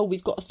like, oh,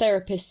 we've got a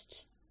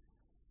therapist.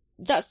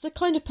 That's the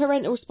kind of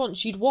parental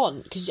response you'd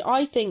want, because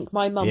I think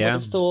my mum would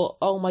have thought,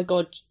 oh my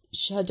God,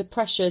 her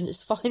depression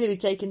has finally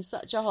taken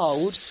such a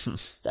hold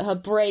that her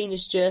brain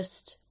is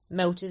just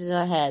melted in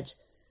her head.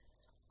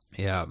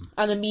 Yeah.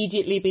 And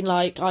immediately been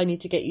like, I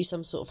need to get you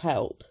some sort of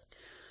help.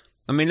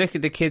 I mean, look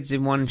at the kids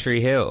in One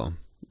Tree Hill.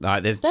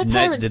 Like, there's their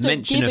parents the don't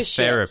mention give of a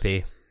therapy.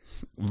 Shit.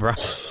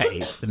 Right. Do they?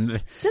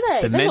 The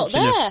They're not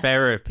mention there. of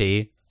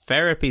therapy.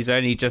 Therapy's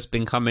only just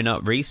been coming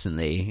up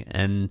recently,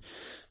 and,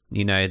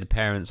 you know, the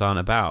parents aren't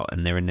about,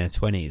 and they're in their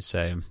 20s,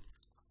 so...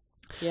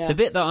 Yeah. The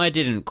bit that I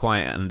didn't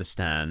quite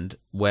understand,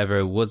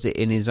 whether was it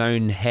in his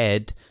own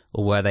head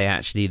or were they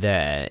actually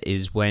there,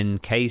 is when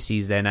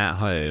Casey's then at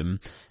home,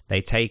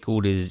 they take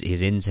all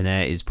his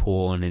internet, his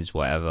porn, his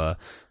whatever.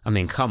 I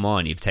mean, come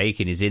on, you've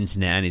taken his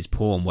internet and his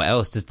porn. What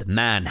else does the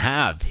man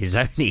have? His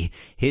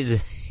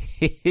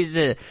is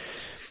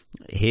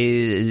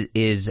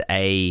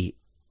a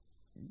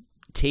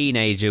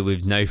teenager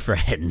with no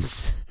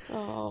friends.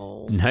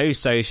 Oh. No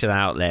social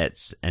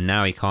outlets, and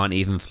now he can't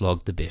even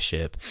flog the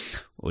bishop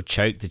or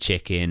choke the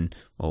chicken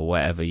or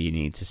whatever you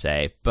need to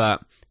say.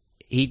 But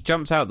he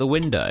jumps out the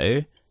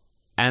window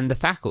and the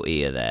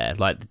faculty are there,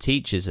 like the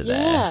teachers are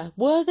there. Yeah,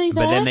 were they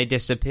there? But then they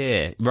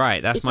disappear.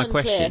 Right, that's my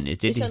question.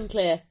 It's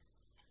unclear.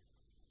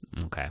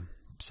 Okay,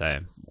 so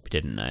we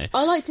didn't know.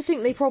 I like to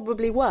think they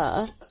probably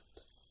were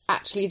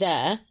actually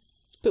there,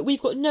 but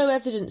we've got no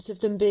evidence of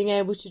them being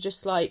able to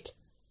just, like,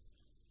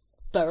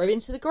 burrow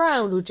into the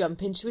ground or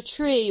jump into a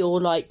tree or,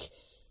 like,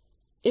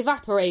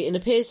 evaporate and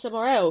appear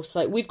somewhere else.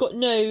 Like, we've got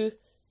no...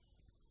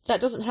 That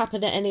doesn't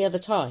happen at any other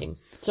time.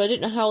 So I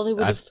don't know how they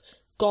would have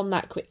gone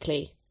that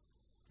quickly.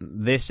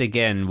 This,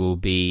 again, will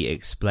be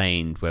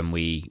explained when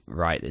we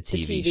write the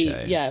TV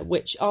show. Yeah,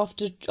 which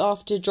after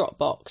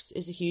Dropbox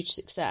is a huge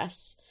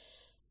success,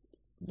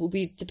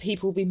 the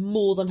people will be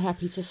more than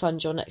happy to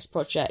fund your next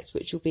project,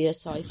 which will be a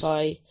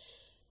sci-fi,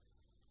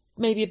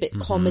 maybe a bit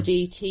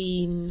comedy,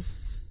 teen,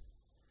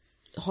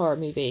 horror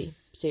movie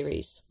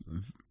series.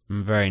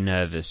 I'm very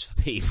nervous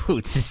for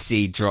people to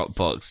see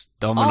Dropbox.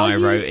 Dom and I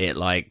wrote it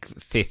like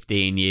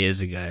 15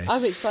 years ago.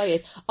 I'm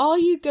excited. Are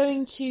you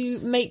going to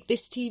make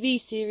this TV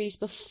series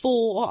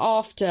before or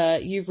after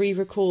you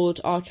re-record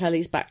R.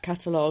 Kelly's back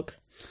catalogue?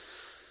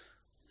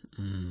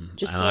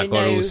 Just so I know.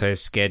 I've got also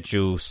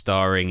schedule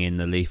starring in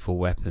the Lethal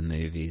Weapon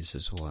movies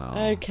as well.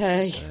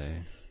 Okay. So.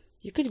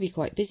 You're going to be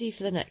quite busy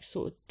for the next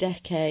sort of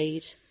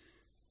decade.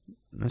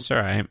 That's all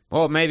right.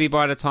 Or maybe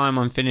by the time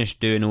I'm finished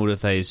doing all of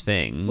those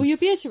things, well, you'll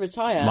be able to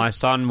retire. My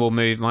son will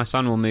move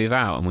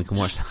out, and we can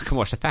watch. I can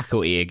watch The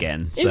Faculty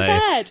again. In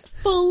bed,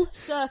 full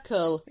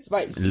circle.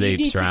 Right, so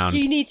loops round.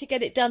 You need to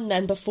get it done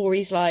then before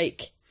he's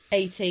like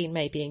 18,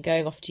 maybe, and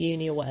going off to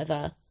uni or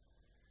whatever.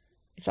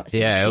 If that's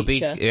it'll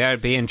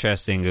be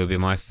interesting. It'll be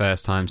my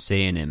first time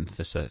seeing him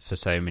for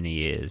so many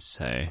years.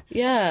 So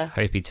yeah,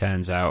 hope he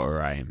turns out all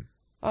right.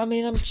 I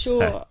mean, I'm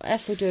sure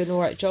F will do an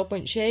alright job,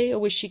 won't she? Or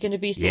was she going to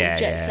be sort of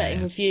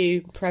jet-setting with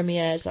you,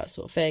 premieres, that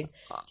sort of thing?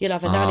 You'll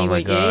have a nanny,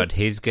 won't you? Oh my God,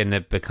 he's going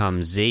to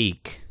become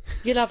Zeke.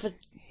 You'll have a...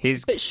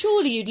 But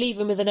surely you'd leave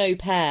him with an au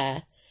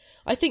pair.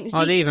 I think Zeke's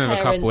I'd leave him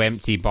parents... a couple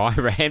empty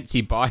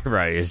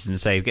biros and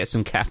say, get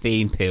some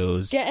caffeine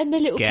pills. Get him a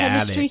little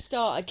chemistry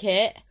starter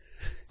kit,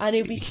 and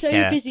he'll be so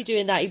busy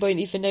doing that he won't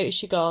even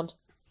notice you're gone.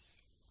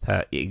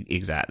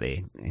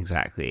 Exactly.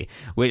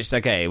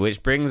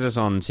 Which brings us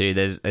on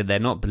to they're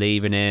not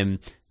believing him,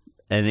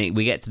 and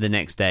we get to the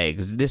next day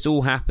because this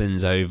all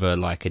happens over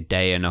like a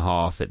day and a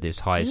half at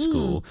this high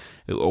school,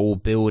 all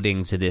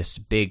building to this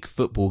big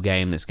football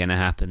game that's going to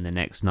happen the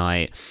next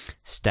night.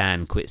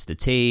 Stan quits the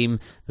team.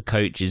 The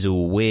coach is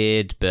all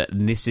weird, but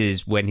this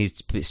is when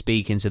he's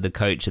speaking to the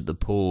coach at the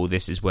pool.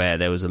 This is where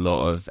there was a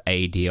lot of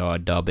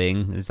ADR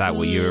dubbing. Is that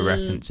what you were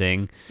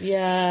referencing?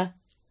 Yeah.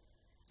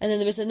 And then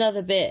there was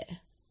another bit.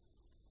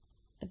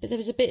 But there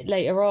was a bit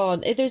later on.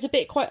 There was a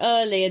bit quite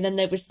early, and then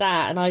there was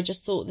that, and I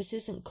just thought, this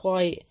isn't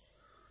quite...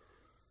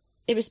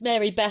 It was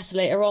Mary Beth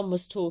later on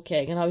was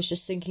talking, and I was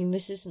just thinking,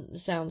 this isn't the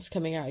sounds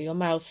coming out of your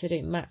mouth. They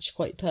don't match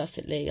quite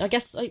perfectly. I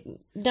guess, like,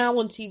 now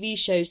on TV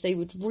shows, they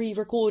would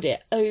re-record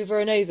it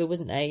over and over,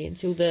 wouldn't they?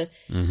 Until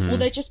Well,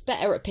 they're just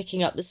better at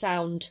picking up the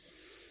sound,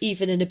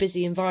 even in a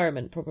busy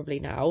environment,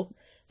 probably now.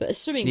 But a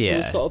swimming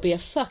pool's got to be a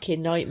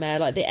fucking nightmare.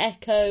 Like the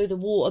echo, the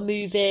water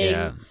moving.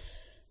 Yeah.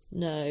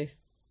 No.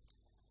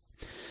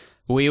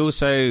 We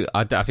also,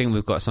 I think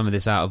we've got some of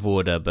this out of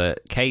order,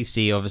 but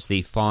Casey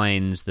obviously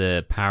finds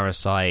the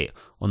parasite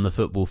on the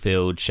football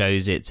field,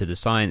 shows it to the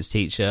science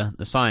teacher.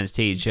 The science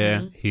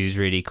teacher, who's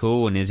really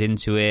cool and is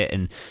into it,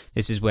 and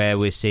this is where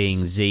we're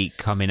seeing Zeke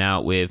coming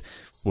out with,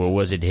 well,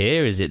 was it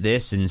here? Is it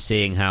this? And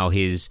seeing how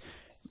he's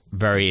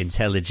very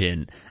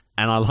intelligent.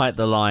 And I like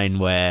the line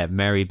where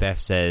Mary Beth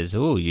says,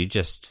 oh, you're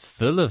just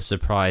full of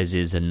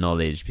surprises and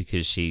knowledge,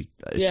 because she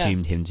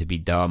assumed him to be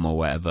dumb or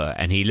whatever.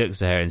 And he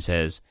looks at her and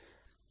says,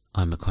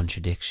 I'm a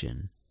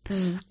contradiction.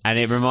 And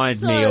it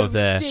reminds me of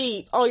the...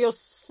 deep. Oh, you're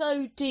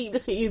so deep.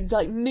 Look at you,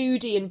 like,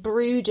 moody and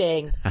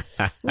brooding.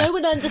 No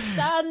one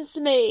understands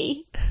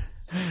me.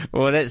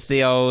 Well, that's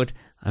the old,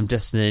 I'm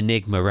just an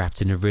enigma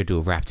wrapped in a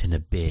riddle, wrapped in a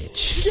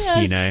bitch.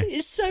 Yes, you know?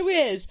 It so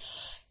is.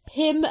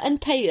 Him and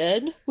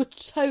Peyton would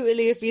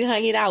totally have been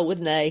hanging out,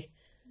 wouldn't they?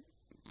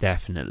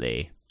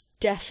 Definitely.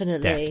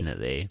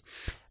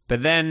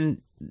 But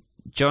then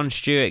Jon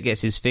Stewart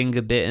gets his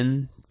finger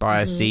bitten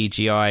by a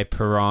CGI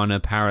piranha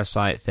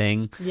parasite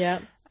thing. Yeah.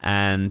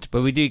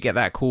 But we do get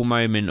that cool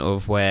moment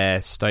of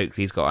where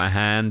Stokely's got a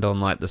hand on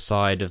like the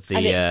side of the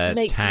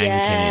tank.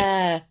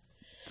 Yeah.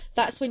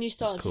 That's when you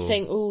start to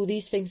think, oh,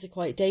 these things are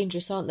quite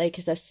dangerous, aren't they?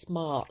 Because they're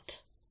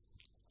smart.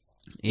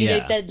 You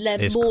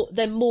know,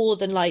 they're more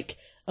than like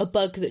a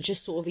bug that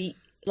just sort of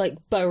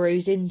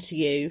burrows into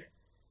you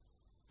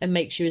and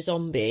makes you a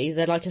zombie.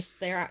 They're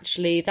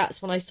actually,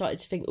 that's when I started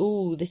to think,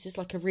 oh, this is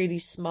like a really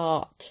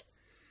smart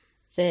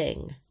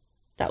thing.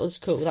 That was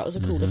cool. That was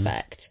a cool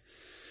effect.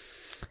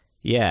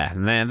 Yeah,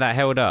 and then that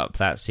held up.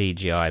 That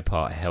CGI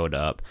part held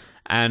up.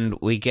 And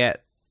we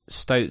get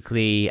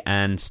Stokely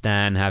and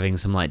Stan having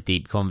some like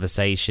deep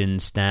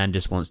conversations. Stan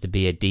just wants to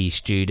be a D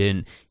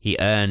student. He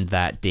earned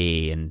that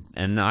D,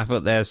 and I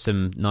thought there's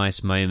some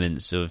nice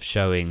moments of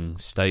showing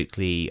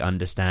Stokely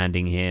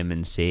understanding him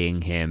and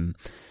seeing him,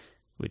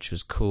 which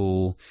was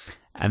cool.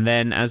 And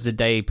then as the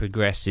day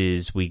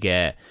progresses, we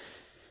get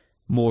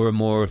more and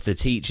more of the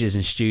teachers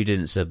and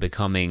students are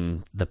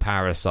becoming the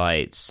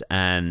parasites,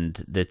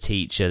 and the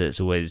teacher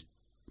that's always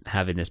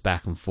having this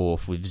back and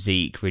forth with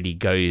Zeke really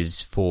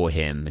goes for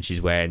him, and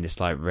she's wearing this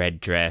like red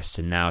dress,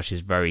 and now she's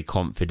very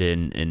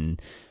confident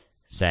and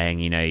saying,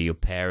 you know, your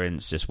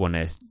parents just want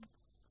to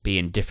be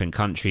in different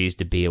countries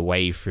to be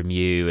away from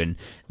you. And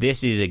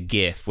this is a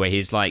gif where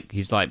he's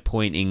like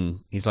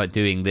pointing, he's like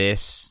doing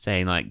this,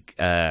 saying like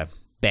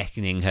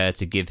beckoning her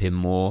to give him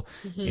more.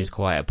 Is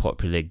quite a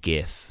popular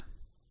gif.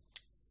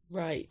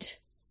 Right.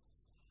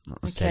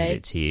 I'll send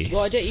it to you.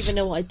 Well, I don't even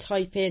know what I'd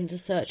type in to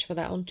search for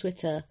that on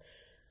Twitter.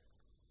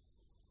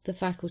 The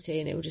faculty,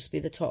 and it will just be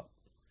the top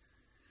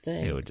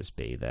thing. It will just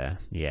be there.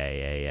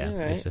 Yeah.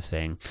 Right. It's a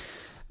thing.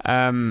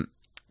 And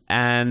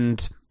then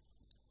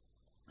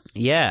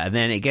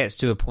it gets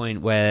to a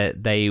point where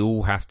they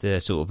all have to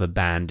sort of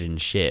abandon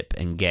ship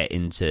and get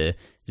into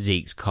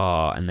Zeke's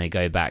car, and they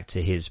go back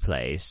to his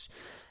place.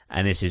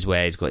 And this is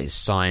where he's got his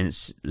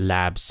science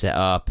lab set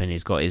up, and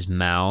he's got his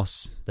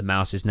mouse. The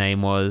mouse's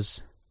name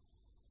was?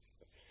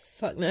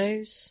 Fuck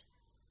knows.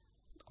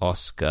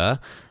 Oscar.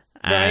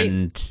 Right.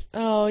 And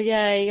oh,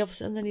 yeah.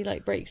 And then he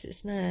like breaks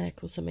its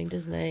neck or something,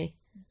 doesn't he?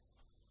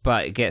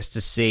 But it gets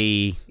to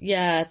see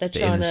they're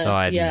trying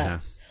inside. Yeah.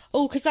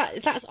 Oh, because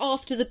that's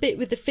after the bit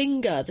with the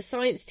finger. The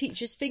science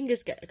teacher's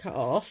fingers get cut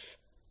off.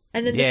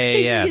 And then the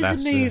fingers are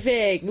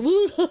moving.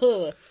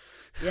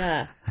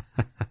 Yeah.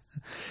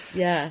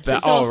 Yeah.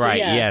 So but,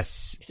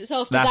 yes. It's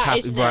after that,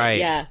 isn't it?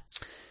 Yeah.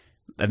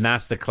 And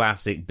that's the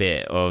classic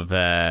bit of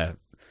where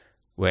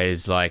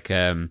it's like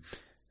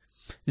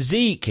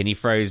Zeke, and he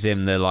throws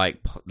him the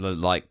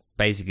like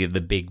basically the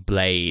big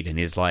blade, and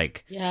he's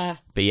like, and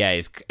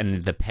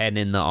the pen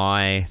in the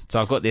eye. So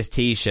I've got this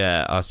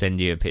T-shirt. I'll send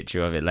you a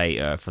picture of it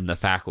later from the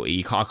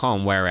faculty. I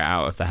can't wear it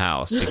out of the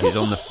house because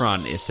on the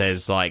front it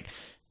says like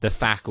the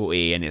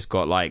faculty, and it's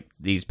got like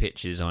these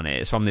pictures on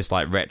it. It's from this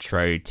like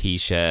retro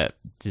T-shirt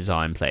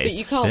design place. But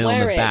you can't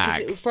wear it because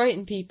it will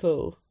frighten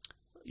people.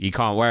 You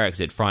can't wear it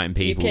because it'd frighten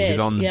people. Because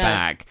on the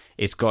back,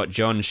 it's got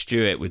Jon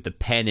Stewart with the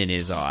pen in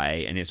his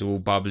eye, and it's all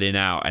bubbling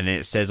out, and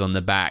it says on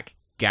the back,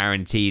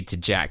 "Guaranteed to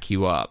jack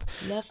you up."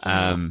 Love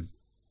that.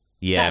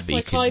 Yeah, that's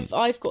like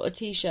I've got a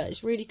T-shirt.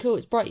 It's really cool.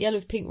 It's bright yellow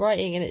with pink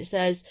writing, and it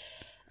says,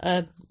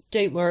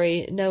 "Don't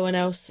worry, no one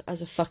else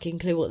has a fucking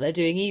clue what they're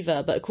doing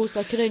either." But of course,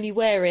 I can only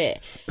wear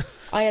it.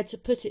 I had to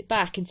put it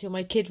back until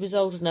my kid was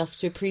old enough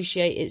to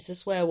appreciate it's a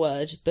swear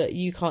word, but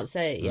you can't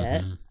say it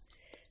yet.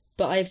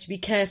 But I have to be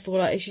careful.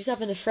 Like if she's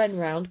having a friend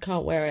round,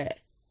 can't wear it.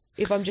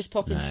 If I'm just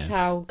popping to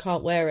town,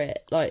 can't wear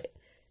it. Like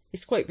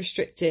it's quite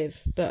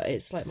restrictive, but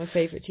it's like my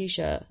favourite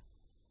T-shirt.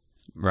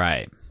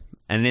 Right.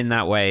 And in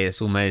that way,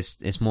 it's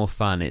more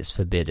fun. It's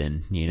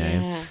forbidden, you know.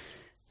 Yeah.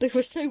 They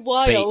were so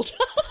wild.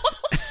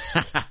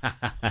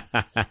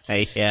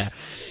 Yeah,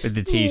 with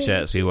the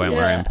T-shirts we won't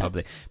wear in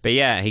public. But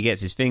yeah, he gets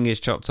his fingers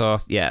chopped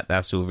off. Yeah,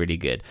 that's all really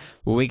good.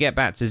 Well, we get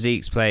back to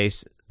Zeke's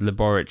place,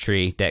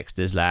 laboratory,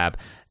 Dexter's lab.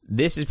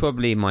 This is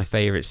probably my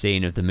favourite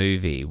scene of the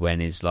movie, when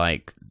it's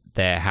like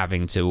they're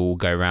having to all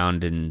go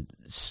around and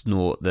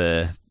snort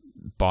the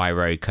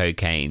biro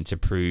cocaine to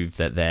prove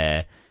that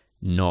they're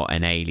not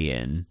an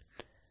alien.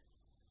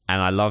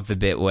 And I love the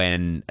bit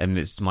when, and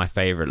it's my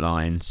favourite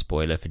line,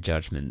 spoiler for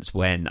Judgments,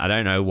 when, I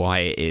don't know why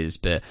it is,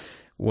 but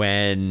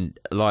when,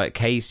 like,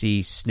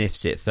 Casey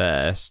sniffs it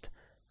first,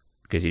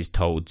 because he's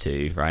told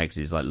to, right, because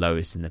he's, like,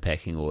 lowest in the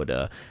pecking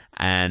order,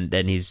 and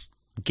then he's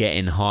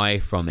getting high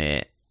from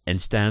it, and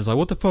Stan's like,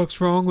 what the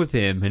fuck's wrong with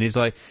him? And he's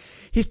like,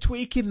 he's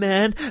tweaking,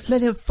 man,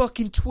 let him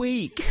fucking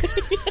tweak.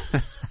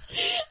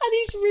 And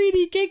he's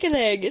really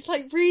giggling. It's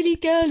like really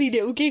girly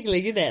little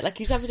giggling, isn't it? Like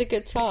he's having a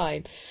good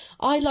time.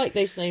 I like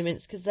those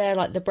moments because they're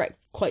like the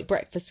quite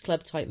Breakfast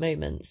Club type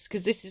moments.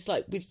 Because this is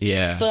like we're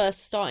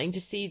first starting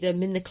to see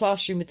them in the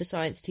classroom with the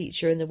science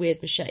teacher and the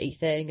weird machete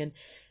thing,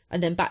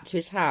 and then back to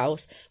his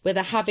house where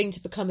they're having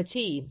to become a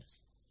team.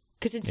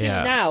 Because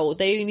until now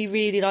they only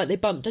really they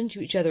bumped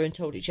into each other and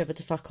told each other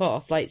to fuck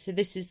off. Like, so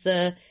this is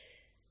the.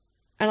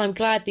 And I'm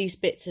glad these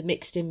bits are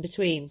mixed in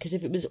between, because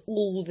if it was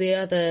all the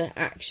other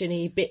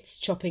action-y bits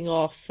chopping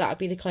off, that would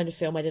be the kind of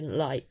film I didn't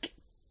like.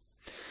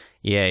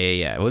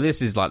 Yeah. Well,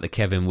 this is like the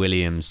Kevin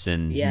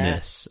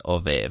Williamson-ness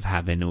of it, of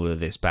having all of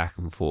this back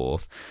and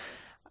forth.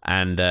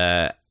 And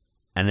then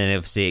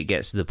obviously it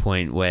gets to the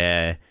point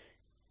where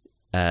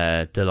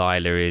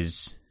Delilah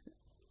is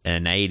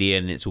an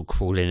alien, it's all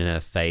crawling in her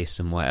face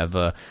and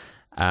whatever.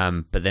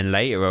 But then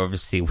later,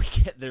 obviously, we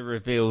get the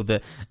reveal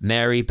that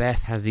Mary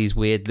Beth has these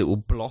weird little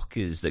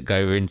blockers that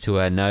go into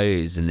her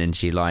nose, and then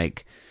she,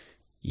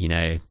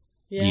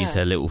 use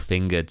her little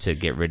finger to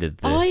get rid of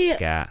the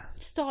scat.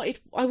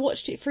 I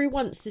watched it through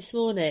once this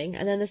morning,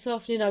 and then this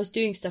afternoon I was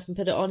doing stuff and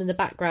put it on in the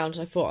background.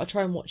 I thought I'd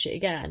try and watch it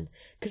again,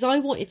 because I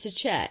wanted to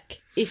check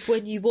if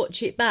when you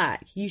watch it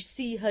back, you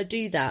see her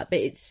do that, but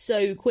it's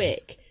so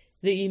quick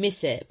that you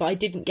miss it. But I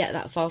didn't get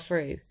that far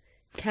through.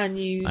 Can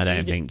you? I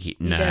don't think you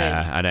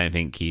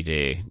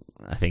do.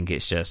 I think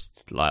it's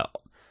just like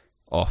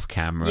off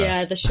camera.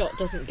 Yeah, the shot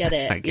doesn't get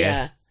it.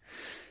 Yeah,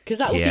 because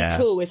that would be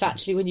cool if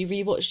actually when you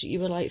rewatched it, you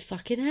were like,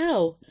 "Fucking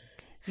hell!"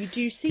 You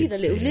do see the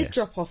little lid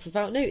drop off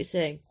without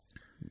noticing.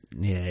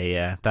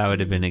 Yeah, that would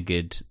have been a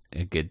good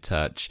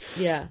touch.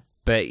 Yeah,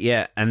 but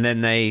yeah, and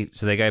then they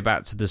go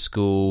back to the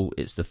school.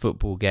 It's the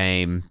football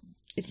game.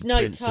 It's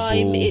night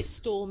time. It's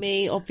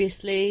stormy.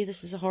 Obviously,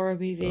 this is a horror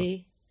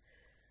movie.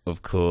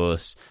 Of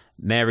course.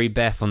 Mary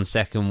Beth on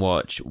second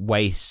watch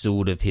wastes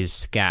all of his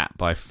scat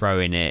by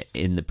throwing it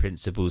in the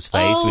principal's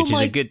face, which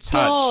is a good touch.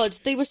 Oh my God,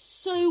 they were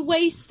so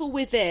wasteful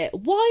with it.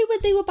 Why, when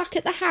they were back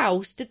at the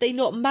house, did they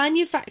not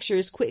manufacture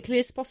as quickly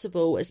as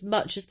possible, as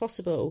much as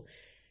possible?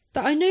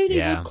 That I know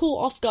they were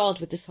caught off guard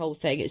with this whole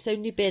thing. It's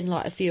only been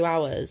like a few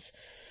hours.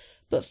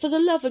 But for the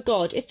love of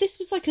God, if this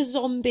was like a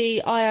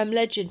zombie I Am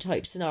Legend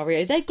type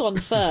scenario, they've gone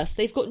first.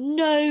 They've got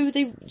no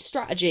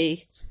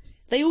strategy.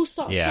 They all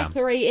start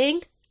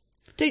separating.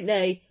 Don't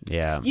they?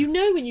 Yeah. You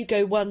know, when you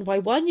go one by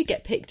one, you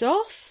get picked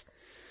off.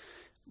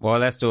 Well,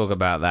 let's talk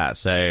about that.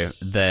 So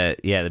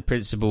the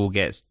principal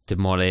gets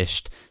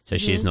demolished, so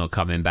she's not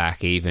coming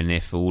back, even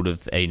if all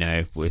of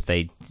if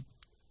they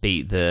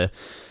beat the,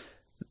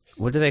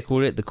 what do they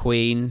call it? The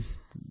Queen,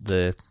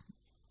 the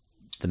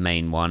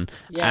main one,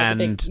 and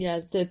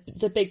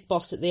the big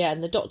boss at the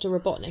end, the Dr.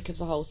 Robotnik of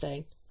the whole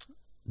thing.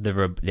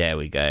 There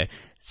we go.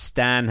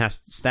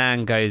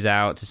 Stan goes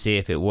out to see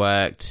if it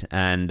worked,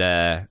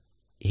 and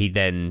he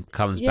then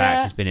comes back,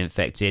 has been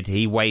infected.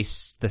 He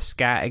wastes the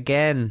scat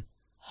again.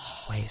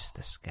 Waste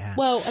the scat.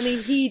 Well, I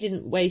mean, he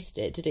didn't waste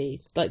it, did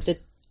he? Like, the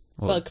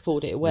bug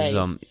pulled it away.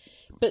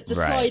 But the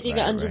sliding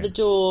it under the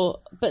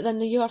door, but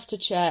then you have to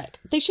check.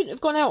 They shouldn't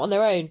have gone out on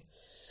their own.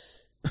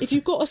 If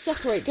you've got to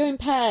separate, go in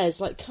pairs.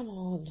 Like, come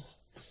on.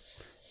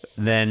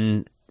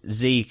 Then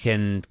Zeke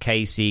and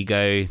Casey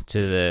go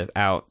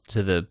out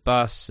to the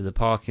bus, to the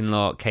parking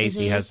lot.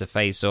 Casey has the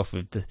face off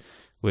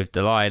with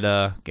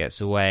Delilah,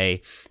 gets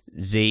away.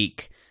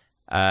 Zeke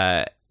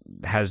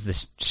has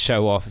the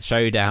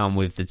showdown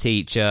with the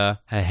teacher.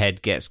 Her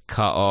head gets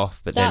cut off,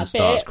 but then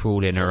starts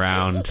crawling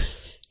around.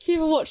 Have you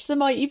ever watched The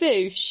Mighty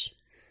Boosh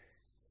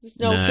with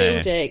Noel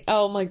Fielding?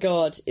 Oh my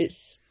God,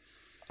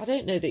 I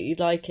don't know that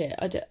you'd like it.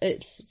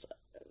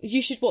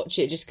 You should watch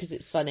it just because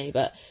it's funny.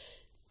 But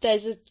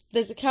there's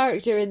a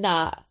character in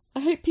that. I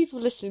hope people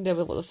listening know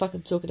what the fuck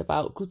I'm talking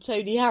about. Called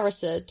Tony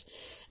Harrison,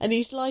 and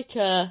he's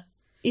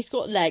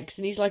got legs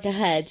and he's like a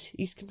head.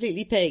 He's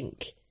completely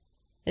pink.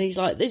 And he's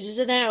like, this is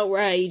an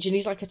outrage. And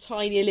he's like a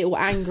tiny little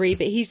angry,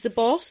 but he's the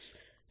boss.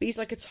 But he's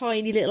like a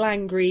tiny little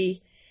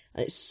angry.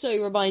 And it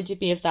so reminded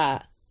me of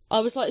that. I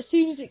was like, as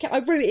soon as I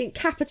wrote it in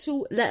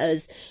capital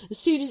letters. As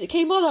soon as it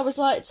came on, I was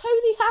like,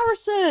 Tony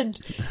Harrison.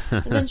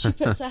 And then she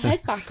puts her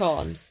head back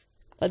on.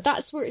 Like,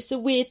 that's where it's the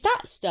weird,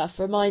 that stuff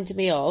reminded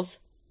me of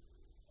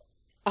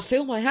a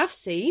film I have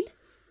seen,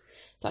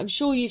 that I'm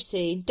sure you've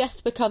seen,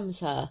 Death Becomes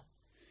Her.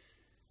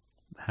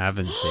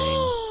 Haven't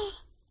seen.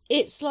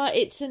 It's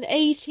an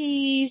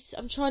 80s,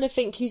 I'm trying to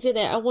think who's in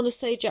it. I want to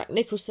say Jack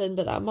Nicholson,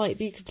 but that might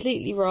be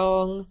completely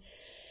wrong.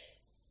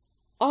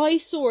 I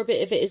saw a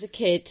bit of it as a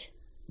kid.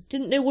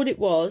 didn't know what it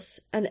was,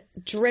 and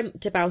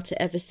dreamt about it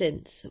ever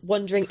since,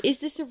 wondering, is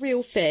this a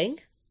real thing,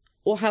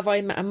 or have I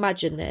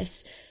imagined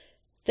this?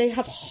 They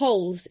have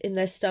holes in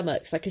their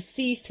stomachs, like a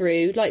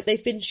see-through, like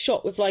they've been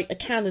shot with like a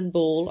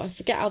cannonball. I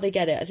forget how they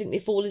get it. I think they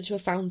fall into a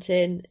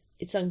fountain.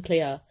 It's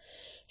unclear.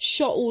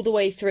 Shot all the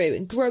way through.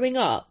 And growing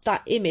up,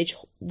 that image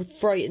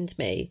frightened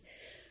me.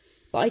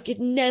 But I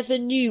never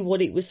knew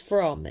what it was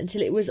from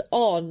until it was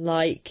on,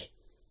 like...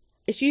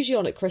 It's usually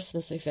on at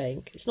Christmas, I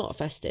think. It's not a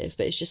festive,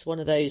 but it's just one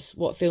of those,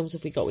 what films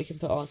have we got we can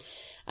put on?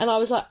 And I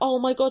was like, oh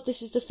my God,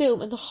 this is the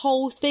film. And the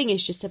whole thing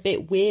is just a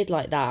bit weird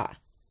like that.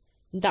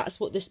 And that's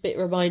what this bit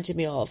reminded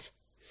me of.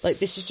 Like,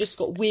 this has just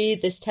got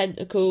weird, there's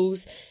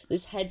tentacles,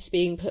 there's heads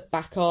being put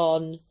back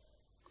on,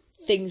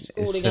 things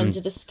crawling under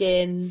the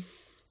skin.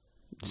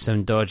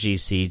 Some dodgy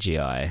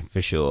CGI,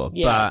 for sure.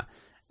 Yeah. But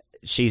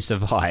she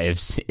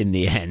survives in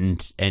the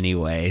end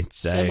anyway,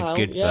 so somehow,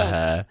 good for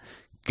her.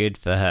 Good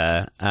for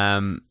her.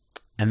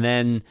 And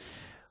then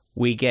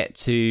we get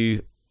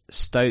to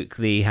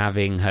Stokely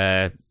having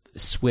her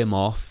swim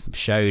off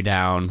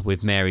showdown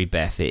with Mary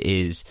Beth.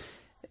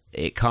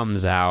 It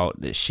comes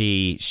out that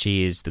she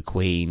is the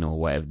queen, or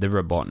whatever, the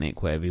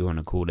Robotnik, whatever you want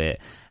to call it,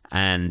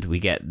 and we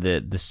get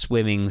the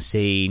swimming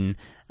scene,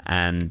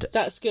 and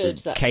that's good.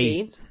 That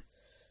scene.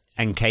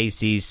 And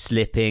Casey's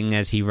slipping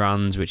as he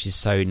runs, which is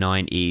so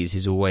 90s.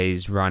 He's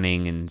always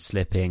running and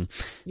slipping.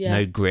 Yeah.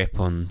 No grip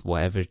on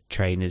whatever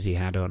trainers he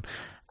had on.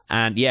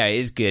 And yeah, it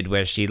is good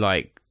where she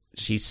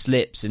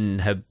slips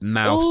and her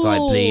mouth's like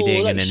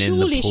bleeding, and then in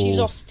the pool. Surely she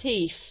lost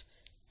teeth.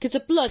 Because the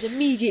blood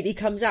immediately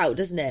comes out,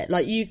 doesn't it?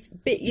 Like,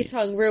 you've bit your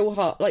tongue real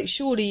hard. Like,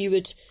 surely you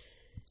would...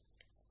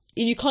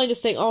 And you kind of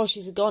think, oh,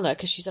 she's a goner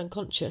because she's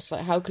unconscious.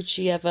 Like, how could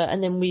she ever...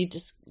 And then we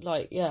just,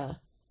 like, yeah.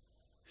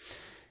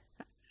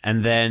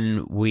 And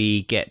then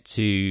we get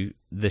to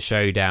the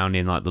showdown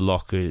in, like, the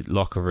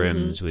locker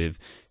rooms with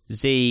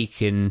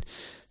Zeke and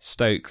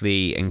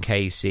Stokely and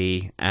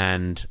Casey.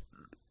 And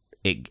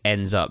it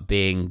ends up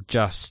being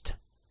just...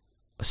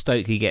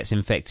 Stokely gets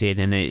infected,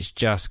 and it's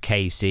just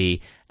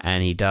Casey,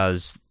 and he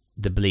does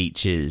the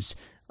bleachers.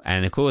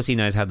 And of course he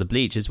knows how the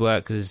bleachers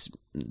work, because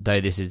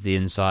though this is the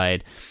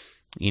inside,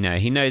 you know,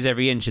 he knows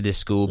every inch of this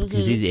school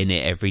because he's in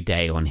it every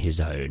day on his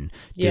own,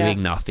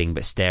 doing nothing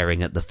but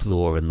staring at the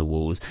floor and the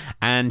walls.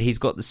 And he's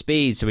got the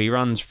speed, so he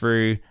runs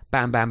through,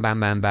 bam, bam, bam,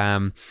 bam,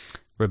 bam.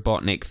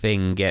 Robotnik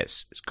thing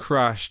gets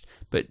crushed,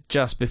 but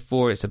just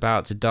before it's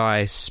about to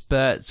die,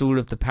 spurts all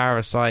of the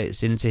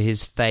parasites into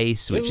his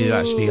face, which is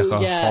actually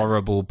like a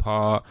horrible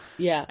part.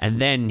 Yeah.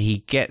 And then he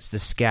gets the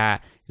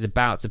scat, he's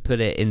about to put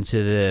it into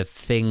the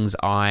thing's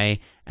eye,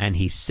 and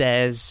he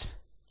says...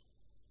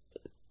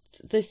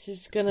 This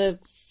is gonna...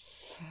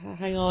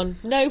 Hang on.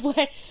 No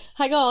way.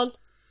 Hang on.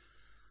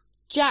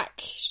 Jack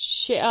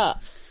shit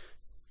up.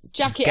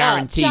 Jack it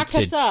up. Jack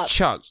us up.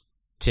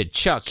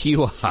 Chuck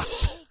you up.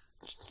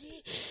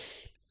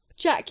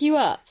 Jack you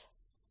up.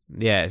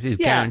 Yeah, this is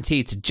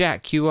guaranteed to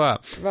jack you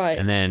up. Right.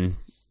 And then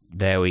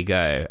there we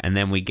go. And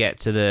then we get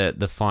to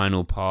the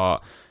final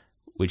part,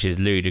 which is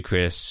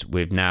ludicrous,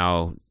 with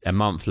now, a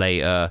month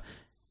later,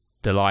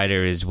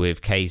 Delilah is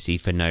with Casey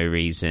for no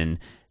reason.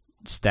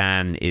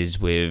 Stan is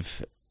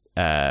with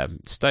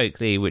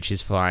Stokely, which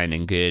is fine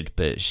and good,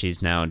 but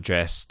she's now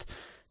dressed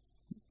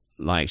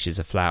like she's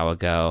a flower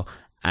girl.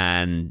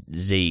 And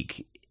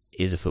Zeke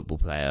is a football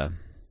player.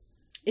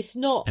 It's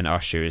not... And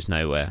Usher is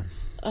nowhere.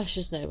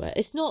 Usher's nowhere.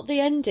 It's not the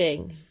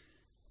ending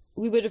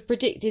we would have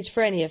predicted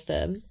for any of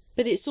them,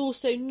 but it's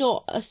also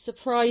not a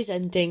surprise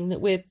ending that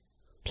we're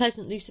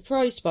pleasantly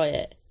surprised by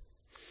it.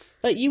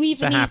 Like,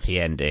 it's a happy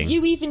ending.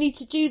 You either need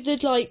to do the,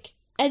 like,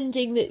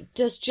 ending that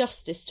does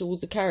justice to all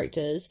the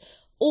characters,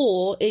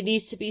 or it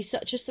needs to be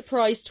such a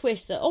surprise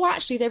twist that, oh,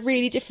 actually, they're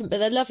really different, but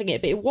they're loving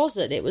it. But it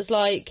wasn't. It was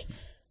like,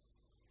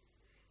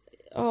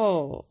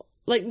 oh,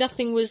 like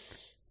nothing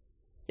was...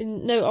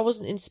 No, I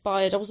wasn't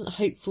inspired. I wasn't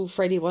hopeful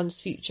for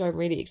anyone's future. I'm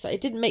really excited.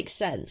 It didn't make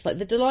sense. Like,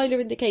 the Delilah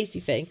and the Casey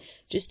thing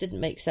just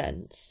didn't make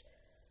sense.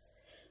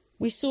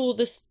 We saw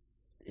this...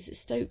 Is it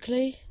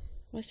Stokely?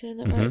 Am I saying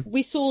that right?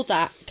 We saw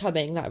that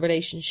coming, that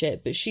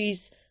relationship, but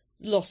she's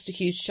lost a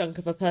huge chunk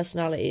of her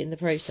personality in the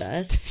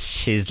process.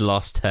 She's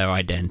lost her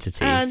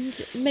identity. And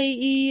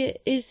Matey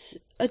is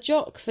a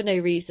jock for no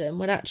reason,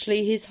 when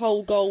actually his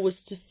whole goal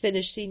was to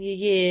finish senior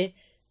year,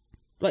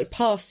 like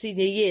past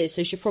senior year,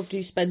 so she'll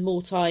probably spend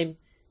more time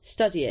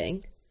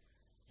studying.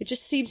 It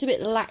just seems a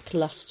bit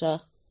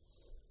lackluster.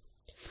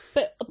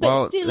 But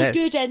well, still a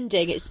good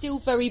ending. It's still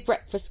very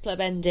Breakfast Club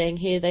ending.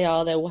 Here they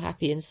are, they're all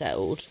happy and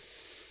settled.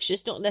 It's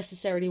just not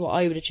necessarily what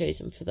I would have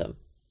chosen for them.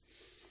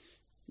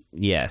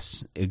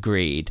 Yes,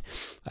 agreed.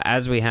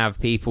 As we have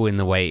people in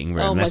the waiting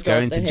room, let's go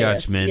into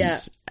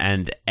judgments,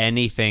 and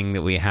anything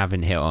that we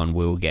haven't hit on,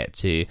 we'll get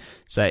to.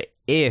 So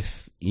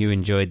if you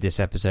enjoyed this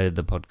episode of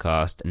the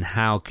podcast, and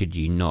how could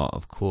you not?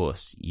 Of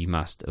course, you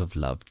must have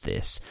loved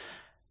this.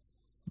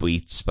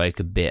 We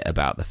spoke a bit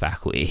about the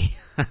faculty.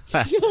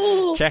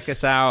 Check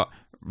us out,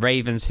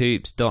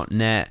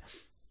 ravenshoops.net.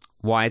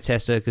 Why,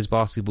 Tessa? Because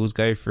basketballs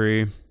go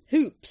through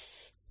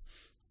hoops.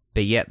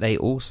 But yet they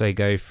also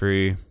go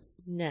through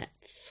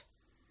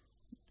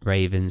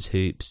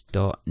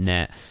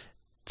Ravenshoops.net.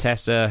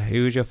 Tessa,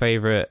 who was your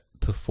favourite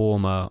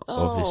performer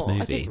of this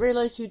movie? I didn't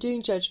realise we were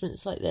doing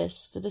judgments like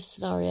this for this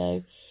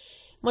scenario.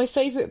 My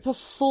favourite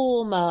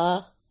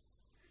performer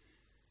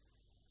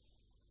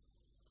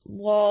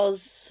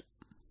was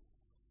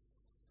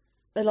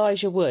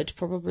Elijah Wood,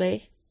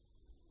 probably.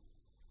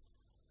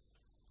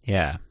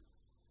 Yeah.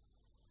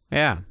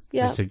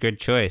 It's a good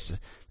choice.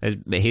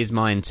 Here's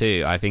mine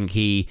too. I think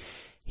he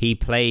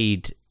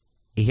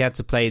had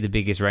to play the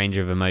biggest range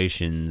of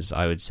emotions,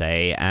 I would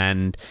say,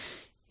 and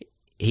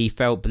he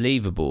felt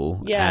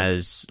believable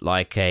as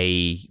like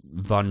a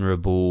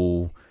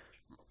vulnerable,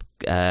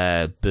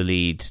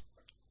 bullied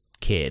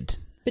kid.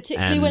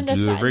 Particularly when they're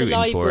sat in the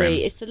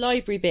library. It's the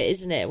library bit,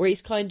 isn't it? Where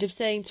he's kind of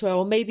saying to her,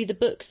 well, maybe the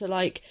books are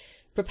like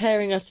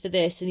preparing us for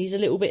this, and he's a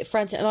little bit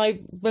frantic. And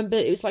I remember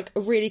it was like a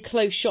really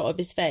close shot of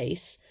his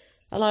face.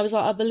 And I was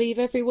like, I believe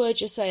every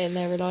word you're saying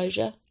there,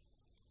 Elijah.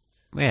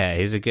 Yeah,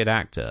 he's a good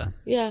actor.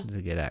 Yeah. He's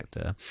a good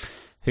actor.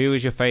 Who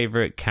was your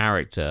favourite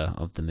character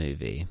of the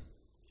movie?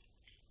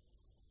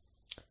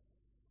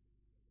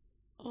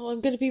 Oh,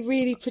 I'm going to be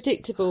really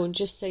predictable and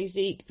just say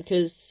Zeke,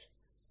 because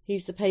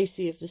he's the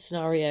Pacey of the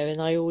scenario,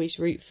 and I always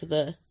root for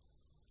the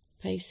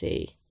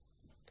Pacey.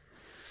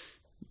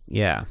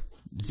 Yeah,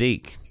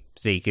 Zeke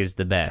is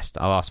the best.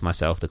 I'll ask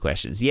myself the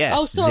questions. Yes.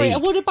 Oh, sorry.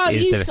 Zeke what about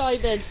you,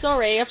 Simon?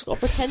 Sorry, I've got to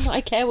pretend that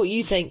I care what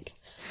you think.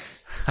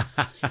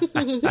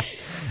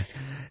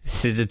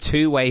 This is a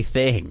two-way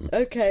thing.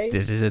 Okay.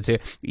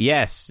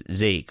 Yes,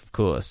 Zeke, of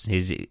course.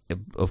 He's,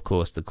 of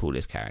course, the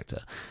coolest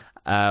character.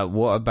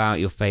 What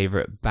about your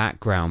favourite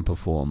background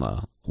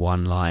performer?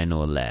 One line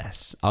or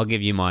less. I'll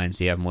give you mine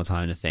so you have more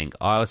time to think.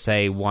 I'll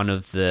say one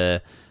of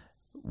the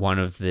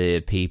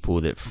people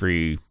that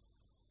threw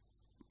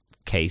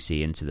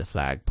Casey into the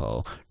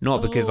flagpole.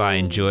 Not because I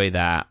enjoy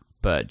that,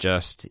 but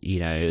just,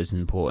 it was an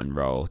important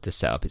role to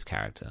set up his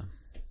character.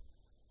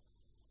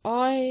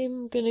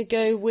 I'm going to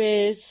go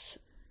with...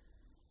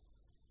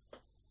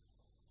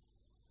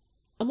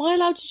 Am I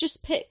allowed to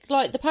just pick,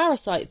 like, the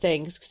parasite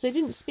things? Because they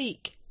didn't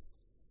speak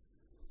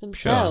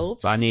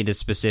themselves. Sure. I need a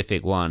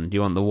specific one. Do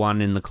you want the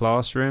one in the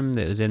classroom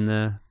that was in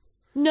the...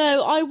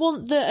 No, I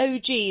want the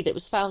OG that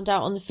was found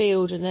out on the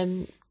field and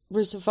then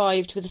was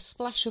revived with a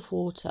splash of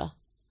water.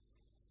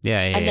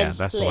 Yeah.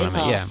 That's the one I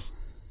meant. Yeah.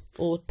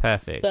 Or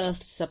perfect.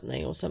 Birthed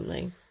something or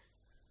something.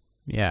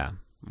 Yeah.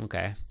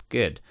 Okay.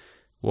 Good.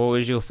 What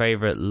was your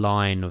favourite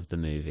line of the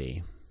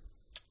movie?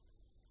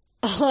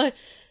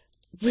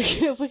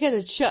 We're going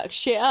to chuck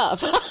shit up.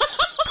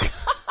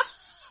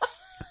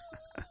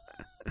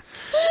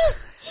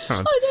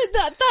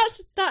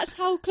 That's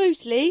how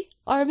closely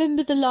I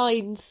remember the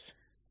lines.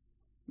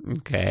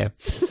 Okay.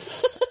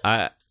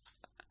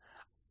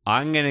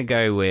 I'm going to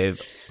go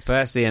with,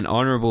 firstly, an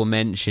honourable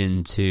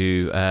mention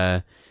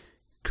to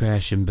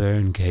Crash and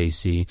Burn,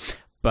 Casey.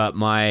 But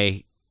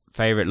my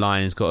favourite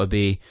line has got to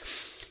be,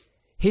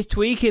 he's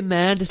tweaking,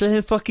 man. Just let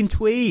him fucking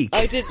tweak.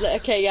 I did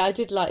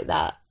like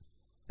that.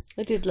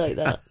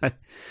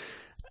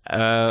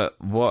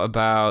 What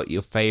about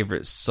your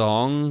favourite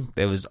song?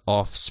 There was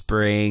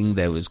Offspring,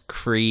 there was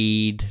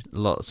Creed,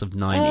 lots of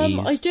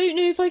 90s. I don't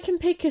know if I can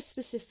pick a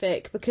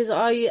specific, because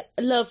I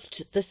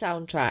loved the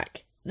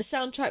soundtrack. The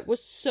soundtrack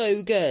was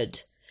so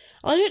good.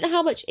 I don't know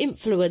how much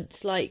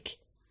influence, like,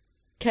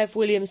 Kev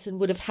Williamson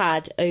would have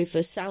had over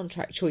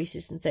soundtrack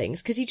choices and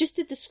things, because he just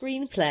did the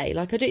screenplay.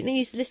 Like, I don't think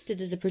he's listed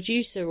as a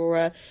producer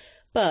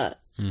but...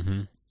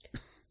 Mm-hmm.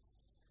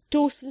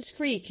 Dawson's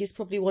Creek is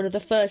probably one of the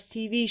first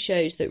TV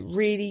shows that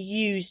really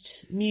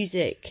used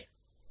music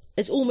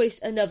as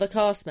almost another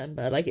cast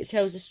member. Like, it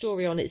tells a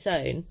story on its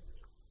own.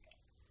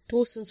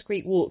 Dawson's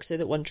Creek walked so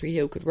that One Tree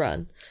Hill could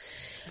run.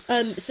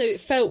 So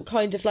it felt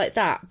kind of like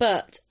that.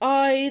 But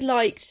I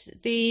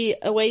liked the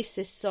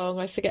Oasis song,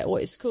 I forget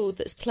what it's called,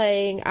 that's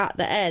playing at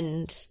the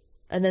end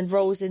and then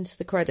rolls into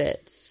the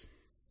credits.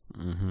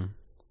 Mm-hmm.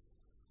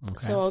 Okay.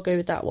 So I'll go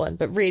with that one.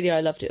 But really,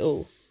 I loved it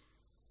all.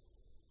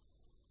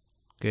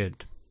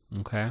 Good.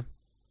 Okay.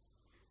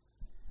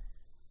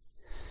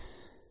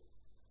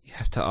 You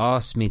have to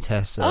ask me,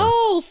 Tessa.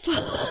 Oh,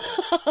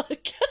 fuck.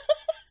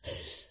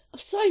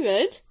 Simon,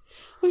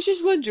 I was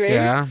just wondering,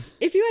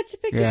 if you had to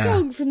pick a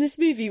song from this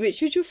movie,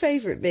 which would your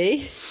favourite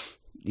be?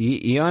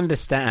 You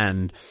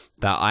understand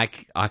that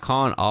I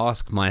can't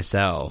ask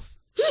myself,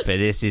 but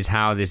this is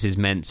how this is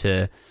meant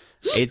to...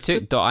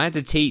 I had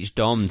to teach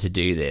Dom to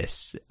do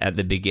this at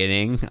the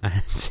beginning. I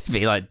had to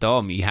be like,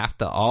 Dom, you have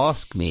to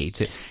ask me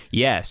to.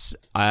 Yes,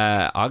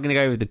 I'm going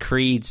to go with the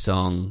Creed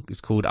song.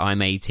 It's called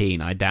I'm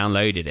 18. I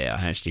downloaded it.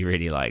 I actually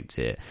really liked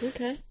it.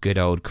 Okay. Good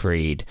old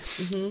Creed.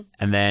 Mm-hmm.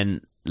 And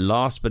then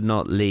last but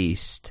not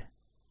least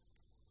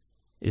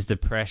is the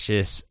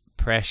precious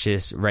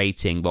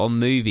rating. But on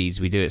movies,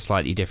 we do it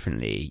slightly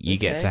differently. You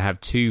get to have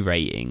two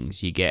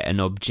ratings. You get an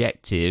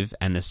objective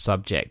and a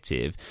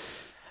subjective,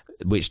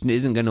 which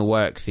isn't going to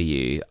work for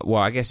you.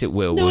 Well, I guess it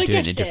will. No, we'll I do it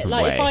in a get different it.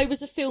 Like, way. if I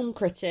was a film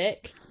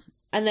critic,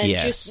 and then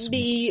just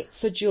me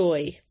for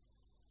joy.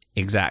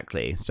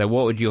 Exactly. So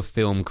what would your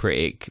film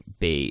critic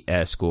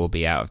score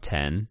be out of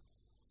 10?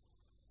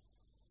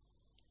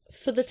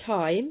 for the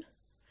time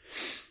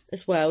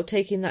as well,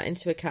 taking that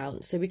into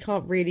account. So we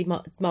can't really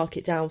mark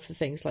it down for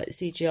things like the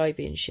CGI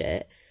being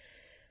shit.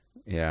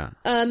 Yeah.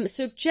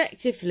 So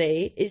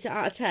objectively, is it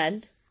out of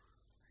 10?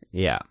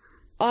 Yeah.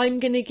 I'm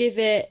going to give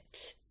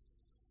it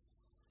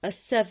a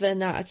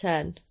 7 out of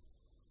 10.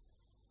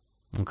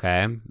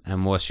 Okay.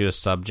 And what's your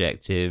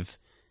subjective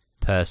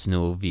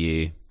personal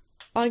view?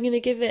 I'm going to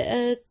give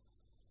it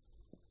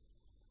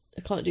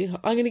I'm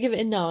going to give it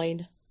a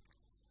 9.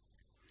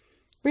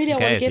 Really,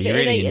 okay, I want to give it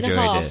really an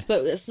 8.5,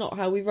 but that's not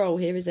how we roll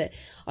here, is it?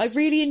 I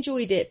really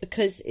enjoyed it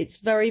because it's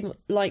very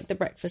like The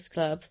Breakfast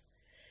Club.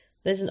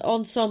 There's an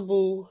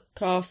ensemble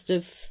cast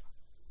of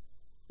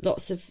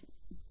lots of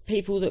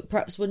people that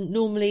perhaps wouldn't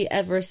normally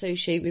ever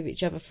associate with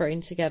each other thrown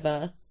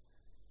together.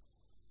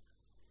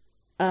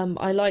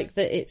 I like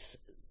that it's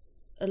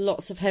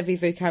lots of heavy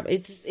vocabulary.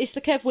 It's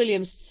the Kev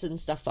Williamson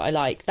stuff that I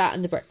like, that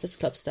and The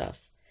Breakfast Club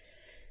stuff.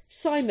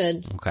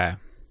 Simon, okay,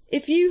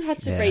 if you had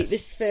to rate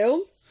this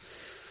film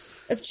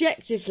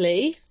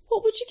objectively,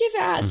 what would you give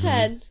it out of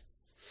 10?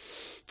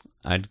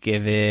 I'd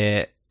give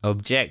it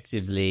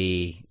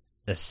objectively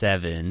a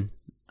 7,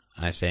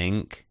 I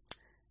think,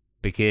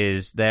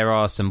 because there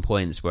are some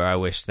points where I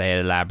wish they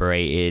had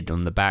elaborated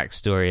on the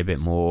backstory a bit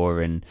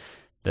more, and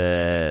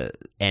the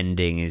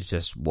ending is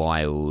just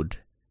wild.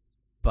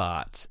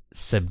 But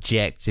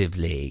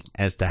subjectively,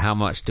 as to how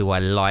much do I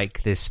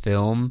like this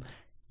film,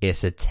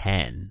 it's a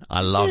 10.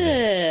 I love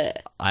it.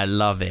 I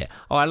love it.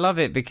 Oh, I love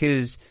it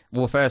because,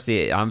 well,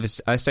 firstly, I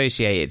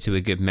associate it to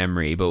a good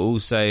memory, but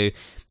also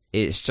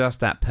it's just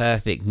that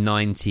perfect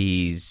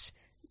 90s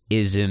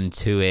ism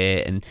to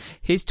it. And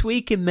he's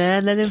tweaking,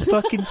 man. Let him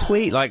fucking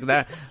tweak. Like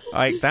that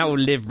will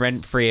live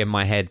rent-free in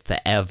my head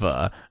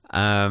forever.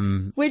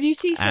 When you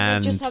see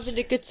someone just having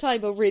a good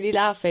time or really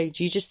laughing,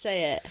 do you just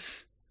say it?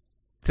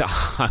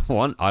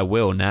 I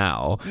will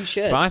now. You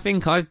should. But I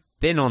think I've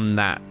been on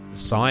that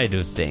side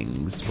of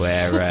things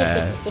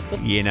where,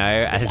 you know,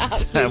 as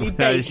absolutely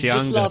when I was younger,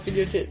 just laughing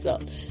your tits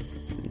up.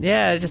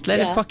 Yeah, just let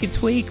it fucking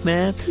tweak,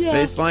 man. Yeah.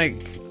 But it's like,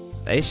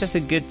 it's just a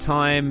good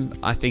time.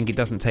 I think it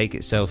doesn't take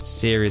itself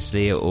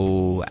seriously at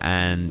all,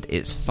 and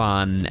it's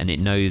fun, and it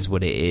knows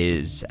what it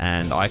is.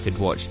 And I could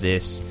watch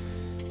this.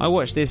 I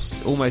watched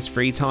this almost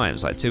 3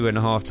 times, like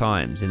 2.5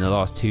 times in the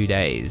last 2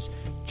 days.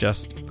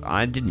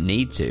 I didn't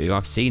need to.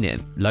 I've seen it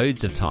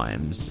loads of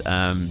times,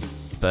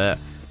 but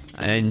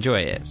I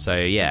enjoy it. So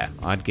yeah,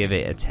 I'd give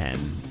it a 10,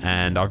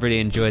 and I've really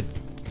enjoyed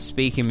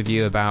speaking with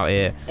you about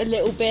it a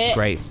little bit.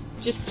 Great.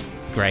 We just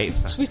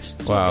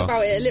talk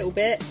about it a little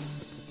bit.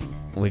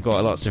 We've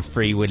got lots of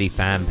Free Willy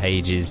fan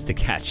pages to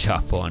catch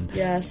up on.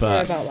 Yeah,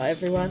 sorry about that,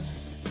 everyone.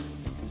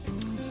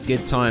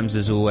 Good times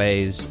as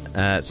always.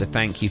 So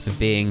thank you for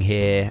being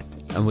here.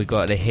 And we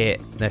got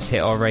let's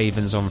hit our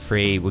Ravens on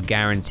 3. We're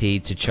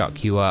guaranteed to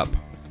chuck you up.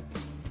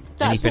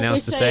 That's Anything what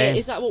else we're to saying. say?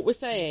 Is that what we're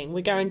saying?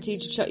 We're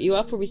guaranteed to chuck you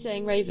up? Or are we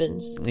saying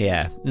Ravens?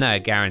 Yeah. No,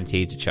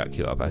 guaranteed to chuck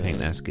you up. I think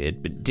that's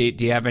good. But do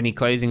you have any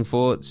closing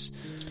thoughts?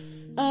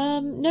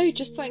 No,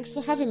 just thanks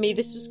for having me.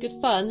 This was good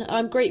fun.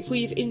 I'm grateful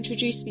you've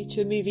introduced me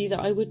to a movie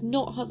that I would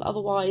not have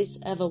otherwise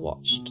ever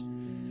watched.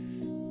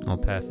 Oh,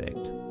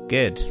 perfect.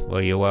 Good.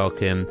 Well, you're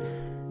welcome.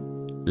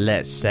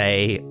 Let's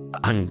say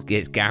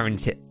it's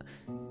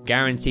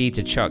guaranteed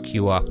to chuck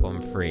you up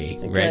on 3.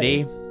 Okay.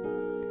 Ready?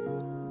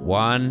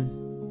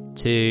 1,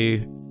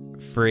 2,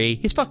 3.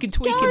 He's fucking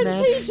tweaking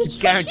now.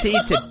 Guaranteed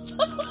to.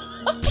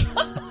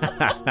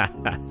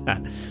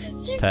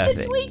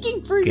 You're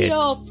tweaking threw me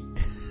off.